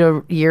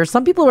mosquito year.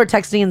 Some people were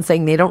texting and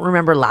saying they don't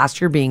remember last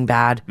year being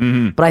bad,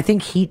 but I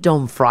think heat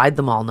dome fried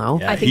them all. No,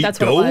 I think that's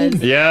what it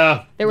was.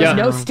 Yeah. There was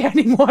no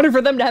standing water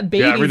for them to have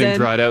babies Yeah, everything in.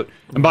 dried out.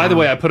 And by the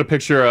way, I put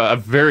a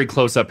very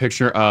close-up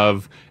picture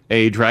of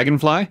a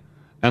dragonfly,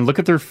 and look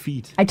at their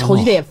feet. I told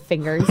you they have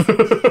fingers.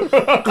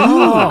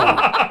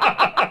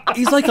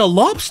 He's like a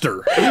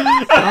lobster.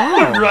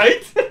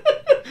 Right?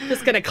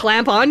 Just gonna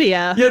clamp onto you.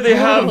 Yeah, they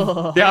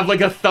have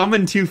like a thumb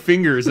and 2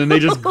 fingers, and they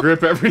just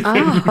grip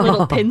everything.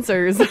 Little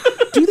pincers.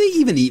 Do they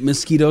even eat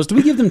mosquitoes? Do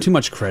we give them too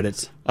much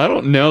credit? I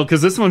don't know,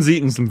 because this one's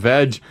eating some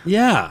veg.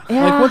 Yeah.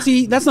 Yeah. Like, what's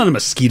he? That's not a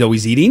mosquito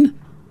he's eating.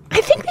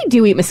 I think they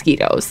do eat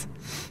mosquitoes.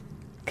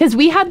 Because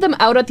we had them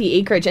out at the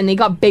acreage and they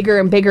got bigger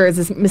and bigger as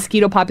this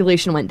mosquito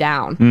population went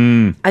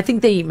down. I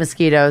think they eat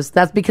mosquitoes.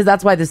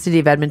 That's why the city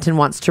of Edmonton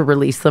wants to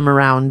release them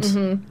around.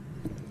 Mm-hmm.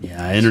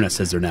 Yeah, internet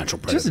says they're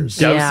natural predators.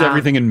 Douse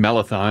everything in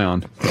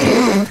malathion.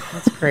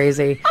 That's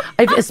crazy.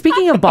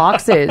 Speaking of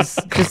boxes,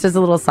 just as a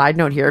little side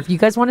note here, if you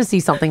guys want to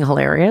see something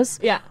hilarious,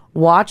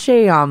 watch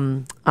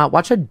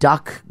a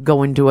duck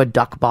go into a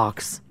duck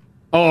box.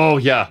 Oh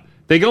yeah,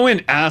 they go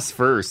in ass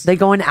first. They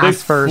go in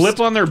ass first. Flip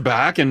on their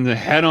back and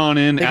head on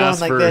in They go ass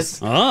in like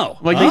first. this. Oh,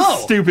 like these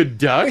stupid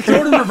ducks.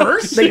 Throw it in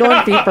reverse. They go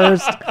in feet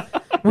first.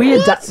 We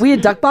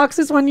had duck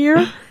boxes one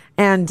year.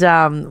 And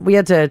we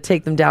had to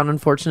take them down,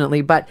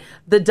 unfortunately. But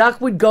the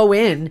duck would go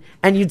in,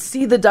 and you'd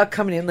see the duck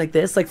coming in like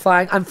this, like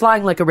flying. I'm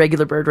flying like a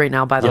regular bird right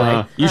now, by the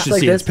way. You should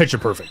like see this. it's picture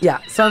perfect. Yeah,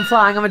 so I'm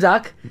flying. I'm a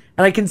duck,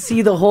 and I can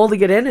see the hole to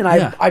get in, and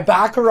I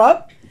back her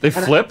up. They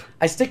and flip?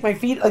 I stick my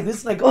feet like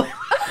this, and I go.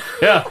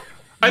 Yeah.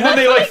 And then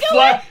they like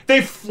flap.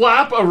 They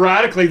flap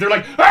erratically. They're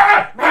like,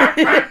 ah!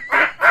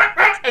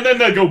 And then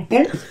they go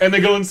boom, and they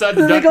go inside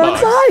the duck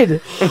box.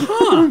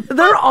 inside.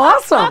 They're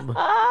awesome.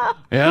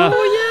 Yeah.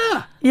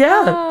 Oh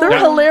yeah, they're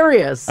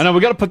hilarious. I know, we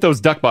got to put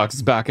those duck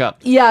boxes back up.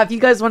 Yeah, if you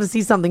guys want to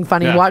see something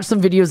funny, Yeah. watch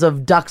some videos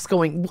of ducks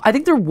going. I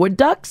think they're wood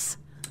ducks.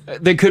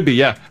 They could be,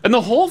 yeah. And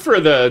the hole for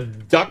the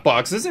duck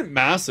box isn't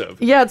massive.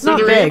 Yeah, it's so not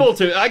they're big. able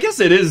to. I guess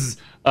it is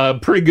a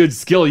pretty good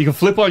skill. You can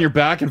flip on your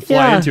back and fly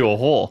Yeah. into a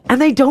hole. And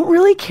they don't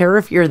really care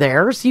if you're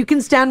there, so you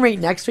can stand right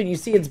next to it and you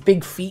see its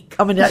big feet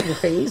coming at your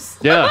face.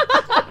 Yeah.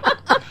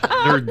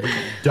 They're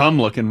dumb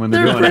looking when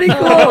they're They're doing pretty it.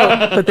 cool.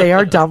 But they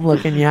are dumb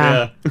looking,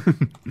 yeah.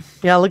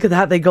 Yeah, look at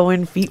that. They go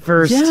in feet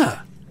first.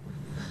 Yeah.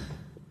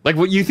 Like,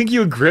 what, you think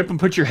you would grip and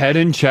put your head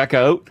in, check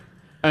out?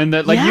 And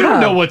that, like, you Yeah.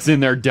 don't know what's in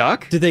there,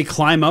 duck. Did they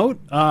climb out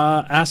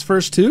ass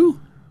first too?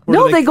 Or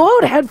No, do they go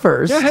out head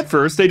first. Yeah, head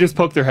first. They just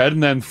poke their head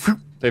and then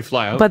they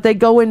fly out. But they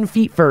go in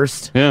feet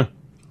first. Yeah.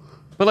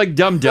 But like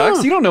dumb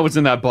ducks, you don't know what's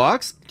in that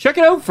box. Check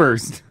it out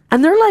first.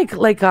 And they're like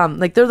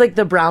they're like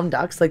the brown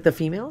ducks, like the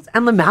females,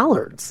 and the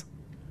mallards.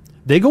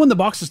 They go in the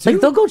boxes too.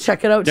 Like they'll go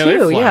check it out Yeah, they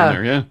too. fly Yeah. in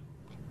there, yeah.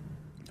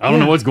 I don't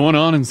know what's going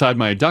on inside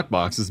my duck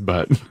boxes,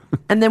 but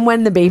And then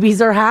when the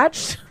babies are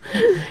hatched,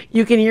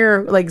 you can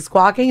hear like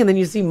squawking, and then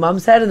you see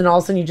mom's head, and then all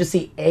of a sudden you just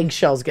see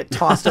eggshells get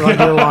tossed around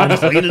your lawn.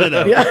 Cleaning it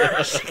out.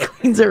 Yeah, she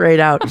cleans it right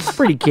out. It's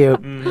pretty cute.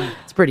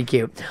 It's pretty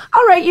cute.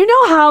 All right, you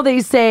know how they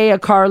say a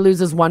car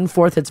loses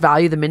 1/4 its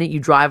value the minute you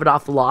drive it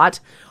off the lot?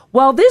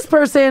 Well, this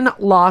person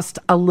lost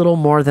a little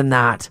more than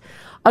that.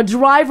 A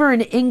driver in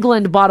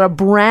England bought a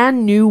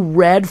brand new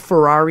red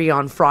Ferrari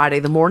on Friday,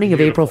 the morning of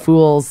April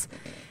Fool's,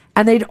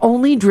 and they'd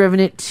only driven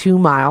it 2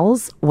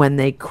 miles when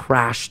they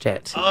crashed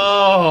it.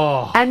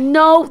 Oh. And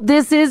no,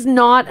 this is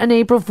not an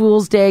April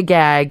Fool's Day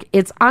gag.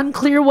 It's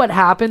unclear what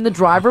happened. The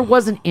driver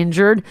wasn't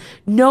injured.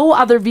 No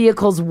other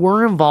vehicles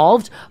were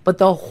involved, but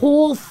the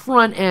whole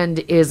front end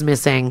is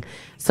missing.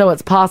 So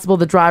it's possible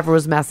the driver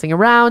was messing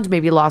around,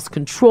 maybe lost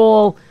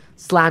control,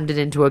 slammed it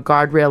into a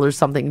guardrail or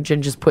something.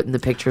 Jen just putting the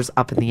pictures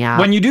up in the app.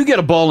 when you do get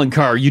a ball and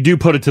car, you do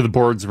put it to the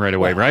boards right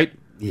away, right?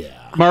 Yeah.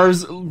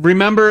 Mars,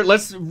 remember,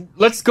 let's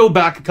go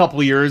back a couple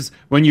of years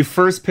when you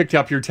first picked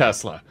up your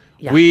Tesla.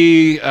 Yeah.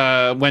 We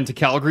went to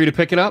Calgary to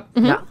pick it up.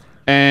 Yeah.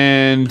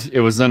 And it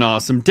was an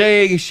awesome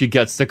day. She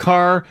gets the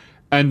car,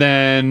 and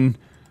then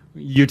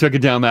you took it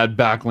down that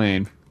back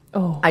lane.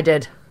 Oh. I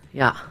did.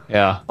 Yeah.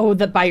 Yeah. Oh,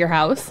 that by your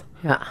house?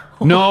 Yeah.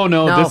 No,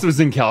 No. this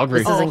was in Calgary.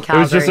 This is in It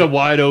was just Calgary. a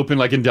wide open,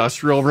 like,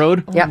 industrial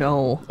road. Yeah.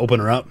 No.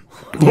 Open her up.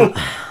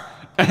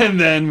 And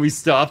then we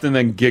stopped and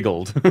then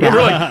giggled. We're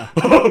like,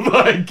 oh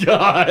my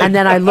God. And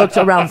then I looked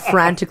around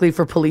frantically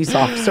for police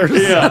officers.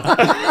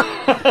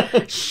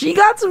 Yeah. She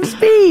got some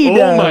speed.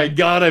 Oh my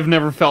God, I've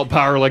never felt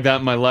power like that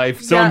in my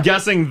life. So Yeah. I'm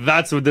guessing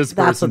that's what this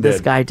person That's what this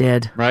did, guy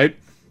did. right?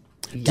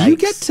 Do you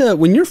get to,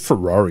 when you're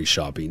Ferrari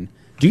shopping,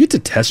 do you get to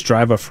test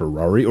drive a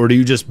Ferrari or do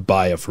you just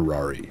buy a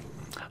Ferrari?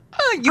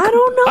 I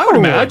don't know. I would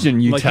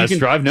imagine you Like, test can,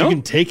 drive, no? You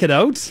can take it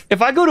out?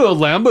 If I go to a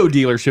Lambo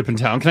dealership in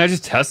town, can I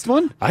just test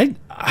one?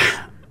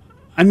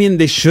 I mean,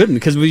 they shouldn't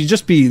because we'd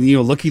just be,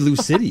 looky-loo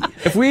city.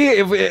 If we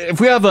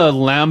have a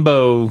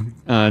Lambo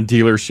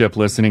dealership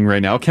listening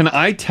right now, can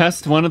I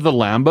test one of the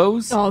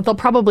Lambos? Oh, they'll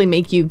probably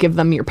make you give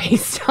them your pay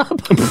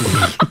stub.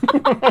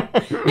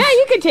 Yeah,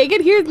 you can take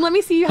it. Here, let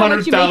me see how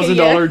much you make a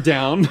year. $100,000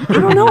 down. I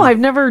don't know. I've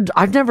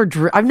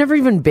never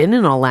even been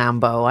in a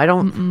Lambo. I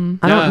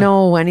don't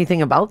know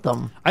anything about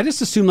them. I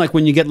just assume like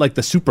when you get like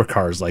the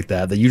supercars like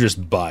that you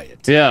just buy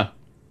it. Yeah.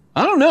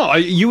 I don't know.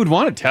 You would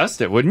want to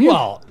test it, wouldn't you?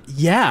 Well,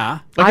 yeah.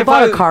 Like I if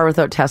bought a car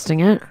without testing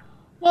it.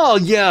 Well,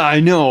 yeah, I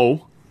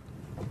know.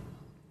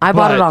 I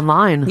bought it But-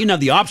 online. You didn't have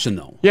the option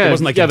though. Yeah, It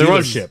wasn't like yeah, a there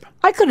was- dealership.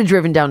 I could have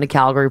driven down to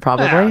Calgary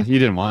probably. Yeah, you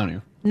didn't want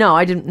to. No,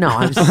 I didn't. No,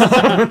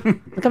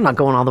 I'm not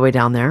going all the way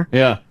down there.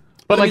 Yeah.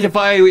 But like if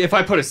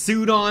I put a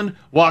suit on,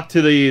 walk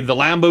to the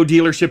Lambo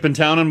dealership in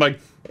town, and I'm like,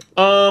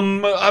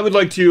 I would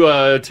like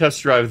to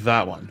test drive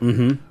that one.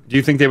 Mm-hmm. Do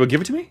you think they would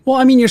give it to me? Well,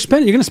 I mean, you're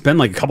going to spend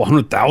like a couple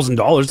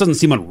 $100,000. Doesn't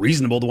seem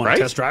unreasonable to want Right?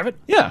 to test drive it.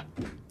 Yeah.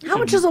 How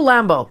much is a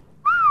Lambo?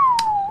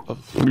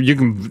 You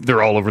can.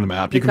 They're all over the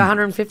map. You Like can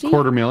 150?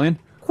 $250,000.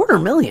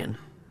 $250,000.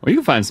 Well, you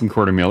can find some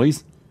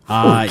 $250,000s.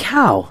 Holy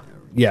cow!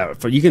 Yeah,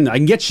 I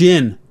can get you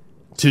in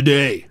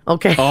today.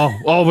 Okay.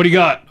 Oh, what do you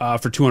got?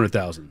 For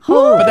 $200,000.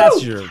 Holy But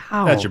that's your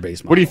cow. base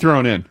model. What are you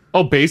throwing in?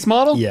 Oh, base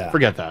model? Yeah.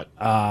 Forget that.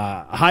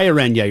 Higher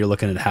end, yeah, you're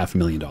looking at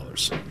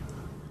 $500,000.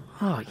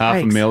 Oh,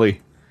 $500,000.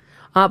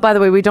 By the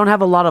way, we don't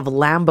have a lot of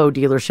Lambo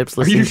dealerships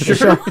Are you listening to the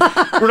sure?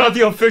 show. We're not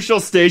the official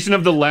station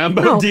of the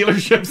Lambo No.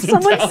 dealerships.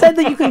 Someone said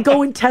that you can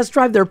go and test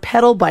drive their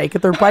pedal bike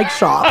at their bike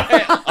shop.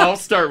 I'll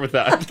start with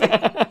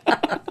that.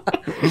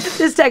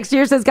 This text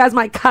here says, guys,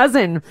 my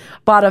cousin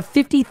bought a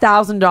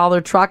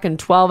 $50,000 truck, and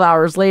 12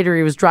 hours later,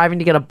 he was driving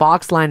to get a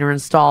box liner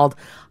installed.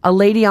 A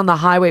lady on the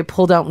highway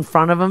pulled out in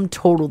front of him,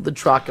 totaled the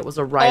truck. It was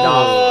a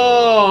write-off.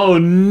 Oh,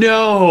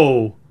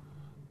 no.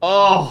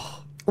 Oh.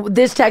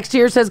 This text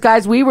here says,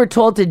 guys, we were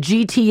told to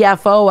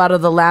GTFO out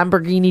of the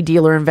Lamborghini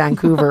dealer in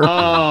Vancouver.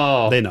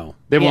 Oh. They know.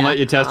 They won't Yeah. let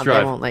you test They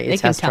drive. won't let you They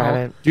can test drive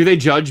tell. it. Do they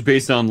judge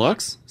based on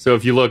looks? So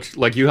if you look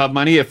like you have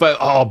money,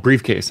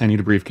 briefcase. I need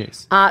a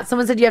briefcase.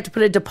 Someone said you have to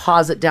put a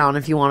deposit down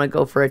if you want to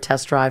go for a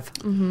test drive.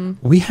 Mm-hmm.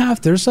 We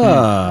have there's a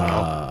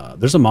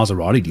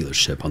Maserati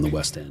dealership on the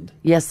West End.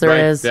 Yes, there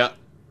is. Yeah.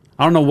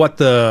 I don't know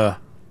what I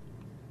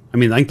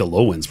think the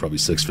low end's probably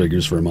six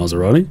figures for a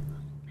Maserati.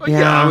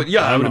 Yeah. I I would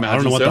don't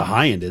imagine know what so. the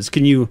high end is.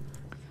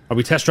 Are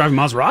we test driving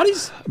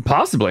Maseratis?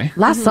 Possibly.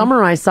 Last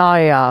summer, I saw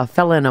a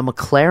fella in a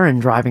McLaren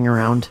driving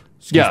around.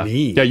 Yeah,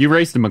 you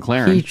raced a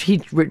McLaren. He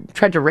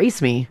tried to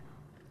race me.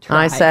 And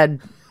I said,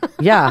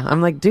 yeah.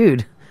 I'm like,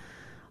 dude,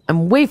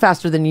 I'm way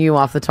faster than you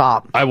off the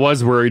top. I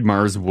was worried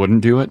Mars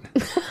wouldn't do it.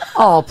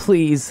 Oh,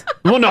 please.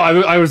 Well, no,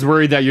 I was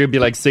worried that you'd be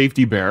like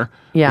safety bear.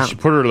 Yeah. She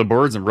put her to the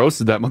boards and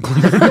roasted that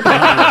McLaren.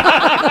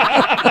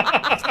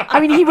 I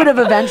mean, he would have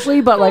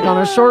eventually, but like on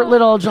a short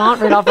little jaunt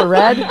right off the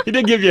red. He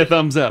did give you a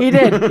thumbs up. He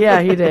did.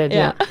 Yeah, he did.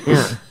 Yeah.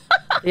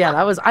 Yeah,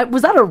 that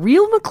was that a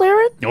real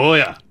McLaren? Oh,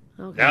 yeah.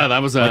 Yeah,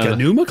 that was Like a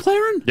new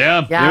McLaren?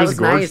 Yeah, Yeah, it it was was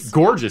a nice.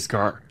 gorgeous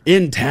car.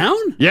 In town?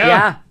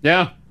 Yeah.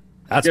 Yeah.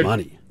 That's Good.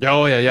 money.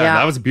 Oh, yeah. Yeah.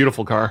 That was a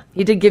beautiful car.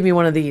 He did give me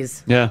one of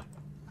these. Yeah.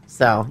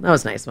 So that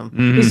was nice of him.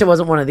 Mhm. At least it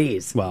wasn't one of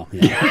these. Well,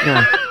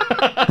 yeah.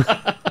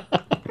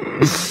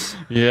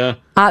 Yeah.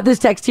 This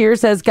text here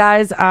says,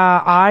 guys,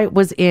 I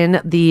was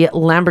in the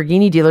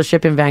Lamborghini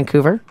dealership in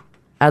Vancouver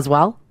as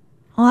well.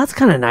 Oh, that's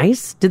kind of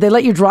nice. Did they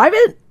let you drive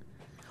it?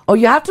 Oh,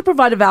 you have to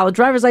provide a valid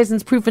driver's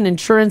license, proof, and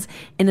insurance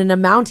in an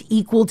amount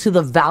equal to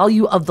the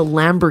value of the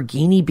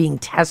Lamborghini being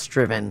test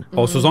driven.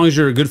 Oh, so as long as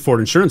you're good for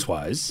it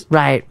insurance-wise.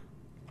 Right.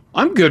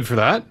 I'm good for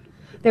that.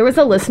 There was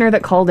a listener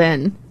that called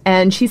in,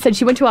 and she said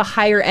she went to a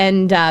higher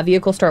end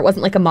vehicle store. It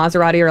wasn't like a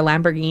Maserati or a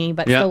Lamborghini,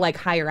 but Yeah. still like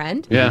higher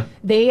end. Yeah.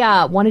 They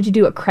wanted to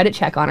do a credit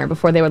check on her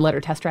before they would let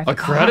her test drive A the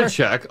car. credit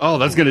check? Oh,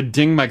 that's going to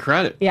ding my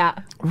credit. Yeah.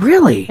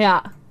 Really?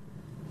 Yeah.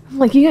 I'm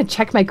like, you gotta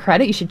check my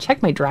credit. You should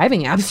check my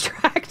driving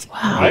abstract.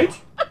 Right?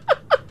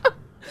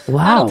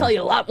 Wow. That'll tell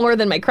you a lot more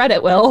than my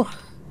credit will.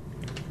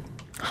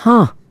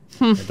 Huh.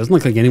 It doesn't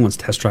look like anyone's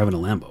test driving a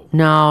Lambo.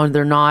 No,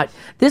 they're not.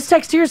 This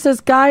text here says,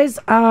 guys,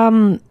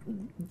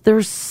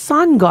 their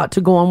son got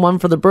to go on one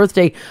for the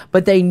birthday,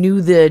 but they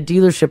knew the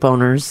dealership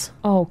owners.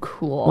 Oh,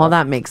 cool. Well,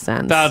 that makes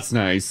sense. That's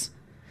nice.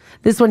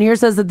 This one here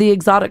says that the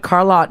exotic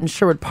car lot in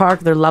Sherwood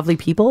Park, they're lovely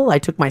people. I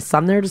took my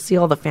son there to see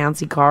all the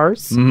fancy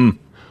cars. Mm-hmm.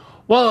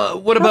 Well,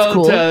 what That's about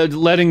cool.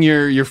 letting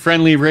your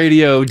friendly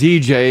radio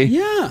DJ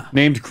Yeah.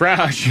 named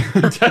Crash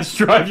test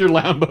drive your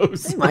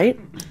Lambos? Might.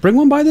 Bring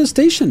one by the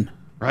station.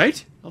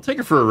 Right? I'll take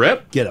her for a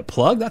rip. Get a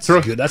plug. That's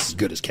good. That's as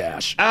good as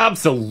cash.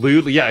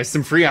 Absolutely. Yeah,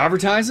 some free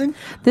advertising.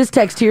 This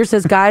text here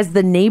says, guys,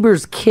 the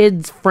neighbor's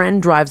kid's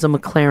friend drives a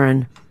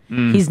McLaren.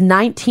 He's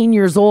 19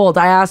 years old.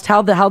 I asked,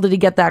 how the hell did he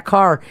get that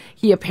car?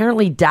 He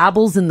apparently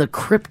dabbles in the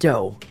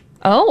crypto.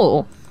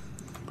 Oh.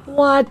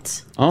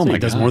 What? Oh, So my he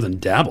does God. more than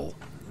dabble.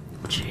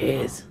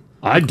 Jeez.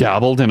 I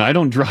dabbled and I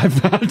don't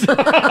drive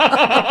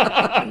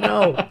that.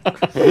 No.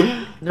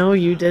 No,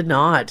 you did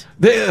not.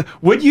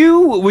 Would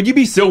you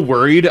be so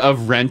worried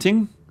of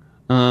renting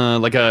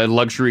like a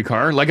luxury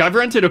car? Like I've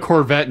rented a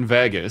Corvette in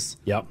Vegas.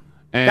 Yep.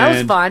 And That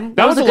was fun.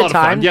 That was a good lot of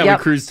fun. time. Yeah, Yep.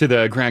 we cruised to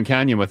the Grand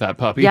Canyon with that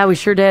puppy. Yeah, we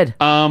sure did.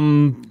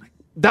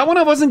 That one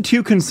I wasn't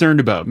too concerned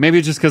about.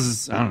 Maybe just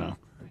because, I don't know.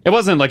 It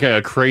wasn't like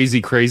a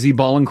crazy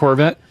ballin'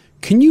 Corvette.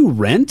 Can you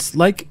rent?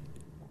 Like,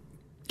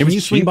 It was can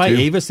you swing cheap, by too.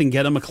 Avis and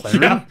get a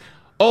McLaren? Yeah.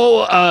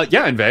 Oh,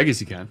 yeah, in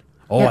Vegas you can.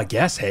 Oh, I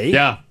guess, hey?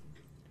 Yeah.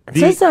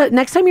 It says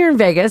next time you're in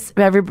Vegas,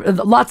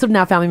 lots of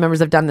Now family members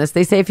have done this.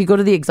 They say if you go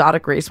to the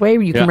exotic raceway,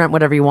 you can Yeah. rent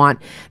whatever you want.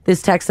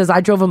 This text says,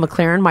 I drove a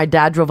McLaren. My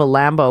dad drove a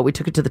Lambo. We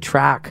took it to the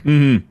track.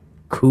 Mm-hmm.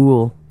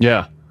 Cool.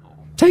 Yeah.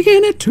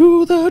 Taking it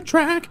to the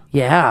track.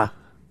 Yeah.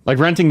 Like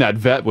renting that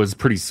Vet was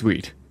pretty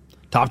sweet.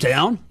 Top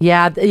down?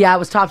 Yeah, it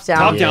was tops down.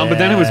 Top down, but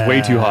then it was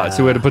way too hot,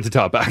 so we had to put the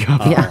top back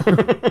up.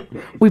 Yeah.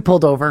 We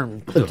pulled over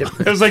and flipped it.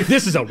 It was like,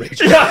 This is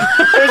outrageous. yeah,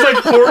 it was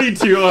like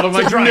 42, and I'm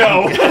like,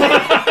 no.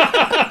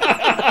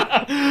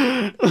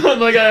 I'm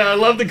like, I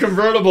love the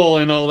convertible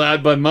and all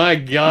that, but my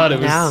God, it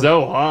was Yeah.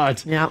 so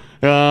hot. Yeah.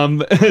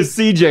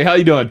 CJ, how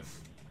you doing?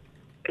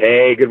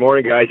 Hey, good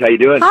morning, guys. How you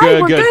doing?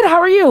 Hi, we're good. How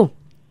are you?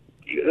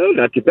 Oh,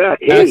 not too bad.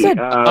 Hey,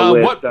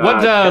 what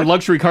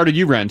luxury car did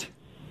you rent?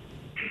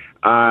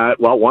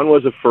 Well, one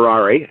was a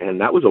Ferrari,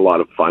 and that was a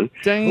lot of fun.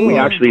 Dang. We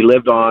actually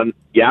lived on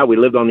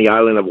the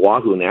island of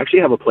Oahu, and they actually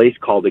have a place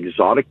called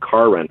Exotic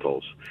Car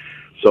Rentals.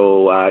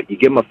 So you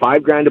give them a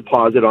 $5,000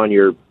 deposit on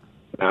your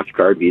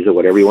MasterCard, Visa,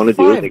 whatever you want to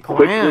do, and they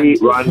quickly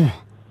run.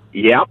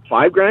 Yeah,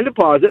 $5,000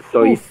 deposit.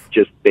 So you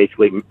just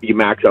basically you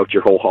max out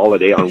your whole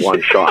holiday on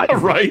one shot.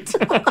 Right.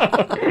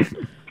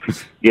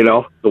 You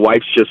know, the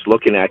wife's just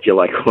looking at you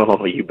like,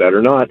 oh, you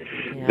better not.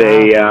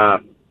 Yeah.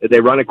 They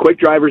run a quick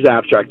driver's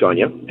abstract on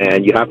you,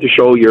 and you have to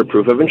show your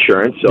proof of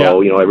insurance.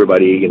 So, you know,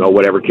 everybody, you know,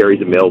 whatever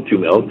carries a mil, 2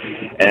 mil.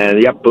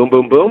 And, boom,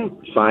 boom, boom,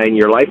 sign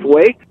your life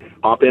away,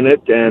 hop in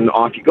it, and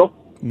off you go.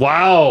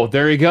 Wow,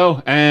 there you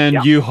go.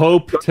 And you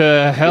hope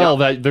to hell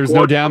that there's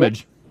no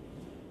damage.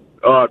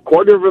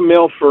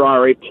 $250,000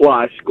 Ferrari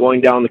plus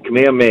going down the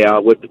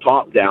Kamehameha with the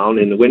top down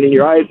and the wind in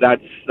your eyes,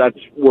 that's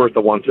worth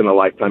a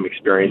once-in-a-lifetime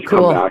experience.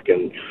 Cool. Come back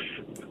and...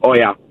 Oh,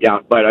 yeah.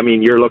 But, I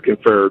mean, you're looking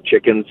for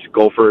chickens,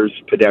 gophers,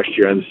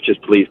 pedestrians. Just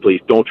please,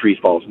 no trees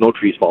fall.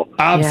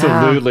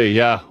 Absolutely,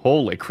 yeah.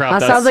 Holy crap,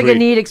 That sounds like a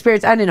neat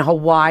experience. And in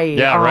Hawaii.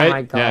 Yeah, oh right?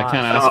 My God. Yeah,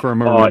 can't ask for a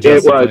more It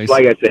majestic was, place.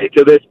 like I say,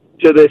 to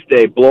this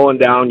day, blowing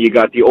down, you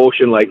got the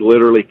ocean like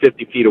literally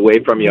 50 feet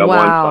away from you on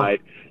one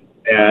side.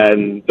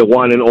 And the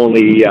one and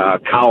only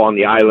cow on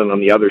the island on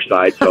the other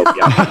side. So,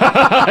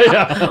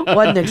 yeah.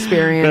 What an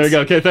experience. There you go.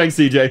 Okay, thanks,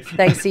 CJ.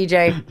 Thanks,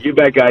 CJ. You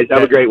bet, guys.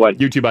 Have a great one.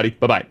 You too, buddy.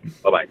 Bye-bye.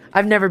 Bye-bye.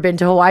 I've never been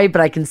to Hawaii,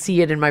 but I can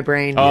see it in my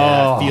brain.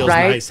 Oh, feels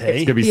right? nice, hey?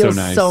 It's going to be so feels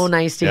nice. so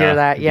nice to hear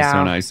that. it'd be Yeah.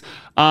 so nice.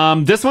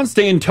 This one's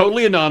staying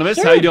totally anonymous.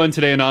 How you doing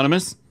today,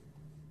 Anonymous?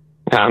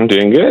 I'm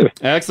doing good.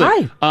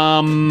 Excellent.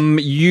 Hi.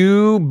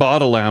 You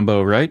bought a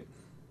Lambo, right?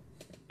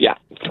 Yeah,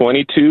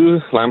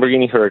 22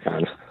 Lamborghini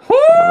Huracan. Woo!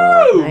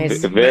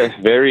 Nice.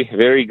 Very,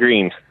 very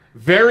green.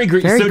 Very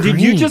green. So did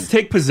you just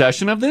take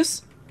possession of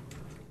this?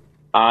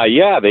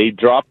 Yeah, they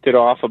dropped it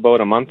off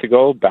about a month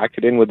ago, backed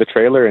it in with the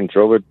trailer, and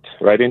drove it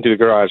right into the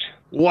garage.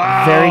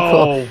 Wow. Very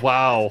cool.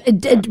 Wow.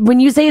 When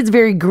you say it's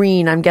very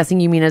green, I'm guessing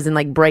you mean as in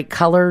like bright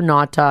color,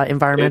 not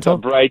environmental?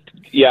 It's a bright,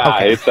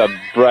 it's a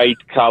bright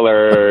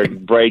color,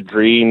 bright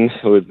green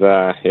with,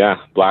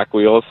 black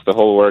wheels, the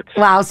whole works.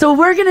 Wow. So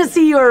we're going to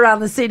see you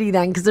around the city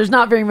then, because there's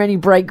not very many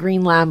bright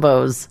green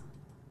Lambos.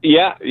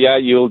 Yeah,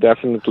 you'll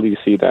definitely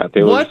see that.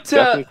 It was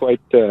definitely quite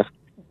the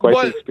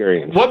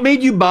experience. What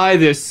made you buy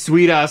this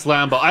sweet-ass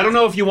Lambo? I don't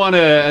know if you want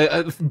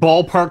to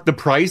ballpark the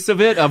price of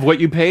it, of what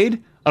you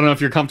paid. I don't know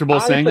if you're comfortable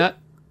saying that.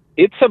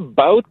 It's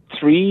about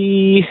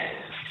 $350,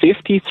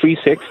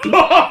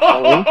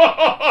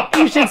 $360.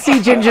 You should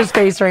see Ginger's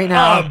face right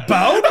now.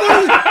 About?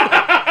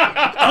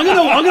 I'm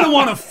gonna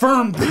want a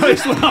firm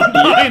price when I'm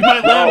buying my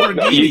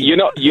Lamborghini.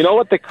 You know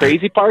what the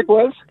crazy part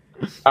was?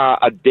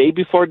 A day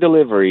before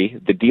delivery,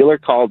 the dealer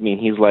called me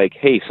and he's like,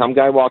 "Hey, some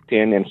guy walked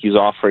in and he's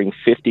offering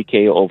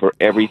 $50,000 over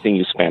everything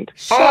you spent."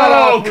 Shut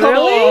up, come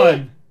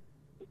on.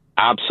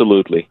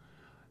 Absolutely.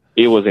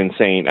 It was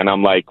insane. And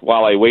I'm like,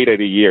 well, I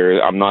waited a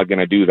year. I'm not going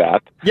to do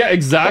that. Yeah,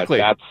 exactly.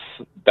 But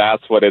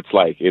that's what it's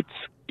like. It's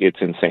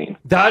insane.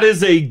 That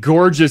is a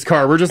gorgeous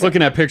car. We're just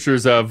looking at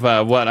pictures of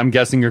what I'm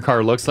guessing your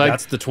car looks like.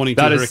 That's the 22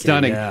 That is Hurricane,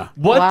 stunning. yeah.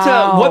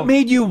 What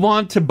made you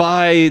want to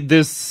buy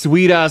this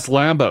sweet-ass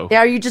Lambo? Yeah,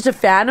 are you just a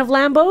fan of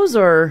Lambos,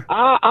 or?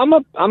 I'm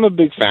a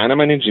big fan.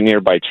 I'm an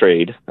engineer by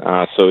trade,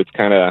 so it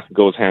kind of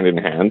goes hand in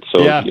hand.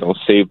 So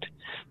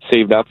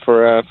saved up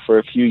for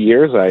a few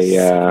years.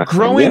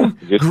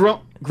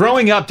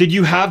 Growing up, did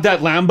you have that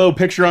Lambo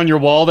picture on your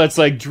wall that's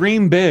like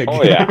dream big?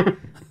 Oh yeah.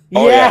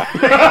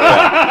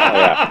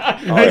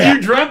 You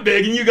dreamt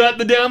big and you got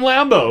the damn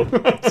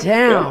Lambo.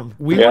 Damn.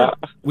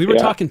 We were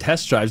talking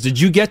test drives.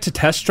 Did you get to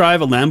test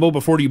drive a Lambo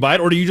before you buy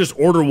it, or do you just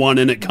order one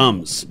and it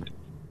comes?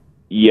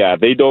 Yeah,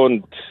 they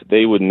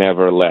would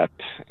never let,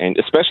 and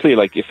especially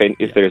like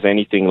if there's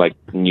anything like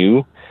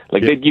new,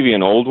 like they'd give you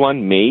an old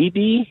one,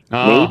 maybe,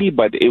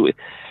 but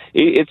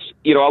it's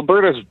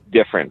Alberta's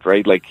different,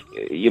 right? Like,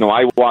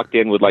 I walked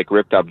in with like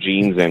ripped up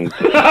jeans and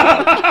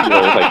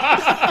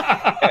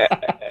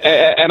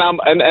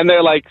and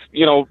they're like,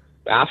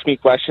 ask me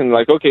questions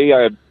like, okay,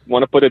 I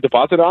want to put a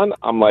deposit on.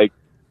 I'm like,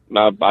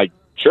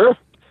 sure.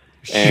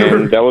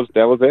 And that was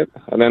it.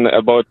 And then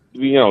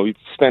we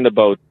spend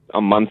about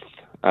a month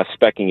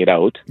speccing it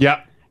out.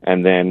 Yeah.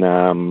 And then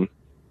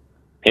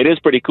it is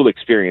pretty cool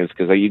experience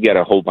because you get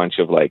a whole bunch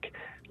of like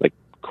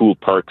cool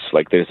perks.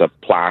 Like there's a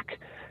plaque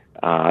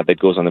that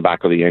goes on the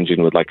back of the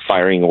engine with like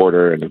firing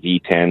order and a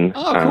V10.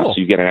 Oh, cool.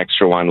 So you get an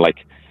extra one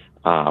like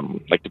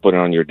to put it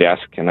on your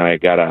desk. And then I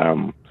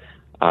got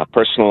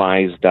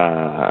personalized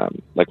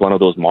like one of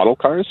those model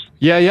cars.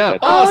 Yeah.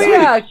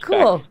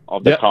 Cool.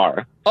 Of the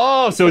car.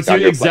 Oh, so it's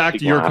Like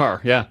exact your glass.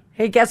 car. Yeah.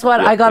 Hey, guess what?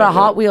 I got a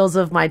Hot Wheels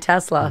of my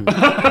Tesla.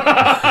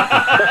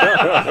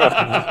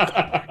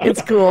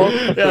 It's cool.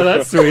 Yeah,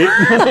 that's sweet.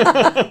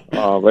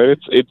 But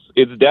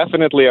it's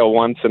definitely a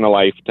once in a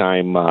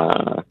lifetime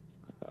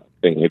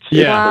thing. It's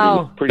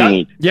pretty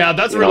neat. Yeah,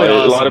 that's really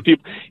awesome. A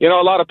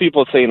lot of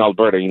people say in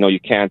Alberta, you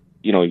can't,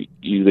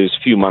 there's a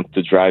few months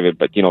to drive it,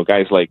 but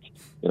guys like,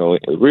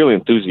 real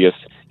enthusiasts,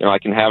 you know, I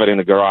can have it in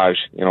the garage,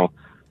 you know,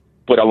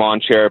 put a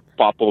lawn chair,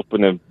 pop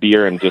open a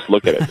beer, and just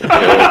look at it.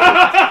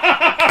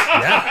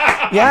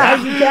 Yeah,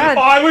 you can.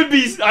 Oh, I would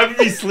be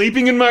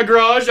sleeping in my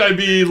garage. I'd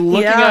be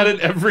looking Yeah. at it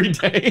every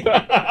day.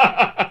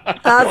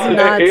 That's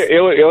nuts.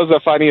 It was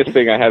the funniest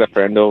thing. I had a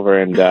friend over,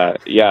 and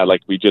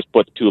like we just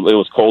put two. It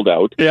was cold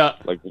out. Yeah,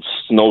 like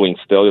snowing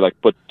still. Like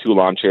put two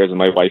lawn chairs, and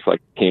my wife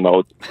like came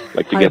out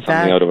like to get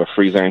something out of a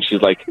freezer, and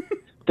she's like, "What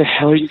the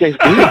hell are you guys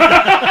doing?"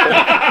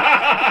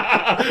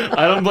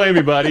 I don't blame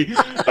you, buddy.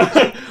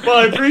 Well,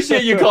 I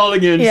appreciate you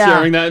calling in, Yeah.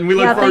 sharing that, and we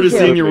look Yeah, forward to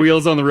thank you. seeing your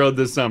wheels on the road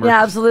this summer.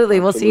 Yeah, absolutely.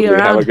 We'll see you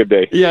around. Have a good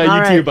day. Yeah, All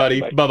you right. too,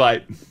 buddy.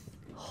 Bye-bye.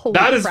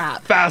 That is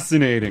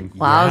fascinating.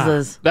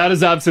 Wowzers. That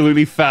is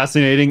absolutely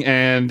fascinating.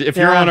 And if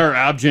you're Yeah. on our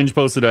app, Ginge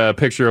posted a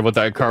picture of what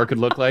that car could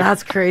look like.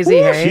 That's crazy,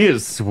 Woo, hey? She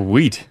is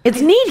sweet. It's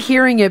neat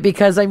hearing it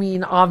because, I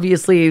mean,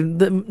 obviously,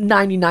 the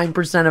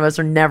 99% of us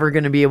are never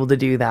going to be able to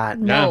do that.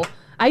 No.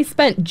 I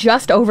spent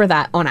just over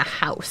that on a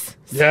house.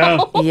 Yeah.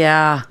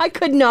 Yeah. I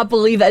could not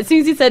believe that. As soon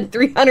as you said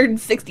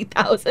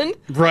 360,000.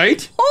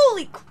 Right?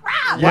 Holy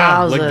crap.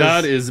 Yeah, like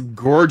that is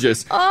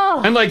gorgeous.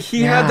 Oh. And like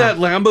he Yeah. had that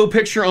Lambo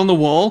picture on the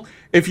wall.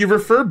 If you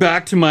refer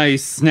back to my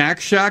Snack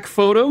Shack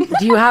photo.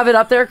 Do you have it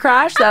up there,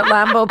 Crash? That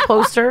Lambo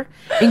poster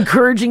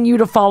encouraging you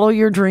to follow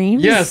your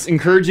dreams? Yes,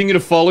 encouraging you to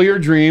follow your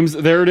dreams.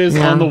 There it is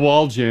on the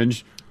wall,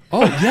 Ginge.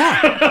 Oh,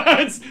 yeah.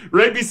 It's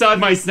right beside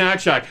my Snack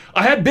Shack.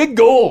 I had big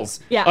goals.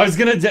 Yeah. I was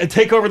going to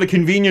take over the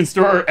convenience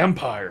store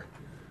empire.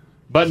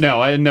 But no,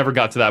 I never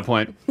got to that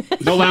point.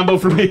 No Lambo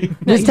for me.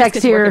 This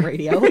text here.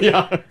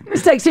 Yeah.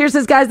 This text here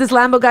says, guys, this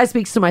Lambo guy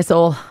speaks to my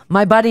soul.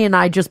 My buddy and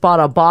I just bought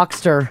a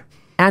Boxster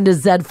and a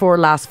Z4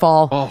 last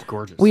fall. Oh,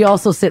 gorgeous. We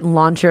also sit in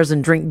lawn chairs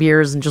and drink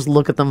beers and just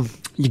look at them.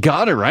 You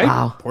got it, right?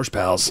 Wow. Porsche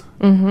pals.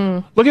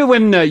 Mm-hmm. Look at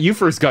when you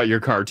first got your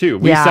car, too.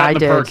 We Yeah, sat I in the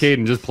did. parkade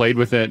and just played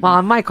with it.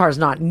 Well, my car's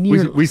not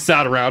near. We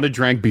sat around and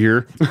drank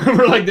beer.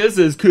 We're like, this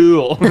is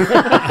cool.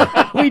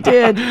 We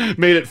did.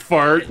 Made it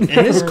fart.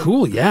 It is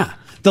cool, yeah.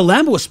 The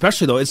Lambo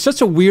especially, though, it's such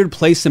a weird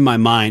place in my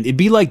mind. It'd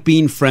be like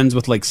being friends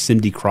with, like,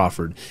 Cindy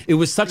Crawford. It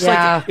was such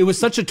Yeah. it was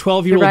such a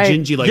 12-year-old You're right.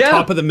 gingy, like, Yeah.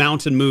 top of the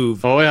mountain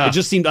move. Oh, yeah. It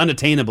just seemed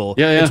unattainable.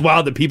 Yeah, yeah. It's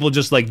wild that people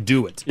just, like,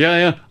 do it. Yeah,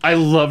 yeah. I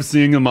love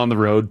seeing them on the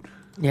road.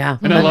 Yeah.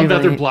 And I love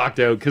that they're blocked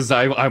out because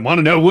I want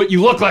to know what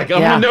you look like. I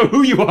Yeah. want to know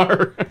who you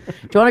are. Do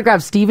you want to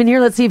grab Steven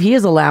here? Let's see if he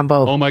has a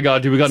Lambo. Oh, my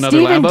God. Do we got another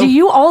Steven, Lambo? do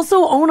you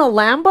also own a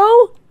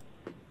Lambo?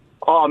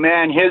 Oh,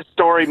 man, his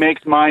story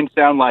makes mine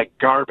sound like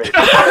garbage.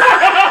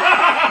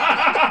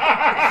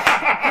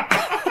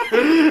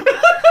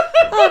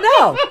 Oh,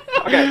 no.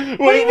 Okay.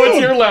 What's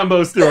your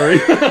Lambo story?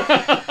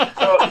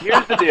 So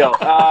here's the deal.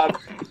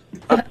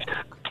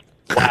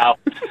 Wow.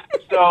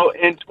 So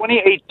in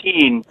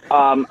 2018,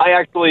 I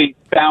actually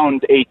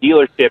found a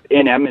dealership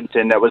in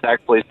Edmonton that was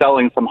actually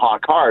selling some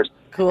hot cars.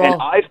 Cool. And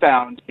I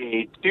found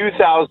a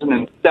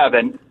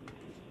 2007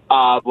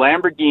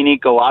 Lamborghini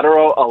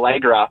Gallardo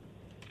Allegra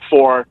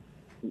for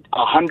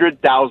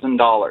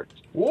 $100,000.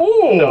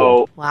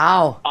 So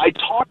wow. I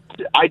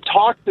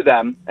talked to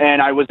them,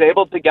 and I was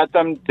able to get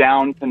them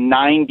down to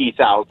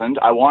 90,000.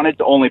 I wanted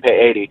to only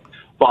pay 80,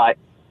 but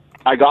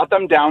I got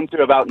them down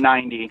to about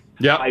 90.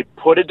 Yeah. I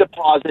put a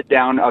deposit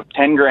down of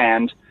 10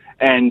 grand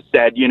and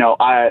said,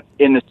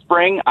 in the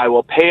spring I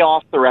will pay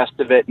off the rest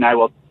of it, and I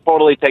will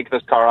totally take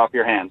this car off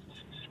your hands.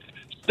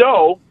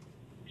 So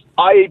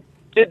I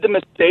did the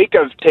mistake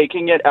of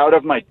taking it out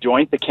of my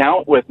joint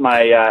account with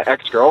my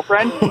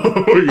ex-girlfriend.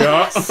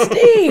 Yeah.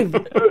 Steve!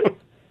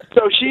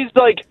 So she's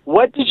like,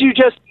 what did you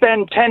just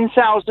spend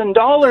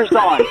 $10,000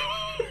 on?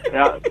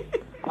 Yeah.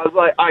 I was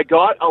like, I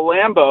got a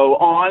Lambo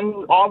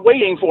on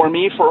waiting for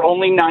me for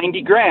only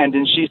 90 grand.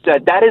 And she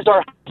said, that is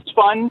our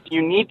fund.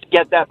 You need to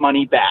get that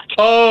money back.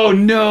 Oh,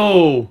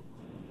 no.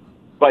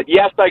 But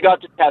yes, I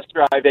got to test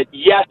drive it.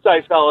 Yes, I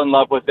fell in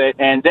love with it.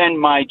 And then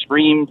my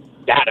dream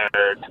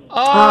shattered.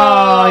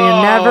 Oh,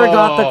 you never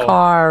got the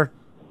car.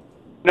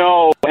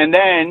 No, and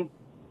then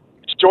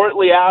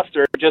shortly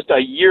after, just a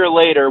year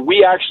later,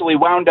 we actually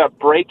wound up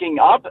breaking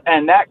up,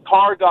 and that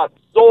car got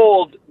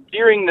sold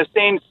during the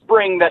same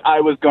spring that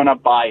I was going to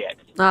buy it.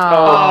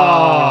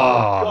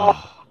 Oh.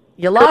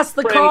 You lost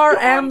the car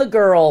and the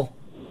girl.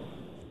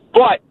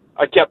 But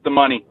I kept the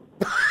money.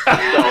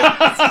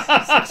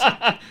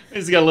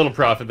 He's got a little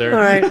profit there. All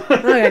right. All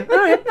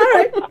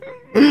right.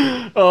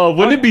 Oh,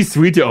 wouldn't it be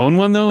sweet to own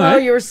one, though? Oh, eh?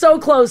 you were so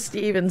close,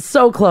 Steven.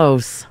 So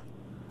close.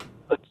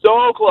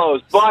 So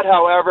close. But,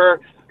 however,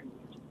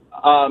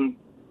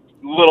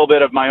 little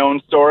bit of my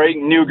own story.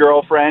 New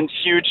girlfriend,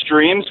 huge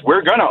dreams.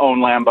 We're going to own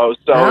Lambos,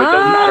 so it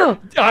doesn't matter.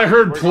 I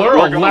heard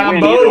plural, We're gonna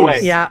win either way.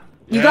 Lambos. Yeah.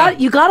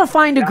 You got to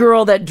find a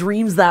girl that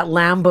dreams that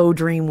Lambo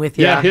dream with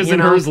you. Yeah, his you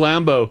and know? hers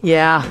Lambo.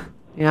 Yeah.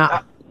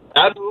 Yeah.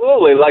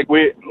 Absolutely.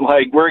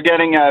 We're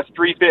getting a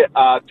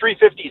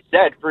 350 Z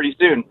pretty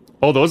soon.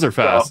 Oh, those are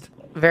fast.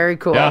 Very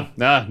cool.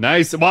 Yeah,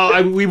 nice.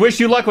 Well, we wish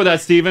you luck with that,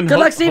 Steven. Good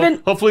luck,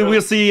 Steven. Hopefully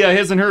we'll see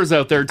his and hers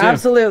out there, too.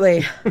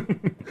 Absolutely.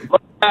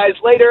 Guys,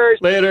 later.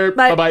 Later.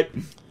 Bye-bye.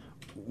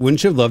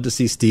 Wouldn't you have loved to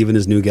see Steve and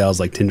his new gals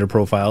like Tinder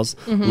profiles?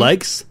 Mhm.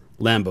 Likes,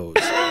 Lambos.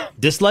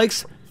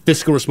 Dislikes,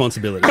 fiscal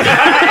responsibility.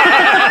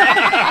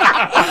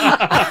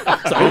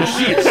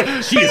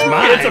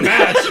 it's a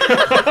match.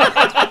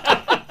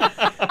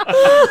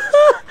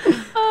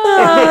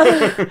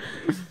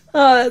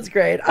 Oh, that's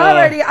great.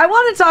 Alrighty, I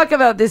want to talk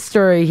about this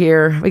story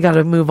here. We got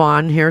to move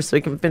on here so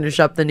we can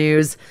finish up the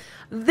news.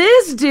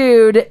 This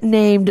dude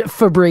named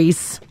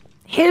Fabrice,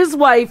 his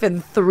wife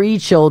and 3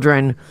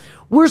 children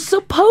were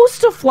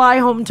supposed to fly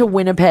home to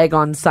Winnipeg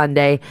on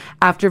Sunday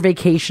after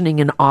vacationing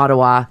in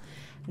Ottawa.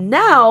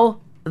 Now,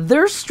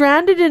 they're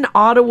stranded in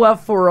Ottawa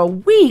for a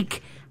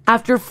week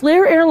after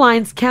Flair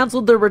Airlines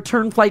canceled their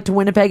return flight to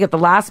Winnipeg at the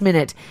last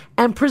minute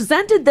and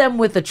presented them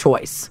with a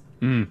choice.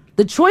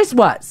 The choice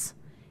was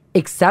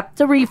accept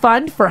a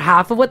refund for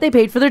half of what they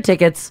paid for their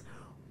tickets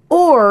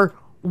or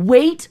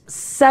wait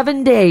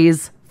 7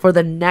 days for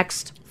the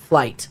next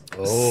flight.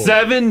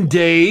 7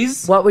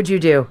 days? What would you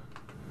do?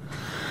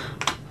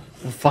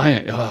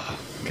 Fine. Oh,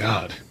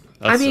 God.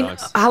 That I mean,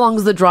 sucks. how long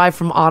is the drive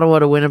from Ottawa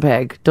to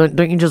Winnipeg? Don't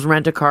you just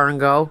rent a car and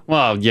go?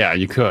 Well, yeah,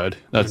 you could.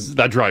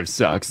 That drive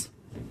sucks.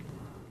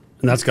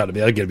 And that's got to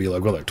be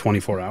like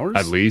 24 hours?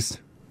 At least.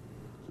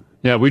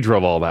 Yeah, we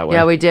drove all that way.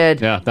 Yeah, we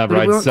did. Yeah, that we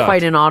ride weren't sucked.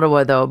 quite in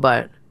Ottawa though,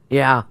 but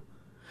yeah.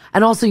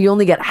 And also, you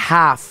only get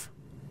half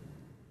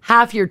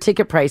your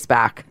ticket price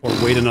back. Or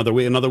wait another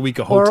week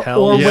of Or-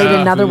 hotel. or wait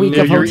another week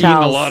of You're eating a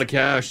hotels. lot of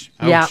cash.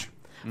 Ouch. Yeah.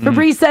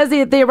 Fabrice says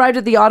they arrived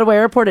at the Ottawa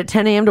airport at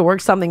 10 a.m. to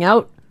work something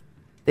out.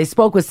 They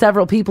spoke with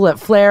several people at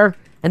Flair,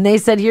 and they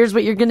said, here's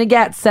what you're going to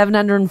get,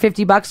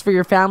 $750 for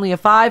your family of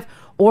 5,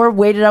 or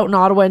wait it out in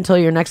Ottawa until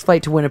your next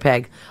flight to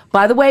Winnipeg.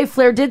 By the way,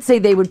 Flair did say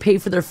they would pay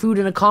for their food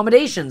and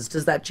accommodations.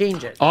 Does that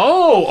change it?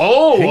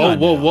 Whoa.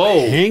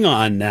 Hang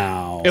on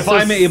now. If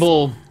I'm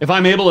able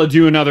to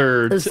do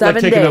another, There's like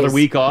 7 take another days.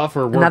 week off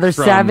or work Another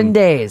from 7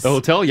 days. the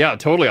hotel, yeah,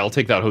 totally. I'll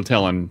take that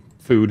hotel and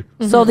food.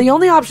 So the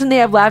only option they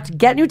have left,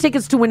 get new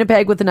tickets to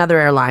Winnipeg with another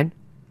airline.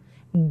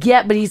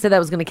 But he said that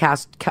was going to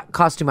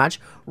cost too much.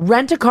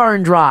 Rent a car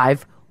and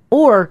drive,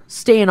 or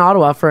stay in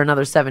Ottawa for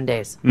another 7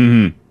 days.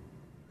 Mm-hmm.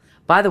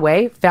 By the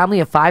way, family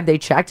of 5, they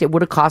checked. It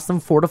would have cost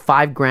them $4,000 to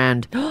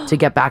 $5,000 to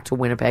get back to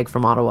Winnipeg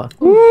from Ottawa.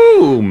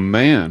 Ooh,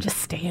 man. Just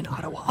stay in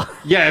Ottawa.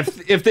 Yeah,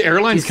 if the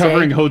airline's You say?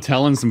 covering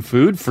hotel and some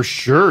food, for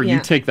sure, Yeah.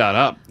 you take that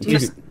up.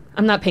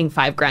 I'm not paying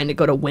 $5,000 to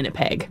go to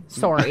Winnipeg.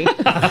 Sorry.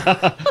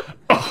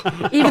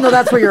 Even though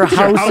that's where your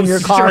house and your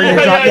car and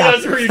your job.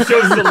 that's where you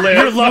chose to live.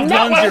 Your loved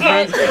ones, your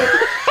friends.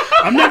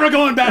 I'm never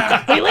going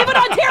back. We live in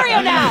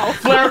Ontario now.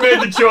 Flair made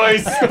the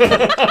choice.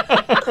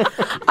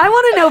 I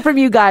want to know from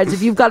you guys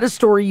if you've got a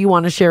story you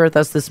want to share with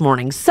us this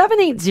morning.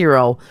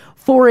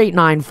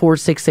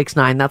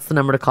 780-489-4669. That's the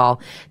number to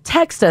call.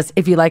 Text us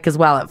if you like as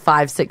well at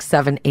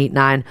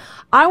 56789.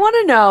 I want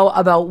to know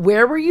about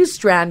where were you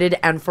stranded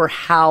and for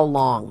how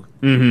long?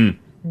 Mm-hmm.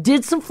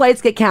 Did some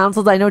flights get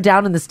canceled? I know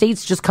down in the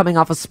States, just coming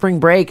off of spring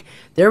break,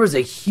 there was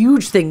a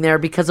huge thing there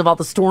because of all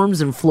the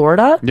storms in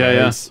Florida. Yeah,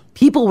 yes.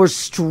 People were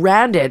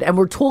stranded and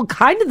were told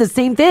kind of the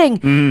same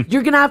thing.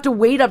 You're going to have to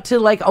wait up to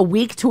like a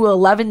week to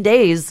 11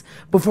 days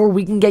before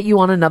we can get you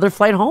on another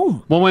flight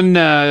home. Well, when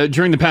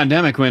during the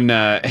pandemic, when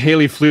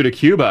Haley flew to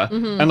Cuba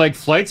and like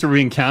flights were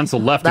being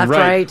canceled left and Left,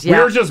 right, right, yeah.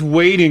 we were just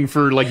waiting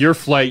for like your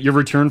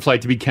return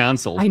flight to be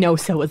canceled. I know,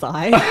 so was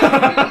I.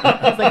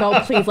 I was like, oh,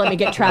 please let me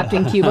get trapped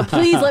in Cuba.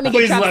 Please let me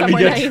get trapped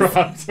somewhere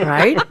nice.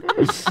 Right?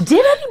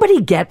 Did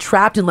anybody get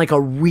trapped in like a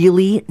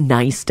really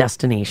nice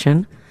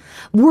destination?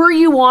 Were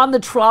you on the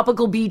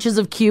tropical beaches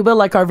of Cuba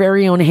like our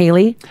very own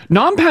Haley?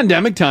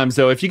 Non-pandemic times,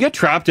 though, if you get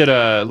trapped at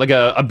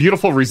a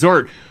beautiful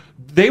resort,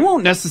 they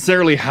won't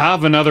necessarily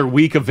have another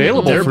week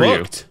available They're for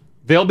booked. you.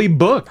 They'll be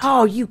booked.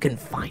 Oh, you can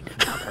find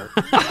another.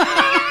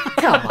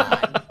 Come on.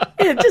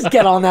 Yeah, just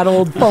get on that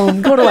old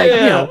phone. Go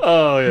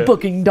to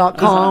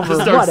booking.com or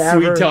Just start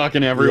whatever. sweet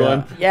talking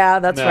everyone. Yeah,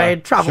 that's Yeah,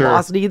 right.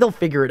 Travelocity, sure. they'll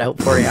figure it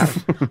out for you.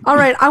 All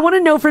right, I want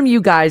to know from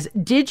you guys,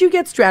 did you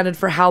get stranded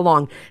for how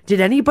long? Did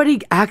anybody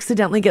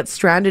accidentally get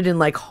stranded in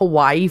like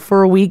Hawaii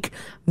for a week?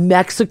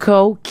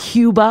 Mexico,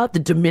 Cuba, the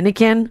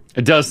Dominican?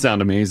 It does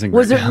sound amazing.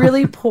 Was right it now.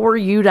 really poor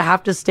you to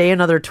have to stay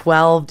another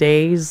 12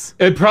 days?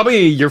 It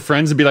probably your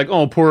friends would be like,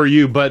 "Oh, poor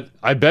you," but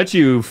I bet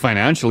you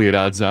financially it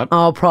adds up.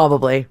 Oh,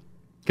 probably.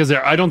 Because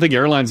I don't think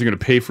airlines are going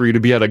to pay for you to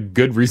be at a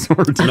good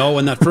resort. No,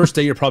 and that first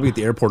day you're probably at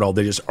the airport all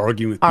day just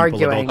arguing with people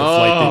Arguing. about the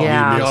flight that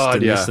Yeah. you missed God,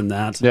 and yeah. this and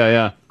that. Yeah,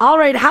 yeah. All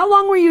right, how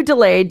long were you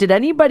delayed? Did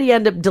anybody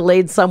end up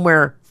delayed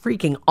somewhere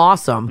freaking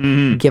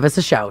awesome? Give us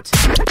a shout.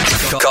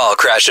 Call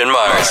Crash and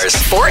Mars.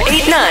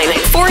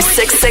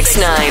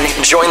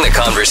 489-4669. Join the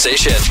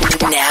conversation.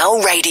 Now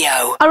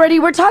radio.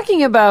 Alrighty, we're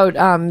talking about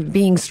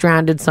being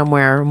stranded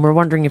somewhere, and we're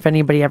wondering if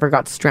anybody ever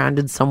got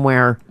stranded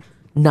somewhere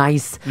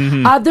nice.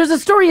 There's a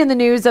story in the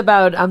news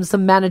about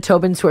some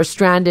Manitobans who are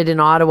stranded in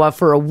Ottawa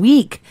for a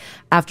week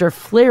after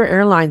Flair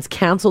Airlines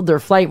canceled their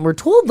flight, and we're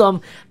told them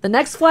the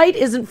next flight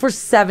isn't for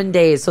 7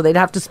 days, so they'd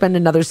have to spend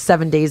another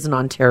 7 days in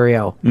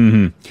Ontario.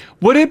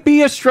 Would it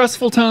be a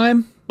stressful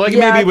time? Like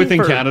Yeah, I maybe think within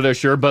for- Canada,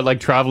 sure, but like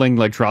traveling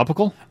like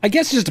tropical? I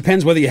guess it just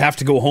depends whether you have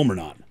to go home or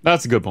not.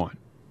 That's a good point.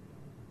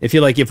 If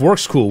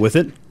work's cool with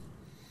it,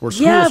 or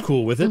school's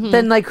cool with it.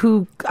 Then like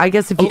who, I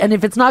guess,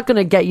 if it's not going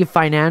to get you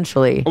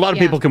financially. A lot of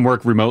people can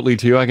work remotely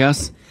too, I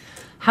guess.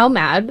 How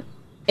mad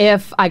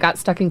if I got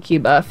stuck in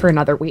Cuba for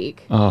another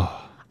week. Oh.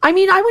 I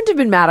mean, I wouldn't have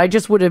been mad. I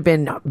just would have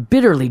been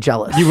bitterly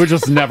jealous. You would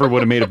just never would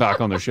have made it back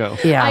on the show.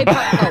 Yeah.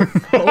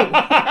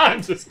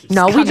 Oh.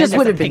 No, we just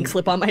would have pink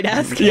slip on my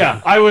desk.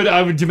 Yeah, I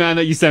would demand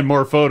that you send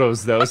more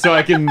photos though, so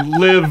I can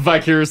live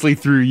vicariously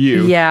through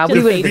you. Yeah, to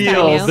we would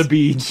feel the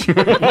beach.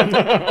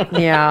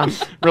 Yeah,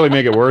 really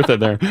make it worth it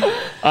there.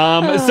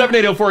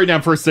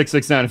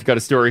 780-489-4669 if you got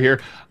a story here.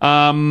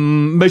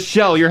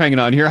 Michelle, you're hanging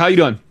on here. How you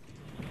doing?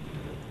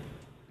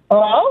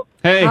 Hello?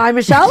 Hey. Hi,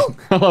 Michelle.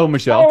 Hello,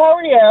 Michelle. Hi, how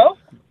are you?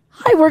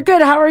 Hi, we're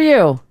good. How are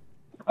you?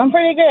 I'm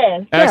pretty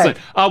good. Excellent.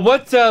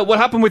 What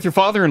happened with your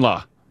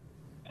father-in-law?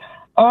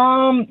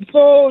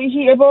 So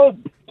he about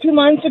 2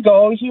 months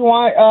ago he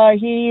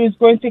was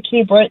going to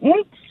Cape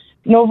Breton,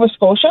 Nova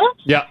Scotia.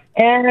 Yeah.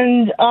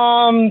 And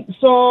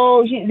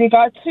so they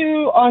got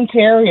to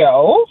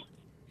Ontario.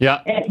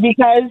 Yeah. And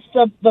because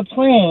the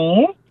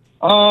plane,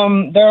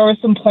 there were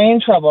some plane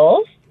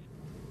troubles.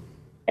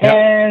 Yeah.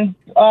 And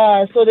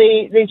so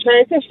they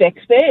tried to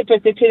fix it,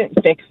 but they couldn't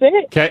fix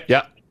it. Okay,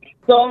 yeah.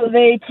 So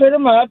they put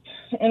him up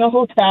in a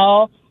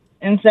hotel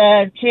and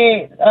said,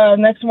 "Okay,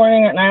 next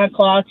morning at 9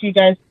 o'clock, you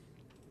guys,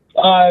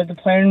 the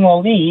plane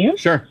will leave."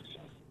 Sure.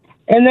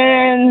 And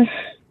then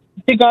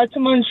they got to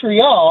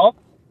Montreal.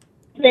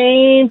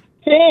 Same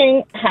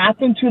thing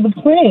happened to the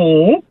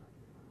plane.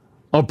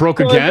 Oh, broke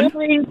So again? so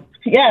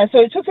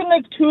it took him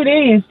like 2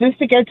 days just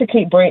to get to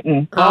Cape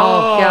Breton.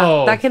 Oh,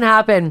 yeah, that can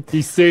happen.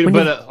 He stayed, When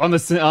but you- on the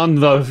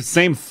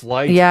same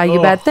flight. Yeah, you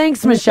Oh. bet.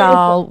 Thanks,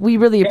 Michelle. We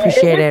really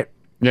appreciate it.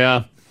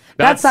 Yeah.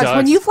 That sucks.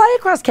 When sucks. you fly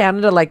across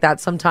Canada like that,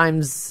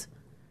 sometimes,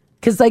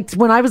 because like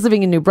when I was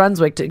living in New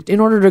Brunswick,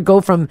 in order to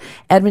go from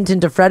Edmonton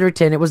to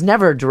Fredericton, it was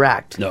never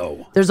direct.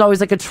 No. There's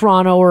always like a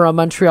Toronto or a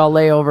Montreal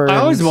layover. I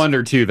and- always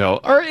wonder too, though.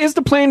 Is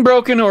the plane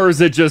broken or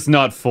is it just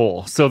not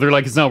full? So they're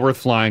like, it's not worth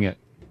flying it,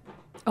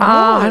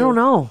 I don't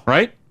know.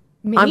 right?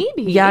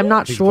 Maybe. I'm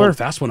not They pulled sure. a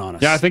fast one on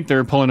us. Yeah, I think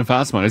they're pulling a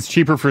fast one. It's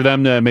cheaper for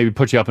them to maybe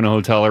put you up in a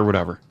hotel or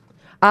whatever.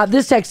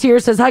 This text here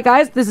says, "Hi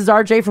guys, this is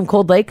RJ from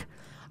Cold Lake.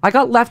 I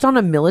got left on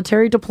a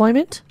military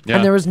deployment Yeah.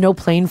 and there was no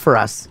plane for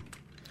us.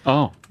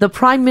 Oh. The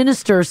Prime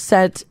Minister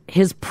sent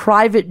his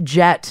private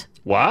jet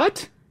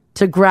What?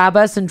 to grab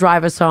us and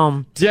drive us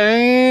home.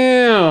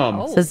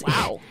 Damn. Says,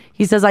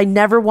 He says, I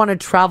never want to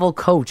travel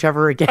coach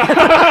ever again."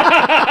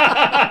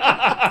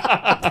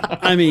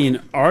 I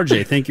mean,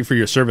 RJ, thank you for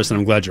your service, and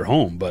I'm glad you're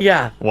home. But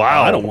Yeah.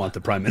 Wow. I don't want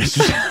the prime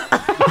minister.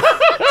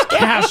 It's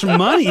cash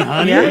money,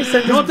 honey. Yeah, he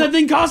sent You know what that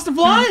thing costs to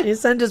fly? He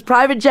sent his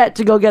private jet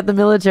to go get the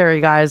military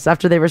guys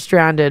after they were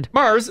stranded.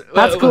 Mars,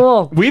 That's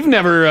cool. We've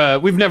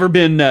never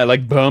been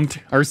like bumped.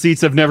 Our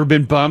seats have never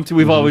been bumped.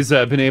 We've always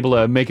been able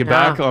to make it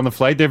back on the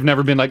flight. They've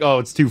never been like, oh,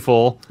 it's too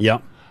full. Yeah.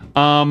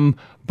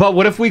 But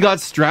what if we got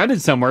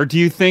stranded somewhere? Do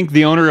you think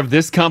the owner of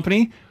this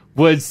company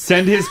would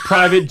send his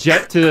private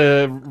jet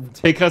to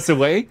take us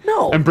away?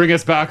 No. And bring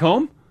us back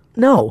home?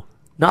 No,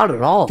 not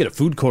at all. Get a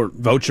food court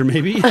voucher,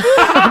 maybe.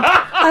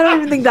 I don't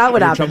even think that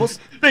would happen.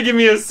 They give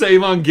me a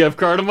Save On gift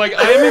card. I'm like,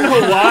 I'm in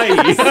Hawaii.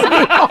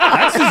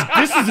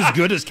 This is as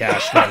good as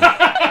cash. Friend.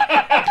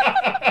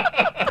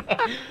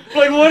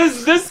 Like, what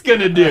is this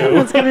gonna do?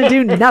 It's going to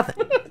do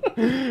nothing.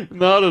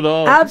 Not at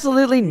all.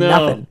 Absolutely No.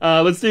 nothing.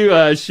 Let's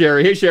do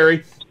Sherry. Hey,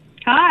 Sherry.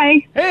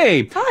 Hi.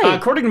 Hey. Hi.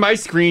 According to my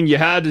screen, you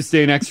had to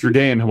stay an extra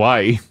day in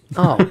Hawaii.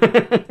 Oh.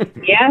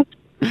 Yes.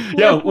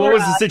 Yeah. What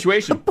was the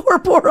situation?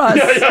 Poor us.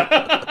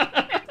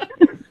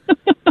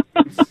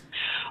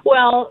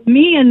 Well,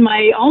 me and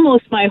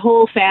almost my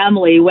whole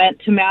family went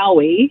to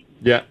Maui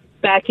Yeah.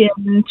 back in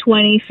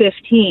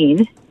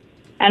 2015,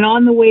 and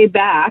on the way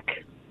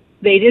back,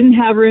 they didn't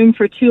have room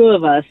for two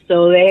of us,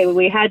 so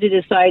we had to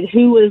decide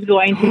who was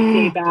going to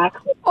stay back.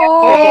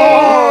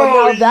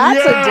 Oh, now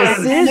that's yes.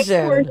 a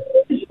decision.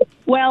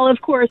 Well,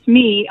 of course,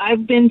 me.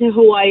 I've been to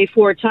Hawaii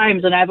 4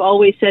 times, and I've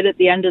always said at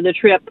the end of the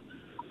trip,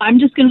 I'm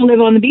just going to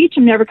live on the beach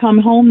and never come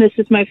home. This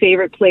is my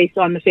favorite place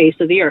on the face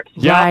of the earth.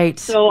 Right.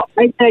 So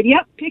I said,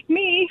 yep, pick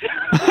me.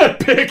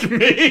 Pick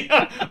me.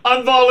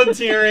 I'm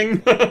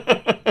volunteering.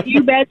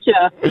 You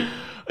betcha.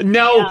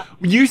 Now,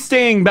 you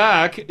staying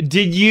back,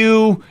 did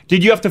you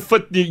have to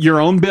foot your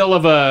own bill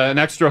of an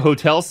extra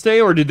hotel stay,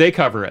 or did they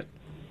cover it?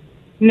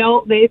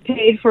 No, they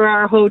paid for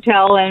our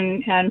hotel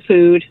and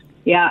food.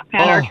 Yeah,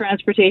 and our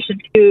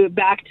transportation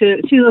back to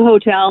the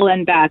hotel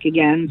and back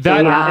again. So,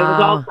 That- yeah, it was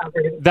all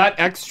covered. That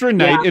extra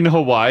night in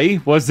Hawaii,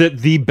 was it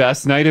the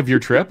best night of your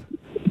trip?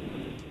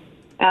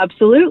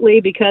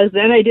 Absolutely, because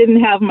then I didn't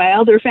have my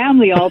other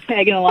family all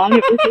tagging along.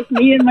 It was just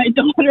me and my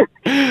daughter.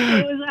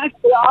 It was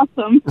actually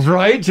awesome.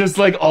 Right? Just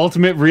like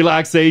ultimate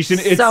relaxation.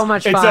 So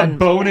much It's fun. a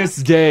bonus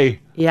day.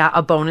 Yeah,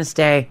 a bonus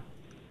day.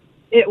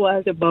 It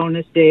was a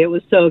bonus day. It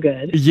was so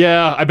good.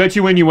 Yeah, I bet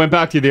you when you went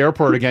back to the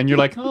airport again, you're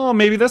like, oh,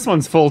 maybe this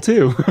one's full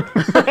too.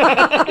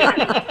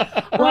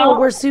 Well,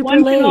 we're super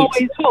one late. Can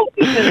always hope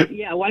because,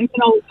 one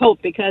can always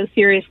hope because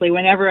seriously,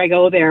 whenever I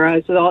go there, I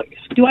was like,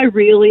 do I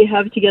really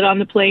have to get on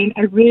the plane?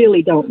 I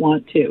really don't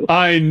want to.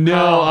 I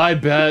know, I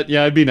bet.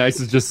 Yeah, it'd be nice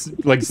to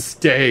just like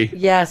stay.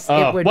 Yes,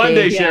 Oh, it would one be.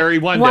 day, Sherry,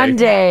 one day. One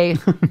day.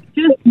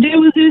 It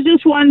was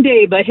just one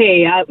day, but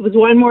hey, it was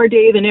one more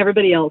day than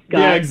everybody else got.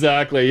 Yeah,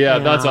 exactly. Yeah,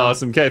 that's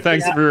awesome. Okay,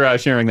 thanks for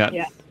sharing that.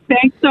 Yeah.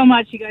 Thanks so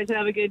much. You guys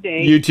have a good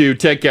day. You too.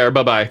 Take care.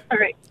 Bye-bye. All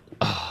right.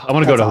 I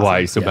want to go to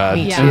Hawaii so bad.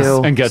 Me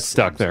too. And get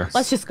stuck there.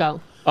 Let's just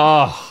go.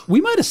 Oh, we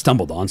might have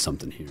stumbled on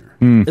something here.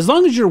 Hmm. As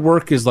long as your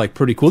work is like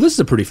pretty cool, this is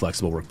a pretty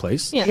flexible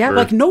workplace. Yeah. Sure.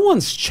 Like no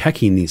one's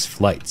checking these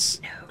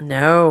flights.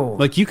 No.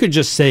 Like you could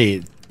just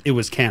say it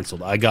was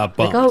canceled. I got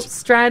bumped. Like, oh,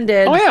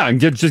 stranded. Oh yeah, and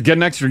just get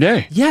an extra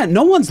day. Yeah,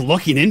 no one's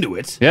looking into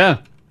it. Yeah.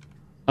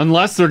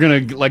 Unless they're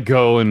gonna like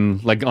go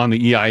and like on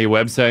the EIA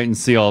website and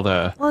see all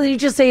the Well, you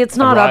just say it's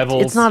not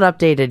Arrivals. it's not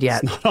updated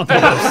yet. On the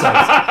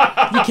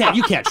websites.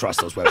 You can't trust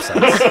those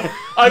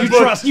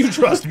websites. you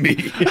trust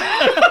me.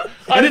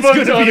 And it's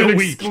going to be a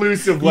week.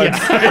 Exclusive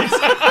website.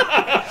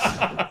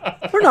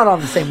 We're not on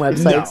the same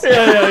websites.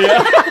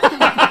 Yeah.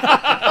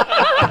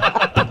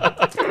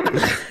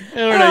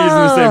 And we're not using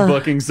the same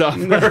booking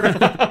software.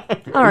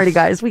 Alrighty,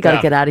 guys, we got to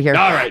Yeah. get out of here.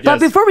 All right, But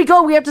yes. before we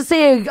go, we have to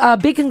say a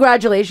big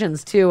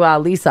congratulations to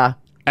Lisa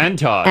And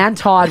Todd. and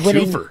Todd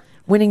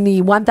winning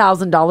the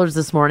 $1,000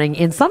 this morning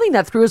in something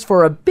that threw us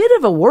for a bit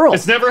of a whirl.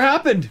 It's never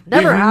happened.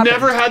 Never We've happened.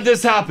 never had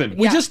this happen.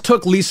 We just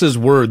took Lisa's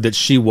word that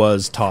she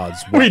was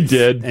Todd's wife. We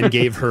did. And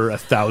gave her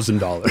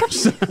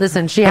 $1,000.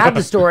 Listen, she had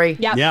the story.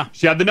 Yeah.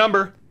 She had the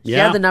number. She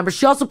had the number.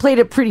 She also played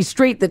it pretty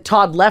straight that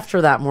Todd left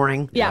her that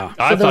morning. Yeah.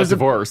 I there thought was a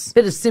divorce.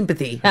 bit of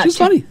sympathy. She's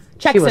funny.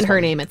 Checks She was in her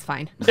funny. name. It's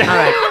fine. All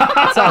right.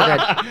 It's all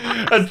good.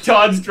 As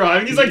Todd's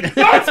driving, he's like,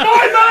 "That's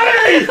my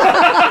money!"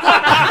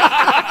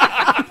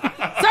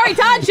 Sorry,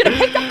 Todd. Should have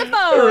picked up the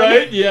phone.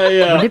 Right?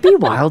 Yeah. Would it be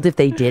wild if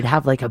they did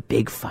have like a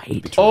big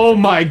fight? Oh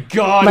my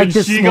God! Like and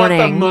this she morning.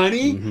 got the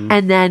money.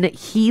 And then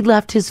he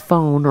left his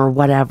phone or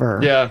whatever.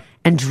 Yeah.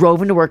 And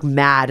drove into work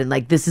mad and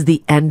like this is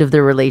the end of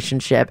their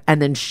relationship.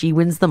 And then she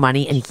wins the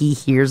money and he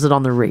hears it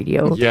on the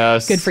radio.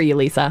 Yes. Good for you,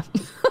 Lisa.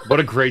 What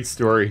a great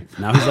story.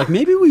 Now he's like,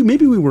 maybe we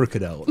work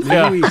it out. Maybe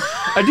Yeah. we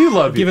I do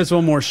love you. give us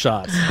one more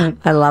shot.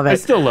 I love I it.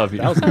 still love you.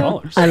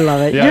 $1,000. I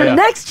love it. Yeah, Your yeah.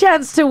 next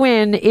chance to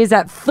win is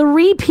at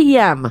 3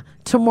 p.m.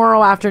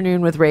 tomorrow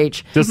afternoon with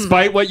Rach.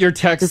 Despite what your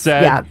text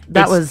said, yeah,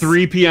 that it's was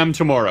 3 p.m.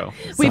 tomorrow.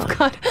 We've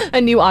got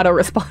a new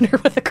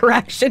autoresponder with a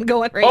correction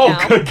going right Oh,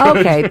 now. good.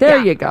 Okay, there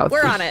you go.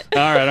 We're on it.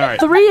 All right.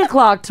 3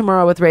 o'clock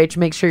tomorrow with Rach.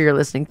 Make sure you're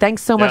listening.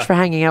 Thanks so much Yeah. for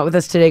hanging out with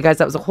us today, guys.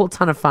 That was a whole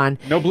ton of fun.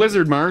 No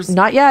blizzard, Mars.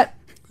 Not yet.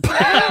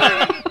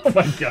 Oh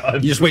my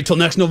God. You just wait till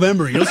next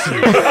November. You'll see.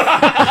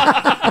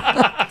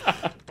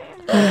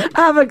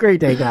 Have a great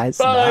day, guys.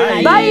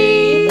 Bye.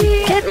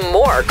 Get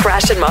more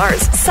Crash and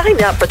Mars.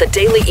 Sign up for the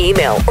daily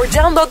email or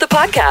download the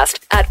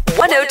podcast at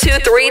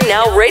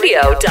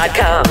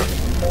 1023nowradio.com.